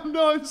 I don't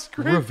know. I'm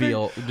scraping.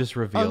 Reveal this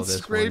I'm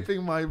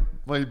scraping my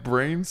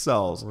brain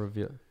cells.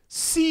 Reveal.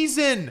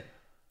 Season.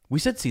 We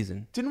said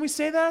season. Didn't we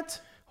say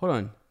that? Hold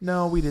on.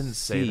 No, we didn't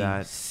say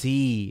that.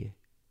 C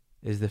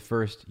is the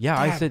first.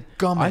 Yeah, we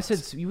said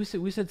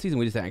season.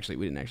 We didn't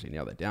actually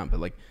nail that down.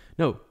 But like,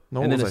 no.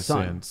 No, and then a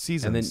sun.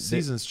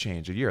 Seasons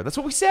change a year. That's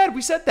what we said.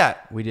 We said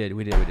that. We did.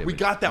 We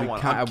got that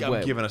one. I'm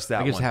giving us that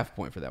one. I guess half a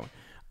point for that one.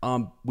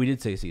 We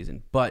did say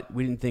season, but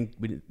we didn't think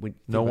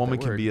no woman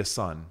can be a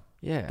sun.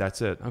 Yeah,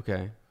 that's it.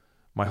 Okay.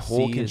 My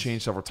whole can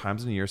change several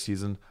times in a year.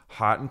 Season: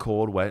 hot and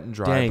cold, wet and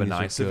dry,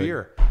 benign,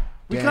 severe.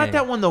 We got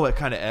that one though. It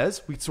kind of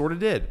as we sort of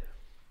did.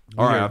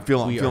 All right, I'm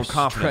feeling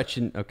confident.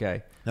 Stretching.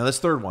 Okay. Now this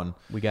third one,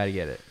 we got to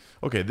get it.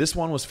 Okay, this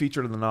one was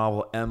featured in the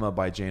novel Emma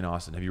by Jane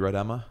Austen. Have you read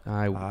Emma?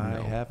 I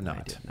have not.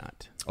 I did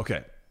not.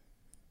 Okay,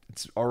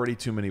 it's already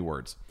too many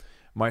words.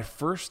 My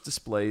first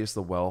displays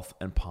the wealth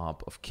and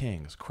pomp of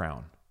kings,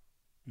 crown.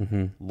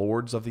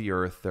 Lords of the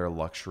earth, their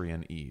luxury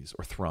and ease,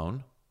 or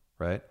throne,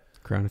 right?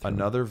 Crown of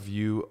Another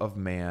view of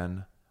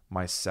man,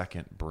 my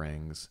second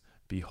brings.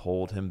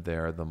 Behold him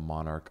there, the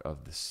monarch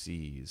of the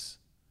seas.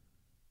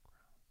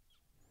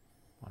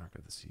 Monarch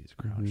of the seas,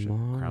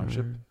 crown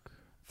ship,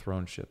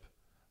 throne ship,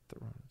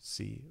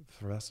 sea,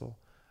 vessel.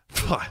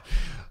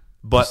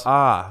 But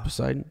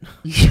Poseidon.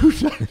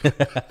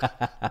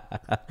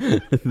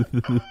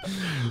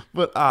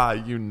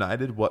 But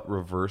united, what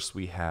reverse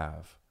we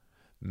have.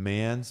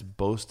 Man's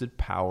boasted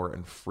power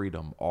and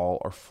freedom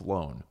all are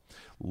flown.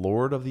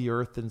 Lord of the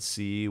earth and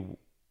sea,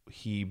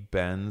 he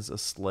bends a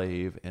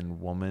slave,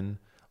 and woman,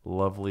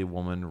 lovely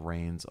woman,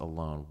 reigns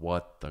alone.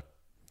 What the?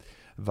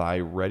 Thy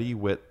ready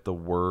wit the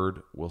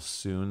word will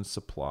soon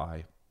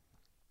supply.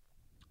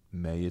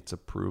 May its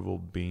approval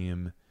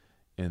beam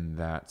in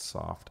that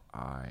soft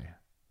eye.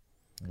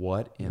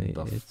 What in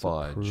the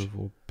fudge?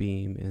 Approval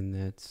beam in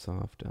that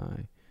soft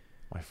eye.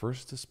 My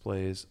first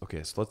displays.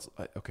 Okay, so let's.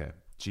 Okay,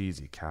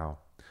 Jeezy cow.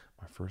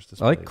 My first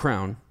display. I like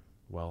crown.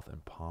 Wealth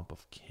and pomp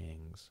of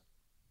kings.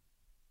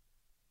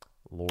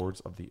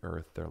 Lords of the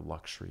earth, their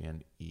luxury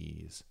and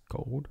ease.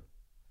 Gold.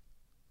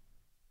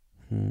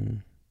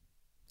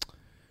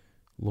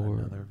 Lord.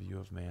 Another view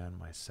of man,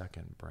 my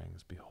second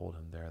brings. Behold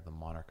him there, the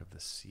monarch of the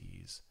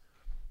seas.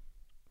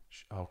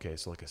 Okay,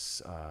 so like a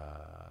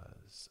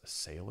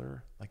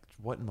sailor? Like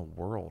what in the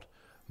world?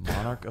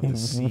 Monarch of the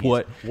seas.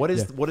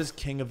 What is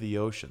king of the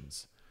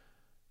oceans?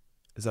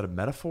 Is that a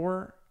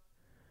metaphor?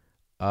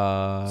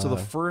 So the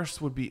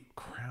first would be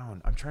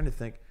crown. I'm trying to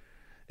think.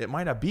 It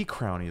might not be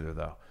crown either,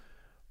 though.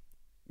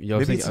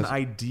 Maybe it's an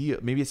idea.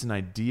 Maybe it's an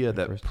idea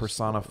that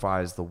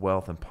personifies the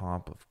wealth and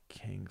pomp of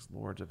kings,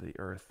 lords of the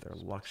earth, their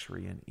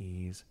luxury and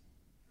ease.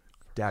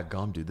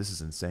 Dadgum, dude, this is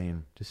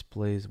insane.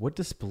 What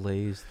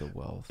displays the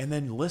wealth? And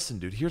then listen,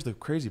 dude. Here's the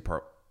crazy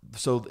part.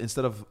 So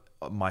instead of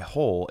my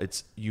whole,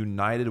 it's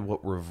united.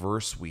 What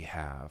reverse we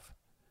have.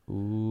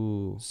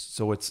 Ooh.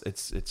 So it's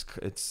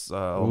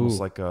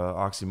almost like a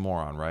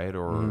oxymoron, right?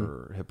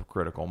 Or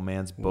hypocritical.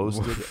 Man's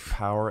boasted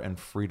power and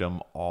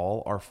freedom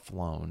all are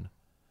flown.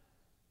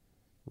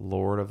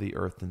 Lord of the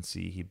earth and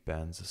sea, he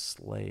bends a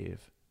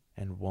slave,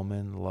 and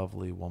woman,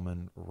 lovely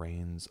woman,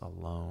 reigns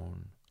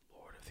alone.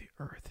 Lord of the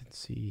earth and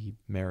sea.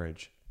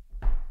 Marriage.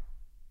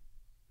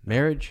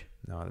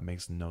 No, that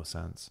makes no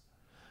sense.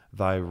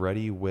 Thy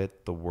ready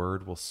wit the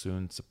word will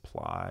soon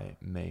supply.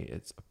 May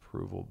its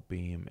approval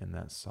beam in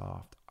that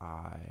soft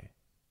eye.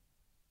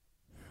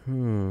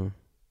 What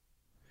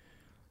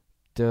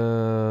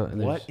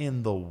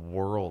in the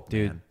world,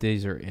 dude? Man?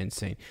 These are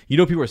insane. You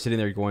know, people are sitting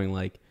there going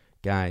like,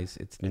 guys,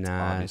 it's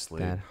not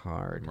that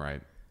hard.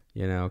 Right.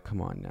 You know,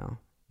 come on now.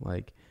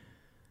 Like,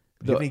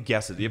 do you have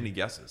any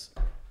guesses?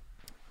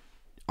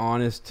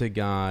 Honest to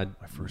God.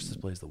 My first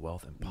displays the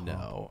wealth and pomp.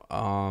 No.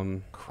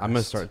 I'm going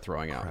to start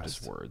throwing out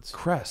just words.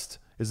 Crest.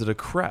 Is it a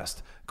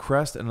crest?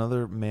 Crest,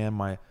 another man,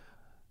 my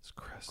It's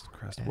crest.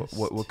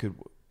 What could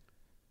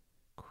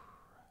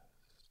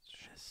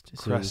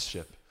crest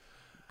ship?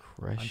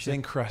 I'm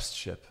saying crest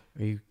ship.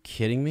 Are you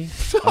kidding me?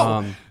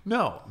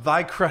 No,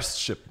 thy crest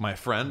ship, my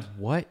friend.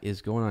 What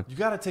is going on? You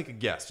got to take a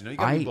guess. You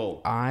got to be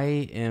bold.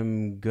 I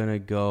am gonna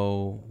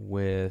go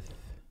with.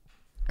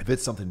 If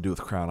it's something to do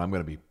with crown, I'm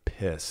gonna be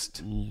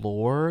pissed.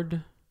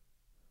 Lordship.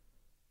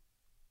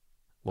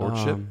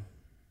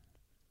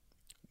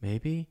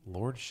 Maybe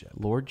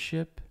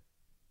Lordship.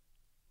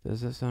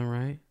 Does that sound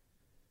right?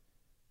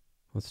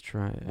 Let's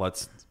try it.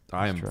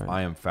 I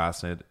am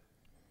fascinated.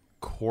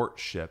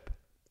 Courtship.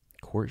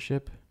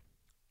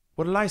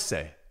 What did I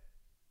say?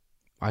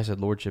 I said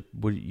lordship.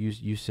 What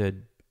you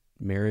said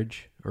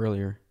marriage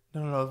earlier.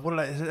 No. What did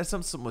I? That's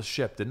something with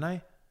ship, didn't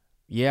I?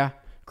 Yeah,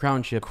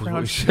 crownship.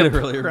 Crownship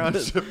earlier.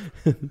 Crownship.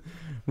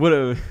 What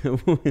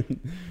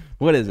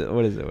is it?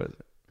 Let's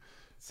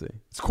see.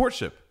 It's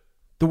courtship.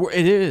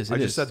 It is. I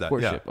just said that.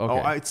 Courtship. Yeah.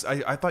 Okay.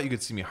 I thought you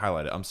could see me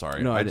highlight it. I'm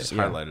sorry. No, I just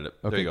highlighted it.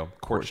 Okay. There you go.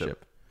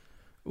 Courtship.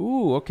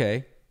 Ooh,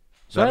 okay.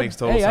 So that makes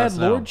total sense. I had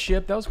now.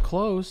 lordship. That was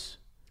close.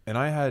 And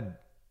I had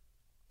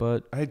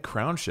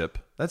crownship.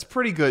 That's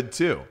pretty good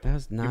too.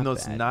 That's not even though bad.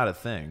 It's not a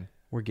thing.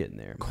 We're getting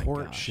there.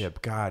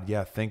 Courtship. God,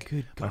 yeah.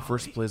 Good my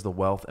first play is the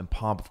wealth and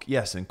pomp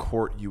of in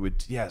court you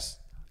would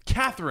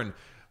Catherine.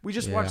 We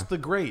just watched The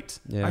Great.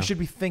 Yeah. I should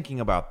be thinking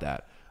about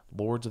that.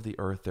 Lords of the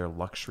earth, their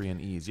luxury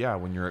and ease. Yeah,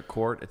 when you're at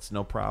court, it's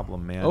no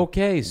problem, man.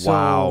 Okay, so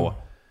wow.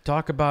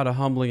 Talk about a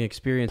humbling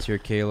experience here,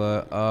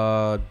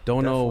 Kayla.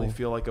 Definitely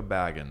feel like a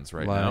Baggins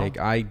now.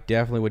 I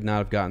definitely would not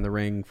have gotten the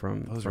ring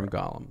from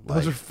Gollum.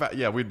 Those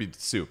are we'd be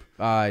soup.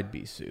 I'd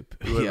be soup.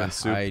 We would have been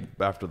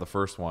soup after the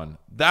first one.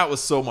 That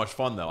was so much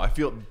fun, though. I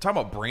feel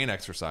talking about brain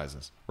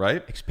exercises,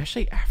 right?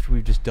 Especially after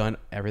we've just done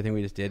everything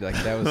we just did. Like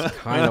that was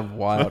kind of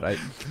wild.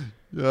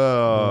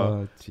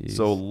 So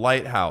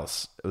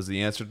Lighthouse was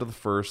the answer to the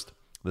first.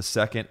 The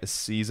second is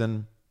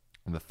season.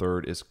 And the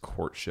third is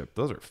courtship.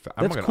 Those are.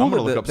 I'm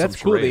gonna look up some That's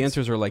cool. charades. The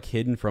answers are like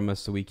hidden from us,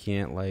 so we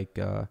can't not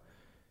that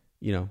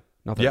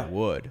I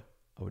would.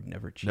 I would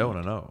never cheat.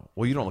 No.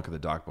 Well, you don't look at the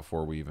doc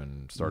before we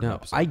even start an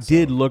episode. I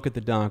did look at the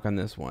doc on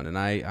this one, and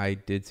I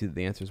did see that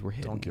the answers were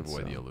hidden. Don't give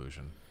away the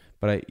illusion.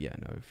 But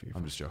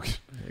I'm just joking.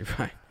 You're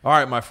fine. All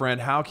right, my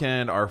friend. How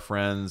can our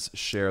friends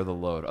share the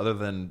load other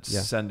than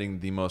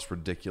sending the most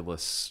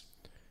ridiculous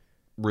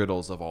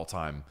riddles of all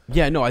time?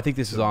 Yeah, no, I think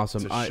this is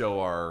awesome. To show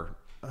our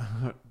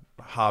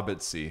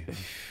Hobbitsy.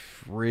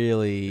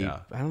 Really, I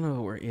don't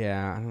know. I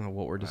don't know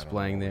what we're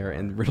displaying there.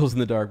 And riddles in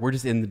the dark. We're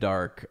just in the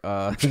dark,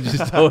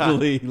 just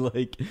totally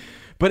like.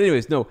 But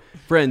anyways, no,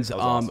 friends.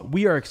 Awesome.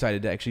 We are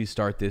excited to actually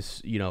start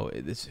this.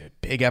 This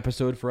big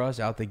episode for us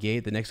out the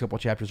gate. The next couple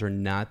chapters are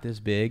not this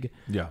big.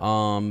 Yeah.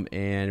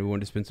 And we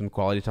wanted to spend some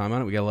quality time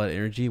on it. We got a lot of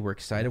energy. We're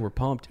excited. We're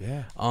pumped.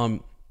 Yeah.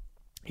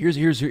 Here's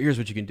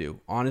what you can do.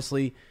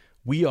 Honestly.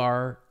 We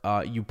are,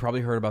 you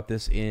probably heard about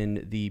this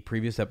in the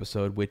previous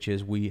episode, which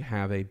is we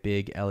have a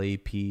big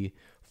LAP4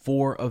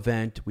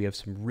 event. We have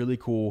some really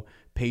cool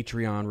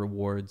Patreon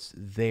rewards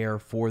there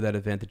for that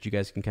event that you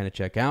guys can kind of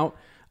check out.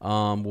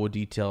 We'll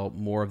detail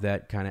more of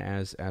that kind of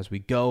as we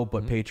go,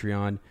 but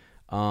Patreon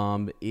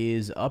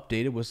is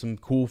updated with some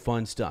cool,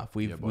 fun stuff.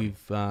 We're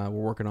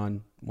working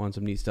on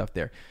some neat stuff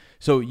there.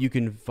 So you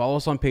can follow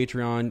us on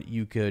Patreon.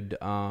 You could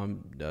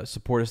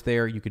support us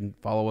there. You can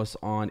follow us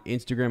on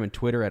Instagram and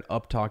Twitter at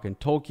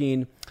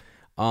UpTalkingTolkien.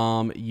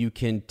 You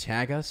can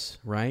tag us,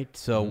 right?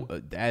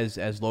 So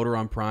as Loader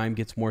on Prime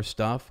gets more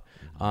stuff,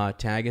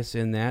 tag us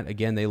in that.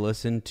 Again, they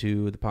listen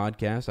to the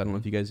podcast. I don't know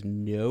if you guys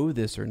know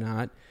this or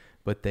not,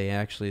 but they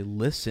actually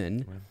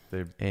listen.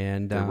 They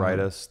write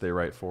us. They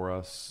write for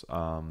us.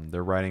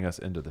 They're writing us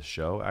into the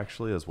show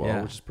actually as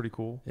well, which is pretty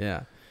cool.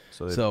 Yeah.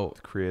 So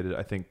they created,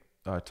 I think,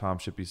 Tom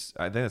Shippey.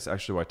 I think that's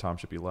actually why Tom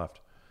Shippey left.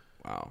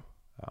 Wow.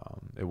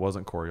 It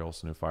wasn't Corey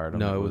Olsen who fired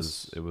him. No,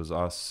 it was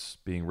us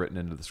being written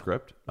into the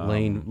script.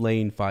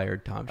 Lane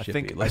fired Tom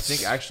Shippey. I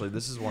think actually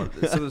this is one.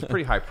 So it's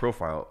pretty high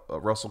profile.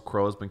 Russell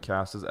Crowe has been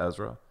cast as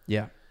Ezra.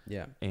 Yeah.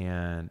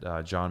 And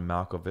John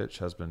Malkovich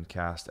has been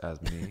cast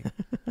as me.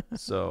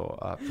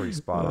 So pretty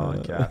spot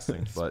on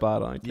casting. But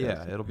spot on casting.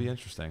 Yeah, it'll be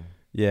interesting.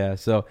 Yeah,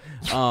 so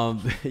so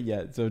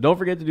don't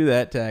forget to do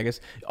that. Tag us.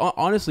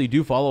 Honestly,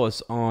 do follow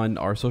us on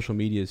our social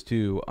medias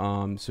too.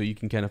 So you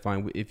can kind of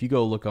find, if you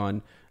go look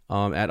on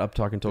at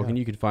UpTalkingTolkien,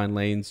 you can find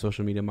Lane's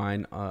social media.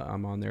 Mine,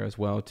 I'm on there as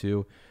well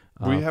too.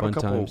 We have a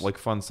couple like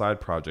fun side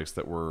projects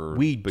that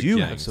we do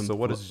have some. So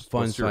what's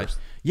fun yours?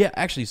 Yeah,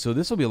 actually, so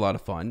this will be a lot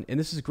of fun, and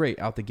this is great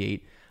out the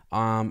gate.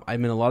 I'm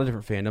in a lot of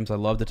different fandoms. I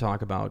love to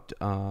talk about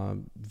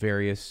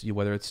various,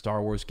 whether it's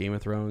Star Wars, Game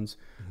of Thrones,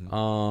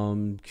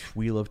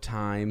 Wheel of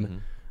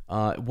Time,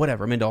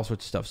 whatever. I'm into all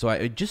sorts of stuff. So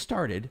I just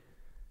started.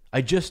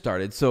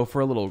 So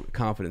for a little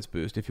confidence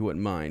boost, if you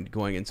wouldn't mind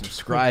going and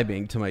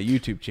subscribing to my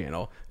YouTube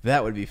channel,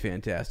 that would be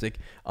fantastic.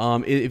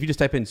 If you just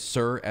type in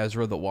Sir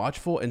Ezra the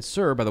Watchful, and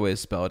Sir, by the way, is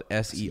spelled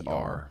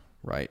S-E-R,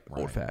 right?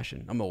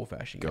 Old-fashioned. I'm an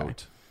old-fashioned guy.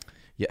 Goat.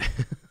 Yeah.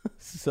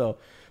 So,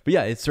 but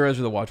yeah, it's Sir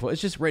Ezra the Watchful.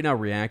 It's just right now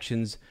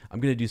reactions. I'm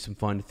going to do some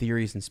fun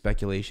theories and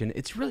speculation.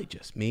 It's really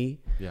just me.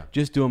 Yeah.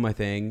 Just doing my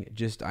thing.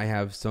 Just I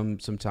have some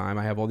time.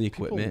 I have all the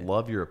equipment. People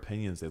love your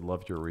opinions. They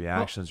love your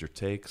reactions, your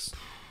takes.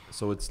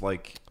 So it's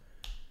like...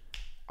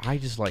 I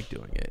just like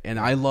doing it. And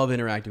I love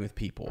interacting with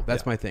people.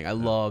 That's my thing. I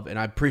love, and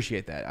I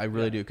appreciate that. I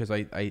really do, because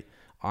I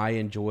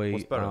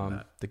enjoy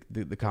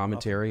the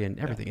commentary and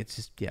everything. It's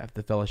just,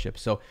 the fellowship.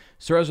 So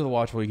Sir Ezra the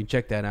Watchful, you can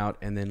check that out.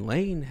 And then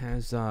Lane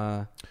has...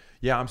 I'm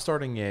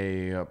starting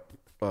a...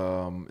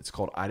 it's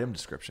called Item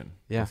Description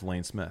with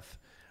Lane Smith.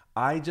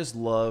 I just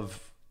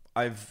love...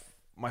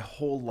 my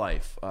whole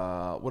life...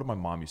 what did my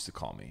mom used to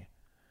call me?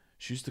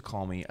 She used to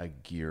call me a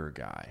gear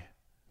guy.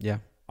 Yeah.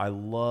 I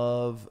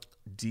love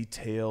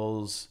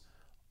details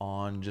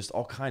on just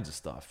all kinds of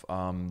stuff.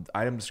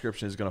 Item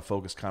description is going to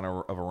focus kind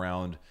of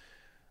around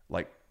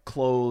like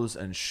clothes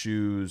and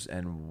shoes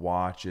and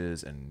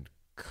watches and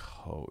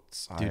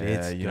coats.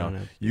 Dude,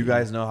 you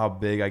guys know how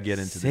big I get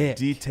into the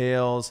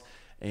details,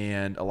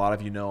 and a lot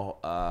of you know.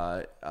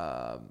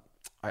 I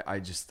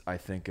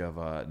think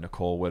of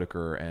Nicole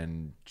Whitaker,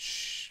 and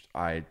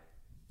I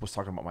was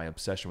talking about my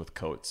obsession with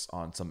coats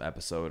on some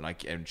episode,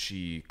 and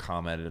she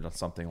commented on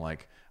something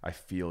like, I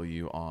feel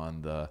you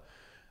on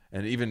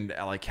and even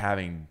like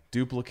having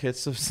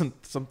duplicates of some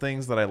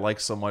things that I like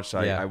so much.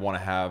 I want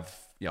to have,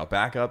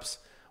 backups,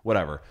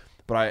 whatever.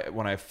 But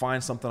when I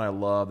find something I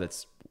love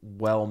that's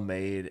well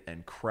made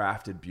and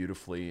crafted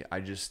beautifully, I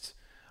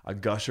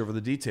gush over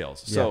the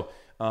details. So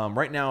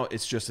right now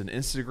it's just an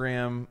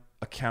Instagram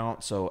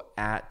account. So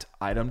at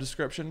Item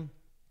Description.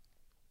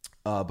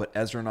 But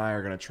Ezra and I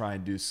are going to try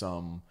and do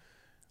some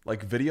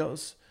like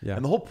videos. Yeah.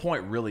 And the whole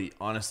point really,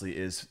 honestly,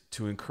 is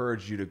to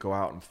encourage you to go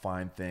out and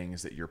find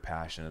things that you're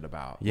passionate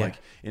about. Yeah.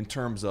 Like in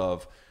terms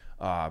of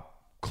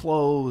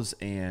clothes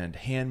and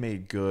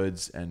handmade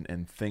goods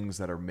and things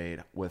that are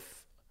made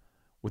with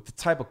the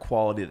type of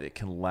quality that it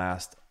can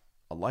last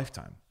a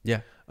lifetime.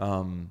 Yeah.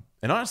 And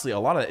honestly, a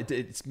lot of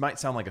it might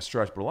sound like a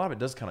stretch, but a lot of it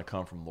does kind of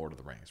come from Lord of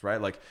the Rings, right?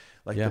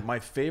 My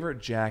favorite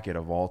jacket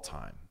of all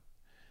time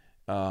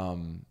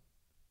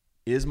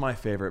is my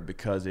favorite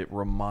because it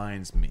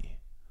reminds me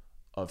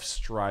of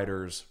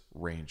Strider's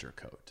Ranger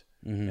coat.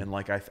 Mm-hmm.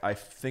 And I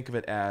think of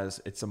it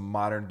as it's a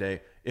modern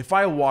day. If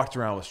I walked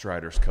around with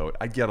Strider's coat,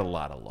 I'd get a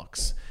lot of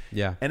looks.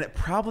 Yeah. And it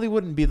probably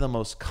wouldn't be the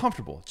most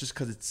comfortable just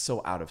because it's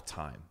so out of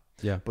time.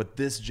 Yeah. But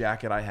this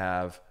jacket I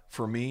have,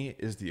 for me,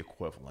 is the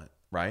equivalent.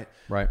 Right.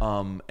 Right.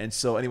 And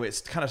so anyway,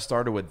 it's kind of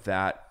started with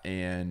that.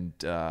 And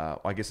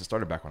I guess it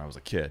started back when I was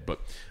a kid,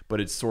 but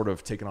it's sort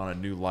of taken on a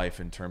new life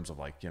in terms of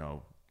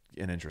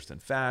an interest in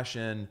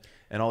fashion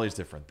and all these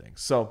different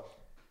things. So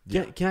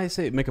can I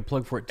make a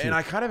plug for it too? And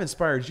I kind of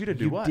inspired you to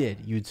do what? You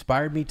did. You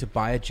inspired me to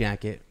buy a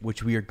jacket,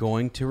 which we are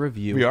going to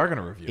review. We are going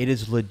to review. It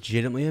is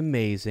legitimately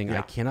amazing. Yeah.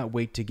 I cannot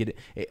wait to get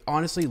it.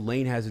 Honestly,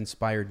 Lane has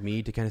inspired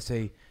me to kind of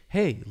say,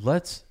 hey,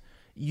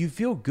 you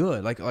feel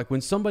good. Like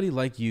when somebody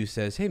like you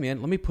says, hey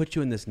man, let me put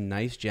you in this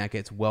nice jacket.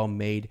 It's well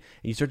made.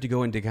 And you start to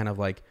go into kind of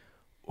like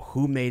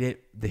who made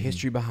it, the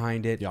history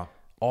behind it. Yeah.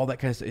 All that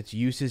kind of stuff, its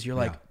uses. You're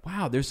like,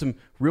 wow, there's some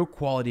real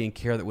quality and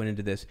care that went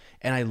into this.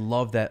 And I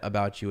love that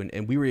about you.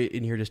 And we were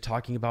in here just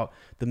talking about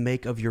the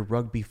make of your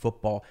rugby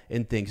football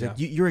and things. Like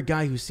you're a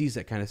guy who sees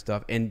that kind of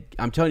stuff. And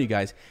I'm telling you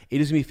guys,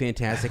 it is going to be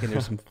fantastic. And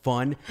there's some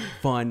fun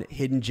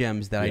hidden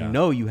gems that I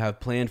know you have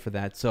planned for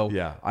that. So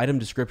Item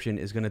Description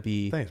is going to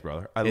be... Thanks,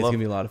 brother. It's going to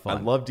be a lot of fun.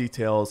 I love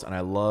details, and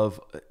I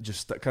love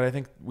just... Because I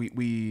think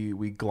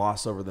we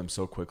gloss over them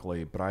so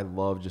quickly, but I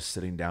love just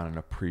sitting down and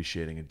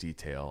appreciating a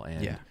detail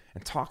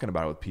and talking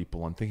about it with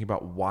people and thinking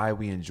about why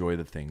we enjoy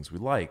the things we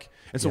like.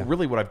 And so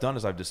really what I've done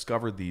is I've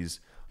discovered these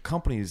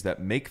companies that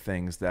make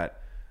things that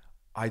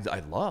I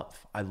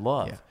love.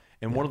 Yeah.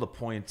 And one of the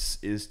points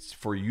is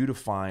for you to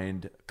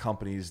find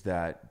companies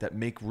that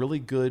make really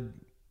good,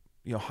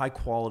 high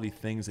quality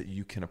things that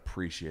you can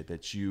appreciate,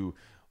 that you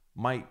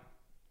might,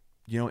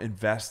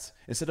 invest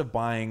instead of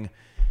buying,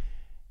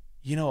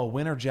 a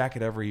winter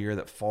jacket every year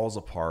that falls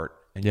apart.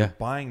 And you're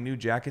buying new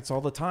jackets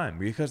all the time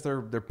because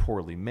they're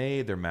poorly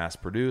made, they're mass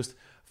produced.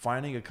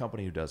 Finding a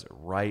company who does it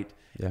right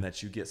and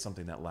that you get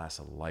something that lasts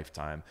a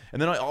lifetime.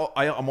 And then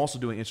I'm also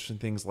doing interesting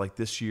things like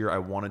this year. I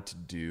wanted to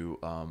do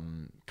I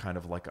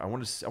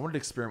wanted to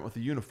experiment with a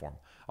uniform.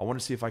 I wanted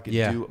to see if I could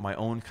do my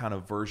own kind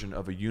of version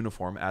of a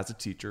uniform as a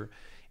teacher,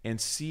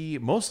 and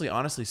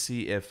honestly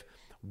see if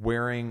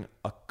wearing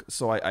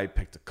so I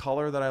picked a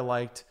color that I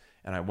liked,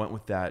 and I went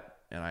with that,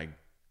 and I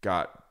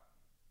got.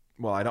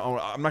 Well,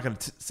 I'm not going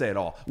to say it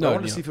all. I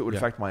wanted to see if it would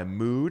affect my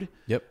mood.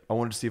 Yep. I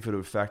wanted to see if it would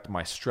affect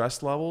my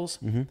stress levels.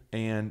 Mm-hmm.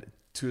 And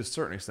to a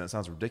certain extent, it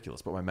sounds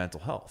ridiculous, but my mental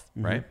health,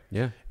 right?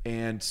 Yeah.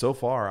 And so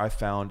far, I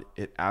found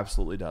it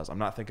absolutely does. I'm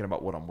not thinking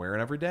about what I'm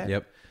wearing every day.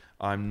 Yep.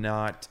 I'm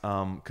not,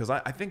 because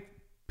I think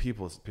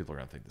people are going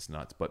to think this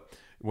nuts, but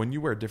when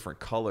you wear different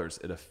colors,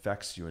 it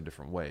affects you in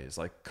different ways.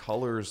 Like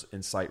colors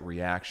incite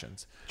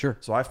reactions. Sure.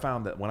 So I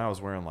found that when I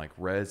was wearing like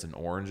reds and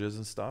oranges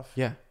and stuff.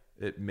 Yeah.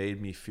 it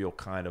made me feel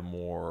kind of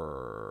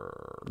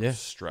more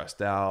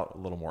stressed out, a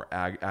little more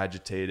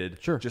agitated.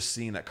 Sure. Just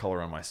seeing that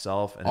color on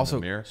myself and also,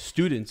 in the mirror.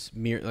 Students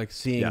like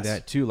seeing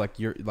that too. Like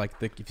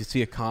if you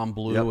see a calm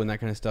blue and that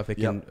kind of stuff, it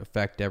can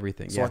affect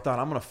everything. So I thought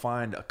I'm going to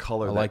find a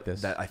color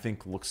that I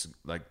think looks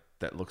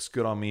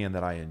good on me and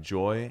that I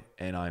enjoy,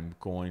 and I'm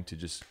going to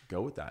just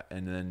go with that.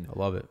 And then I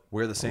love it.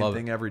 Wear the same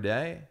thing every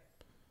day,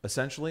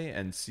 essentially,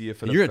 and see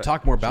if you're going to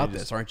talk more about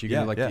this, aren't you? This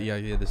is going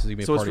to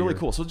be a so part of it's really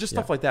cool. So just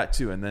stuff like that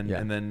too, and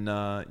then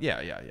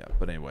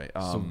But anyway,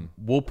 so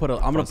we'll put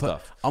I'm going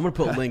to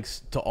put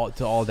links to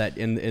all that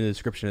in the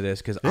description of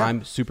this, because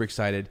I'm super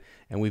excited,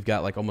 and we've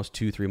got like almost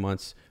 2-3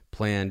 months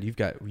planned. I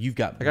got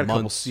a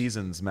couple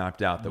seasons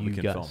mapped out that we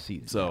can film.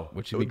 So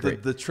which would be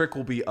great. The trick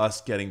will be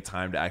us getting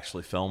time to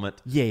actually film it.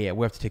 Yeah,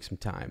 we have to take some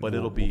time. But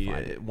it'll be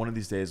one of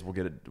these days. We'll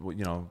get it.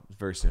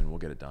 Very soon we'll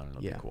get it done.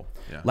 It'll be cool.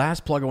 Yeah.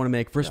 Last plug I want to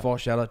make. First of all,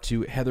 shout out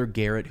to Heather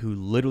Garrett, who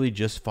literally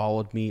just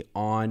followed me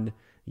on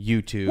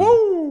YouTube.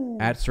 Woo!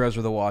 At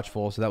Strezzer the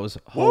Watchful. So that was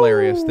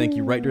hilarious. Woo! Thank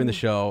you. Right during the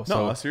show.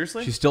 No,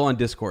 seriously? She's still on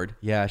Discord.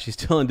 Yeah, she's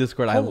still on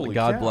Discord.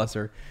 God bless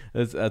her.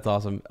 That's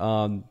awesome.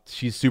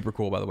 She's super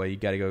cool, by the way. You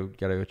gotta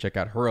go check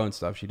out her own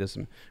stuff. She does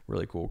some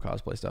really cool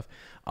cosplay stuff.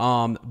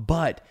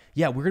 But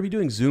yeah, we're gonna be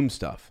doing Zoom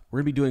stuff. We're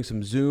gonna be doing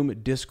some Zoom,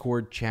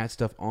 Discord, chat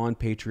stuff on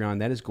Patreon.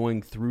 That is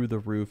going through the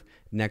roof,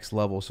 next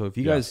level. So if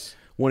you guys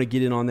want to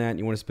get in on that and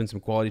you want to spend some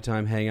quality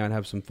time, hang out,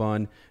 have some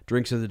fun,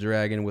 Drinks of the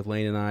Dragon with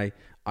Lane and I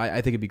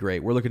think it'd be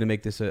great. We're looking to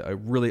make this a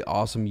really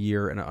awesome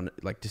year, and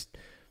just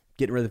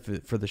getting ready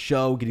for the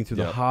show, getting through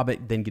The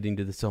Hobbit, then getting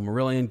to the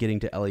Silmarillion, getting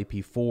to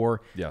LAP4.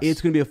 Yes.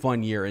 It's going to be a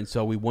fun year, and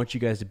so we want you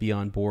guys to be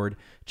on board.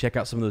 Check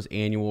out some of those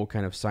annual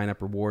kind of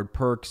sign-up reward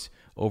perks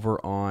over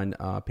on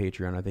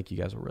Patreon. I think you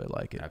guys will really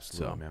like it.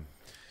 Absolutely, man.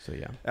 So,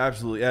 yeah.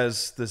 Absolutely.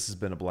 As this has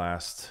been a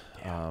blast.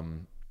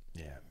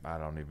 I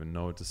don't even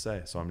know what to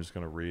say, so I'm just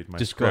going to read my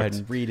script. Go ahead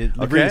and read it.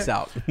 Okay. Read us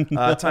out.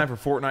 Time for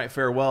Fortnite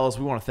farewells.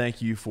 We want to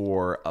thank you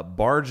for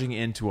barging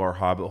into our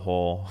Hobbit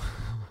hole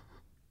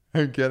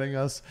and getting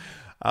us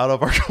out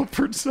of our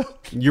comfort zone.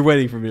 You're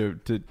waiting for me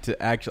to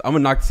actually... I'm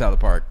going to knock this out of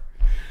the park.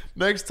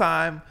 Next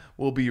time,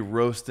 we'll be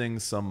roasting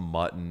some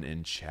mutton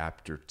in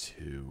Chapter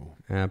 2.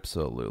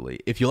 Absolutely.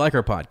 If you like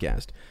our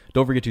podcast,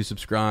 don't forget to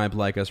subscribe,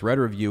 like us, write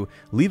a review,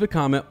 leave a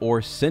comment,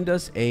 or send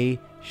us a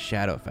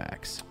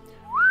Shadowfax.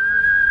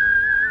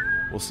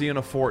 We'll see you in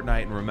a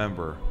fortnight, and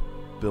remember,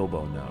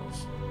 Bilbo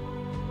knows.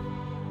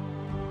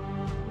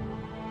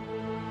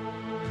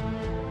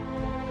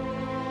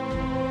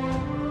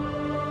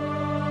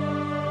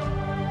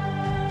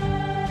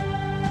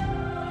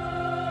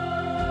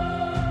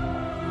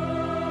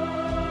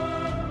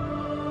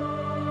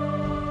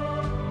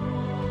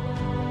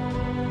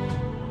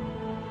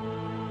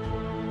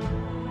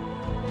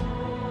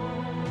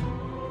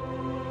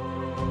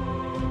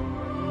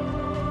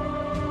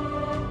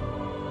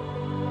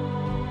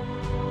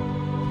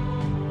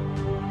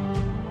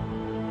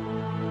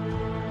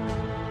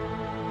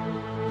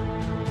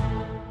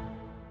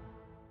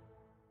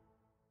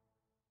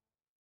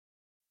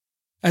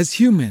 As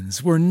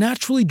humans, we're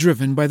naturally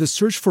driven by the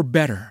search for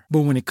better. But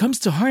when it comes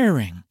to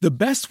hiring, the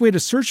best way to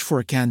search for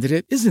a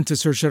candidate isn't to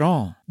search at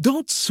all.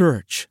 Don't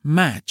search,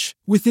 match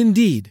with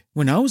Indeed.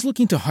 When I was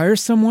looking to hire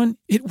someone,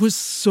 it was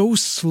so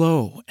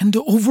slow and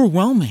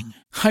overwhelming.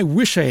 I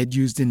wish I had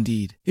used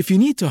Indeed. If you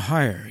need to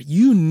hire,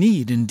 you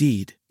need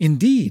Indeed.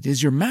 Indeed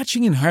is your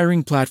matching and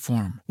hiring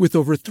platform with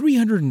over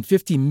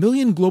 350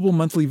 million global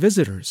monthly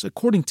visitors,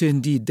 according to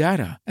Indeed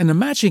data, and a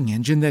matching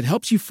engine that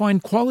helps you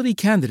find quality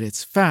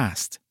candidates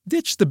fast.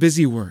 Ditch the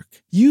busy work.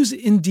 Use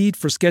Indeed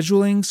for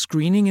scheduling,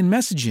 screening, and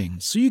messaging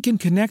so you can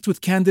connect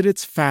with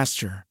candidates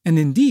faster. And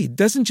Indeed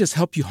doesn't just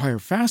help you hire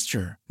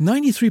faster.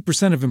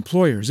 93% of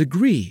employers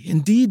agree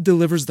Indeed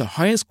delivers the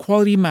highest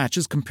quality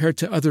matches compared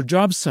to other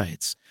job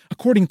sites,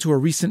 according to a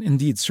recent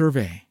Indeed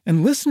survey.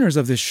 And listeners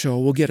of this show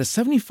will get a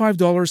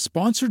 $75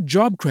 sponsored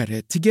job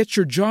credit to get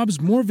your jobs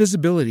more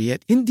visibility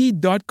at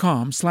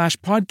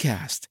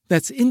Indeed.com/podcast.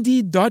 That's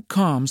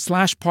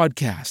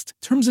Indeed.com/podcast.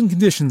 Terms and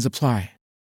conditions apply.